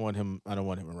like, "Oh, I don't want him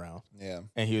around." Yeah.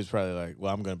 And he was probably like,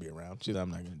 "Well, I'm gonna be around. She's,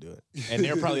 I'm not gonna do it." And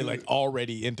they're probably like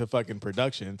already into fucking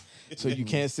production, so you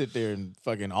can't sit there and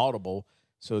fucking audible.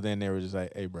 So then they were just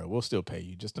like, "Hey, bro, we'll still pay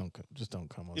you. Just don't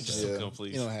come on Just- set." Yeah. come,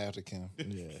 please. You don't have to come.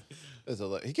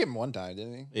 Yeah, He came one time,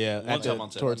 didn't he? yeah. One time on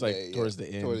set. towards One like day, towards yeah.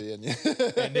 the end, Toward the end,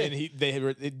 yeah. and then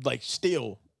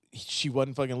she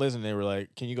wasn't fucking listening. They were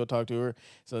like, "Can you go talk to her?"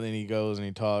 So then he goes and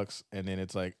he talks, and then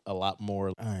it's like a lot more.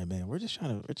 All right, man, we're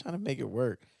trying to make it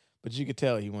work. But you could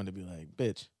tell he wanted to be like,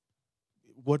 "Bitch,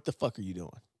 what the fuck are you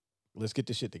doing? Let's get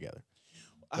this shit together."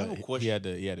 I have But a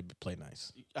question. He had to play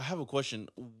nice. I have a question.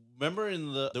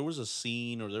 Remember there was a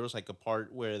scene, or there was like a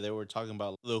part where they were talking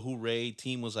about the Hooray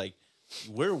team was like,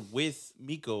 we're with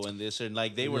Miko and this, and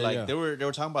like they were they were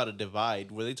talking about a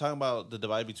divide. Were they talking about the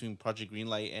divide between Project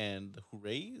Greenlight and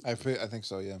Hooray? I think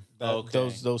so, yeah. Okay.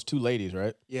 Those two ladies,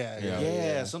 right? Yeah,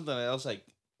 Yeah, something. I was like,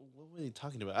 what were they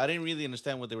talking about? I didn't really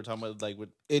understand what they were talking about. Like, with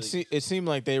It seemed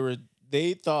like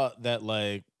they thought that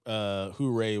like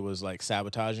Hooray was like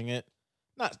sabotaging it.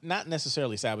 Not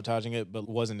necessarily sabotaging it, but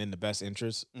wasn't in the best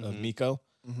interest of Miko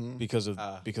because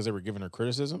they were giving her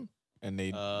criticism, and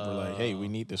they were like, "Hey, we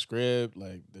need the script,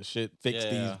 like the shit fix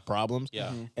these problems."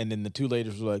 Yeah. And then the two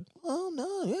ladies were like, "Oh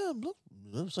no, yeah, look,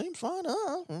 it seems fine,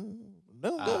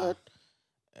 no good."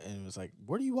 And it was like,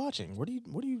 what are you watching? What are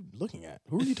you looking at?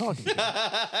 Who are you talking to? So,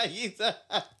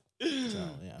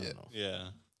 yeah, I don't know. Yeah.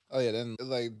 Oh yeah, then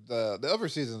like the other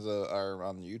seasons are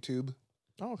on YouTube,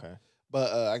 Oh, okay.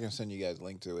 but I can send you guys a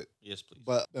link to it. Yes, please.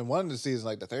 But in one of the seasons,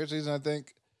 like the third season, I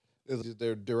think,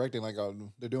 they're directing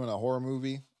they're doing a horror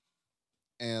movie,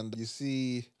 and you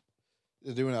see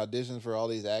they're doing auditions for all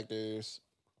these actors,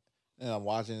 and I'm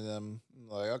watching them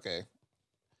like okay,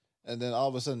 and then all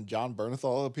of a sudden John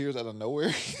Bernthal appears out of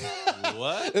nowhere.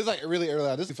 What? It's like really early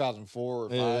on. This is 2004 or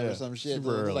 5 Yeah, or some shit. super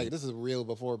So it's early. like this is real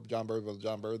before John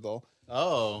Bernthal.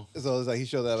 Oh. So it's like he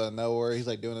showed up out of nowhere. He's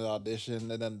like doing an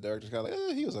audition, and then the director's kind of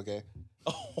like, he was okay.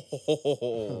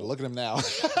 Oh. Look at him now.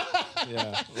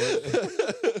 Yeah.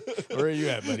 Where are you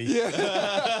at, buddy?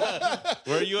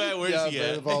 Where are you at? Where's he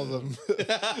at?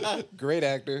 Bernthal, great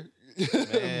actor,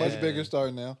 much bigger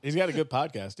star now. He's got a good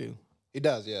podcast too. He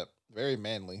does, yeah. Very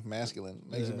manly, masculine.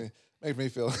 Makes me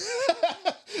feel.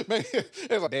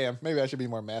 It's like, damn, maybe I should be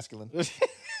more masculine.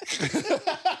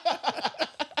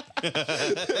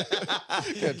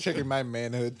 Checking my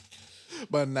manhood,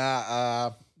 but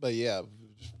but yeah,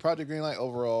 Project Greenlight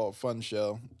overall fun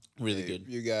show. Really If good.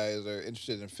 you guys are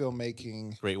interested in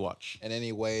filmmaking Great watch. in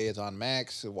any way, it's on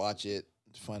Max. So watch it.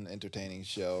 It's a fun, entertaining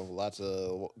show. Lots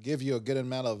of give you a good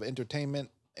amount of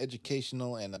entertainment,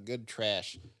 educational, and a good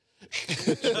trash.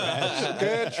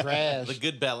 Good trash. The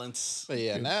good balance. But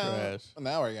yeah, Good now trash.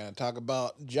 we're gonna talk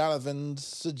about Jonathan's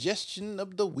suggestion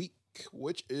of the week,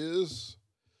 which is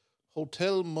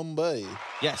Hotel Mumbai.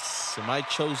 Yes, my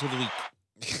chose of the week.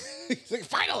 He's like,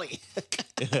 finally.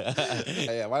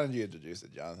 Yeah, why don't you introduce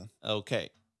it, Jonathan? Okay.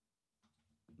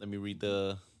 Let me read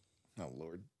the. Oh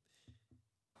Lord.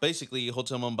 Basically,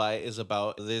 Hotel Mumbai is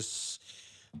about this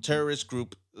terrorist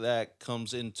group that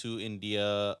comes into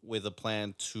India with a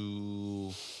plan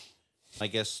to, I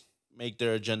guess, make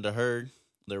their agenda heard.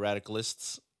 They're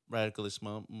radicalist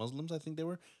Muslims, I think they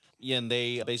were. Yeah, and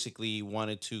they basically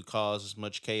wanted to cause as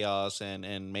much chaos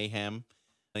and mayhem,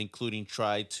 including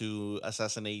try to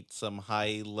assassinate some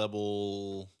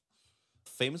high-level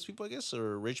famous people, I guess,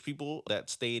 or rich people that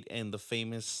stayed in the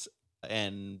famous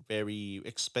and very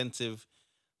expensive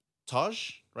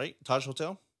Taj, right? Taj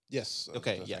Hotel? Yes.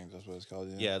 Okay, I yeah. think that's what it's called.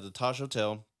 Yeah, the Taj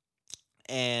Hotel.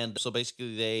 And so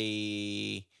basically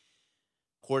they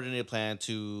coordinated a plan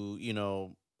to,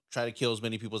 try to kill as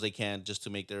many people as they can just to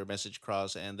make their message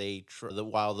cross. And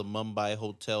while the Mumbai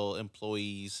hotel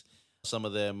employees, some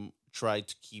of them tried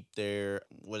to keep their,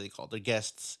 what do they call it, their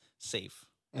guests safe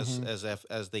as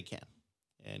they can.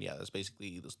 And yeah, that's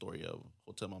basically the story of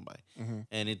Hotel Mumbai.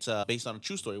 And it's based on a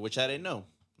true story, which I didn't know.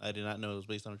 I did not know it was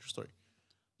based on a true story.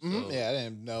 So, Yeah, I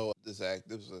didn't know this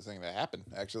was a thing that happened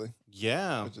actually,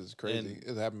 yeah. which is crazy.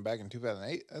 It happened back in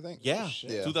 2008, I think. Yeah,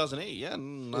 Yeah. 2008. Yeah,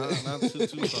 not too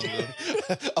long ago.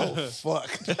 Oh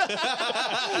fuck.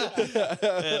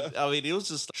 And, I mean, it was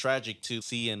just tragic to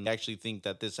see and actually think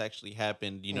that this actually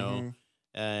happened,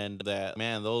 and that,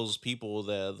 man, those people,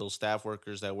 those staff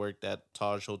workers that worked at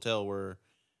Taj Hotel were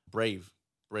brave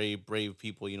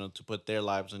people, to put their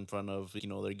lives in front of,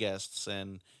 their guests.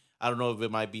 And I don't know if it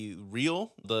might be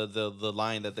real, the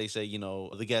line that they say,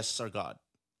 the guests are God.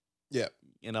 Yeah.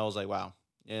 And I was like, wow.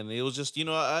 And it was just,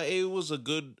 it was a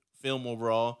good film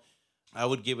overall. I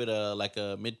would give it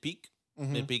a mid-peak.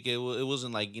 Mid-peak. It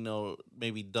wasn't like,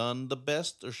 maybe done the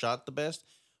best or shot the best.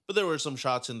 But there were some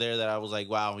shots in there that I was like,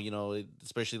 wow,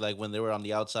 especially like when they were on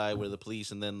the outside where the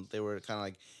police, and then they were kind of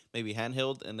like maybe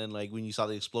handheld. And then like when you saw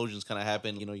the explosions kind of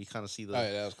happen, you kind of see the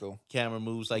yeah, that was cool. camera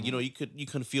moves. Like, you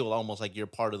can feel almost like you're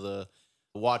part of the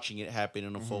watching it happen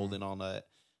and unfold and all that.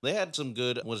 They had some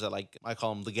good, what is that, like, I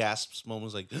call them the gasps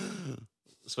moments, like,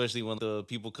 especially when the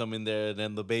people come in there and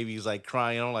then the baby's like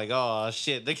crying. I'm like, oh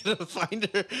shit, they're gonna find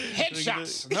her.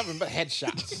 Headshots, nothing but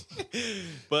headshots.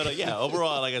 But yeah,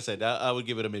 overall, like I said, I would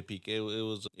give it a mid peak. It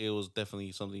was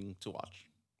definitely something to watch.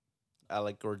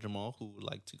 Alec or Jamal, who would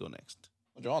like to go next?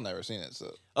 Well, Jamal never seen it,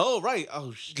 so. Oh right,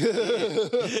 oh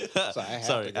shit.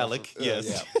 Sorry, Alec. Yes.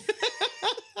 Yeah.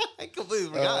 I completely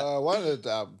forgot. One of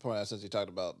the point out, since you talked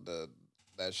about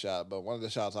that shot, but one of the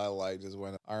shots I liked is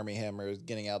when Army Hammer is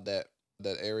getting out that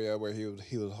area where he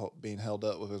was being held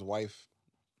up with his wife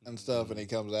and stuff, and he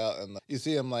comes out and you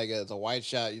see him like it's a wide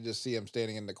shot. You just see him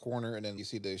standing in the corner, and then you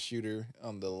see the shooter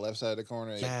on the left side of the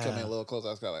corner. And Yeah. coming a little close. I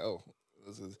was kind of like, oh,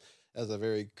 that's a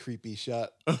very creepy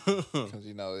shot because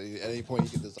at any point you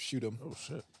can just shoot him. Oh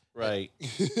shit. Right.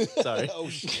 Sorry. Oh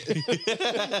shit.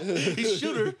 He's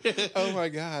shooter. Oh my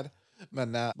god.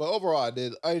 But overall,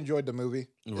 I enjoyed the movie.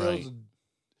 Right. It was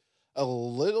a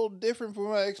little different from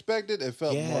what I expected. It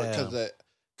felt more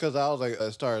because I was like,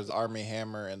 as far as Army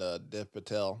Hammer and Dev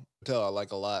Patel I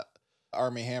like a lot.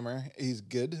 Army Hammer, he's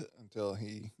good until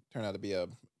he turned out to be a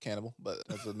cannibal, but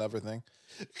that's another thing.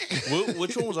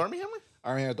 Which one was Army Hammer?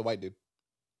 Army Hammer, the white dude.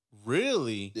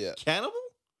 Really? Yeah. Cannibal?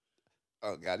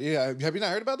 Oh God, yeah. Have you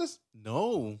not heard about this?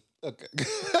 No. Okay.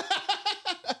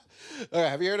 All right,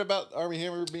 have you heard about Army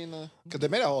Hammer being a? Because they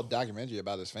made a whole documentary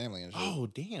about his family and shit. Oh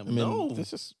damn! I mean, no.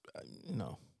 this is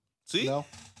no. See? No?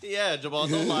 Yeah, Jamal,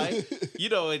 don't lie. You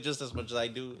know it just as much as I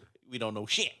do. We don't know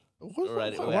shit.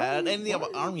 Right. Anything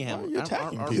about Army Hammer? Why are you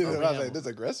attacking Army people? I was Hammer. like, this is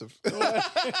aggressive.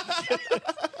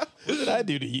 What did I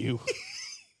do to you?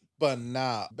 But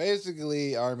nah,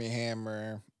 basically, Army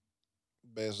Hammer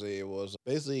was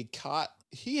caught.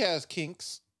 He has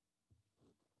kinks.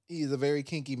 He's a very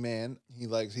kinky man.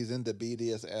 He's into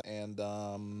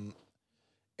BDSM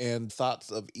and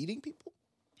thoughts of eating people.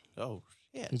 Oh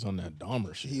shit! He's on that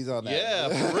Dahmer shit. He's on that.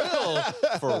 Yeah,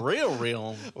 for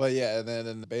real. Well, yeah, and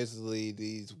then basically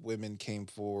these women came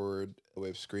forward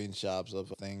with screenshots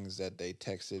of things that they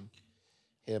texted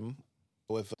him,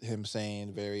 with him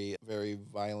saying very, very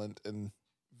violent and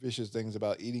vicious things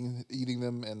about eating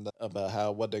them and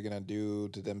about what they're gonna do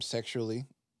to them sexually,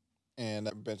 and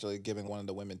eventually giving one of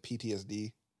the women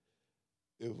PTSD.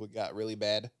 It got really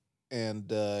bad, and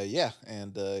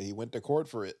he went to court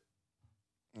for it,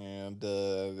 and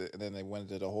then they went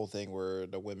into the whole thing where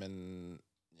the women,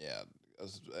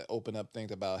 open up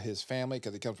things about his family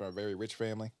because he comes from a very rich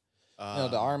family.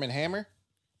 The Arm and Hammer,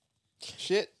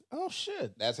 shit. Oh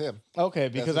shit! That's him. Okay,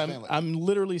 because his family. I'm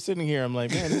literally sitting here. I'm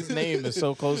like, man, his name is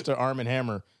so close to Arm and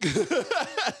Hammer.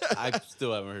 I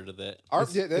still haven't heard of that.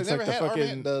 They it's never like the had Arm fucking-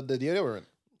 and the deodorant.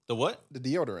 The what? The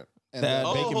deodorant. And That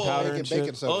the- baking powder and baking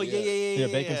shit? soda. Oh yeah. Yeah,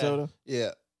 baking soda.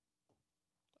 Yeah.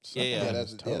 Yeah, Sucking on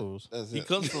that's his it. toes. That's He it.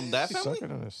 comes from that family.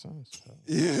 Sucking on his son's toes.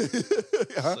 Yeah.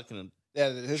 Huh? Sucking on Yeah,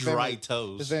 his dry family,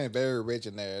 toes. his family very rich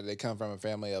in there. They come from a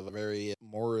family of very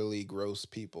morally gross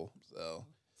people. So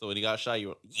So when he got shot, you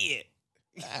were yeah.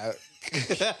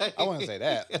 I wouldn't say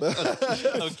that.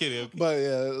 I'm kidding. But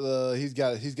yeah, he's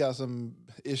got some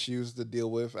issues to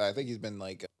deal with. I think hasn't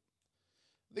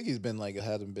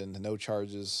been no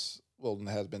charges. Well,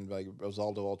 has been like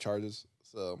resolved of all charges.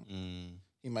 So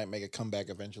he might make a comeback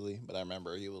eventually. But I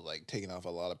remember he was like taking off a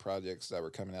lot of projects that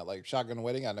were coming out, like Shotgun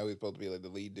Wedding. I know he's supposed to be like the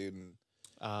lead dude in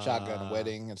Shotgun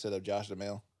Wedding instead of Josh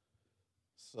Duhamel.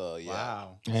 So yeah.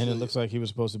 Wow. And it looks like he was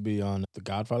supposed to be on the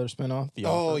Godfather spinoff. The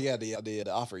Oh Offer. yeah, the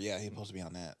offer. Yeah, he's supposed to be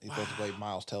on that. He's supposed to play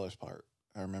Miles Teller's part.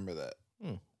 I remember that.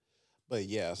 But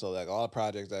yeah, so like a lot of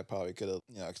projects that probably could have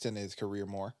extended his career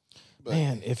more. But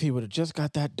Man, if he would have just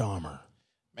got that Dahmer.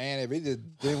 man, if he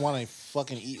didn't want to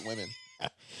fucking eat women. I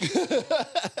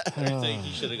think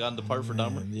he should have gotten the part for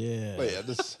Dahmer. Yeah. But yeah,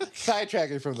 just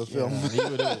sidetracking from the film.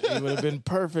 he would have been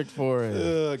perfect for it.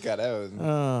 Oh God, that was.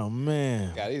 Oh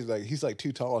man. God, he's like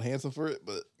too tall and handsome for it,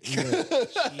 but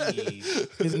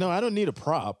Jeez. No, I don't need a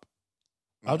prop.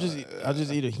 I'll just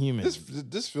eat a human.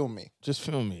 just film me. Just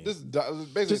film me. This is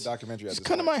basically Just- a documentary. Just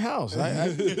come to my house.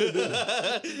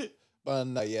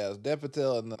 But yeah, Dev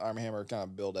Patel and the Armie Hammer kind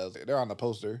of build as they're on the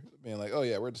poster, being like, "Oh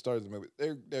yeah, we're the stars of the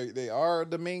movie." They are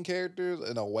the main characters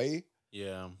in a way,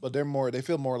 Yeah. but they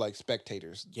feel more like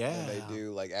spectators. than they Yeah.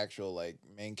 do like actual like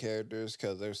main characters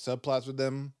because there's subplots with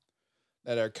them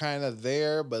that are kind of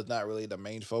there, but not really the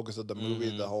main focus of the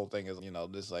movie. The whole thing is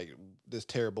this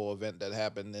terrible event that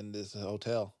happened in this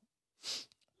hotel.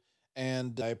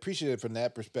 And I appreciate it from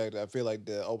that perspective. I feel like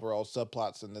the overall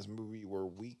subplots in this movie were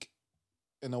weak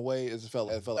in a way. It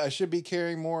felt like I should be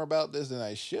caring more about this than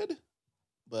I should,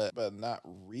 but not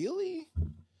really.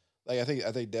 Like I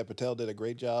think Dev Patel did a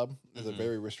great job. It's a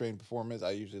very restrained performance.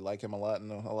 I usually like him a lot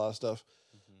in a lot of stuff.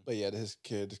 But yeah, his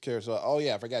character. So, oh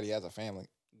yeah, I forgot he has a family.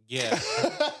 Yeah.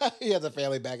 He has a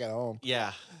family back at home.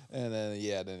 Yeah. And then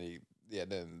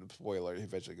then spoiler, he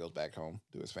eventually goes back home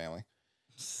to his family.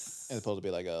 And it's supposed to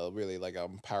be like a really like a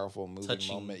powerful moving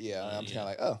Touching, moment. Yeah, and I'm just yeah.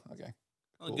 kind of like, oh, okay.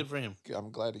 Oh, Cool. good for him.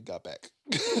 I'm glad he got back.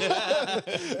 To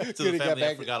the family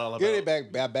I forgot all Good he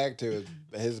about. got back to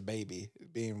his baby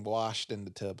being washed in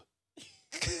the tub.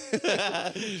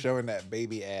 Showing that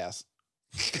baby ass.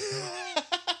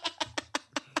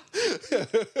 I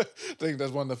think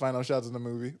that's one of the final shots in the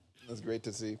movie. That's great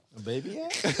to see. A baby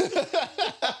ass?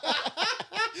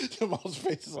 Jamal's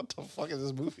face is, what the fuck is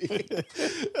this movie?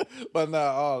 But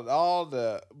no,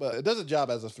 but it does a job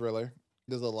as a thriller.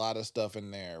 There's a lot of stuff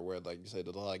in there where, like you said,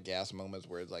 there's a lot of gas moments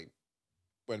where it's like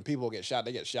when people get shot,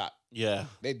 they get shot. Yeah.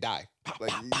 They die.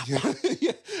 Like,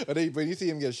 yeah. But when you see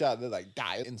them get shot, they're like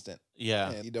die instant.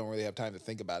 Yeah. And you don't really have time to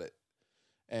think about it.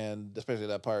 And especially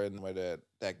that part in where that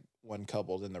one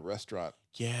couple's in the restaurant.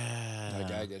 Yeah. The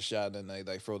guy gets shot, and then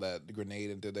they throw that grenade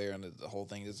into there, and the whole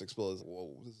thing just explodes.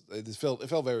 Whoa! It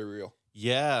felt very real.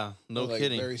 Yeah. No Like,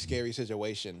 kidding. Very scary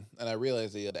situation. And I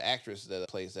realized the actress that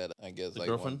plays that, I guess, The like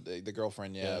girlfriend? the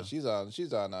girlfriend. Yeah, Yeah.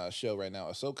 she's on a show right now,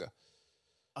 Ahsoka.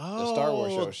 Oh, Star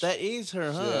Wars show. that is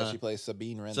her, huh? Yeah, she plays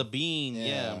Sabine Wren. Sabine,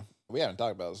 yeah. We haven't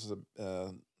talked about this.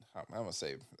 I'm gonna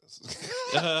save.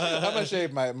 I'm gonna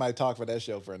save my talk for that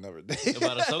show for another day.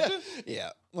 About Ahsoka? Yeah.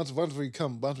 Once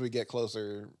we get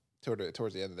closer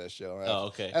towards the end of that show.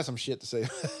 Okay. I have some shit to say.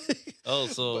 Oh,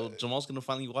 so Jamal's gonna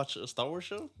finally watch a Star Wars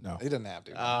show? No, He doesn't have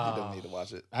to. He doesn't need to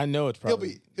watch it. I know it's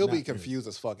probably He'll not be good. confused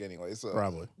as fuck anyway. So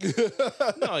Probably.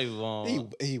 No, he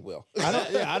won't. he will. I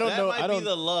don't. Yeah, I don't that know. might I don't. be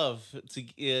the love to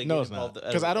get No, it's involved not.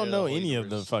 Because I don't know whole any of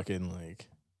the universe. fucking like.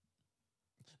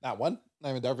 Not one. Not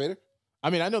even Darth Vader. I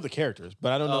mean, I know the characters,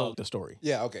 but I don't know Oh. the story.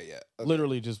 Yeah. Okay. Yeah. Okay.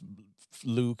 Literally, just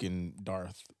Luke and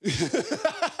Darth.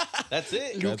 That's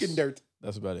it. Luke That's- and Dirt.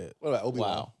 That's about it. What about Obi-Wan?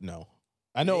 Wow. No,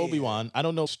 I know Yeah. Obi-Wan. I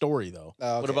don't know story though.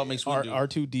 Oh, What about Mace Windu?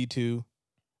 R2D2.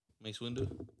 Mace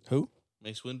Windu? Who?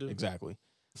 Mace Windu? Exactly.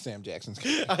 Sam Jackson's?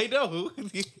 I know who.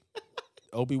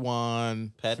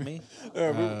 Obi-Wan. Padme?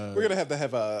 We're gonna have to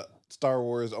have a Star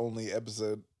Wars only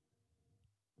episode.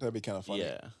 That'd be kind of funny.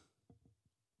 Yeah.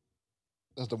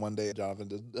 That's the one day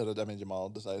Jamal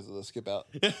decides to skip out.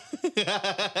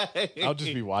 I'll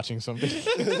just be watching something.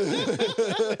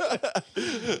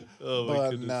 Oh my But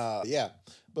goodness. yeah.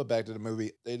 But back to the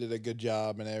movie, they did a good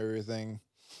job and everything.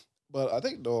 But I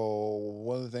think though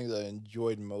one of the things I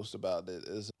enjoyed most about it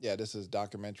is this is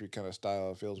documentary kind of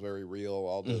style. It feels very real.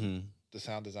 All the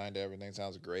sound design to everything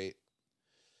sounds great.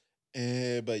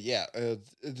 But yeah,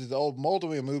 it's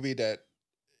ultimately a movie that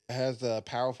has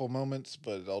powerful moments,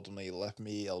 but it ultimately left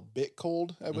me a bit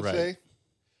cold, I would Right. say.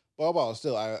 But overall,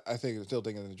 still, I still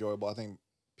think it's enjoyable. I think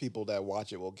people that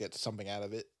watch it will get something out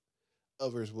of it.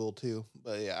 Others will too.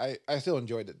 But yeah, I still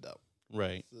enjoyed it though.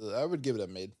 Right. So I would give it a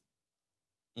mid.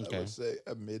 I Okay. would say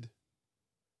a mid.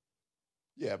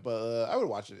 Yeah, but I would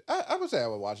watch it. I would say I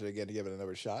would watch it again to give it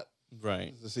another shot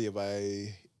Right. to see if I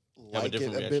Have a like it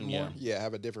different a bit reaction, more. yeah. Yeah,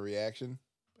 have a different reaction.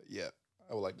 But yeah,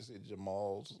 I would like to see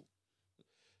Jamal's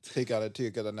take on it too,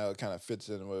 because I know it kind of fits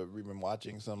in what we've been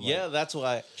watching. Some Yeah, that's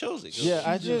why I chose it. Yeah,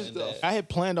 I And just that- I had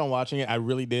planned on watching it. I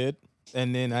really did,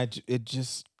 and then it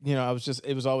just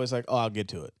it was always like, oh, I'll get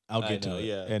to it. I'll I get know, to it.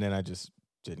 yeah. And then I just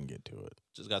didn't get to it.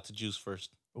 just got to juice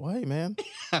first. Wait, man.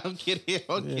 I'm kidding.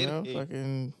 I'm You know, kidding.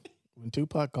 fucking when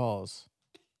Tupac calls.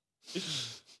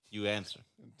 You answer.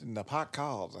 the pot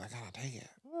calls. I gotta take it.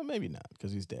 Well, maybe not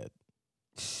because he's dead.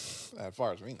 As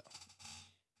far as we know.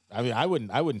 I mean, I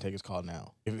wouldn't take his call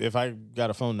now. If I got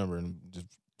a phone number and just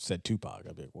said Tupac,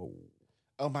 I'd be like, whoa.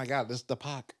 Oh my God, this is the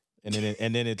Pac. And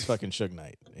then it's fucking Suge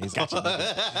Knight. And he's got you.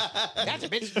 Gotcha,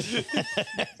 bitch.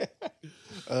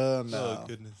 No. Oh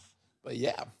goodness. But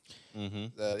yeah,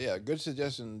 Mm-hmm. yeah, good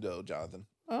suggestion, though, Jonathan.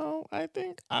 Oh, I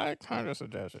think I kind of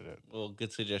suggested it. Well,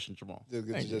 good suggestion, Jamal. Good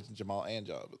Thank you. suggestion, Jamal and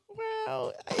Jonathan.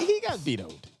 Well, he got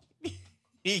vetoed.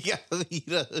 He got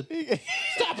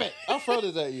Stop it! I'll throw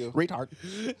this at you. Retard.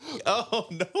 Oh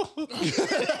no!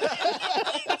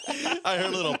 I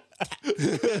heard a little.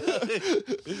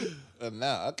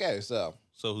 No, okay, so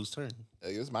So whose turn?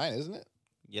 it's mine, isn't it?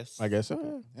 Yes. I guess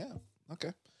so. Yeah.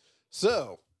 Okay.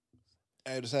 So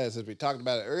I decided, since we talked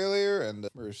about it earlier, and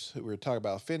we were talking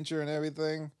about Fincher and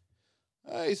everything,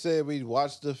 I said we'd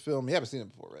watch the film. You haven't seen it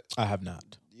before, right? I have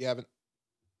not. You haven't,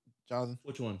 Jonathan?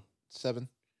 Which one? 7.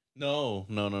 No.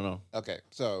 Okay,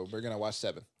 so we're gonna watch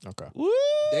 7. Okay. Woo!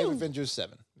 David Fincher's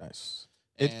 7. Nice.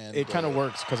 And, It kind of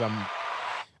works because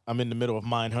I'm in the middle of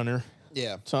Mindhunter,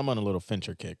 Yeah. so I'm on a little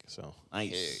Fincher kick. So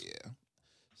Nice. Yeah.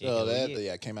 Hell So that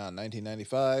yeah. came out in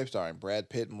 1995, starring Brad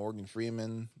Pitt and Morgan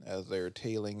Freeman, as they're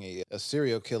tailing a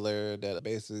serial killer that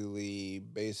basically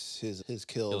based his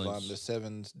kills on the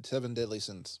seven deadly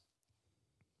sins.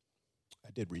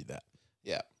 I did read that.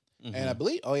 Yeah. Mhm. And I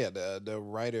believe, the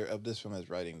writer of this film is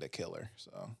writing The Killer.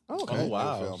 So, Oh, okay. New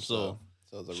wow. film, So,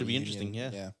 it's a should be interesting,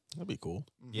 reunion. yeah. That'd be cool.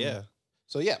 Yeah.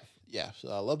 So yeah. So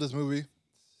I love this movie.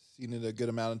 Seen it a good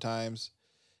amount of times,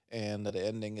 and the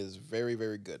ending is very,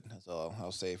 very good. That's all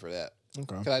I'll say for that.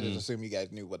 Okay. Because I just assume you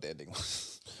guys knew what the ending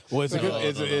was. Well, it's a good. No,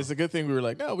 It's a good thing we were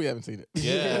like, no, we haven't seen it.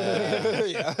 Yeah.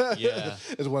 yeah. Yeah.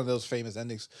 It's one of those famous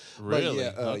endings. Really?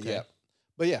 But Okay. yeah.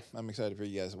 But yeah, I'm excited for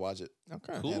you guys to watch it.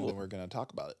 Okay. Cool. And then we're going to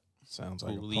talk about it. Sounds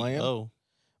like a Holy- plan. Oh.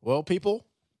 Well, people,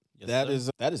 Yes,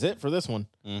 that is it for this one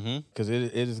Mm-hmm. because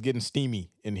it is getting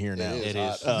steamy in here now. It It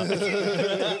is. is.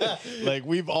 hot. Like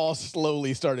we've all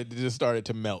slowly started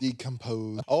to melt.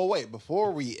 Decompose. Oh, wait.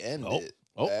 Before we end Oh. it,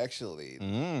 Oh. actually,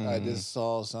 Mm. I just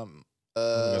saw something. We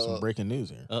got some breaking news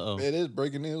here. Uh-oh. It is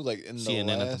breaking news. Like in CNN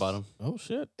the last, at the bottom. Oh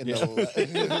shit!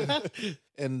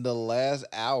 in the last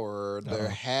hour, there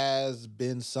has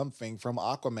been something from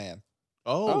Aquaman.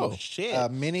 Oh, shit.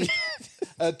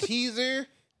 A teaser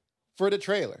for the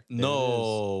trailer.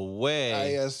 No way. I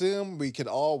assume we can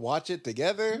all watch it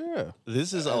together. Yeah.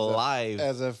 This is alive.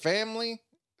 As a family.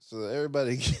 So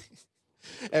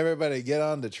everybody get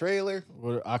on the trailer.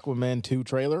 What, Aquaman 2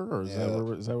 trailer, or is Yeah.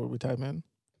 is that what we type in?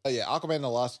 Oh yeah, Aquaman and the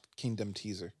Lost Kingdom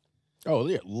teaser. Oh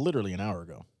yeah, literally an hour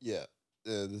ago. Yeah,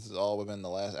 this is all within the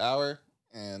last hour,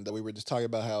 and we were just talking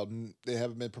about how they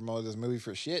haven't been promoting this movie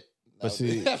for shit. Now But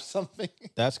see, they have something.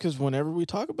 That's because whenever we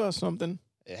talk about something,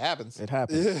 It happens. it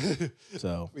happens.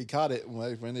 So We caught it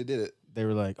when they did it. they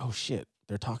were like, "Oh shit,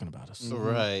 they're talking about us."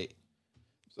 Right.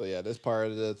 So yeah, this part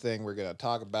of the thing we're gonna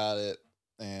talk about it,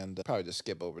 and probably just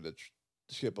skip over the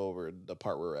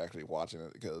part where we're actually watching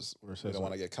it because Where it we says don't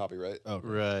want to get copyright. Okay.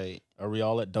 Right. Are we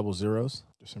all at double zeros?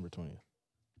 December 20th.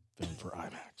 Film for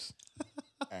IMAX.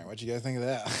 All right, what you guys think of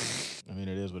that? I mean,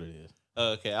 it is what it is.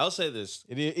 Okay, I'll say this.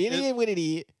 It is what it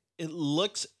is. It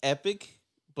looks epic,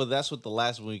 but that's what the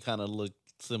last movie kind of looked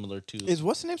similar to. Is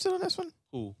what's the name still in this one?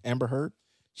 Who? Amber Heard.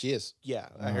 She is. Yeah,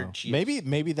 I heard she.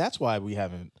 Maybe that's why we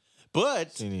haven't.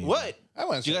 But Seen it. what? I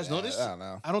want Do you guys notice? I don't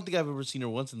know. I don't think I've ever seen her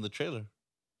once in the trailer.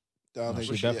 I don't No,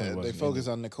 think she definitely they wasn't in focus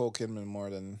it. on Nicole Kidman more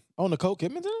than Oh, Nicole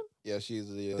Kidman's in it. yeah. She's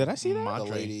the Did I see that? the Madre.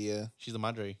 lady. She's the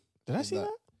Madre. Did I She's see not-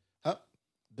 that? Huh?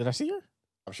 Did I see her?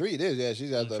 I'm sure you did. Yeah, she's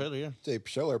In got the the. trailer, yeah. They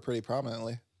show her pretty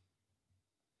prominently.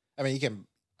 I mean, you can.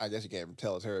 I guess you can't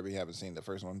tell it's her if you haven't seen the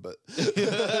first one, but.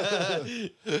 That's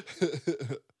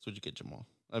what you get, Jamal.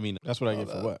 I mean, That's what I get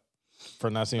for what? For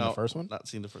not seeing the no, first one? Not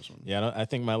seeing the first one. Yeah, I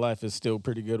think my life is still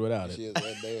pretty good without she it. is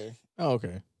right there. Oh,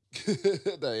 okay.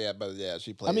 No, yeah, but yeah,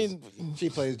 she plays. I mean, she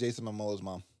plays Jason Momoa's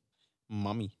mom.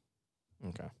 Mommy.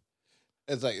 okay.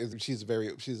 It's like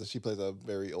she plays a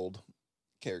very old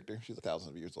character. She's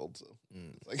 1,000 years old, so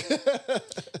it's like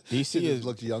DC she just is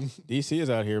looks young. DC is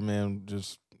out here, man.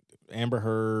 Just Amber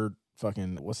Heard,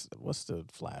 fucking what's the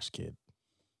Flash kid?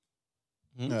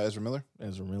 Ezra Miller.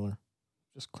 Ezra Miller,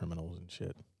 just criminals and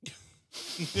shit.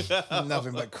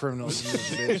 Nothing but criminals. In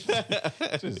this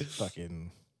bitch. Just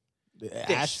fucking.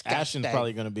 Ashton's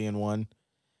probably gonna be in one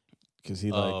because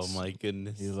he likes. Oh my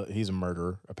goodness. He's a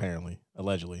murderer, apparently,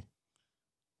 allegedly.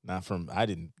 Not from. I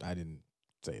didn't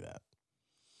say that.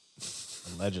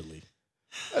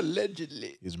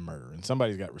 Allegedly, he's a murderer, and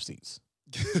somebody's got receipts.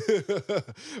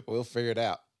 We'll figure it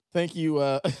out. Thank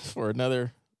you for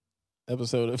another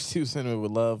episode of Two Cinema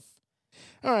with Love.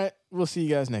 All right, we'll see you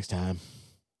guys next time.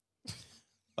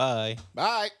 Bye.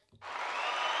 Bye.